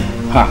see?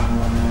 Ha.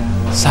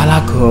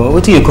 Salako,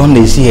 what you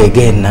gonna see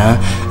again now?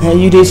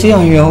 You dey see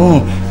on your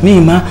own. Me,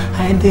 ma,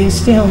 I dey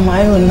see on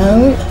my own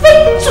now.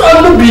 So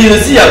I'm not being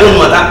see your own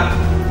matter.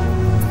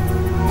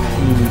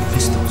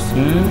 Festus,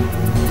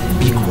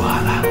 big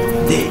wahala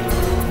there.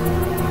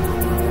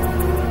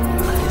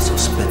 I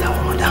suspect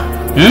our madam.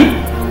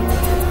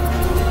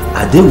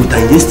 I did with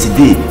her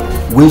yesterday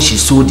when she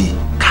saw the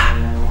car,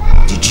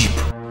 the jeep.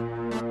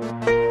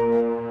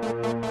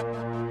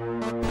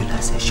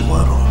 Bella said she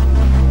won't run.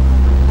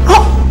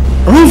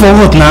 Run for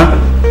what now?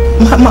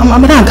 My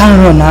madam can't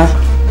run now.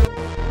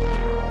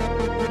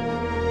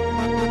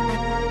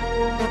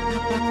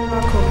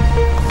 Marco,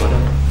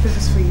 this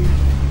is for you.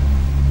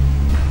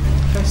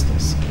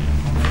 Festus.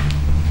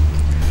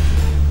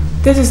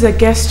 This is a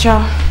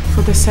gesture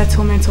for the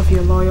settlement of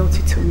your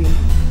loyalty to me.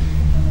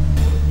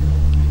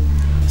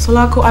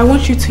 Solako, I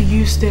want you to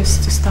use this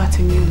to start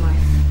a new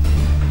life.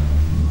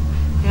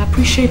 I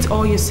appreciate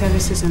all your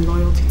services and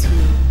loyalty to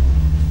me.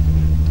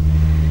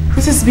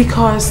 This is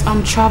because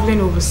I'm traveling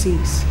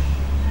overseas.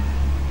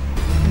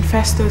 And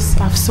Festus,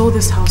 I've sold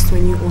this house to a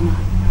new owner.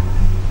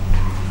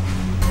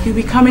 He'll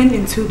be coming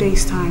in 2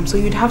 days' time, so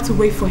you'd have to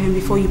wait for him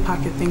before you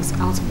pack your things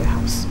out of the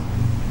house.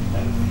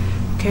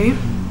 Okay?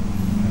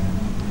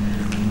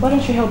 Why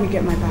don't you help me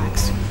get my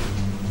bags?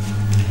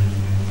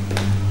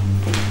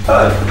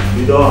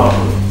 You don't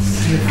happen.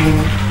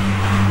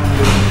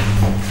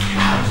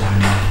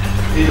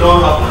 You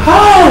don't happen.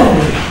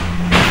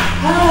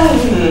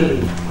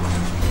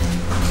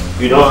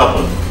 You don't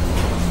happen.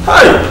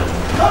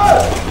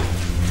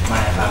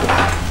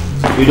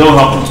 You don't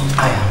happen. I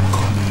am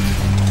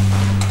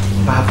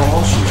coming. Baba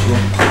also.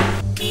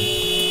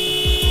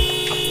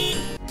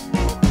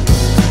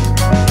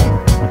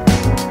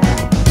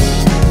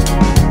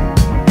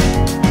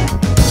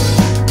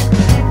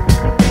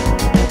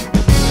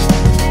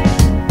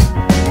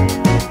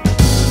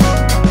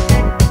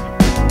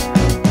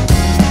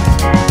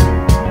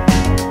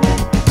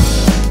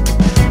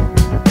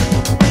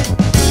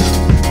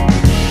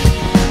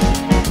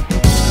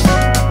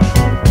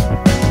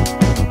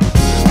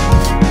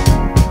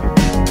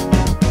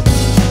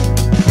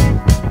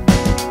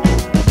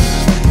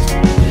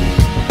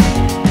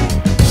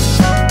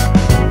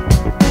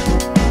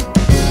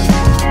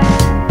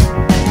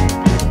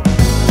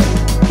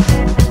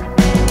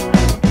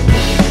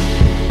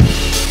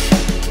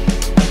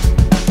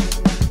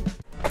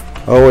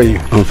 How are you?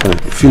 I'm fine.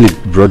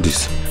 Philip brought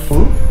this.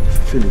 Who?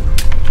 Philip.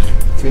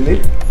 Philip?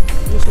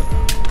 Yes, sir.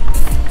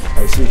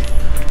 I see.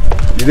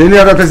 Did any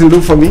other person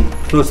look for me?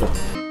 No, sir.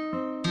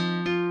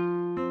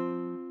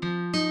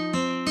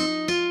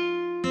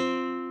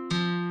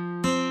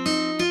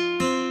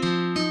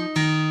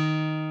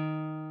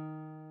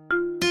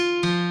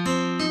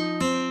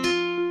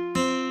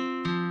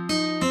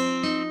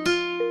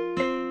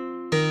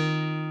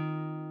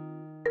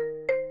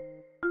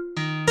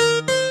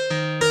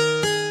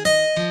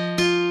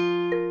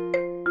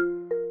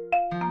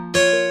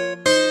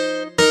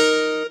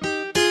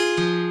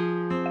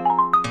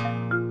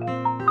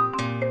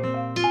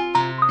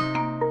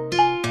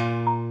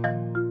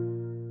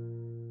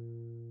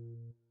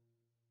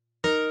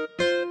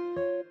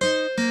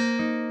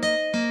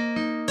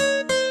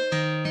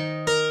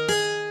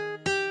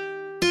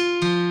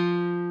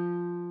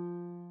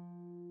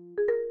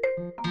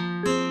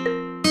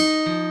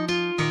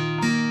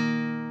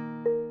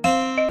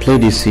 Play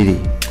the CD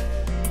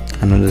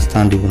and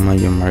understand the woman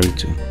you're married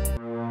to.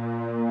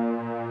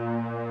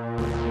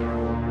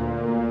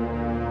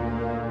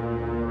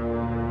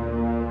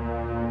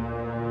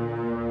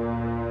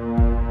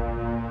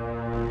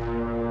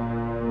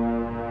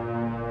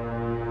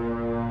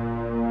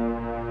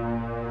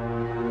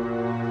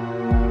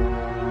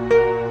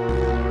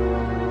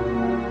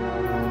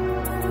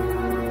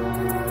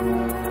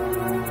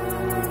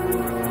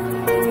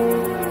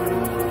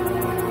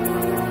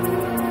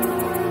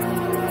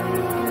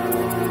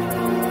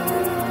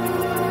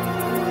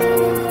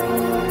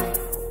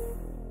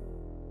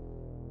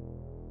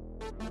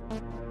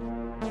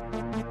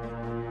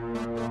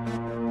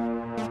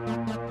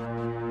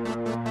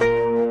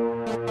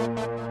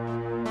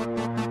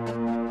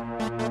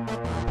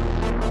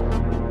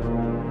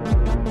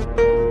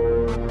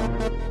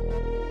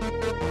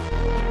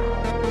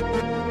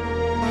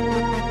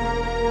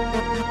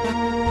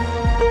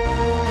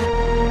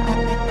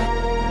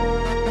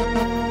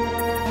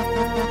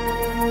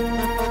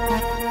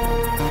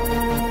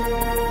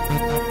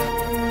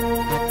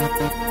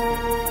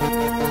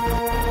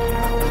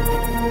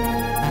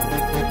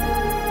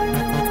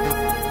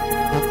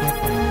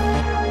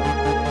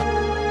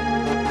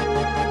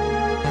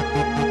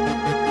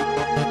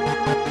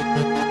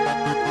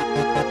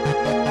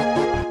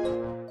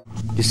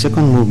 The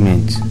second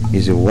movement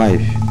is a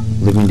wife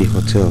leaving the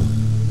hotel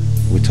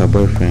with her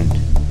boyfriend.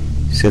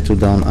 Settle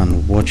down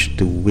and watch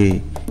the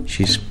way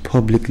she's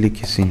publicly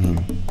kissing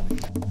him.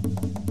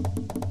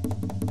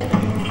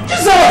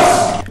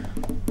 Jesus!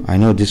 I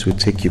know this will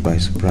take you by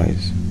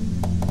surprise,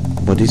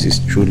 but this is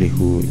truly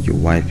who your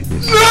wife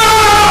is.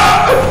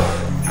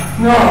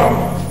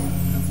 No!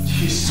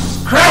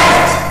 Jesus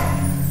Christ!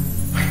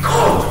 My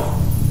God!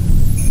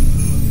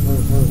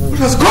 What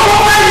has gone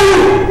over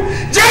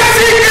you?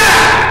 Jessica!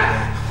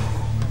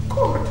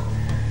 God!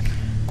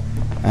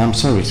 I am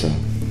sorry, sir,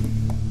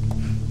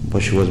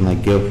 but she was my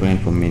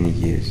girlfriend for many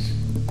years.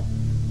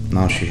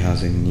 Now she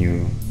has a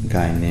new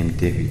guy named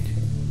David.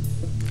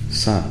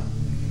 Sir,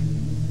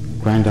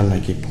 grind her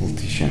like a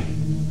politician,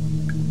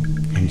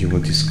 and you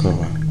will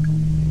discover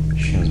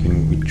she has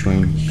been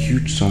withdrawing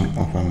huge sum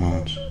of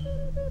amounts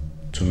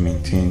to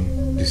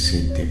maintain the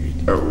said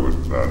David. I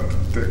would not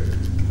take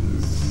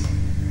this.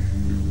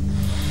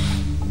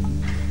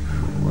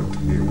 What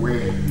a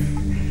way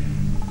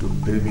to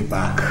pay me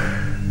back.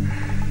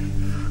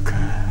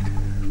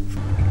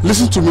 God.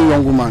 Listen to me,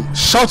 young woman.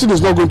 Shouting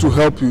is not going to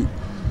help you.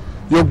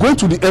 You're going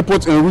to the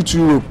airport en route to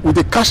Europe with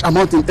a cash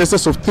amount in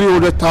excess of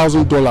 $300,000.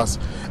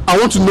 I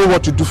want to know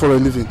what you do for a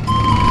living.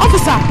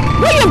 Officer,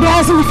 why are you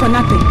embarrassing me for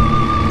nothing?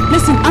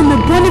 Listen, I'm a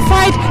bona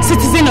fide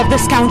citizen of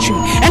this country,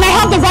 and I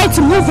have the right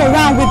to move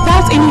around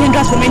without any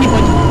hindrance from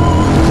anybody.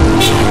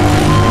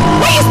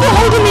 Why are you still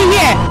holding me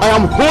here? I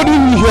am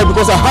holding you here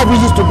because I have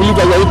reasons to believe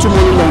that you are into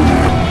money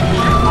laundering.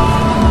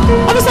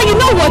 Officer, you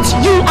know what?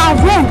 You are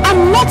wrong.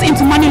 I'm not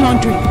into money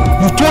laundering.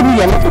 You told me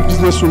you are not a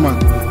businesswoman.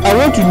 I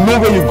want to know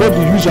where you got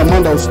the huge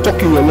amount that was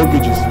stuck in your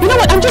luggages. You know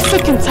what? I'm just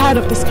sick and tired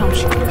of this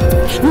country.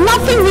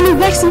 Nothing really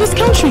works in this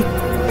country.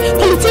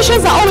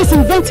 Politicians are always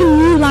inventing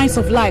new lines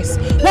of lies,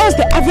 whereas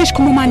the average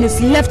common man is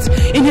left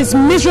in his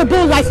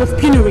miserable life of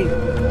penury.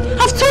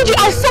 I've told you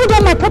I sold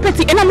all my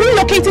property and I'm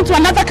relocating to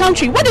another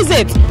country. What is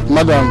it?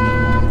 Madam,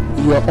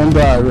 you are under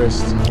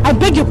arrest. I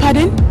beg your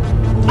pardon?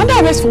 Under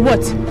arrest for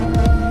what?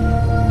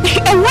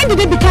 And when did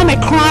it become a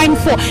crime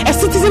for a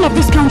citizen of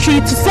this country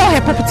to sell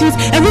her properties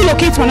and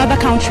relocate to another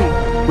country?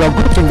 We are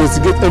going to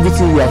investigate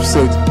everything you have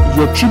said.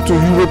 Your trip to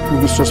Europe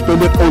will be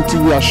suspended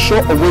until we are sure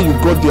of where you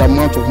got the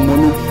amount of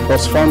money that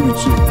was found with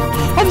you.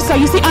 Officer,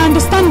 you see, I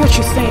understand what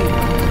you're saying.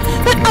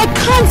 But I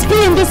can't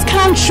be in this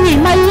country.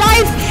 My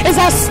life is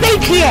at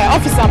stake here.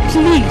 Officer,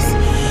 please.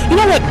 You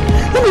know what?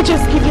 Let me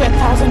just give you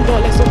 $1,000,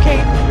 okay?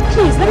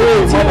 Please, let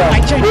me continue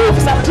my journey.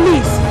 Officer,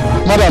 please.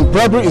 Madam,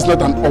 bribery is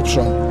not an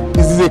option.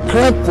 It is a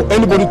crime for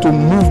anybody to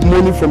move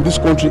money from this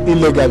country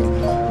illegally.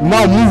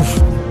 Now move.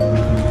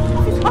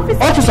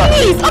 Officer,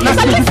 please.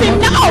 Officer, listen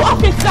now.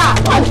 Officer.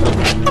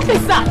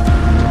 Officer.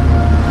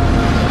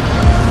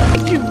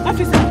 Thank you,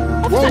 officer.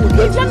 Officer,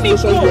 please let me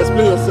go.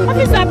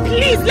 Officer,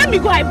 please let me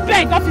go. I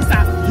beg,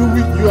 officer.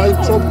 You are in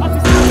trouble.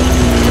 Officer.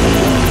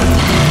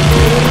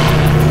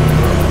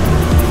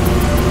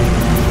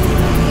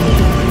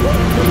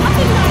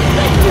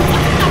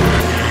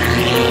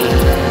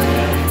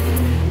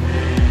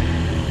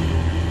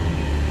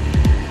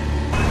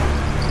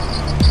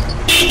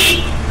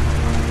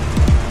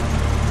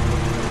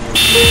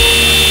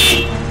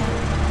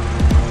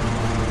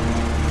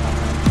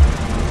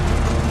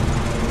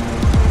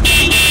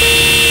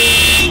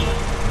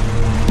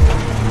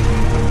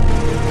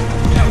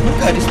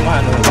 Look at this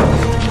man.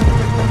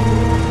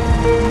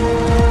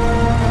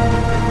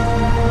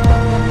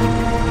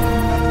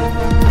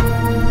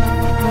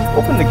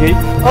 Open the gate.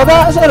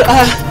 Oh, sorry.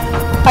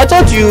 I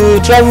thought you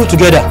traveled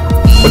together.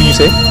 What did you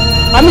say?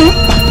 I mean,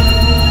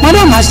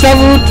 madam has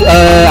traveled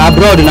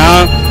abroad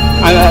now.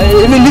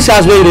 I mean, this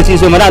house where you think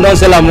so. Madam, don't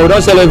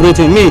sell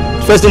everything. Me,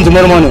 first thing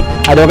tomorrow morning,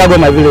 I don't go to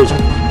my village.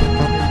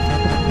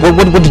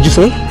 What did you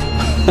say?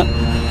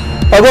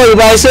 Okoye, if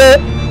I say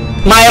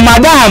my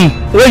madam,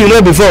 where you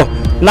know before,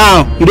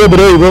 now you don't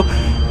know you go.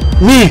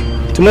 Me,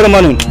 tomorrow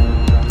morning,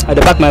 I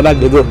pack my bag,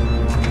 they go.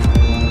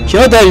 She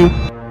don't tell you.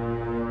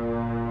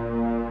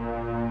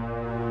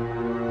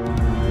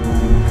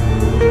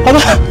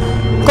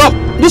 Come,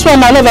 this one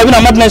my love have been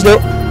a madness though.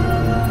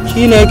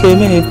 She came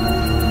here.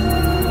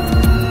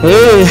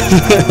 Hey,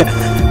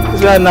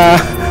 this one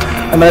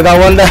I'm like I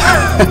wonder.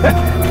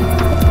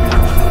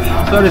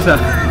 Sorry, sir.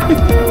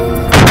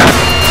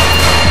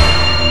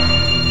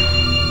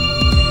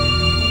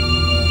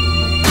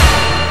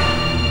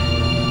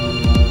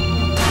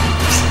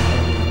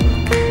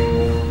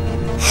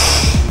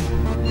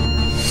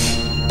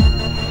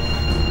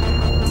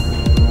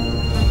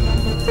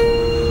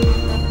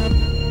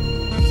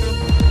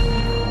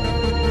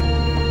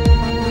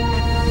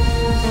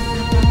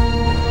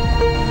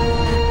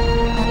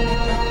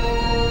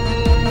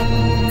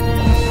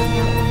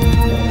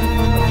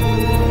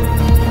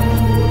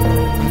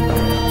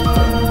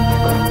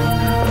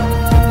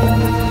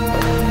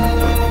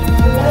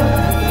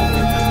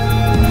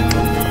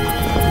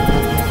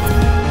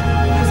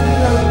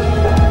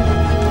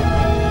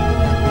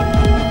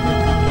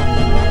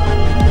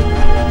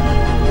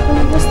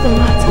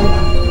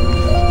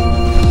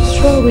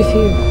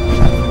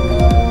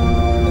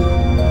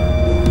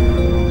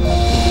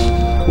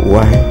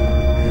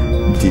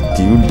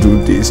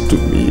 To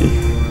me,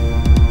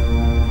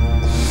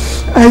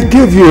 I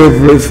gave you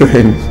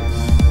everything.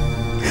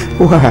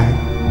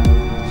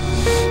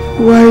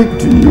 Why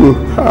do you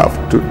have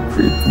to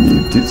treat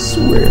me this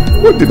way?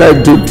 What did I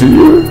do to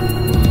you?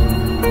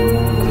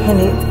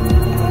 Honey,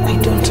 I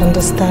don't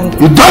understand.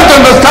 You don't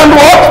understand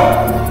what?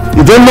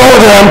 You don't know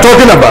what I am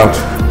talking about.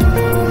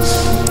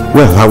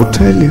 Well, I will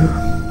tell you.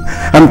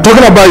 I'm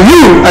talking about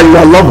you and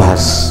your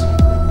lovers.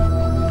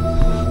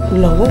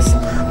 Lovers?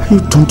 You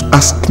don't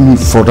ask me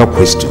further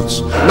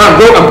questions. Now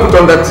go and put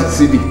on that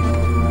CD. Go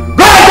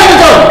and turn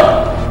it on!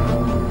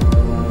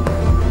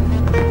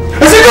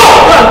 I said go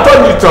and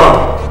turn it on.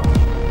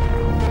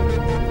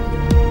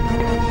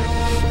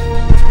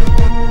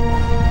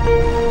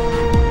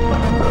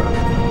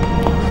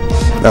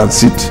 Now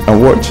sit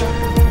and watch.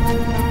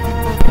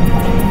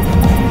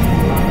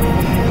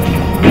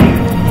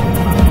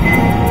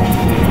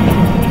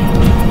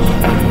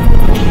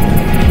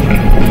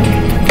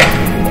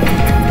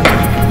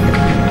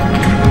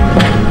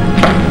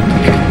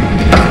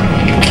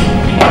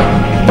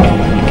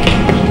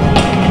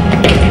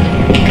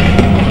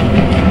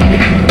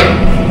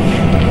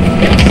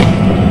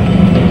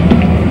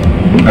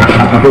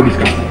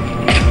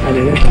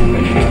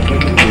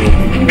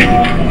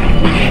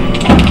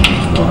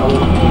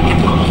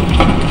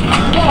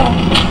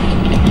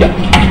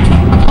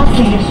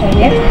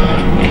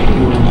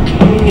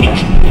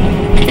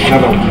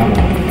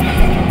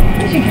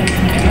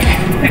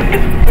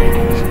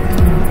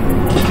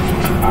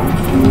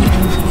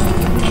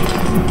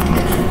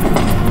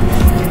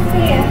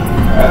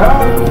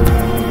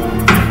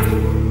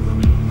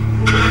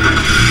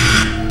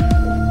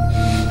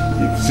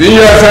 See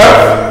yourself?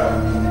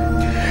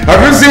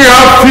 Have you seen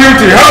how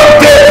filthy, how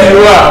dirty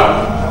you are?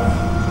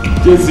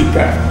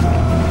 Jessica.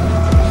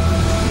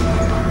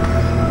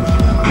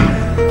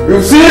 You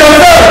see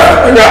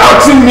yourself and you're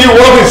asking me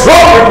what is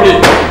wrong with me?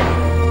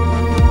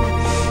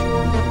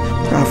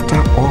 After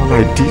all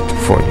I did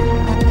for you.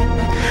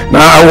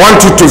 Now I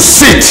want you to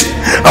sit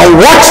and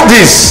watch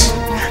this.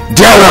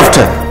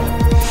 Thereafter,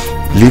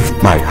 leave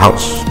my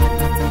house.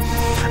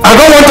 I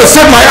don't want to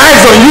set my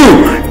eyes on you.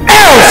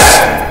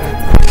 Else!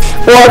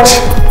 What?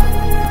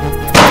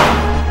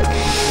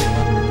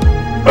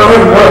 Oh,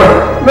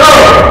 no! No!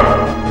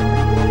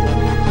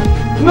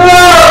 No!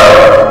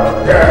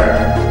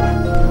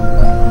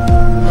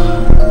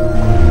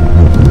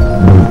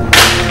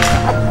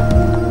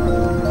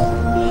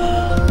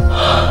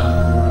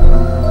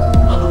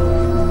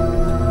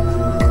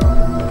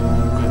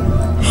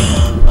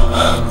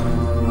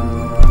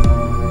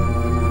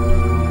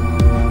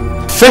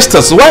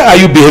 Festus, why are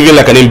you behaving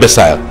like an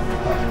imbecile?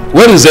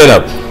 Where is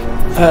Zainab?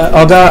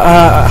 Oga,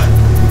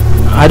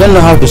 I don't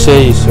know how to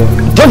say it, so.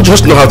 Don't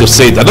just know how to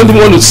say it. I don't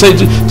even want to say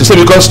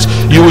because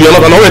you're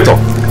not an orator.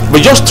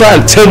 But just try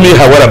and tell me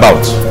her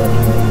whereabouts.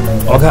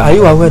 Oga, are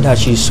you aware that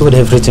she sold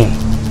everything?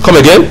 Come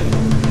again?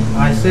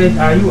 I said,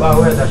 are you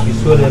aware that she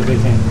sold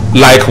everything?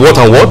 Like what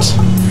and what?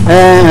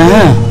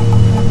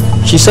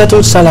 She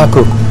settled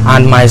Salako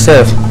and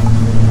myself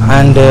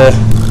and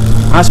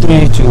asked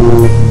me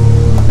to...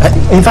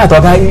 in fact,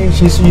 Oga,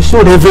 she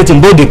sold everything,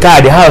 both the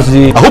car, the house,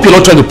 the... I hope you're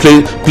not trying to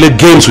play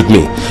games with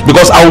me,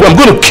 because I'm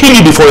going to kill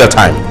you before your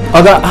time.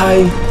 Oga,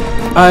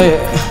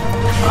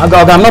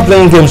 I'm not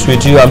playing games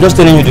with you. I'm just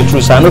telling you the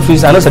truth. I know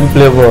some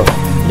play well.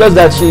 Just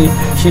that she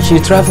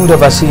traveled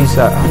overseas.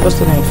 I'm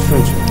just telling you the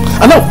truth.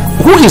 I know.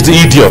 Who is the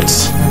idiot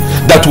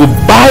that will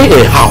buy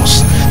a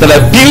house that I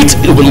built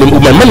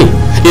with my money,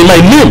 in my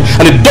name,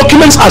 and the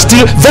documents are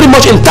still very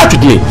much intact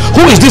with me?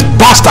 Who is this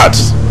bastard?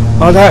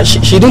 Oga,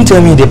 she didn't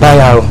tell me the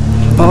buyer.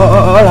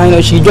 All I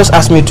know, she just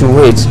asked me to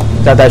wait.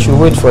 That I should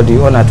wait for the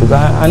owner to go.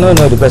 I don't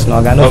know the person,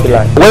 Oga. I don't feel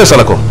like. Where is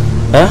Salako?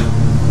 Huh?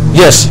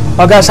 Yes.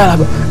 Oga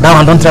Salago. Now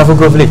I don't travel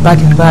go village. Pack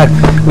him bag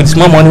with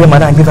small money when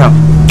madam give him.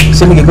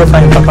 So me can go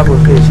find Papa go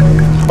village.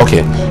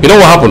 Okay. You know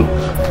what happened?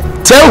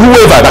 Tell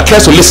whoever that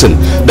cares to listen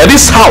that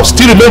this house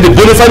still remains the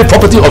bona fide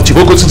property of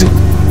Chiboko City.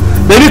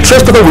 Any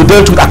trespasser will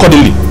dealt with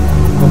accordingly.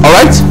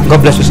 Alright?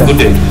 God bless you, sir. Good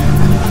day.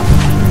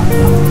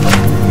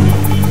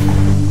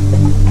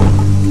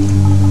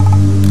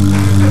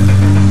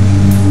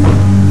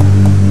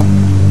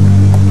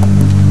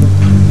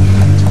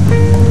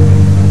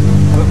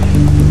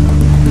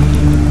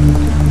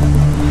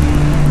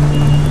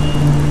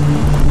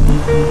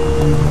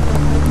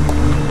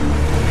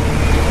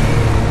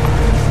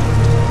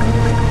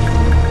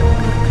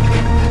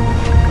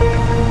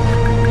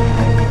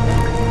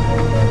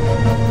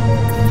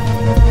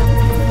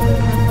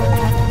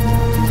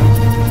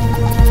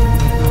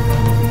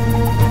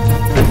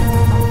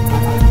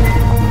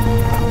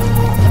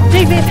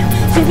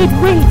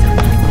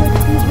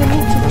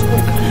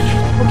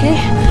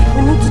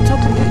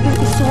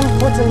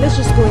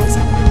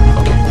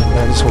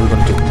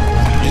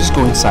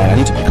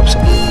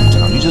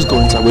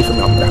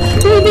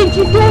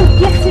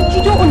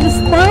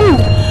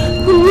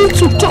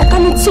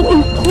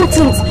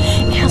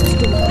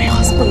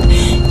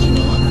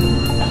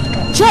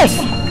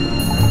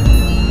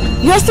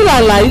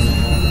 Alive?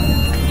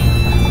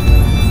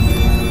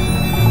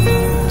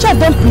 Jeff,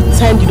 don't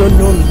pretend you don't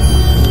know me.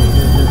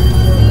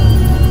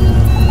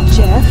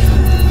 Jeff?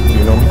 Do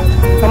you know me?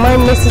 Am I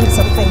missing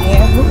something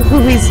here? Who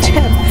is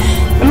Jeff?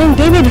 I mean,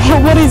 David,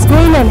 what is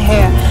going on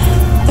here?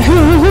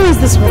 Who is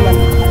this woman?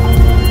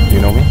 Do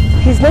you know me?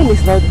 His name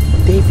is not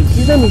David.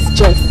 His name is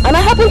Jeff. And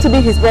I happen to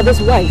be his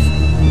brother's wife.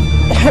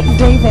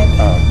 David,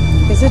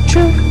 is it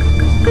true?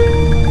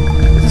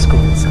 Let's go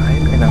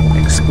inside and I will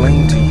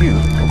explain to you,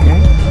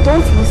 okay?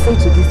 Don't listen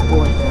to this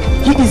boy.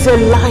 He is a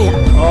liar.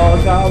 Oh,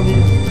 Gabi.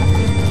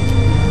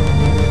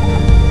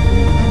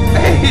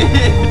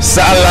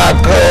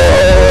 Salako!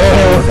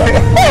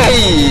 Hey,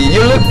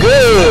 you look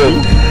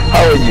good.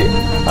 How are you?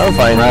 I'm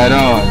fine. Right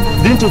on.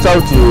 Didn't you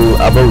talk to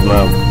about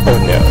now? Oh,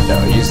 no.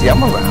 You see,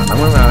 I'm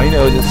around, you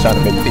know, just trying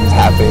to make things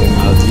happen.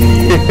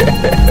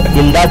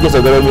 In that case,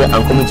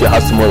 I'm coming to your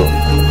house tomorrow.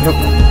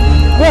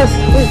 Yes.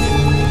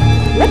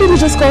 What did you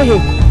just call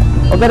him?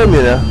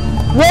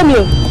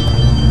 Romeo.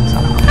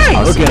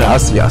 Okay, I'll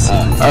see. All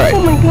right.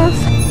 Oh my gosh.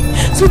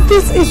 So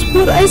this is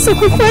what I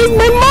sacrificed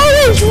my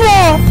marriage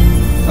for.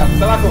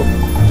 Salako.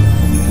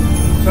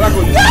 What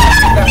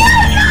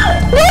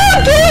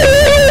is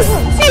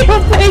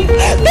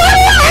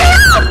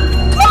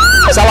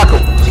Salako.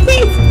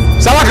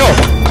 Salako.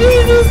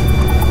 Jesus.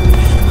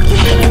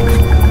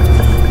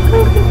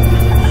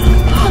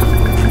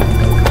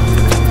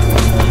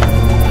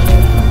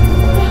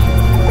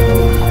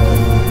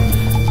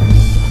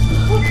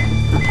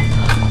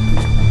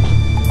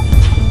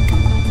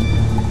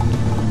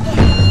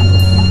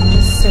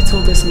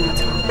 This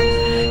matter.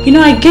 You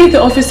know, I gave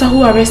the officer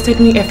who arrested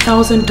me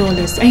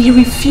 $1,000 and he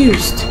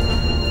refused.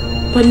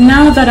 But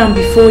now that I'm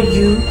before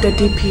you, the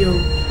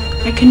DPO,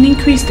 I can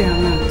increase the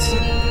amount.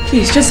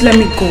 Please, just let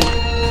me go.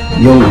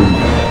 Young woman,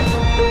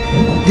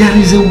 there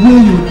is a way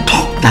you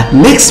talk that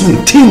makes me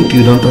think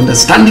you don't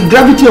understand the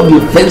gravity of the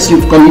offense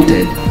you've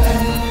committed.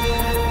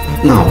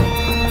 Now,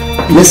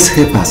 let's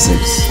help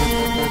ourselves.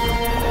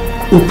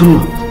 Open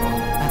up.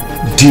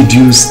 Did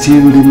you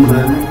steal the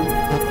money?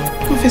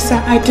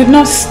 Officer, I did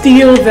not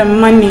steal the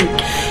money.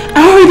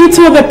 I already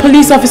told the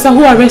police officer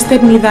who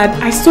arrested me that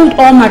I sold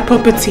all my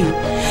property.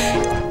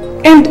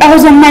 And I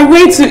was on my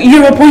way to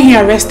Europe when he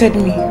arrested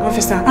me.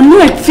 Officer, I'm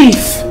not a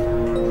thief.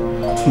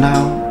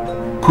 Now,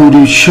 could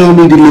you show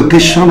me the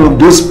location of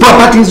those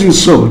properties you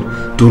sold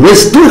to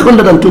raise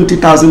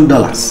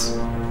 $320,000?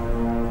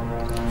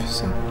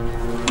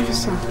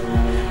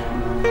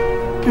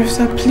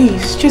 Officer,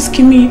 please, just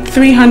give me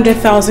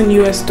 $300,000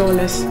 US.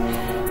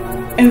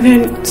 And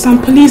then some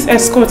police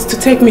escorts to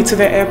take me to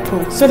the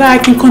airport so that I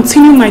can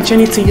continue my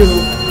journey to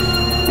Europe.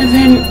 And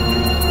then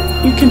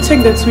you can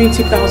take the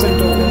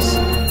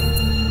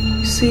 $20,000.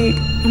 You see,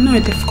 I'm not a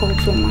difficult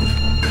woman.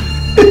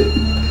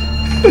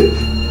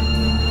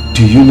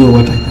 Do you know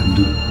what I can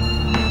do?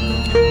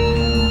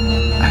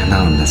 I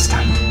now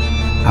understand.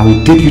 I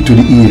will take you to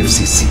the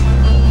EFCC.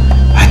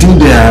 I think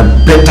they are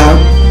better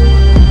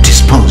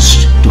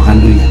disposed to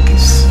handle your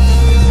case.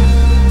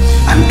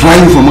 I'm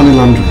trying for money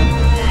laundering.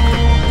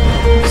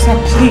 Sir,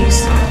 please.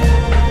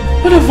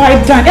 What have I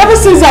done? Ever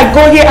since I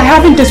got here, I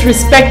haven't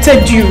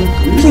disrespected you.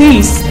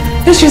 Please,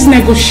 let's just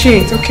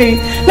negotiate, okay?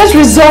 Let's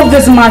resolve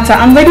this matter.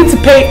 I'm ready to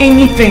pay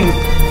anything.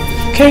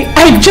 Okay?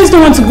 I just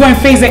don't want to go and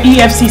face the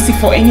EFCC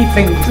for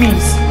anything,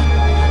 please.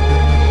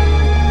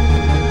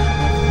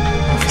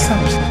 Officer.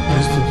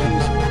 Listen to me.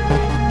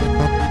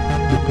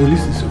 The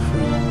police is your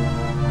friend.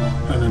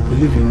 And I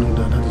believe you know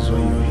that is why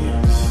you're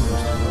here.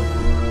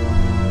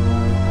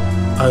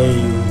 I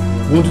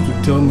want you to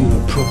tell me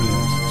your problems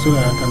so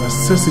that I can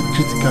assess it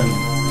critically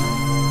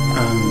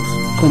and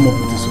come up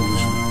with a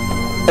solution.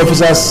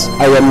 Officers,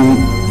 I am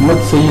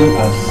not saying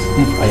as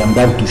if I am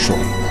that too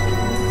sure.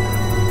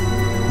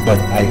 But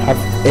I have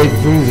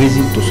every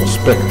reason to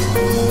suspect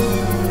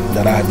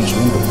that I have been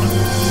swindled. You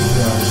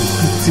are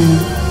repeating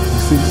the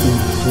same thing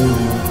you told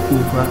me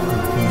over and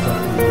over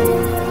again.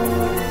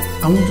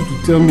 I want you to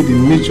tell me the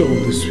nature of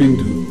the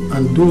swindle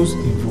and those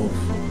involved.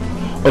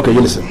 Okay,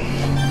 you listen.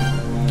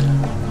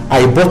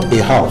 I bought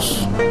a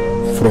house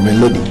from a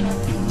lady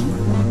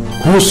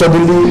who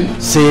suddenly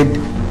said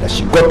that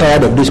she got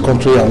tired of this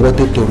country and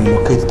wanted to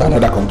relocate to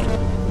another country.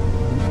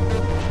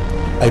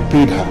 I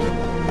paid her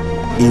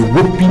a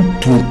whopping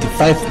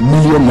 25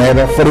 million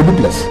naira for a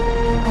duplex.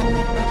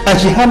 And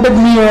she handed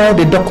me all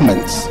the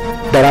documents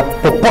that are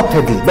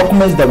purportedly,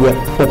 documents that were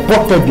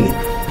purportedly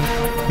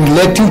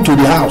relating to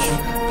the house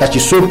that she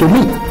sold to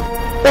me.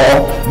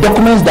 Or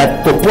documents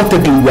that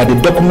purportedly were the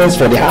documents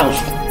for the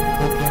house.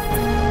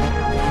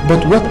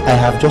 But what I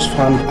have just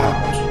found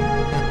out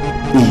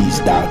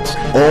is that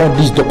all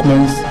these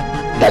documents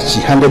that she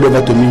handed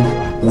over to me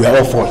were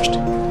all forged.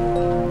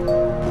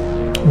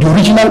 The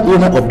original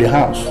owner of the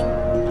house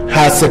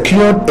has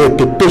secured a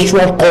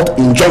perpetual court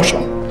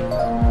injunction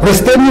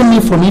restraining me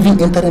from even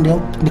entering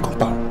the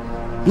compound.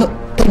 No,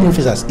 tell me,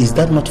 officers, is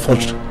that not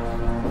forged?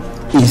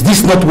 Is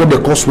this not what they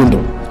call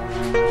swindle?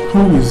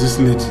 Who is this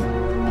lady?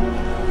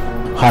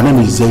 Her name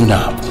is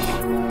Zainab.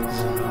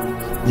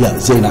 Yeah,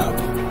 Zainab.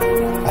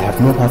 I have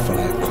known her for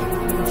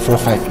like 4 or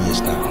 5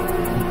 years now.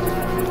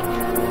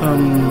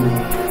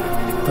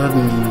 That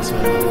means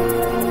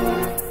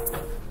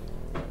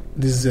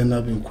this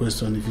Zainab in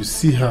question, if you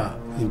see her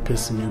in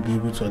person, you'll be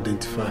able to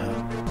identify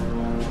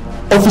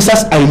her.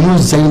 Officers, I know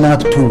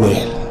Zainab too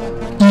well.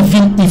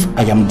 Even if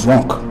I am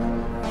drunk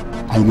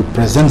and you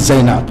present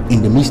Zainab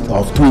in the midst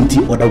of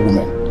 20 other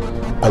women,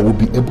 I will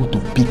be able to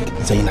pick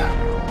Zainab.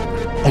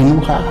 I know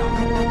her.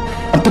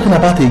 I'm talking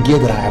about a girl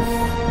that I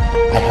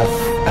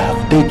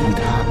have dated with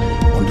her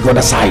on the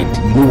other side.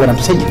 You know what I'm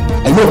saying?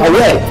 I know her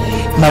well.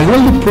 My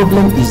only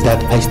problem is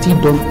that I still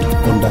don't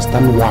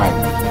understand why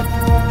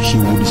she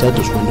would decide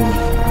to swindle me.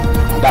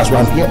 And that's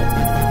why I'm here.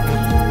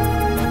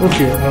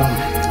 Okay,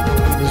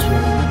 this way.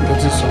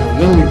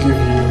 Let me give you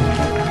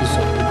a piece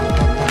of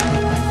paper.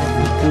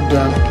 You put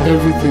down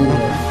everything you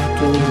have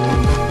told me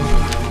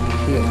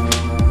here.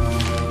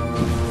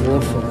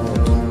 Word for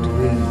word, the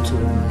way you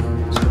told me.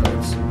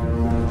 So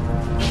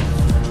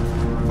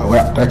I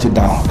will write it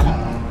down.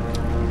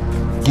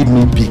 Give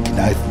me big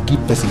knife, give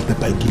person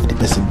paper, I give the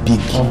person big.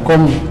 I'm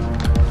coming.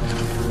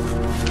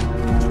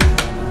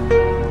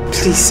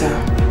 Please, sir,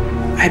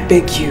 I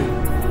beg you.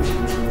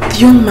 The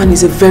young man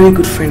is a very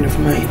good friend of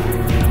mine,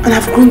 and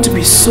I've grown to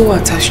be so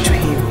attached to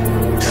him.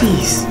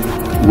 Please.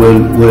 Well,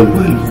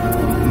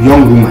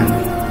 young woman,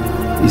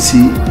 you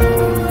see,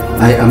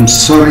 I am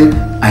sorry,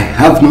 I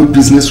have no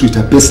business with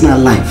her personal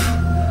life.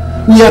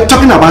 We are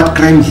talking about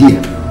crime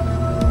here.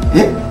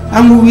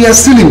 And we are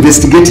still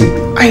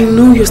investigating. I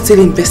know you're still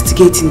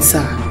investigating,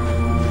 sir.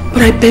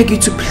 But I beg you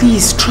to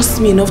please trust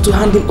me enough to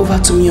hand him over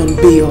to me on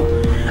bail.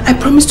 I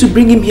promise to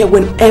bring him here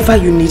whenever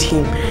you need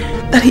him.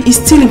 That he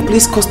is still in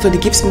police custody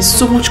gives me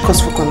so much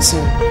cause for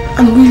concern.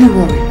 I'm really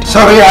worried.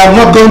 Sorry, I am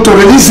not going to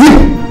release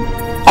him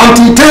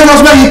until he tells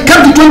us where he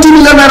kept the 20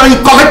 million naira he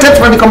collected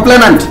from the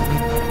complainant.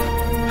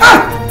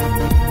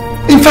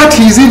 In fact,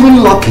 he is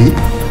even lucky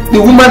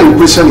the woman in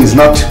question is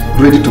not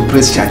ready to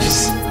press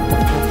charges.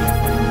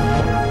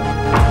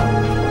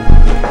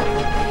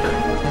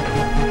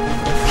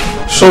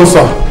 So,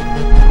 sir.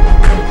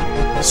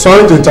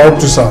 Sorry to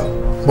interrupt you, sir,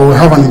 but we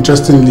have an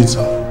interesting lead,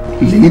 sir.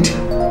 Lead?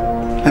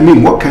 I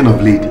mean, what kind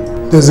of lead?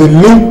 There's a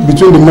link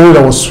between the money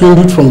that was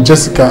swindled from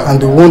Jessica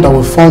and the one that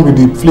was found with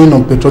the plain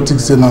unpatriotic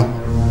Zainab.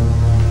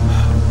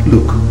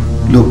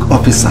 Look,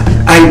 officer,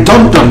 I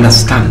don't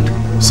understand.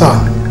 Sir,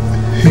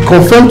 he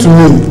confirmed to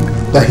me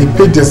that he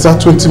paid the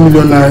exact 20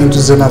 million naira into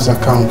Zainab's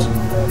account.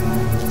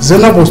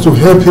 Zainab was to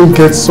help him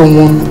get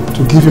someone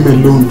to give him a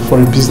loan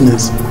for a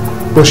business,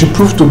 but she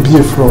proved to be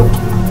a fraud.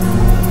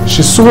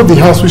 She sold the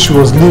house which she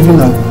was living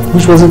at,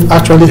 which wasn't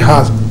actually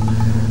hers,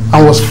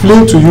 and was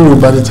fleeing to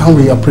Europe by the time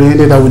we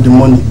apprehended her with the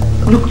money.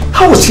 Look,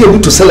 how was she able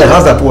to sell a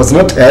house that was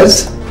not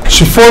hers?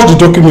 She forged the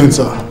documents,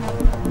 sir.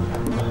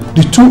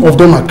 The two of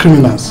them are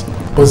criminals,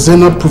 but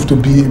Zainab proved to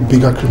be a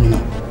bigger criminal.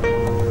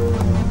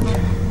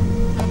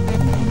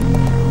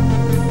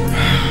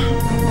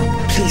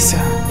 Please,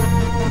 sir,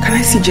 can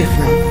I see Jeff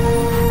now?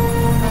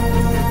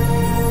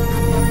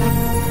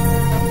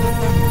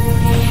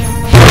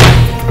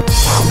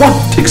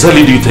 What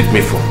exactly do you take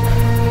me for?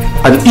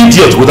 An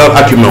idiot without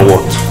acumen or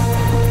what?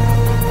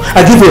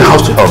 I gave you a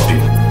house to help you.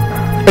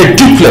 A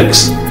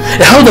duplex.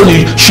 A house that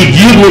should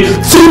yield me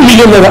 3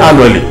 million naira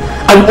annually.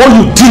 And all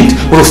you did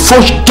was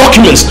forge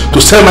documents to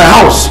sell my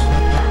house.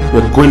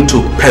 You're going to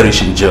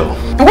perish in jail.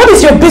 And what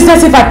is your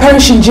business if I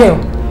perish in jail?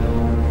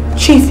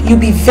 Chief, you'll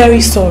be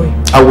very sorry.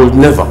 I will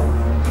never.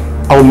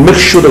 I will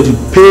make sure that you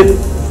pay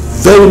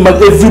every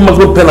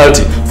maximum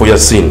penalty for your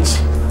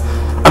sins.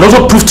 And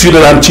also prove to you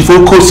that I'm Chief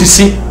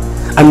Okoye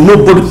and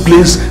nobody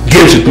plays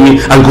games with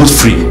me and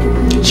goes free.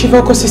 Chief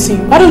Okoye,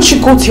 why don't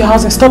you go to your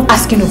house and stop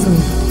asking of me?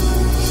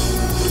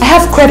 I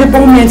have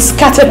credible men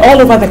scattered all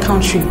over the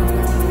country.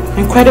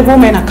 And credible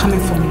men are coming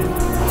for me.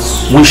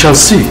 We shall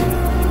see.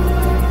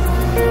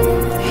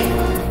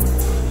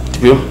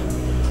 Bill,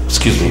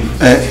 excuse me.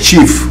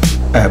 Chief,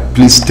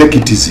 please take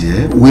it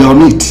easy. We're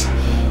on it.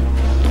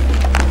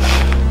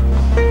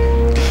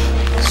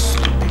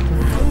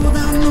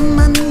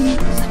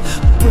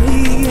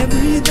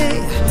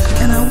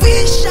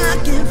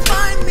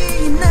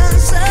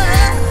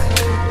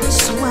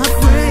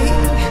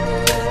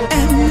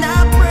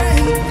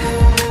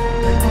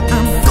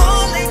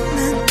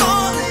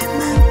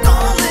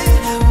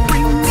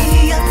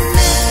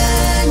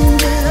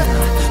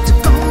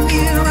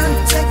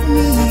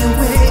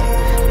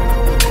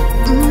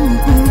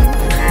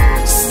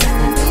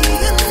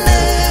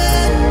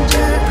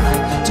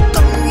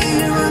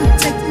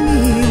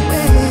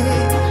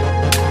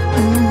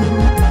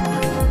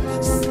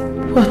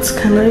 What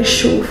can I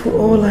show for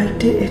all I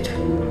did?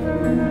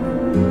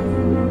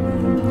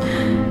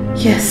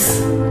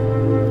 Yes,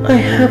 I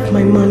have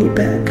my money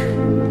back.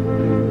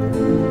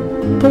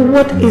 But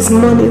what is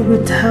money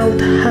without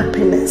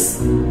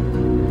happiness?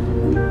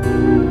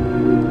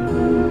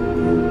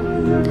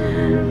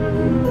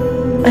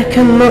 I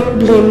cannot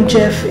blame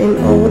Jeff in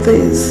all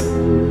this,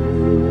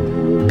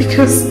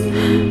 because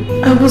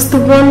I was the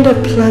one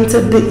that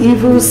planted the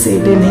evil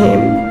seed in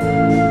him.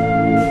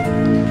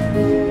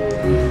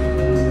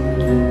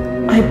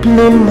 I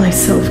blame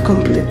myself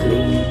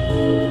completely.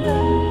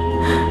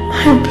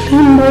 I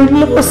blame my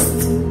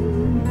lust.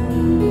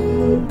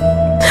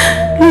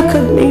 Look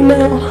at me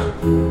now.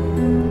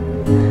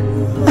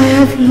 I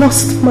have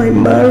lost my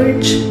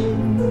marriage.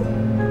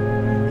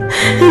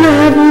 And I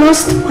have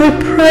lost my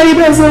pride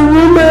as a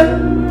woman.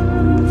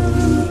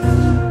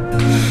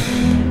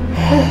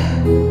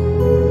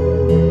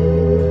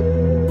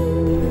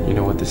 You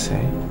know what they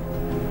say?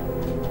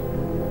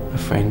 A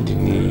friend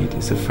in need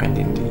is a friend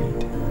indeed.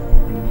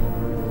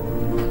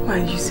 Why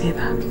do you say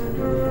that?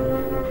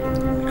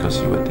 Because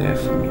you were there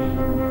for me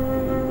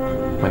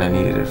when I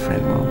needed a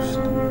friend most.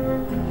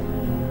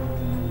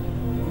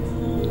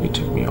 You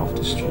took me off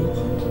the street.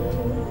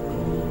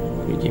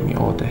 You gave me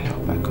all the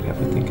help I could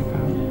ever think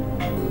about.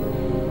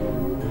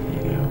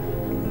 You know,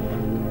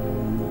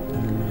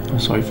 I'm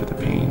sorry for the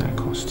pain I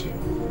caused you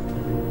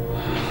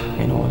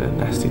and all the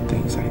nasty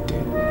things I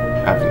did.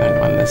 I've learned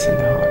my lesson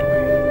the hard way.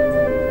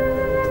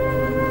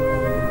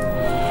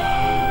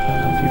 I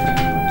love you very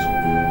much.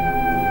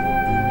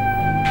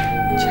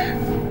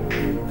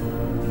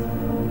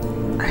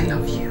 I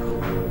love you.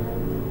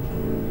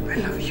 I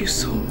love you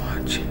so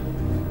much.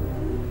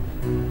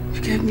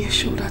 You gave me a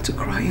shoulder to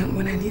cry on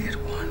when I needed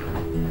one.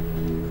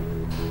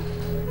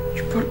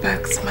 You brought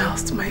back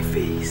smiles to my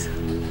face.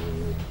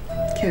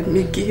 Gave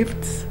me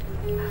gifts.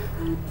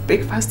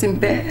 Breakfast in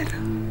bed.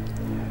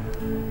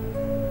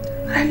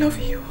 I love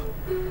you.